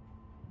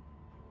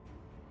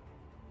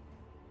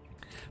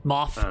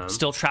 Moth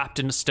still trapped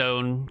in a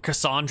stone.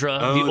 Cassandra,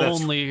 the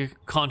only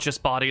conscious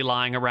body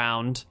lying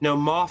around. No,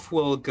 Moth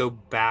will go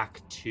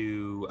back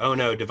to... Oh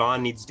no,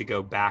 Divan needs to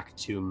go back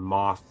to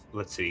Moth.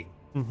 Let's see.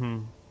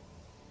 Mm-hmm.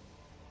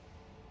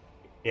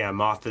 Yeah,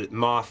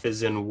 Moth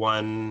is in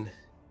one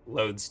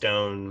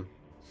lodestone.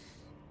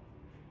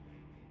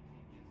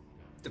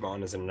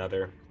 Divan is in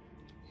another.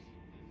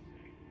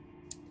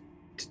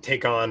 To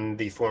take on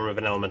the form of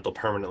an elemental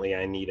permanently,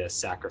 I need a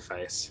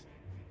sacrifice.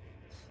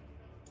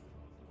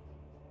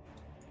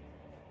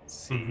 Let's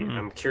see. Mm-hmm.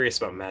 I'm curious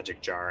about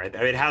Magic Jar. I mean,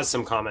 it has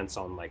some comments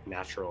on like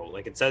natural.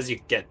 Like it says you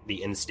get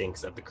the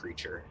instincts of the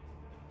creature.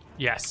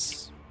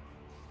 Yes.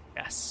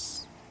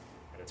 Yes.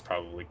 And it's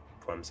probably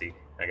clumsy.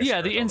 I guess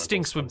yeah, the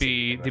instincts would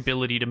be the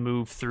ability to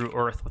move through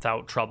Earth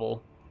without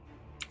trouble.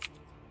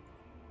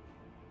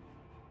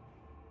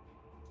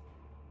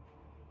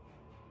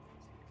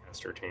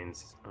 Caster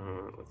retains.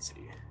 Let's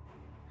see.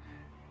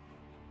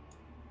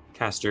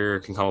 Caster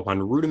can call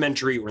upon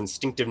rudimentary or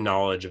instinctive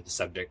knowledge of the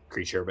subject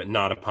creature, but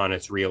not upon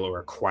its real or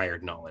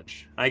acquired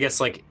knowledge. I guess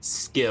like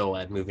skill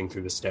at moving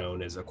through the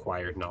stone is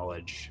acquired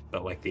knowledge,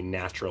 but like the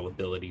natural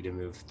ability to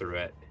move through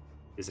it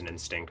is an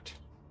instinct.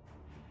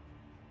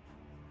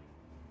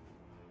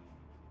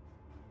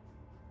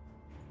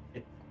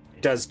 It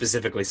does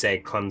specifically say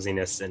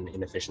clumsiness and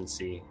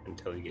inefficiency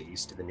until you get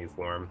used to the new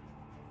form.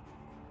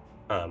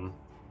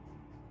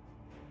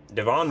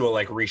 Divan will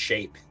like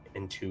reshape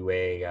into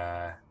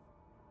a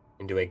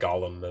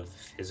golem of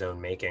his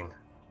own making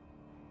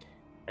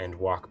and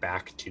walk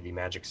back to the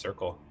magic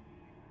circle.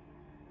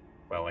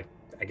 Well, like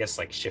I guess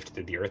like shift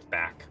through the earth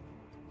back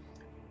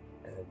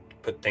and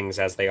put things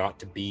as they ought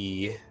to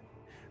be.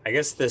 I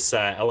guess this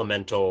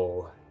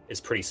elemental is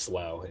pretty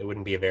slow. It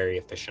wouldn't be very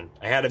efficient.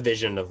 I had a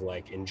vision of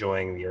like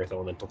enjoying the earth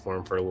elemental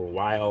form for a little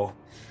while,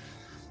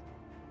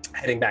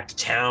 heading back to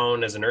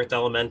town as an earth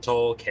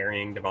elemental,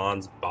 carrying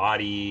Divan's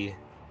body.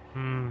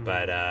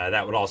 But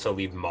that would also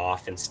leave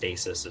Moth in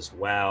stasis as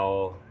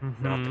well.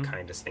 Mm-hmm. Not the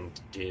kindest thing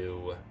to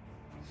do.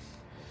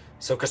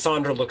 So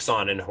Cassandra looks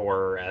on in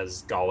horror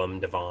as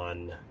Golem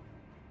Divan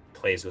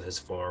plays with his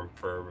form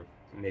for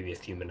maybe a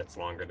few minutes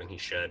longer than he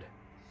should.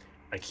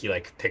 Like he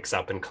like picks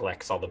up and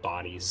collects all the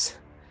bodies.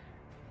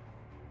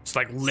 It's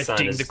like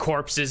lifting the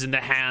corpses in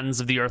the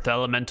hands of the earth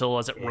elemental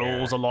as it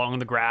rolls along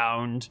the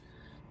ground.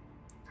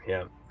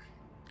 Yeah.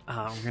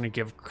 We're going to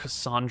give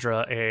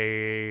Cassandra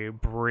a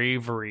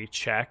bravery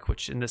check,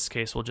 which in this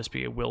case will just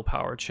be a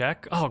willpower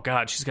check. Oh,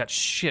 God, she's got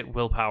shit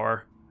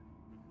willpower.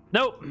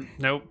 Nope.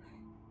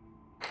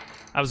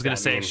 I was going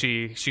to say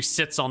she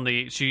sits on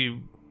the... She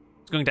was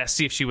going to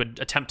see if she would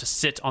attempt to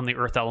sit on the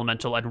earth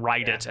elemental and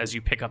ride it as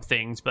you pick up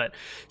things, but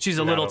she's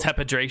a little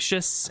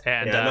tepedracious.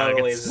 And, not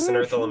only is this an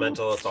earth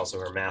elemental, it's also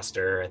her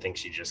master. I think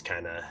she just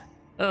kind of...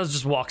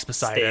 just walks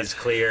beside stays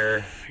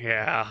clear.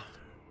 Yeah.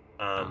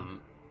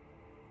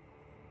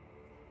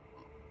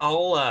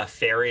 I'll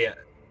ferry.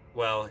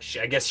 Well,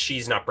 I guess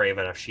she's not brave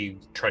enough. She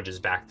trudges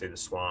back through the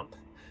swamp.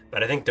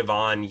 But I think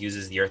Divan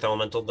uses the earth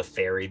elemental to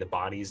ferry the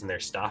bodies and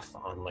their stuff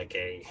on like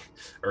a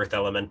earth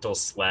elemental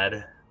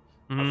sled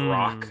of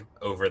rock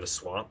over the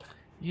swamp.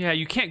 Yeah,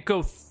 you can't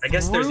go I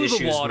guess there's through issues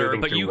the water,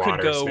 but you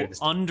could go so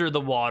under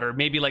the water,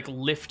 maybe like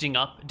lifting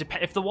up.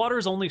 If the water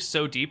is only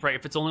so deep, right?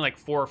 If it's only like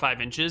 4 or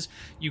 5 inches,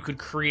 you could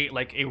create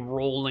like a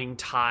rolling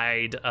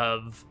tide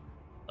of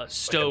a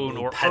stone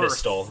like or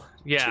pedestal. Earth.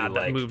 Yeah, that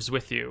like, moves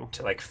with you.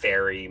 To like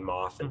ferry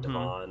Moth and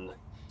Divan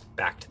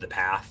back to the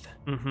path.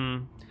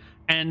 Mm-hmm.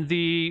 And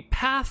the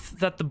path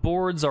that the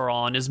boards are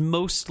on is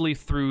mostly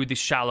through the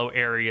shallow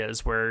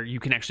areas where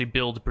you can actually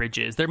build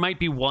bridges. There might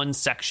be one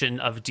section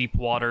of deep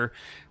water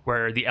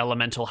where the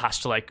elemental has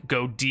to like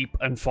go deep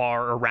and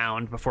far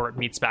around before it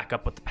meets back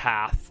up with the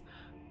path.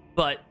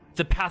 But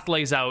the path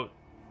lays out,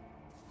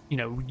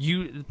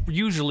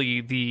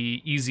 usually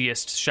the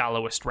easiest,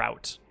 shallowest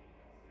route.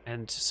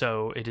 And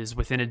so it is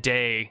within a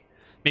day,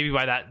 maybe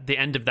by the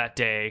end of that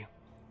day,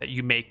 that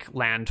you make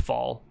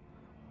landfall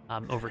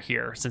over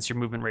here, since your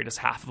movement rate is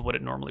half of what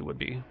it normally would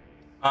be.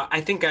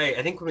 I think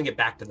when we get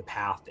back to the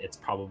path, it's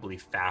probably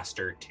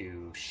faster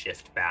to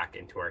shift back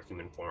into our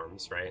human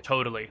forms, right?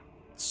 Totally.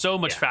 So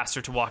much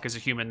faster to walk as a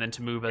human than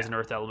to move as an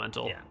earth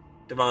elemental. Yeah.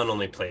 Divan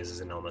only plays as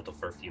an elemental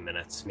for a few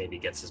minutes, maybe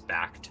gets us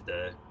back to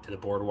the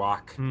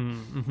boardwalk,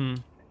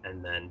 and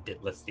then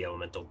lets the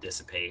elemental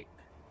dissipate.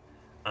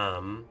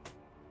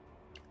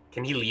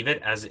 Can he leave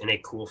it as in a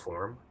cool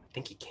form? I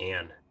think he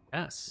can.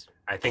 Yes.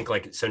 I think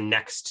like so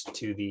next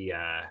to the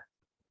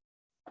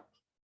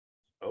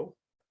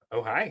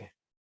Oh, hi.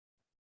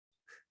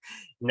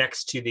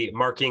 Next to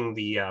marking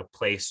the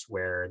place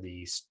where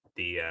the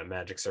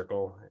magic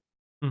circle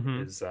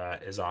is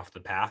off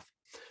the path,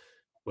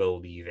 we'll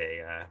leave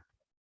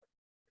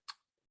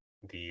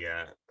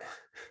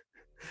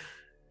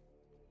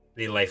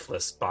the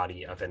lifeless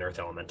body of an earth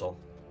elemental.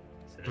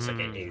 So just like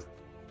a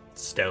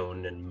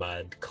stone and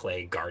mud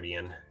clay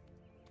guardian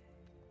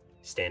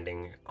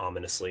standing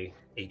ominously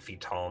 8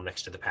 feet tall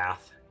next to the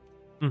path.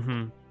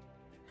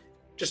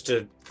 Just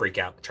to freak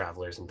out the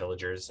travelers and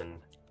villagers, and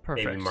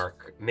maybe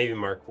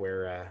mark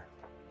where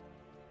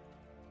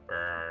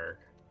our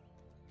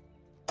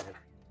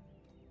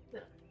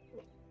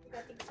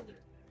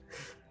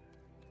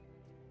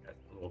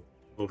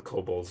little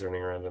kobolds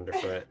running around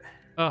underfoot.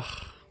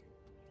 Ugh.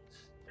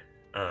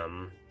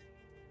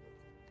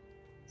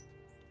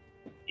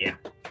 Yeah.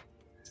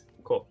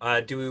 Cool.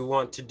 Do we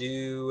want to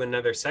do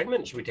another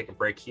segment? Should we take a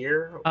break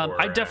here?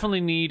 I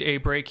definitely need a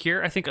break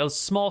here. I think a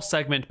small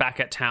segment back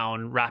at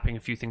town, wrapping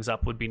a few things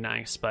up, would be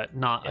nice, but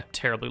not a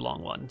terribly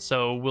long one.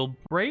 So we'll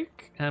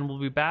break, and we'll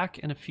be back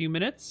in a few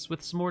minutes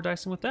with some more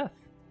Dicing with Death.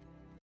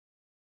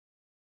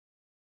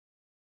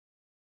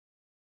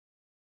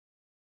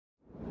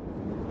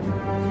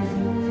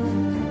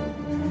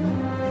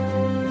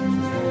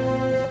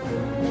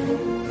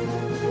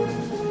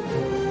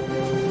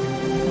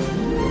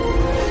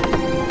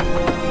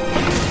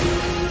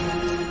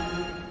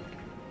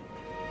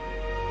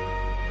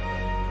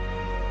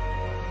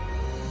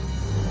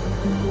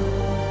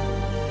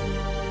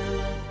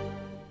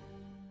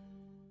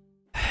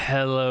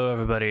 Hello,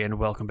 everybody, and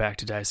welcome back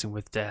to Dicing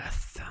with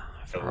Death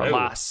for our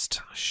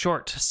last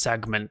short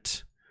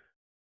segment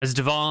as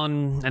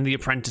Divan and the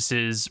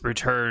apprentices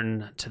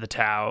return to the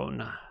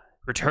town,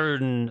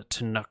 return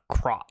to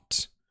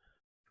Nekkraut.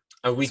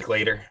 A week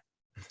later,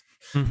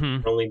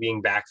 only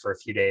being back for a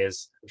few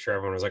days, I'm sure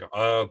everyone was like,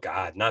 oh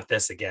God, not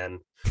this again.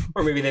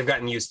 Or maybe they've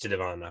gotten used to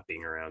Divan not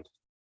being around.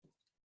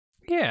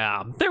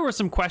 Yeah, there were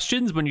some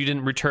questions when you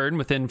didn't return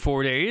within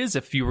 4 days,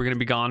 if you were going to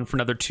be gone for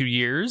another 2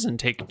 years and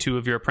take 2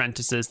 of your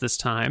apprentices this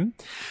time.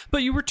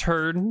 But you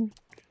return.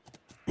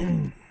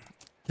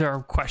 There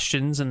are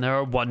questions and there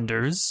are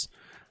wonders,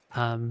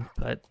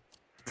 but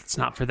it's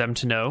not for them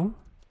to know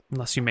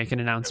unless you make an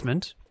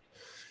announcement.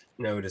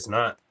 No, it is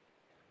not.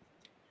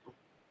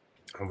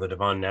 Although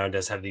Divan now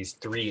does have these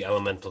 3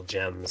 elemental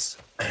gems.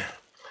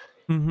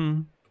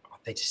 They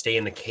just stay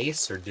in the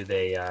case, or do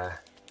they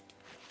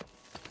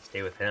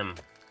stay with him?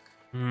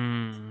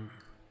 I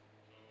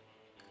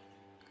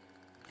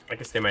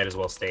guess they might as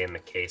well stay in the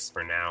case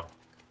for now.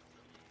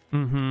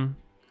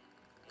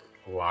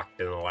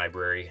 Locked in the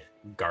library,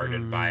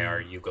 guarded by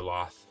our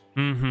Yugoloth.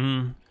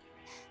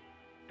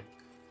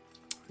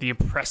 The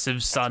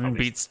oppressive sun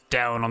beats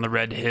down on the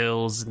red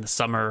hills in the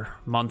summer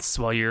months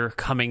while you're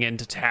coming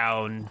into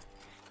town.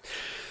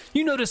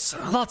 You notice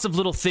lots of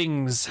little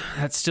things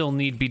that still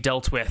need to be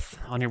dealt with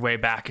on your way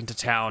back into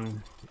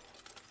town.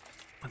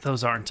 But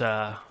those aren't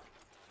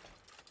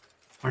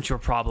your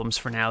problems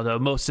for now, though.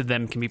 Most of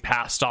them can be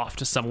passed off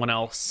to someone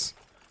else.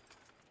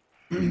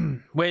 As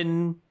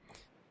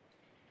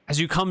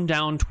you come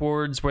down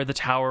towards where the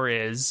tower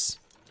is,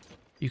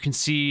 you can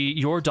see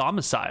your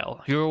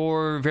domicile,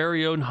 your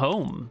very own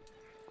home.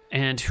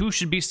 And who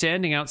should be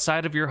standing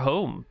outside of your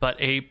home but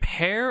a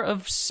pair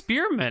of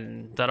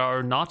spearmen that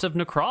are not of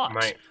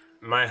Nekkraut?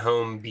 My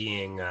home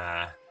being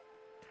the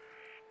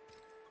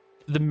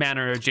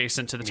manor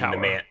adjacent to the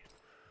tower.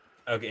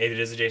 Okay, it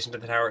is adjacent to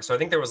the tower. So I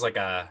think there was like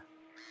a...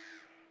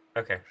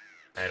 Okay,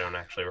 I don't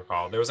actually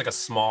recall. There was like a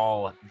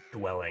small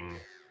dwelling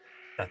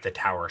that the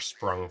tower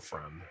sprung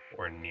from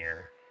or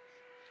near.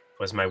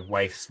 Was my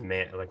wife's the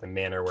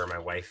manor where my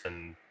wife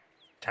and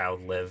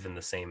child live in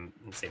the same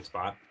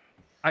spot?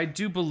 I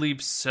do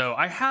believe so.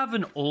 I have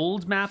an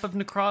old map of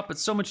Nekkraut, but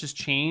so much has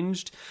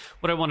changed.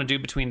 What I want to do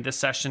between this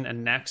session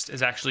and next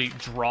is actually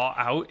draw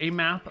out a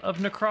map of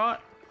Nekkraut,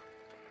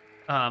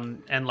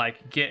 and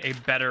like get a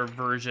better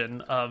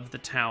version of the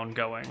town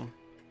going.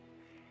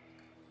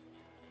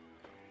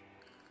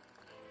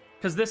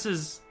 Because this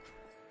is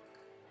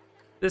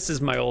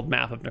my old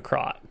map of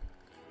Nekkraut.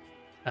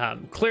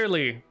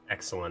 Clearly,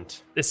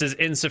 excellent. This is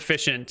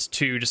insufficient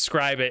to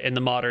describe it in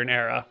the modern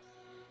era.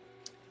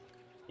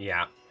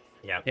 Yeah.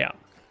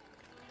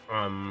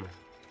 And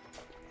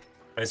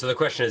so the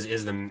question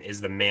is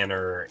the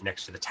manor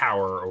next to the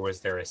tower, or was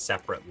there a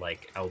separate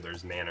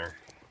elder's manor?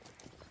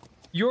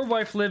 Your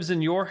wife lives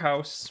in your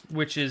house,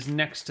 which is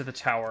next to the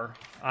tower.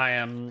 I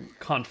am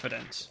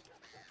confident.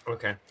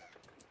 Okay.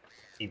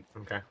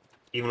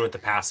 Even with the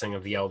passing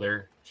of the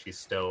elder, she's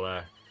still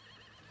here.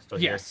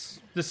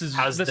 Yes, this is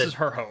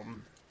her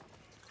home.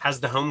 Has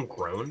the home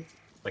grown?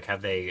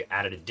 Have they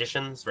added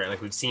additions? Right,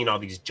 we've seen all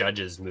these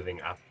judges moving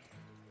up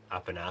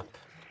and up,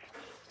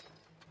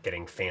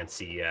 getting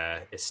fancy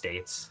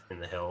estates in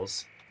the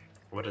hills.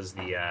 What is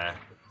the...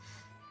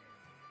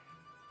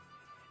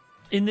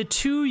 In the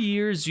 2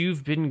 years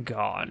you've been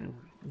gone,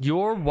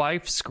 your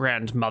wife's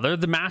grandmother,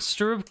 the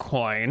Master of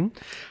Coin,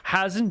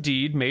 has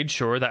indeed made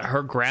sure that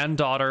her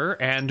granddaughter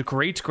and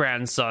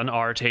great-grandson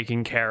are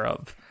taken care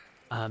of.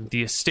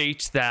 The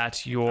estate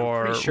that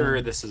you're... I'm pretty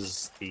sure this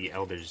is the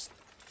elder's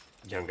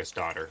youngest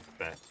daughter,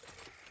 but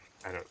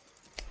I don't...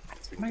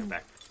 So we can go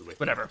back to the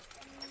whatever.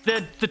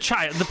 The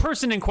child, the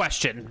person in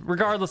question,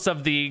 regardless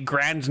of the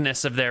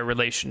grandness of their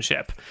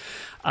relationship,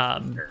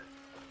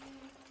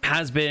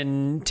 has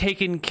been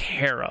taken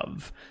care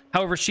of.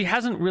 However, she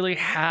hasn't really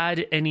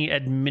had any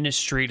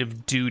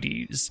administrative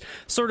duties.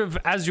 Sort of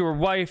as your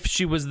wife,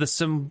 she was the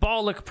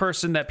symbolic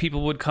person that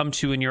people would come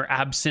to in your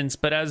absence,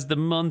 but as the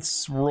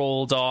months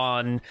rolled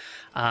on,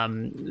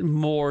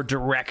 more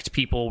direct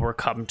people were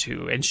come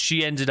to, and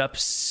she ended up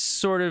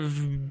sort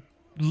of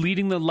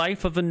leading the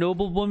life of a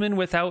noblewoman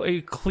without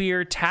a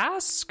clear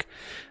task.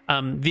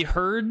 The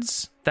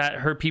herds that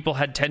her people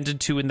had tended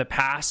to in the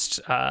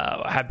past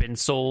have been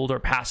sold or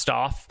passed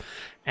off.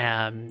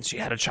 She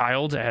had a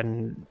child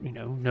and,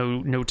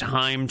 no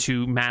time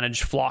to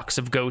manage flocks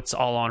of goats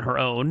all on her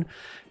own.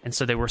 And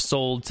so they were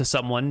sold to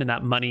someone, and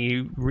that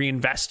money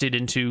reinvested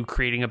into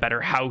creating a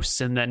better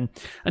house. And then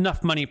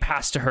enough money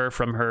passed to her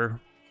from her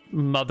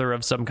mother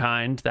of some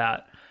kind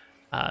that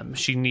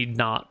she need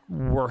not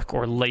work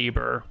or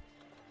labor.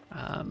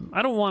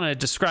 I don't want to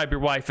describe your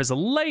wife as a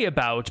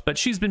layabout, but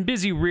she's been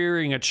busy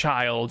rearing a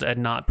child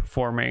and not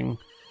performing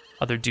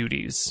other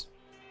duties.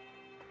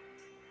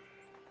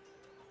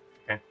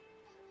 Okay.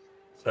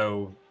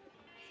 So,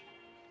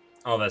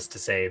 all that's to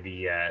say,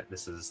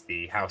 this is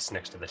the house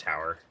next to the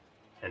tower,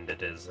 and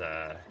it is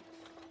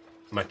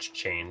much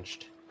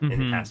changed in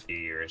the past few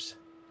years.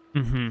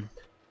 Mm-hmm.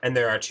 And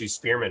there are 2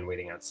 spearmen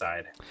waiting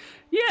outside.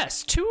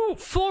 Yes, 2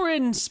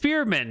 foreign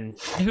spearmen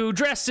who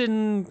dress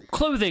in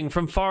clothing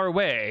from far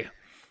away.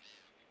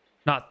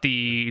 Not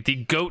the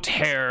goat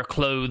hair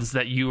clothes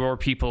that your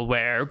people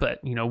wear, but,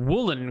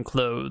 woolen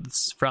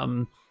clothes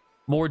from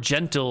more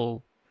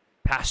gentle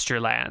pasture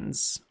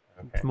lands,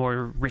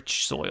 more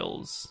rich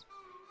soils.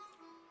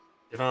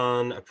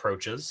 Divan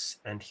approaches,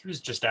 and he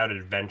was just out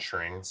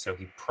adventuring, so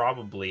he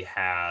probably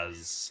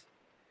has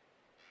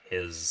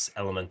his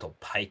elemental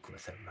pike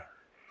with him.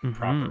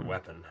 Proper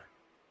weapon.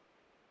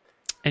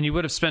 And you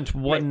would have spent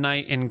one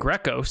night in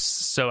Grekos,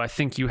 so I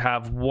think you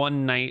have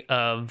 1 night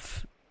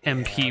of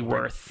MP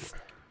worth.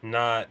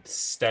 Not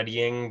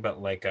studying,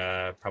 but like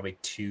probably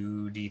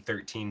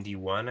 2d13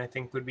 d1 I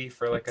think would be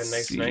for like a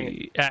nice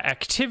night.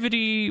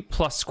 Activity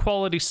plus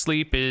quality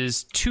sleep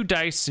is 2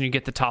 dice, and you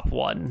get the top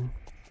 1.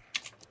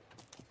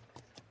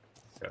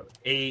 So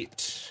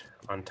 8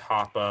 on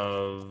top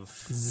of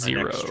 0.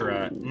 An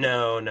extra.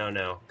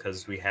 No,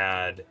 because we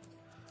had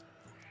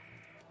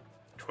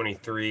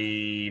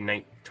 23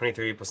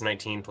 plus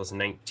 19 plus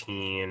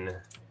 19.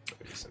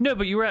 No,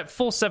 but you were at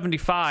full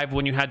 75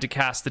 when you had to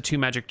cast the 2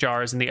 magic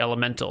jars and the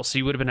elemental, so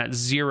you would have been at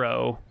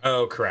 0.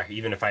 Oh, correct.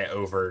 Even if I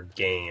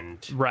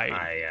overgained. Right.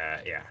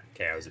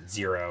 I was at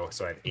 0,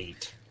 so I have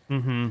 8.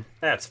 Mm-hmm.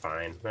 That's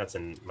fine. That's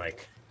I'm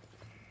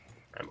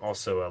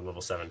also a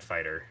level 7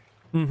 fighter.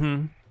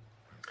 Mm-hmm.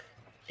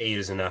 8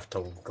 is enough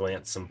to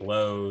glance some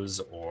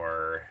blows,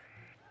 or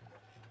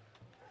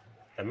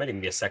that might even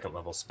be a 2nd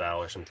level spell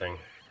or something.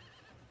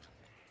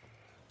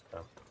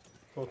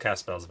 We'll cast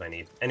spells if I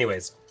need.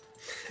 Anyways,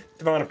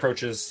 Divan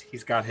approaches.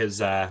 He's got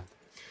his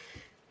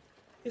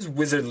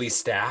wizardly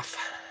staff,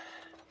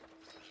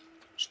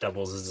 which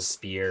doubles as a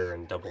spear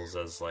and doubles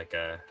as like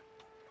a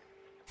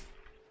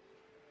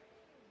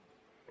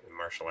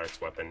martial arts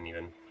weapon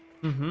even.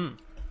 Mm-hmm.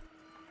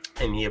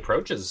 And he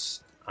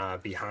approaches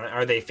behind.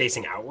 Are they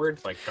facing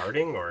outward, like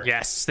guarding, or?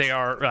 Yes, they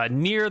are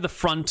near the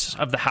front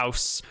of the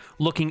house,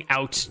 looking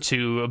out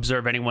to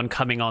observe anyone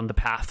coming on the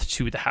path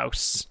to the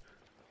house.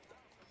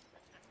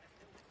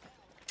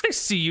 They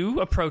see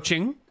you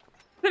approaching.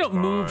 They don't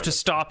move to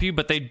stop you,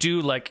 but they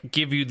do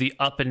give you the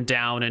up and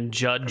down and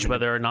judge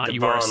whether or not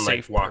you are a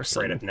safe walks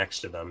person. Right up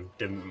next to them.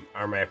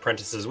 Are my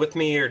apprentices with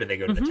me, or do they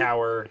go to the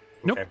tower?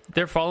 Nope,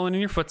 they're following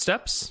in your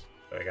footsteps.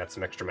 So I got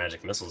some extra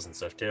magic missiles and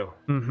stuff too.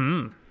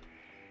 Mm-hmm.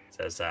 It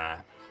says,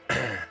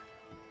 "Can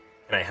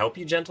I help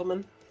you,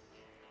 gentlemen?"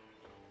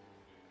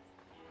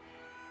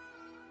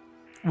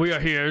 We are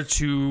here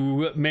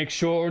to make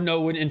sure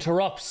no one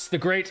interrupts the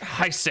great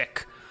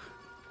Heisek.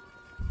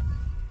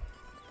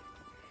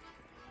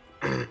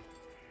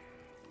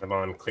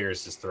 Divan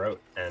clears his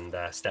throat and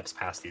steps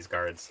past these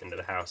guards into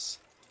the house.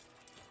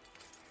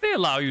 They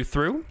allow you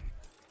through.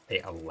 They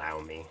allow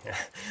me.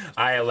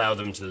 I allow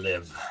them to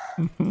live.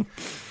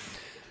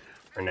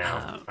 For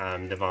now.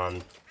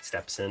 Divan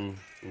steps into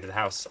the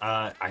house.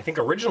 I think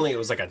originally it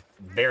was like a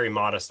very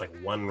modest,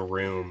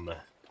 1-room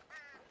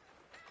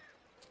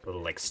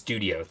little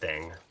studio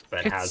thing,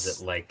 but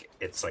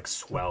it's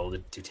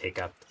swelled to take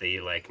up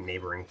the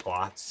neighboring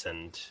plots,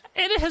 and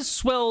it has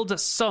swelled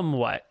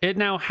somewhat. It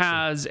now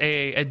has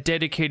a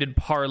dedicated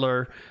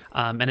parlor,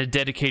 and a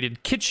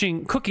dedicated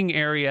cooking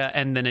area,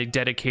 and then a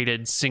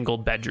dedicated single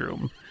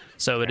bedroom.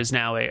 So it is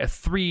now a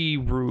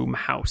 3-room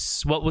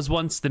house. What was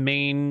once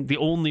the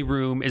only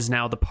room is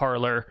now the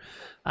parlor,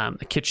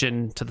 a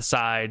kitchen to the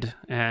side,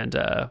 and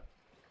a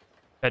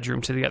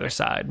bedroom to the other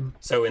side.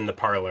 So in the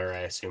parlor, I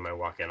assume I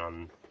walk in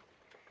on...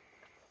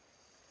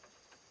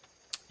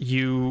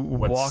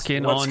 What's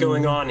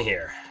going on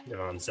here?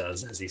 Divan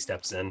says as he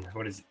steps in.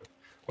 What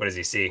does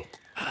he see?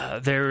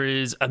 There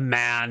is a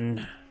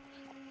man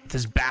with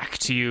his back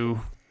to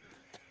you,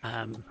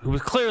 who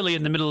was clearly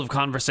in the middle of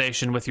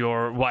conversation with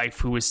your wife,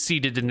 who was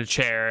seated in a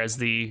chair as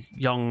the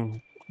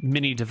young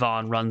mini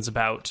Divan runs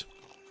about.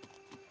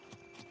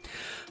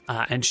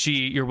 And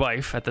your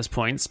wife, at this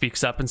point,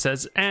 speaks up and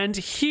says, "And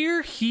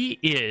here he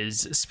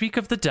is. Speak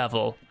of the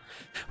devil.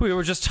 We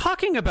were just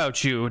talking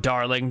about you,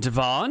 darling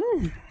Divan."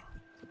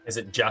 Is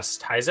it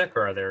just Isaac,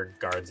 or are there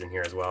guards in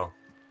here as well?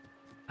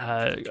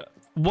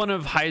 One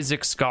of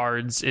Isaac's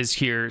guards is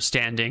here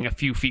standing a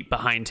few feet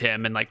behind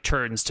him and, like,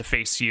 turns to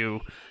face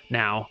you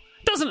now.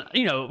 Doesn't,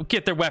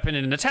 get their weapon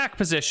in an attack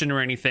position or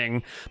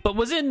anything, but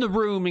was in the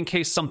room in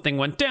case something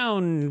went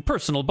down.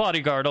 Personal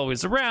bodyguard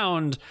always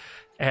around.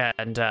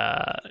 And,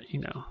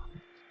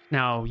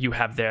 now you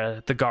have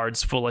the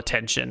guard's full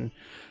attention.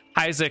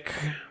 Isaac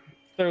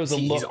throws a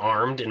look. He's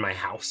armed in my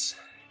house.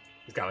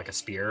 He's got like a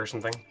spear or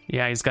something.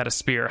 Yeah, he's got a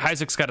spear.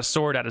 Isaac's got a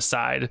sword at his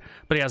side,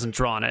 but he hasn't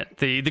drawn it.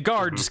 The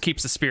guard just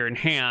keeps the spear in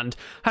hand.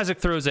 Isaac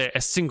throws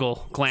a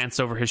single glance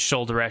over his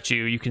shoulder at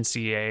you. You can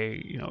see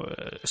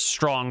a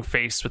strong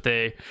face with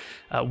a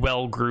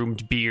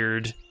well-groomed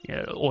beard,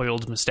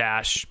 oiled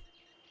mustache,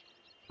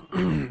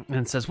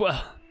 and says,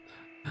 "Well,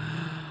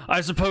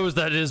 I suppose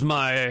that is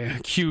my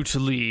cue to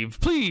leave.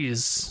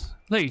 Please,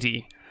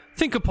 lady,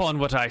 think upon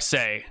what I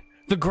say.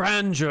 The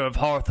grandeur of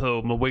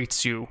Hearthhome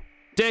awaits you,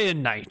 day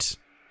and night."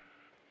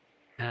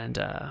 And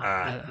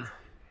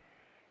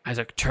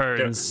Isaac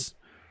turns,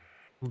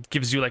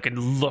 gives you like a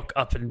look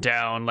up and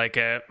down, like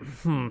a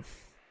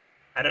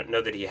I don't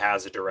know that he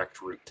has a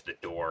direct route to the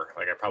door.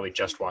 Like, I probably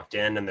just walked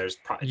in, and there's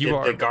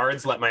the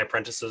guards let my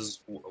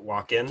apprentices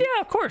walk in? Yeah,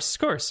 of course.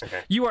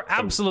 Okay. You are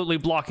absolutely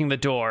blocking the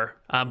door,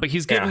 but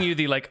he's giving you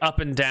the like up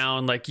and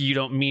down, like you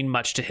don't mean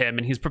much to him,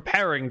 and he's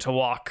preparing to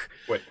walk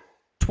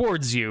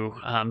towards you,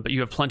 but you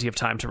have plenty of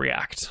time to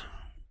react.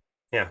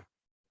 Yeah.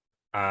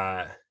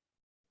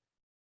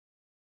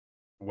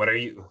 What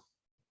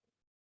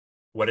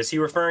is he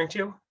referring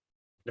to?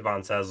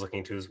 Divan says,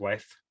 looking to his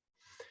wife.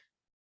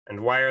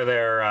 "And why are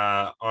there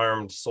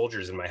armed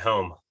soldiers in my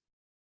home?"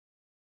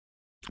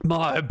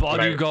 "My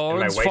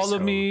bodyguards follow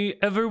me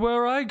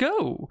everywhere I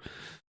go.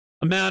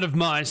 A man of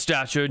my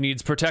stature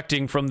needs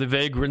protecting from the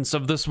vagrants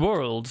of this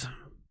world.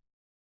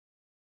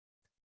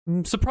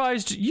 I'm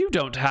surprised you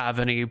don't have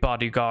any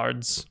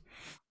bodyguards."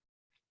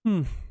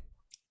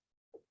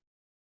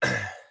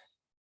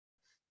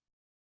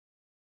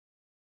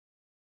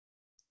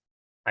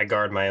 I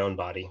guard my own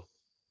body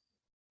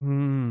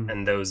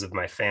and those of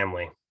my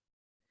family.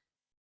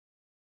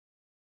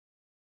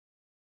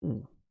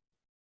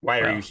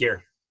 Why are you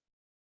here?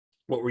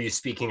 What were you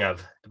speaking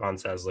of? Divan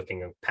says,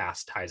 looking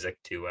past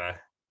Isaac to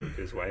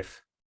his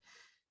wife.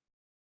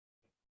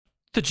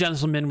 "The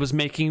gentleman was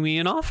making me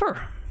an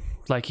offer,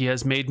 like he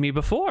has made me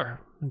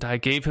before, and I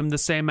gave him the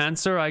same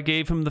answer I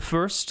gave him the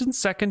first and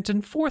second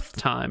and fourth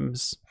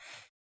times."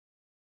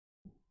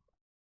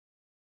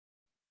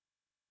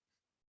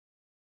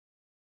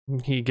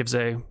 He gives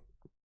a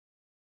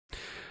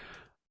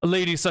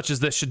lady such as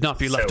this should not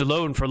be left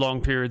alone for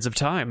long periods of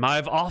time.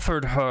 I've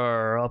offered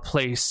her a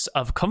place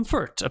of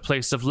comfort, a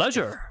place of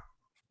leisure.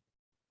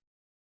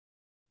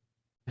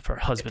 If her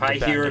husband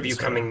abandons her. If I hear of you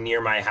coming near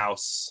my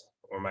house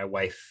or my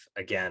wife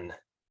again,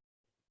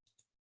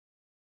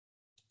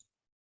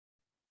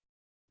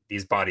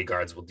 these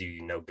bodyguards will do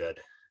you no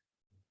good.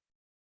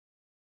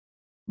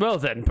 Well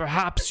then,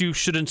 perhaps you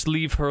shouldn't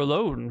leave her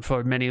alone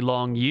for many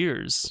long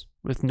years,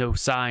 with no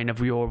sign of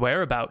your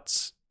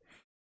whereabouts.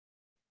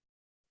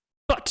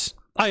 But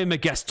I am a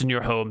guest in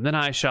your home, then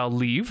I shall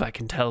leave. I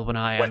can tell when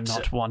I am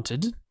not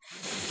wanted.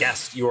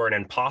 Guest, you are an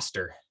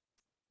imposter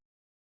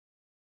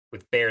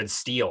with bared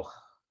steel.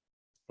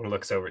 He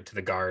looks over to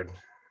the guard,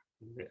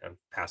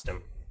 past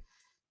him.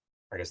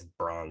 I guess it's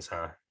bronze,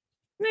 huh?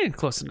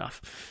 Close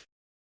enough.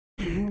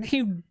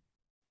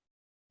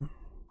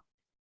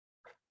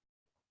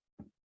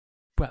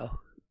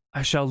 Well,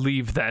 I shall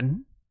leave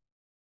then.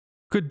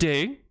 Good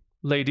day,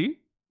 lady.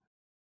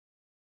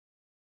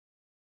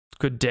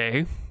 Good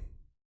day.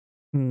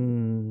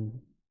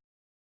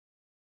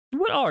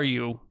 What are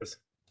you?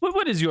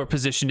 What is your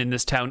position in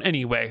this town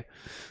anyway?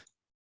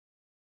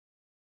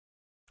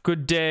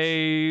 Good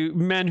day,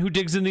 man who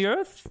digs in the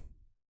earth?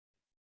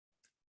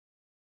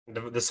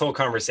 This whole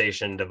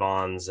conversation,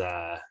 Divan's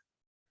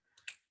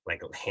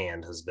like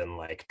hand has been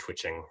like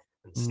twitching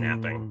and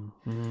snapping.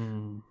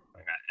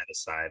 Like at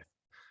his side.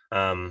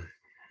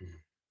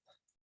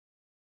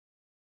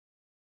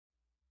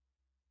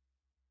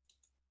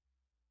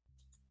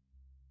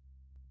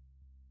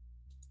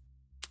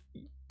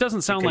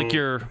 Doesn't sound like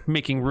you're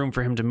making room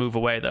for him to move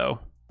away, though.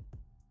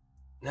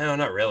 No,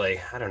 not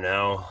really. I don't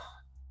know.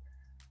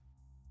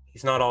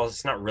 He's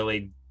not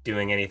really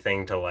doing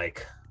anything to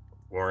like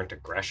warrant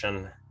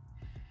aggression.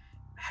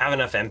 I have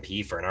enough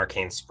MP for an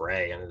arcane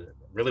spray, and I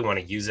really want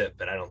to use it,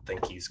 but I don't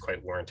think he's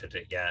quite warranted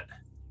it yet.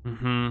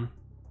 I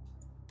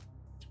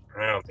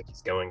don't think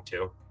he's going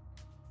to.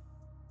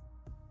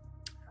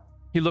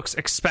 He looks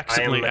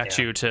expectantly at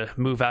you to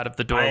move out of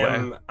the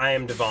doorway. I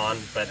am Divan,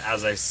 but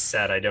as I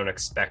said, I don't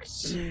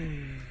expect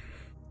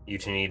you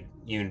to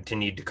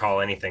need to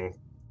call anything,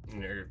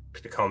 or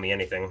to call me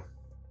anything.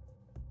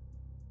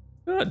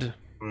 Good.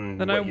 Then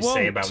what I you won't.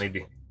 say about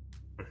me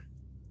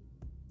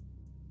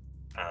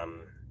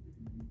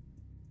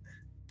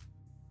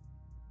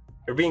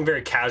you're being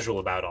very casual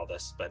about all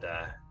this, but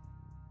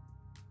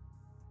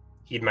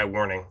heed my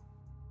warning.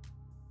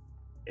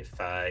 If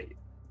I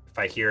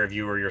hear of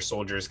you or your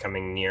soldiers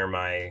coming near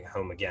my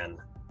home again,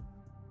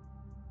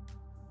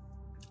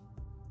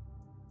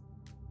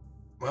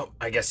 well,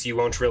 I guess you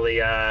won't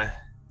really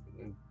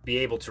be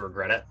able to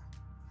regret it.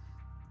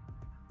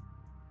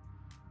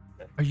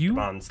 Are you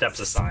Divan steps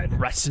aside,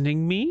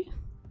 threatening me?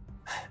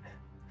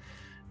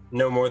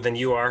 No more than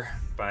you are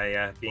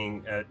by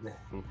being.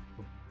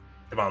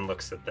 Divan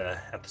looks at the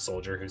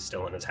soldier who's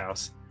still in his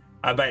house.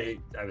 But I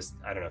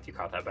don't know if you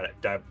caught that, but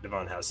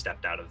Divan has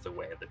stepped out of the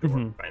way of the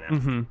door by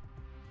now.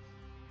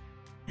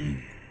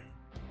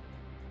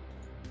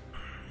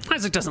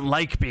 Isaac doesn't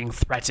like being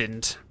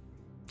threatened.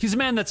 He's a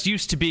man that's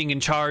used to being in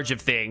charge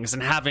of things,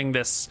 and having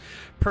this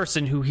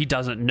person who he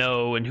doesn't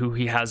know and who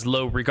he has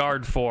low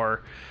regard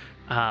for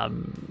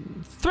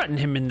threaten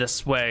him in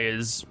this way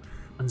is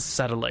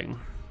unsettling.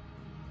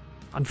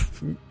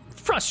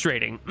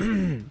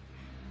 Frustrating.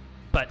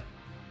 But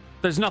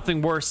there's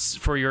nothing worse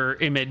for your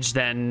image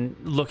than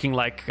looking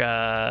like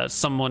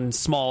someone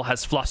small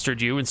has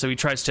flustered you, and so he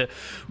tries to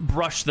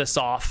brush this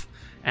off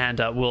and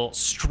will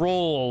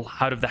stroll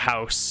out of the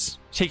house,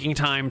 taking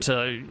time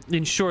to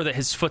ensure that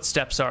his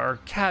footsteps are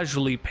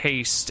casually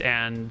paced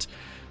and,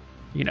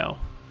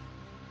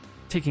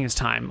 taking his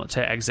time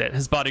to exit.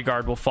 His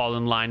bodyguard will fall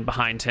in line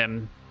behind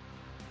him.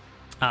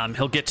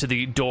 He'll get to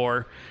the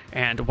door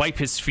and wipe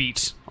his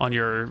feet on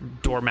your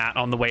doormat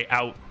on the way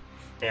out.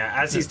 Yeah,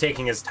 as he's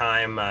taking his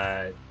time,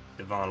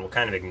 Divan will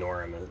kind of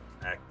ignore him and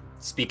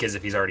speak as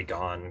if he's already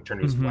gone, and turn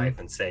to his wife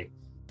and say,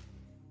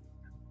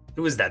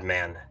 "Who is that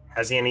man?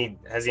 Has he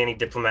any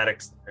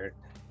diplomatic, or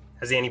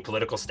has he any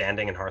political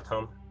standing in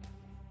Hearthhome?"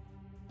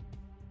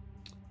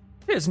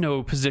 He has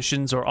no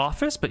positions or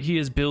office, but he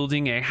is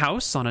building a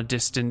house on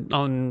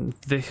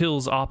the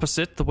hills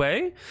opposite the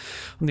way,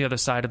 on the other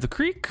side of the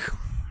creek.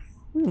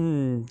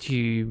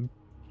 He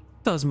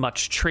does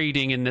much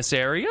trading in this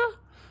area,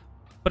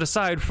 but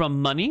aside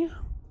from money,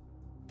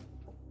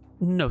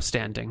 no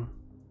standing.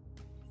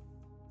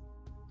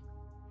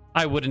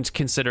 I wouldn't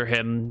consider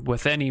him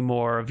with any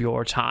more of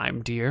your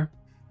time, dear.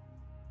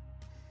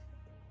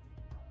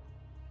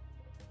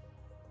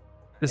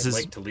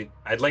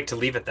 I'd like to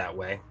leave it that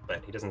way,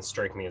 but he doesn't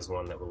strike me as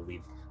one that will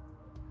leave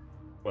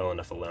well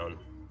enough alone.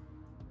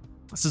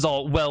 This is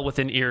all well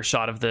within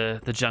earshot of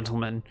the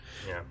gentleman.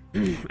 Yeah.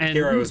 And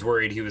here I was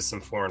worried he was some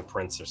foreign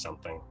prince or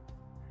something.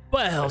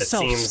 Well,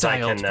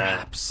 self-styled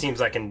perhaps.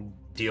 Seems I can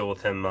deal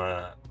with him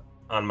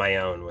on my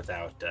own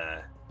without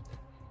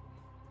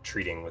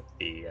treating with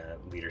the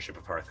leadership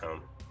of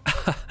Hearthhome.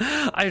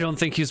 I don't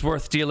think he's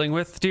worth dealing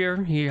with,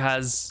 dear. He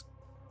has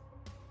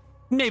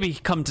maybe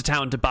come to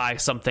town to buy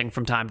something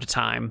from time to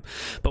time,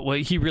 but what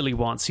he really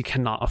wants, he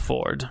cannot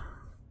afford.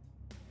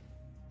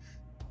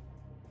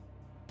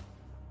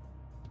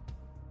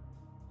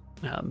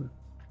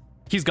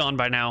 He's gone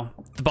by now.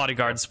 The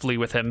bodyguards flee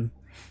with him.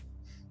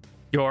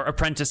 Your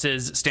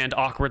apprentices stand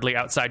awkwardly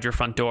outside your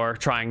front door,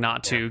 trying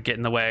not to get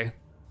in the way.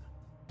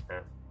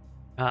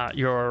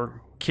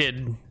 Your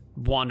kid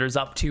wanders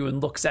up to you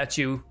and looks at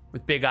you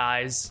with big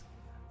eyes.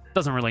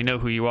 Doesn't really know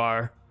who you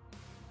are,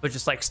 but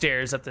just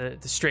stares at the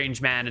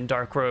strange man in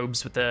dark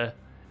robes with the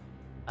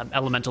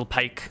elemental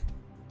pike.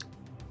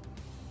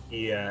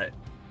 He,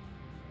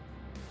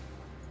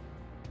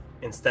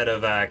 instead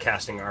of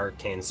casting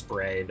arcane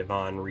spray,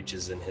 Divan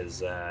reaches in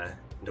his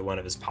into one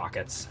of his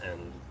pockets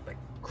and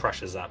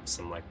crushes up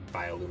some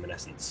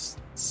bioluminescent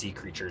sea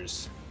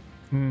creatures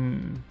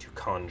to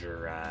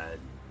conjure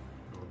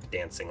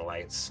dancing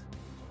lights.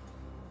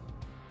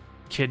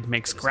 Kid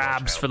makes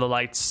grabs for the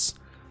lights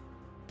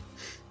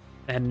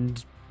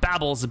and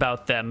babbles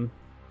about them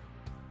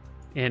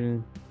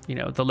in,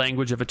 the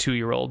language of a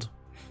 2-year-old.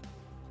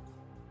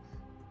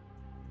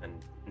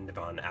 And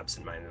Divan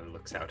absentmindedly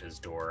looks out his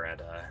door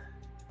at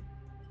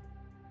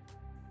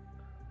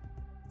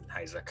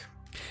Isaac.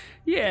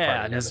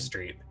 Yeah, down the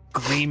street.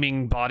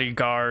 Gleaming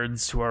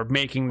bodyguards who are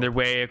making their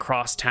way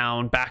across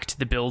town back to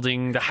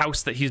the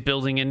house that he's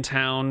building in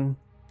town.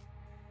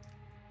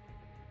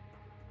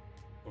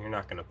 You're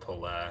not gonna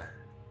pull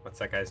what's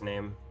that guy's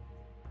name?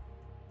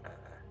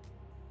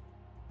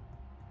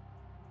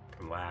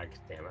 From Lag.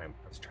 Damn, I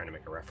was trying to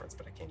make a reference,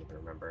 but I can't even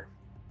remember.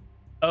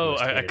 Oh,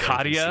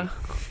 Acadia?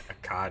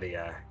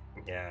 Acadia,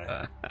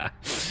 yeah.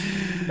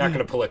 Not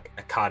gonna pull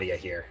Acadia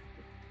here.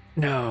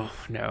 No.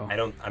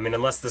 I mean,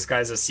 unless this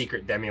guy's a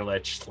secret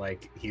demi-lich,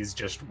 he's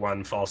just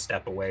one false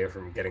step away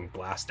from getting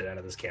blasted out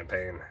of this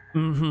campaign.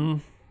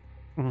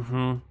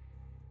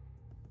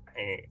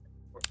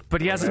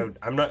 But he hasn't.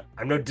 I'm no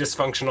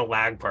dysfunctional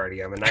lag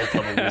party. I'm a 9th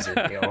level wizard,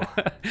 Neil.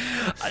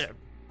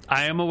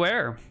 I am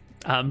aware.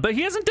 But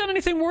he hasn't done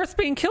anything worth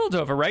being killed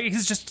over, right?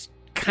 He's just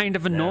kind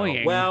of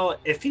annoying. No. Well,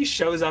 if he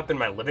shows up in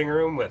my living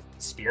room with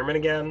Spearman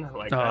again,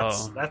 like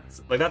that's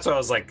what I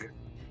was like.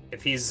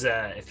 If he's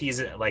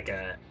like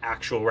a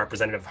actual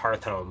representative of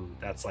Hearthhome,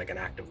 that's like an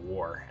act of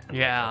war.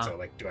 And so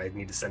like, do I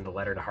need to send a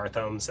letter to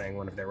Hearthhome saying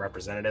one of their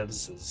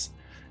representatives has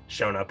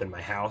shown up in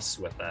my house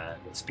with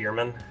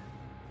Spearman?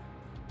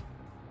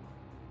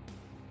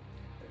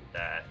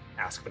 And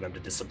ask for them to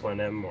discipline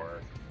him,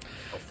 or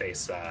he'll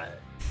face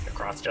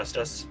Nekkraut's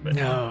justice. But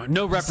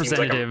no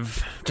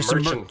representative. Like just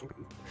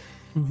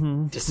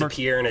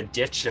disappear in a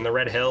ditch in the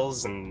Red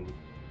Hills, and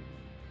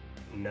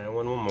no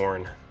one will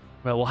mourn.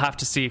 Well, we'll have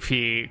to see if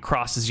he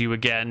crosses you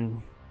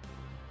again.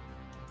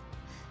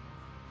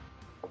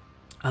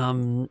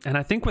 And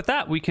I think with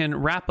that, we can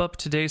wrap up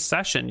today's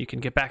session. You can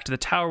get back to the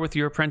tower with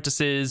your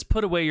apprentices,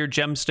 put away your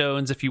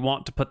gemstones if you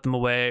want to put them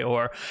away,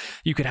 or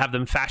you could have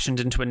them fashioned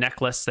into a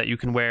necklace that you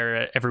can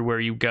wear everywhere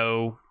you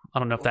go. I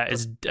don't know if that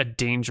is a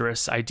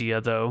dangerous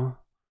idea, though.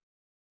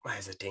 Why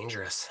is it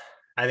dangerous?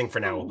 I think for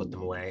now we'll put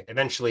them away.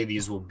 Eventually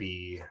these will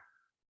be...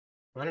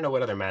 I don't know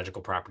what other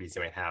magical properties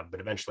they might have, but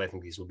eventually I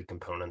think these will be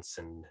components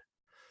in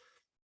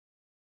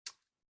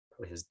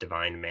probably his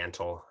divine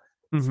mantle,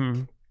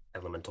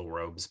 elemental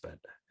robes, but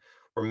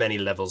we're many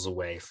levels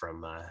away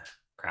from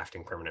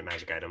crafting permanent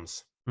magic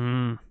items.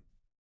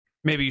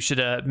 Maybe you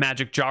should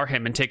magic jar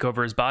him and take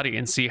over his body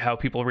and see how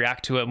people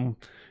react to him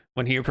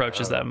when he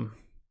approaches them.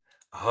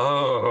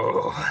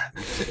 Oh,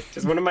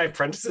 does one of my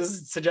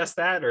apprentices suggest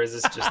that, or is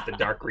this just the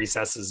dark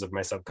recesses of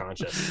my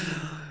subconscious?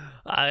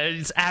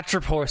 It's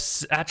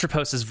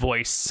Atropos's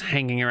voice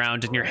hanging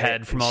around in your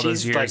head from all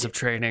those years of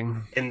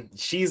training. And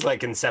she's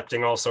like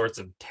incepting all sorts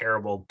of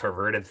terrible,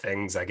 perverted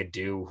things I could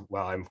do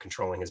while I'm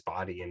controlling his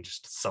body and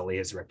just sully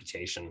his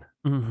reputation.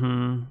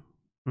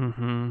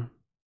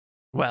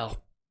 Well,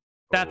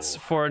 that's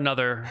for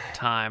another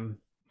time.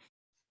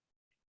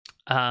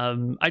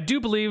 I do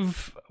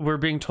believe we're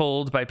being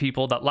told by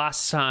people that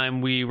last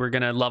time we were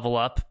going to level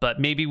up, but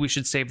maybe we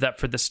should save that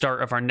for the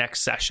start of our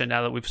next session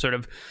now that we've sort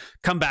of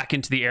come back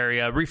into the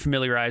area,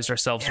 refamiliarized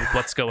ourselves with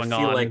what's going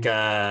on. I feel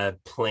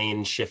like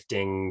plane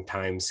shifting,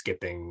 time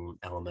skipping,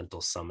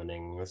 elemental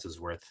summoning.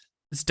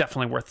 It's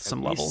definitely worth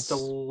some levels. A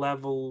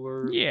level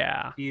or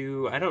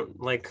few. I don't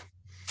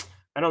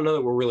know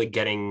that we're really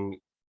getting,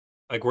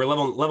 like, we're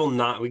level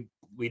 9.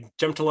 We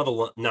jumped to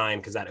level 9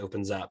 because that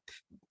opens up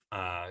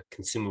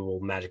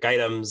consumable magic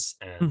items,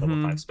 and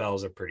level 5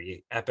 spells are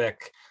pretty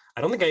epic.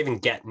 I don't think I even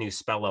get new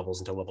spell levels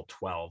until level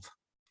 12.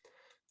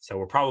 So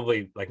we're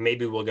probably like,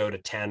 maybe we'll go to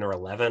 10 or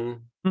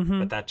 11,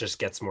 but that just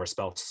gets more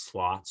spell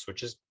slots,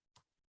 which is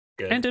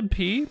good. And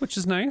MP, which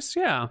is nice.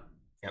 Yeah.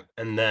 Yep.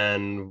 And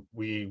then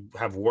we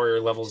have warrior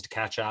levels to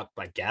catch up,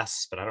 I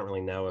guess, but I don't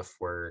really know if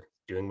we're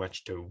doing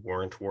much to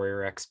warrant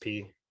warrior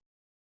XP.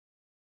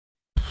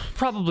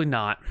 Probably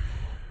not.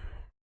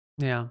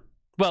 Yeah.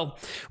 Well,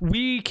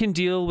 we can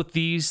deal with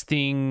these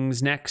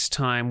things next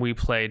time we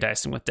play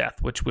Dicing with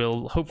Death, which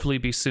will hopefully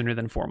be sooner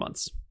than 4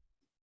 months.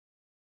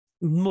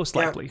 Most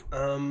likely.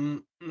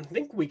 I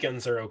think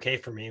weekends are okay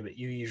for me, but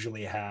you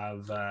usually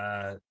have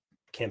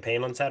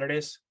campaign on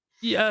Saturdays?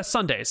 Yeah,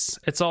 Sundays.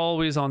 It's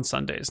always on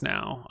Sundays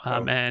now.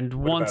 And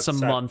once a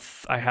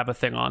month, I have a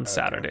thing on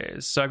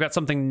Saturdays. So I've got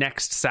something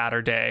next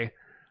Saturday.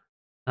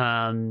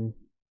 But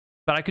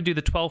I could do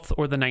the 12th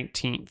or the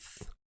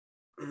 19th.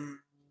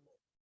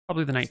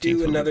 Probably the 19th.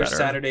 Do another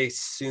Saturday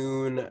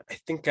soon. I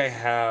think I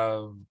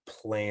have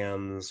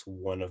plans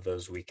one of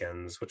those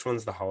weekends. Which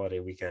one's the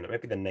holiday weekend? It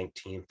might be the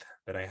 19th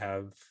that I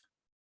have.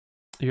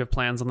 You have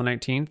plans on the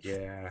 19th?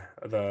 Yeah.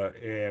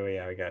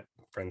 I got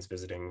friends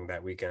visiting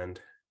that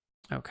weekend.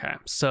 Okay.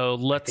 So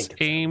let's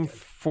aim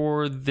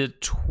for the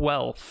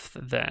 12th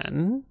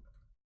then.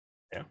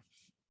 Yeah.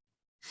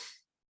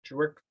 Should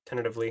work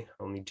tentatively.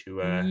 I'll need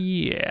to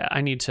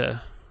I need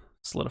to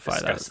solidify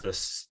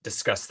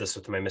discuss this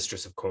with my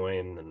mistress of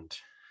coin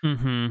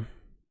and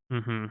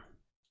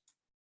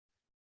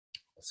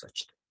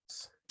such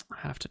things. I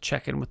have to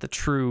check in with the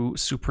true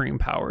supreme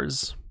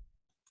powers.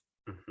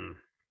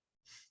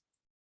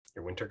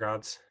 Your winter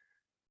gods?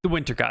 The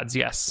winter gods,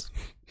 yes.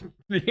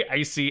 The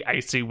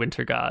icy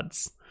winter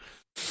gods.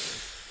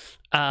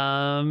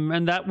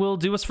 And that will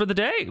do us for the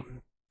day.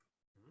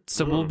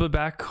 So we'll be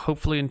back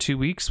hopefully in 2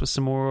 weeks with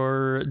some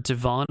more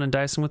Divan and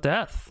Dicing with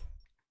Death.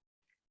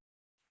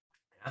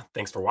 Yeah,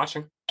 thanks for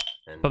watching.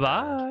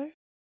 Bye-bye.